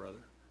sort or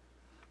other.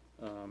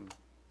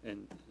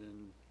 And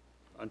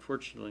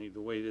unfortunately,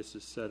 the way this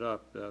is set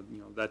up,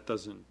 that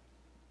doesn't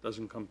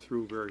come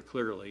through very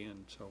clearly,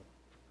 and so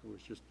it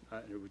was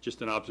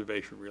just an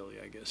observation,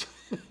 really, I guess.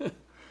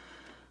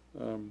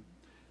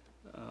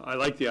 I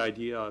like the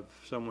idea of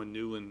someone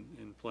new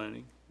in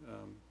planning.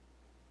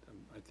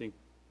 I think,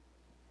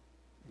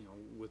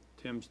 with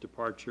Tim's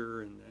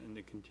departure and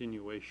the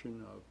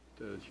continuation of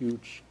the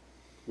huge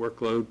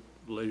workload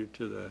related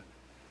to the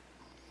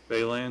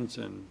Baylands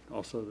and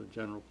also the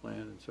general plan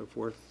and so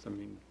forth, I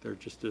mean, there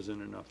just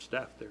isn't enough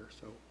staff there,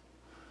 so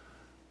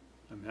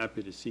I'm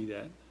happy to see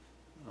that.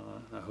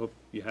 I hope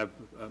you have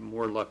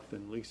more luck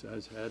than Lisa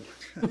has had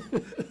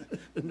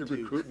in the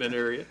recruitment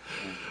area.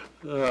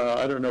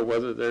 I don't know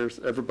whether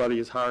everybody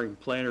is hiring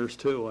planners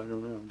too. I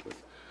don't know, but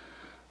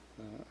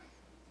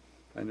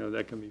I know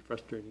that can be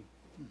frustrating.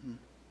 Mm-hmm.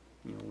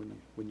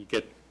 When you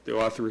get the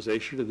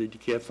authorization and then you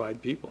can't find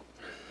people.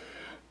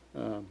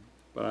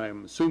 But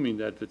I'm assuming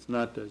that it's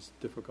not as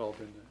difficult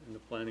in the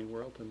planning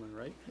world. Am I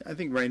right? I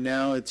think right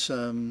now it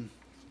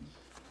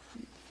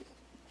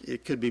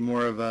could be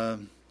more of a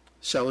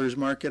seller's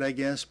market, I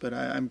guess, but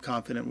I'm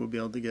confident we'll be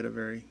able to get a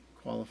very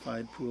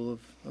qualified pool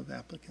of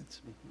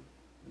applicants.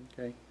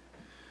 Mm-hmm. Okay.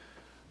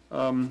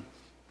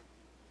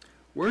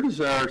 Where does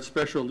our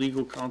special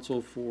legal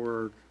counsel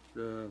for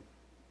the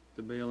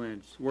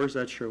Baylands, where does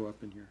that show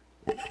up in here?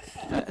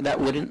 That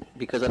wouldn't,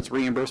 because that's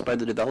reimbursed by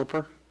the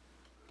developer.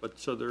 But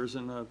so there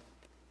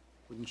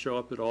wouldn't show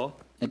up at all?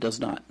 It does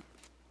not.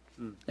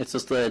 It's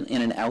just an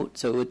in and out.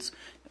 So it's,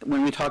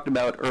 when we talked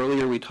about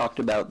earlier, we talked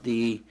about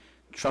the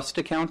trust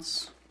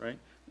accounts, right,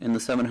 in the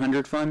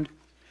 700 fund.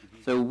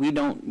 Mm-hmm. So we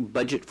don't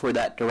budget for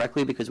that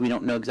directly because we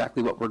don't know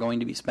exactly what we're going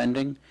to be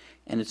spending,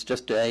 and it's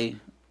just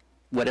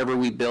whatever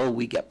we bill,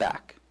 we get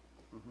back.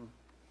 Mm-hmm.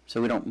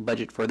 So we don't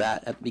budget for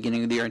that at the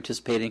beginning of the year,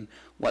 anticipating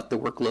what the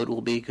workload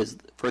will be, because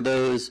for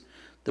those,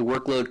 the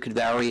workload could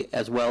vary,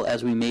 as well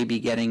as we may be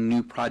getting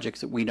new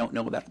projects that we don't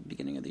know about at the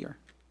beginning of the year.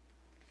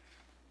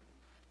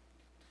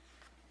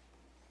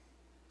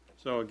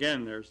 So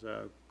again, there's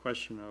a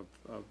question of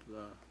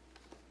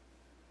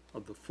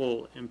the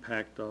full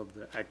impact of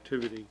the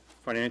activity,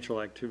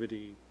 financial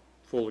activity,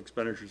 full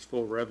expenditures,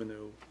 full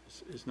revenue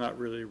is not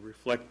really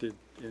reflected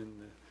in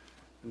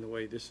the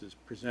way this is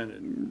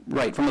presented.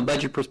 Right. From a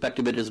budget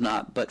perspective, it is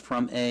not. But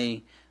from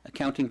a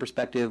accounting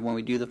perspective, when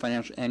we do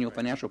the annual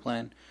financial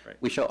plan,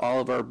 we show all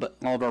of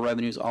our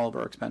revenues, all of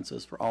our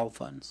expenses for all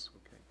funds.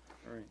 Okay.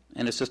 All right.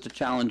 And it's just a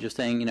challenge of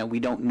saying, we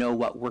don't know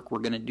what work we're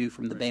going to do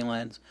from the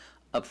Baylands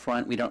up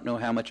front. We don't know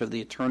how much of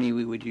the attorney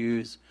we would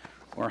use,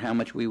 or how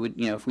much we would,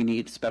 if we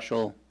need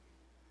special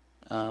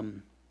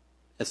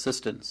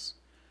assistance.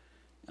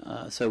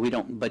 So we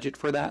don't budget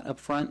for that up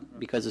front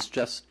because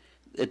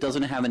it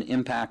doesn't have an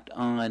impact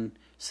on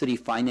city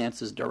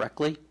finances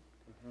directly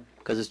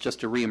because it's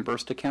just a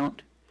reimbursed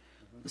account.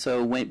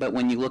 So but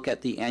when you look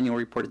at the annual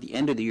report at the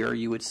end of the year,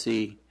 you would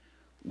see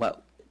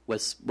what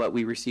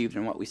we received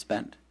and what we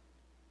spent.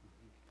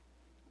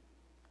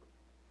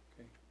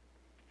 Okay.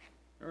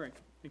 All right.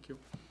 Thank you.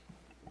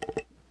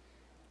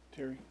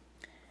 Terry?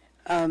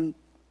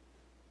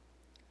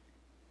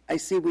 I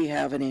see we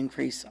have an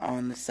increase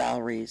on the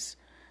salaries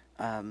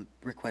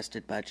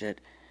requested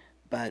budget,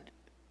 but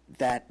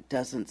that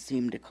doesn't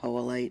seem to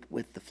correlate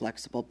with the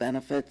flexible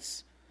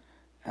benefits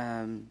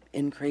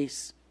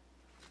increase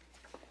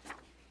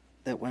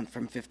that went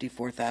from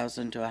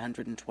 54,000 to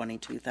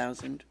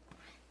 122,000.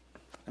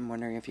 I'm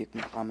wondering if you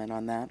can comment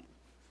on that.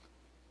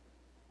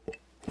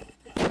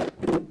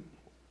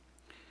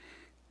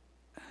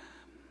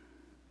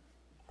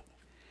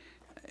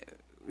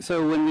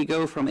 So when we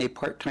go from a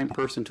part-time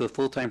person to a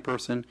full-time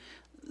person,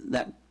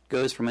 that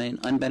goes from an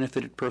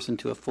unbenefited person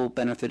to a full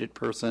benefited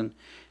person.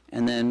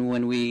 And then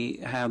when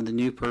we have the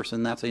new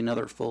person, that's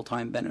another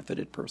full-time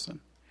benefited person.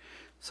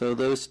 So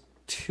those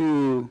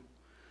two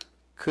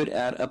could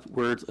add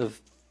upwards of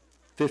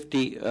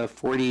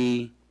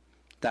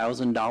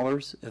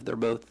 $40,000 if they're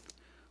both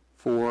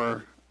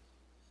for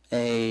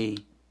a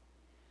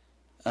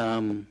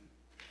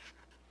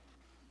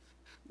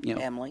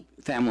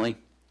family.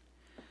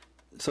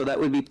 So that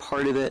would be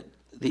part of it.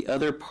 The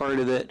other part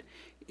of it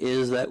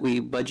is that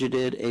we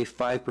budgeted a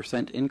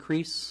 5%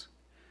 increase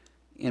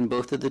in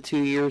both of the 2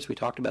 years. We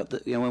talked about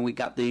when we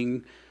got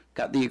the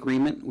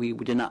agreement, we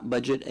did not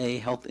budget a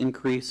health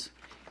increase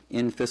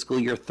in fiscal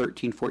year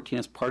 13-14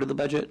 as part of the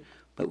budget,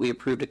 but we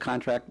approved a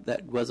contract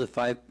that was a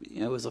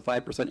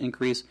 5%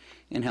 increase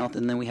in health,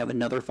 and then we have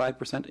another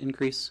 5%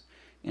 increase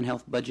in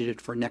health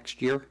budgeted for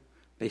next year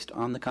based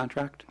on the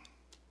contract.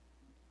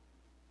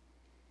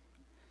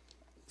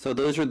 So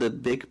those are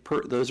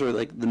those are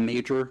like the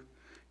major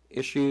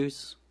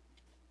issues.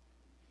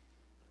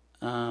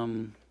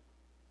 And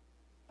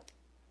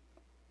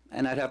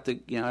I'd have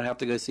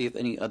to go see if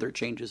any other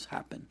changes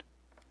happened.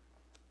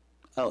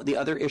 Oh, the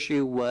other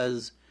issue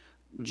was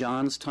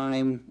John's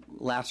time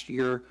last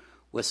year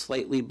was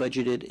slightly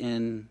budgeted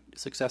in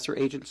successor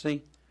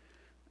agency.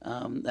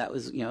 That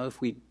was,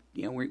 if we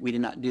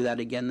did not do that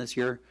again this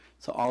year,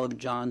 so all of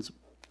John's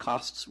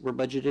costs were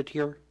budgeted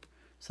here,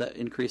 so that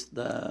increased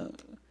the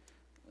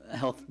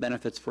health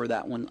benefits for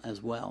that one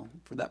as well,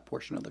 for that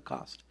portion of the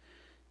cost.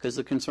 Because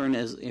the concern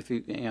is,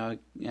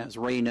 as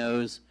Ray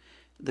knows,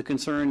 the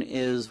concern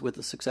is with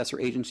the successor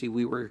agency,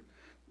 we're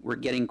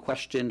getting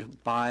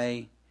questioned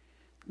by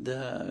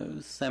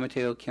the San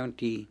Mateo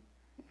County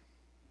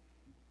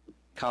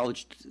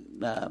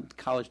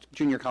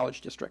junior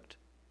college district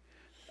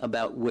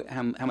about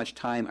how much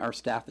time our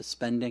staff is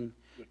spending.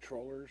 The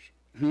trollers?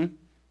 The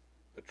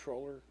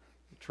troller?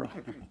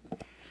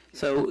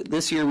 So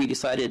this year we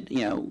decided,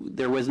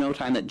 there was no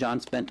time that John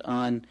spent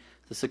on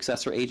the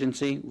successor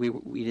agency.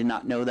 We did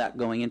not know that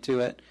going into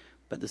it,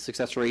 but the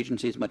successor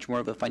agency is much more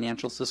of a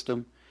financial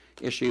system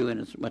issue, and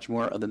it's much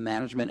more of a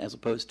management as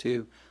opposed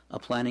to a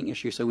planning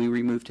issue, so we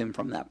removed him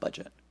from that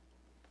budget.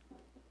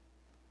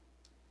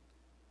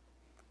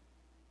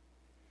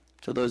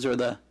 So those are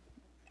the,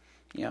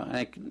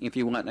 if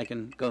you want, I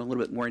can go a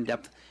little bit more in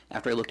depth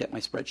after I looked at my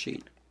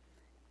spreadsheet.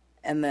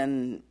 And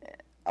then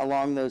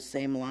along those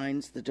same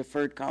lines, the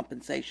deferred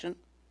compensation?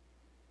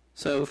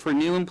 So for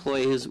new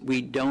employees,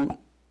 we don't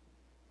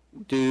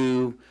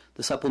do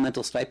the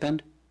supplemental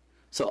stipend.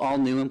 So all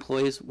new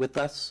employees with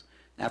us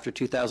after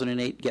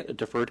 2008 get a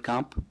deferred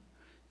comp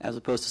as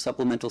opposed to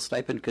supplemental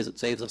stipend because it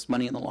saves us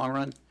money in the long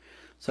run.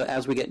 So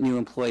as we get new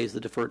employees, the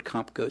deferred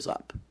comp goes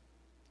up.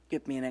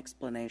 Give me an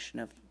explanation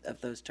of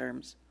those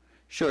terms.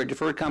 Sure.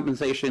 Deferred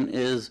compensation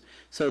is,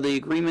 so the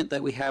agreement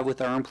that we have with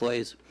our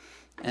employees,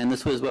 and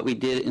this was what we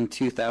did in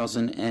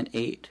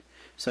 2008.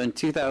 So in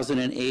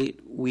 2008,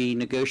 we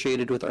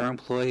negotiated with our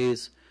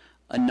employees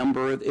a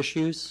number of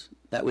issues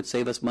that would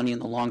save us money in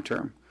the long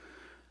term.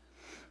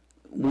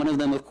 One of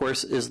them, of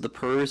course, is the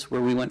PERS,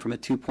 where we went from a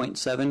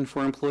 2.7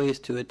 for employees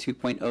to a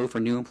 2.0 for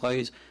new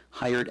employees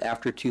hired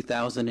after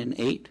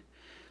 2008.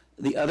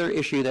 The other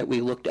issue that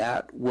we looked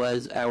at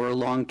was our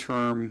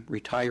long-term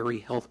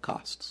retiree health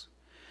costs.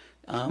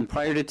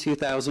 Prior to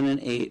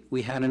 2008,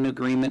 we had an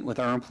agreement with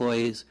our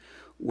employees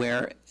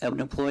where an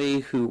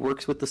employee who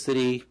works with the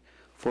city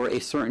for a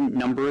certain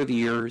number of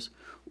years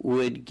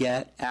would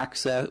get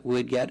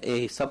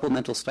a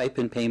supplemental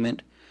stipend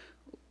payment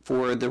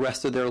for the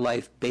rest of their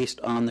life based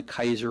on the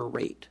Kaiser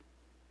rate.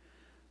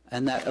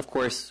 And that, of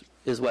course,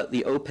 is what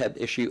the OPEB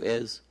issue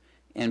is,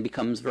 and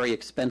becomes very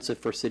expensive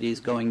for cities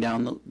going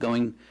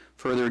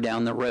further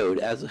down the road.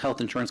 As health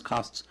insurance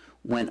costs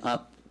went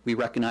up, we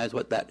recognized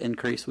what that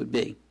increase would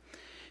be.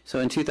 So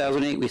in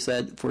 2008, we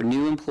said for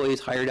new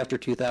employees hired after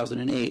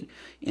 2008,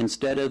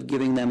 instead of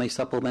giving them a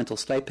supplemental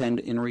stipend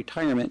in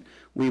retirement,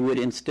 we would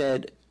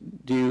instead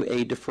do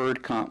a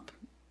deferred comp,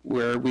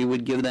 where we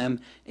would give them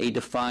a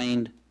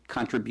defined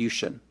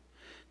contribution.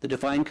 The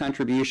defined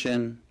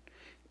contribution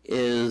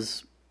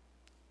is,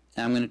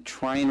 and I'm going to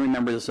try and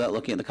remember this without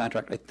looking at the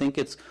contract, I think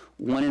it's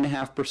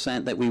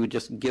 1.5% that we would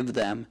just give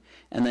them,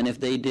 and then if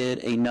they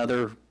did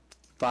another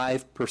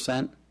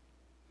 5%,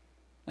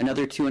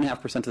 another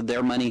 2.5% of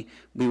their money,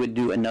 we would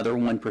do another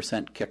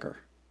 1% kicker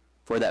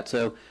for that.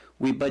 So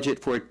we budget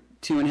for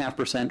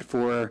 2.5%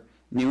 for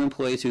new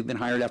employees who've been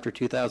hired after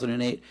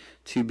 2008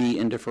 to be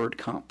in deferred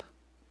comp,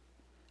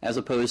 as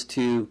opposed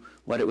to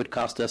what it would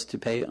cost us to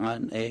pay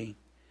on a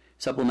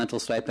supplemental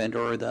stipend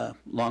or the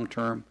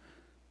long-term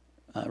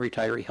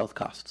retiree health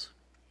costs.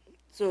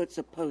 So it's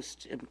a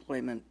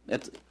post-employment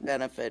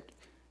benefit,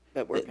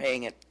 but we're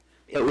paying it.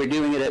 But we're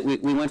doing it.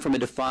 We went from a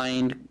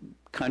defined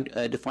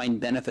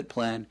benefit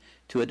plan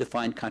to a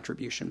defined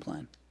contribution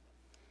plan.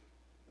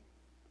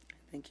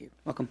 Thank you.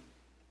 Welcome.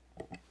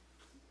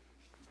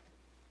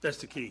 That's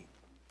the key.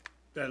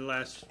 That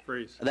last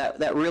phrase.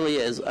 That really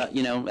is.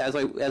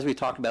 As we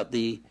talked about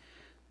the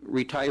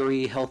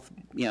retiree health,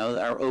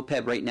 our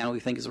OPEB right now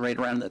we think is right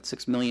around that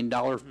 $6 million,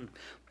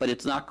 but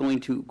it's not going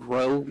to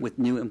grow with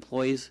new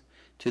employees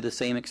to the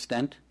same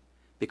extent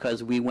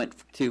because we went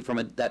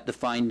from that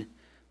defined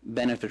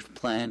benefit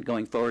plan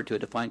going forward to a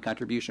defined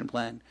contribution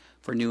plan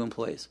for new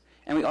employees.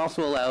 And we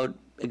also allowed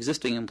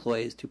existing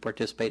employees to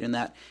participate in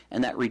that,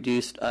 and that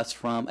reduced us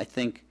from, I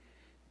think,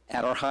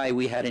 at our high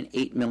we had an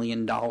 $8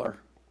 million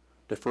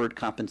deferred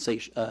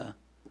compensation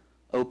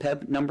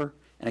OPEB number,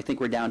 and I think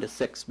we're down to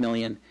 $6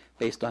 million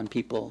based on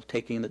people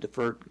taking the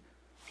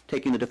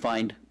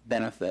defined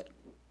benefit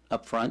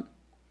up front.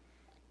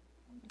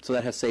 So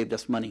that has saved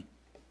us money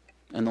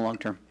in the long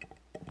term.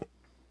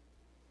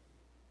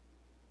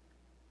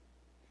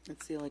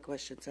 That's the only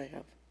questions I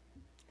have.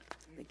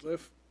 Thank you.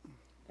 Cliff?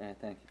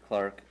 Thank you,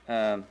 Clark.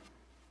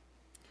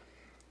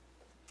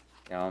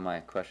 All my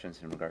questions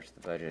in regards to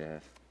the budget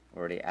I've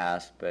already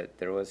asked, but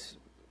there was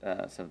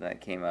something that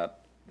came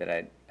up that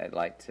I'd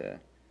like to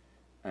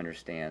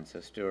understand. So,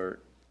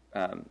 Stuart,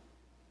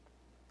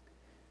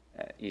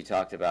 you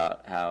talked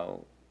about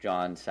how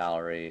John's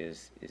salary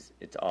is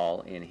it's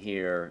all in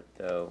here,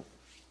 though,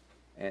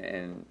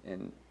 and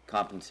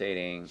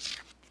compensating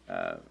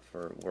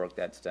for work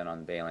that's done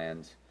on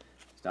Baylands.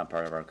 It's not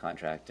part of our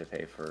contract to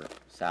pay for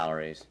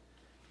salaries,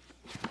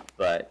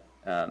 but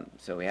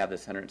so we have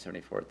this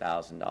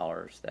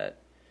 $174,000 that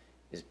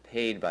is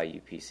paid by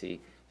UPC.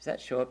 Does that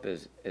show up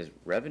as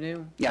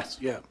revenue? Yes.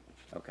 Yeah.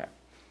 Okay.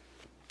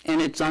 And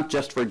it's not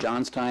just for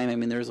John's time. I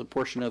mean, there's a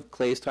portion of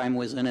Clay's time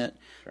was in it,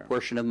 Sure.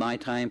 portion of my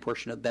time,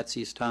 portion of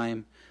Betsy's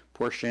time,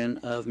 portion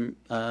of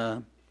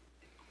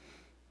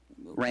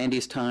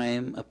Randy's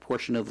time, a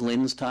portion of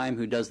Lynn's time,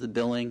 who does the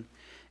billing.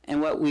 And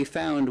what we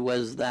found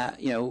was that,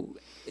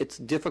 it's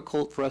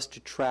difficult for us to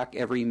track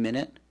every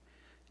minute,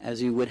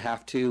 as you would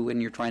have to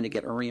when you're trying to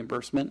get a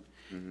reimbursement.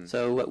 Mm-hmm.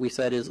 So what we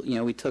said is,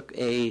 we took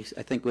I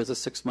think it was a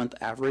 6-month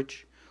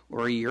average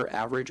or a year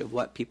average of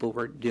what people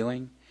were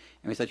doing,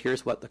 and we said,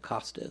 here's what the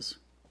cost is.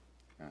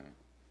 All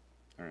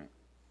right.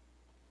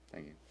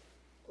 Thank you.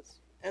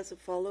 As a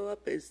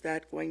follow-up, is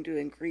that going to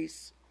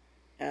increase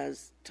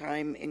as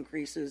time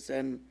increases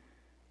and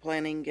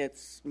planning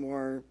gets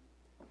more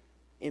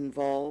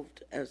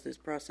involved as this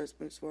process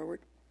moves forward?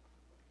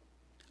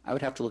 I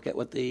would have to look at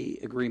what the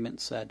agreement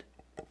said.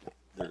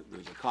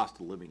 There's a cost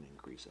of living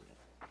increase in it.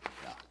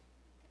 Yeah.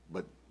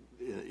 But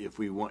if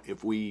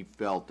we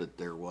felt that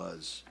there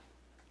was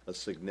a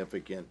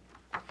significant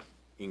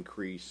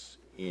increase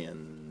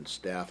in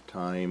staff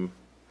time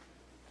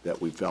that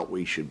we felt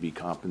we should be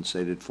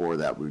compensated for,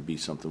 that would be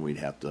something we'd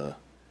have to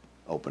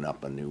open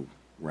up a new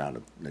round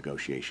of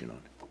negotiation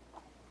on.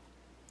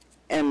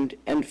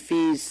 And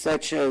fees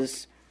such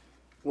as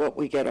what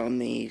we get on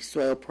the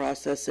soil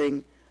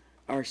processing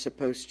are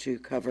supposed to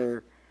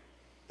cover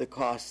the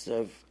costs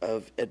of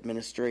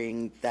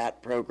administering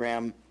that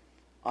program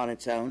on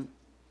its own?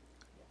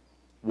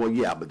 Well,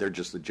 yeah, but they're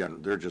just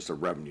they're just a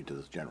revenue to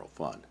the general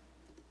fund.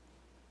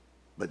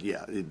 But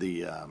yeah,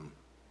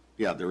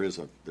 there is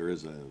a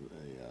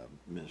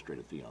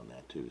administrative fee on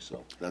that too.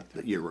 So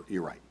you're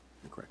right.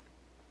 You're correct.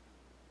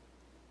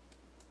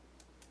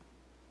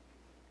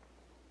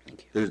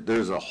 Thank you.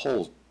 There's a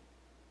whole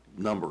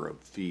number of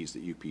fees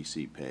that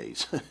UPC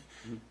pays.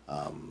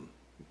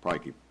 Probably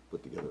could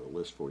put together a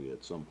list for you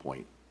at some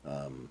point.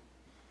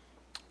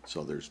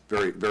 So there's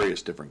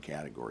various different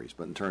categories.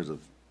 But in terms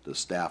of the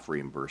staff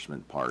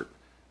reimbursement part,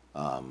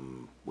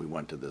 we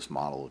went to this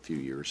model a few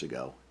years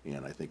ago,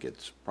 and I think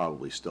it's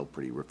probably still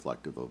pretty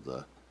reflective of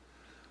the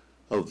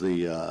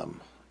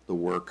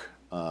work.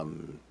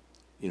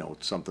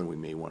 It's something we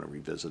may want to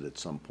revisit at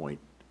some point,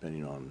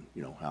 depending on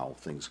how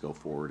things go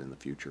forward in the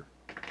future.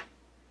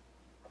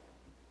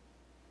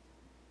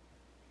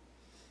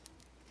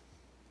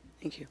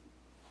 Thank you.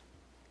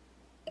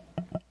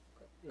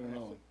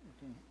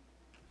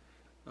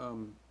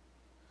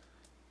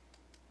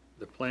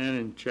 The plan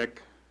and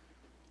check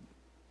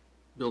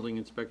building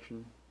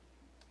inspection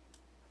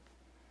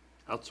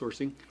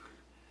outsourcing.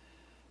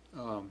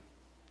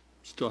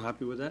 Still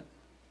happy with that?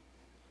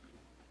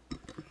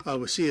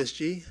 With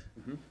CSG,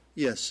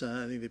 yes,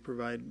 I think they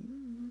provide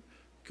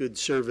good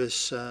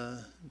service,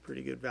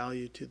 pretty good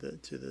value to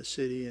the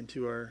city and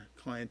to our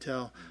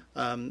clientele.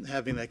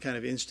 Having that kind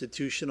of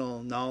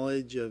institutional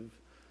knowledge of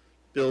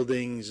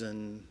buildings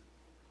and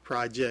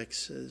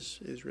projects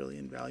is really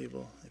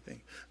invaluable, I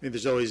think. I mean,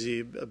 there's always the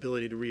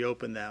ability to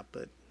reopen that,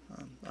 but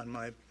on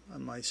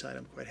my side,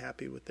 I'm quite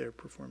happy with their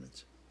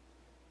performance.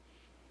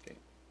 Okay.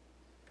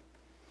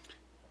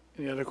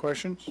 Any other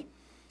questions?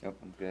 Nope,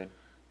 I'm good.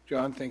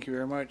 John, thank you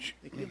very much.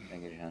 Thank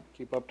you, John.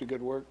 Keep up the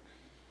good work.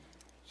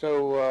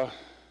 So,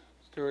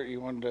 Stuart, you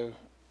wanted to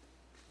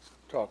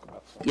talk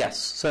about something? Yes.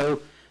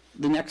 So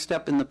the next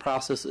step in the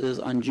process is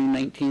on June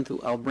 19th,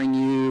 I'll bring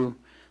you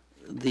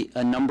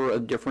a number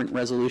of different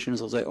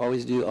resolutions, as I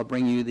always do. I'll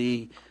bring you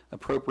the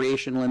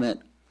appropriation limit,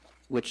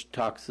 which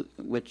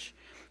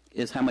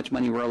is how much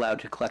money we're allowed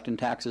to collect in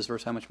taxes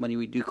versus how much money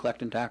we do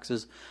collect in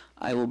taxes.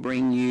 I will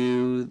bring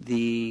you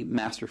the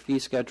master fee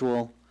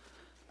schedule.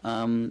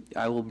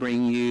 I will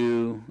bring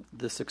you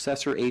the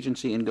successor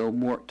agency and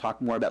talk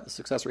more about the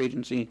successor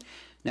agency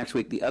next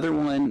week. The other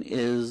one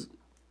is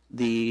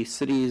the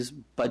city's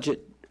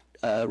budget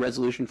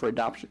resolution for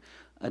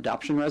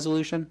adoption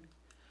resolution.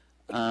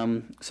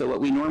 So what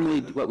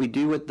we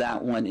do with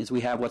that one is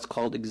we have what's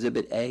called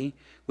Exhibit A,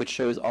 which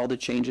shows all the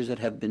changes that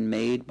have been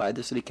made by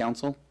the City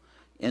Council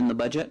in the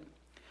budget.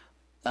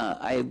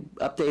 I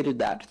updated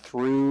that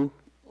through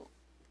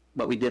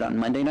what we did on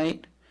Monday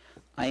night.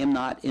 I am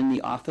not in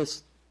the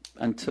office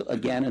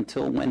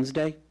until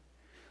Wednesday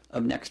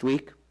of next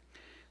week.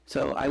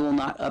 So I will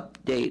not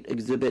update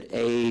Exhibit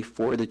A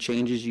for the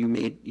changes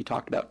you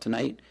talked about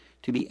tonight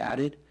to be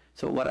added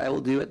So what I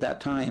will do at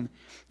that time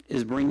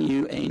is bring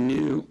you a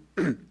new,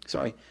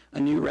 a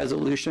new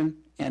resolution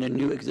and a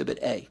new Exhibit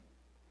A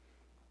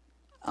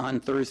on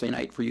Thursday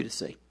night for you to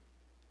see.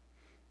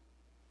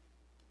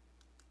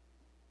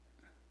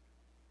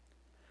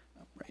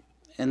 Right.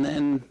 And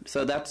then,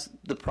 so that's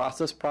the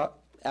process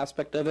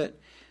aspect of it.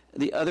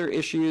 The other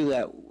issue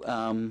that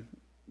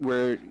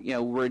we're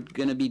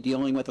going to be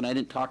dealing with, and I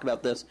didn't talk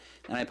about this,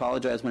 and I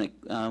apologize when it,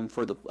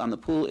 on the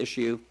pool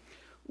issue,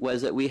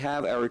 was that we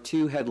have our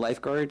 2 head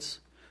lifeguards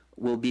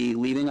will be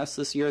leaving us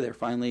this year. They're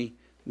finally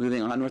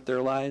moving on with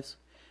their lives.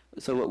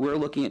 So what we're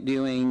looking at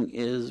doing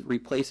is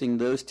replacing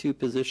those 2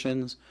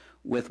 positions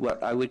with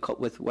what I would call,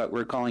 with what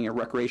we're calling a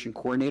recreation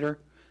coordinator,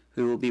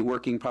 who will be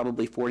working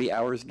probably 40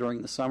 hours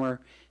during the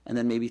summer and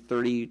then maybe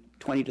 20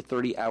 to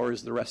 30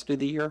 hours the rest of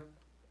the year,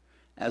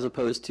 as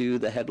opposed to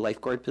the head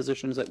lifeguard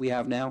positions that we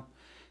have now.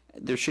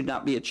 There should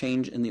not be a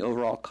change in the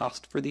overall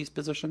cost for these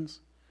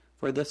positions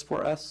for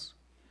us,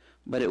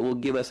 but it will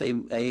give us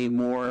a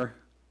more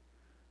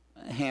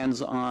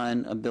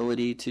hands-on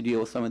ability to deal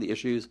with some of the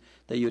issues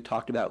that you had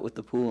talked about with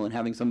the pool and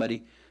having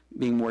somebody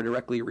being more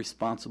directly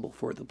responsible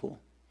for the pool.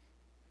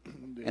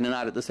 And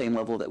not at the same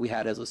level that we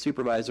had as a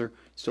supervisor,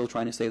 still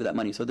trying to save that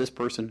money. So this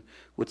person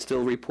would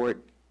still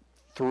report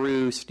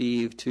through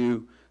Steve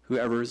to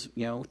whoever's,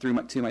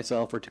 to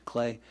myself or to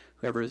Clay,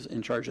 whoever's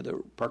in charge of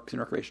the Parks and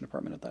Recreation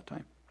Department at that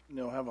time.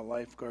 They'll have a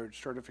lifeguard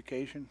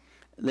certification?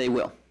 They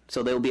will.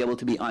 So they'll be able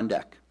to be on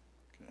deck.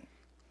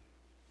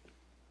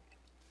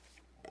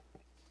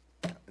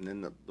 And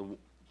then the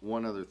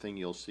one other thing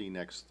you'll see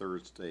next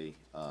Thursday,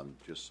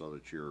 just so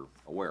that you're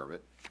aware of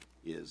it,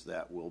 is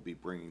that we'll be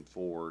bringing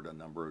forward a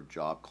number of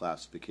job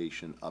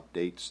classification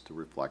updates to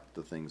reflect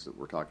the things that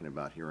we're talking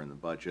about here in the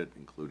budget,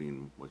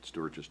 including what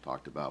Stuart just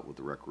talked about with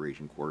the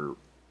recreation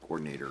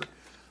coordinator.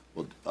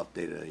 We'll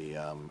update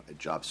a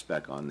job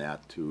spec on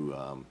that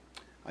to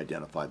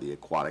identify the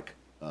aquatic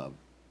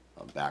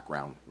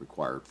background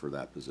required for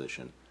that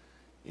position.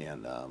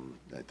 And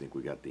I think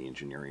we got the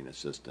engineering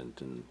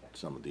assistant and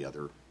some of the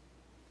other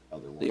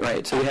ones.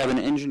 Right, so we have an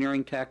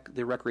engineering tech,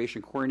 the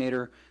recreation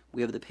coordinator,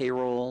 we have the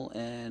payroll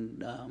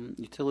and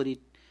utility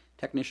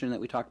technician that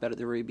we talked about at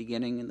the very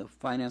beginning in the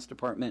finance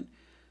department.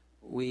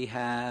 We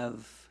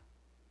have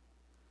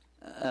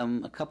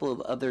a couple of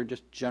other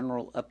just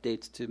general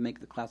updates to make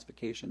the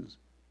classifications.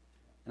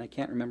 And I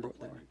can't remember what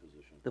they were.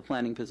 The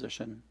planning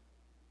position.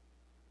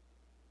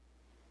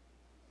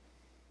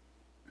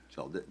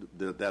 So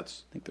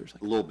that's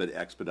a little bit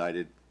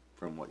expedited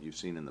from what you've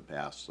seen in the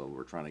past, so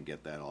we're trying to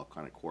get that all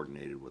kind of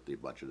coordinated with the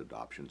budget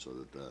adoption so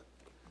that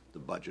the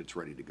budget's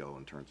ready to go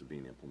in terms of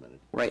being implemented.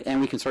 Right,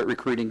 and we can start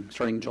recruiting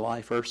starting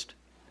July 1st,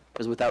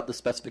 because without the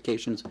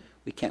specifications,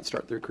 we can't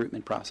start the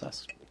recruitment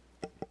process.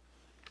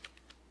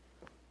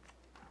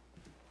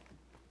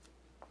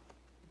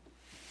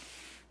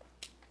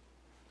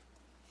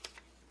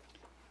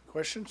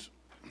 Questions?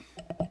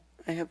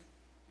 I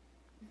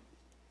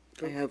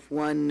have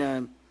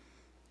one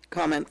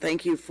comment.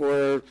 Thank you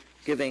for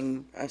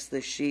giving us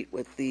this sheet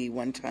with the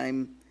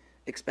one-time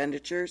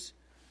expenditures.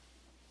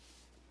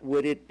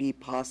 Would it be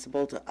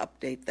possible to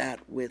update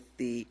that with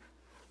the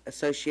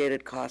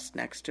associated cost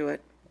next to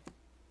it?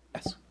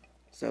 Yes.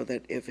 So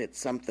that if it's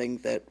something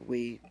that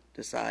we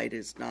decide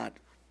is not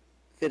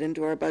fit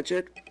into our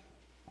budget,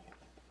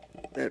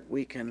 that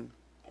we can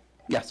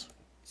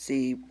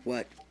see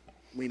what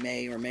we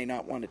may or may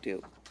not want to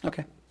do.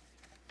 Okay.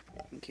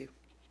 Thank you.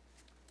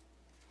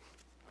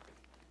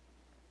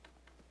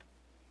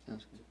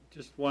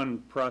 Just one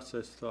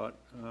process thought.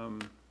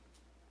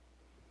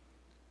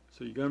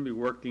 So you're going to be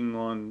working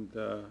on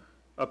the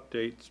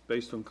updates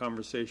based on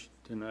conversation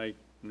tonight,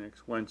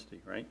 next Wednesday,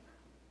 right?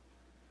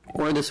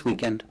 Or this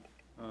weekend.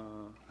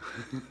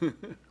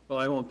 Well,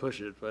 I won't push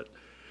it, but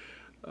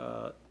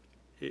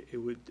it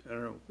would, I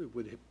don't know, it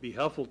would be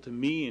helpful to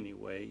me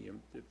anyway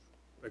if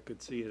I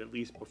could see it at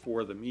least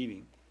before the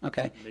meeting.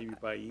 Okay. Maybe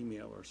by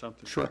email or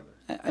something. Sure.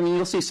 I mean,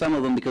 you'll see some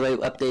of them because I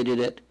updated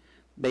it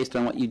based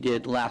on what you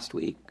did last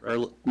week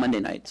or Monday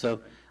night. So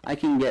I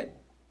can get,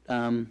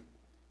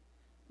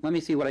 let me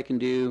see what I can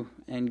do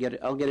and get it.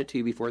 I'll get it to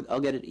you before, I'll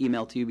get it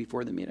emailed to you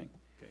before the meeting.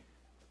 Okay.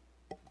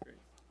 Great.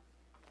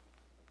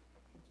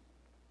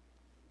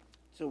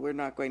 So we're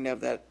not going to have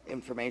that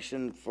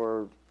information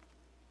for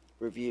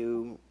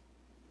review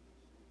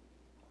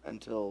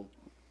until...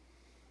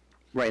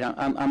 Right.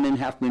 I'm in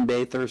Half Moon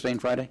Bay Thursday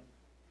and Friday.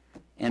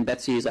 And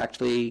Betsy is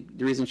actually,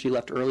 the reason she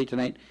left early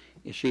tonight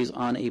is she's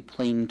on a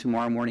plane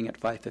tomorrow morning at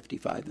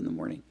 5:55 in the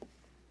morning.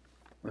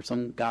 Or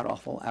some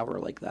god-awful hour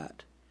like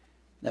that.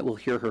 That we'll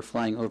hear her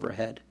flying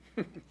overhead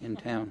in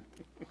town.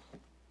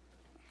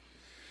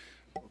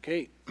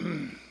 Okay.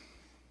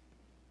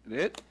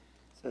 It?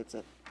 So it's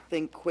a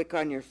think quick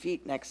on your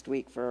feet next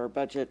week for our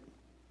budget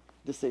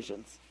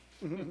decisions.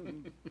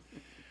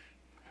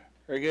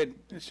 Very good.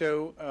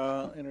 So,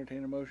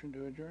 entertain a motion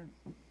to adjourn.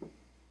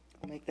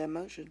 I'll make that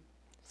motion.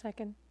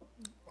 Second.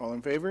 All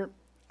in favor?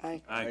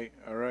 Aye. Aye.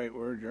 All right,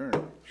 we're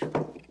adjourned.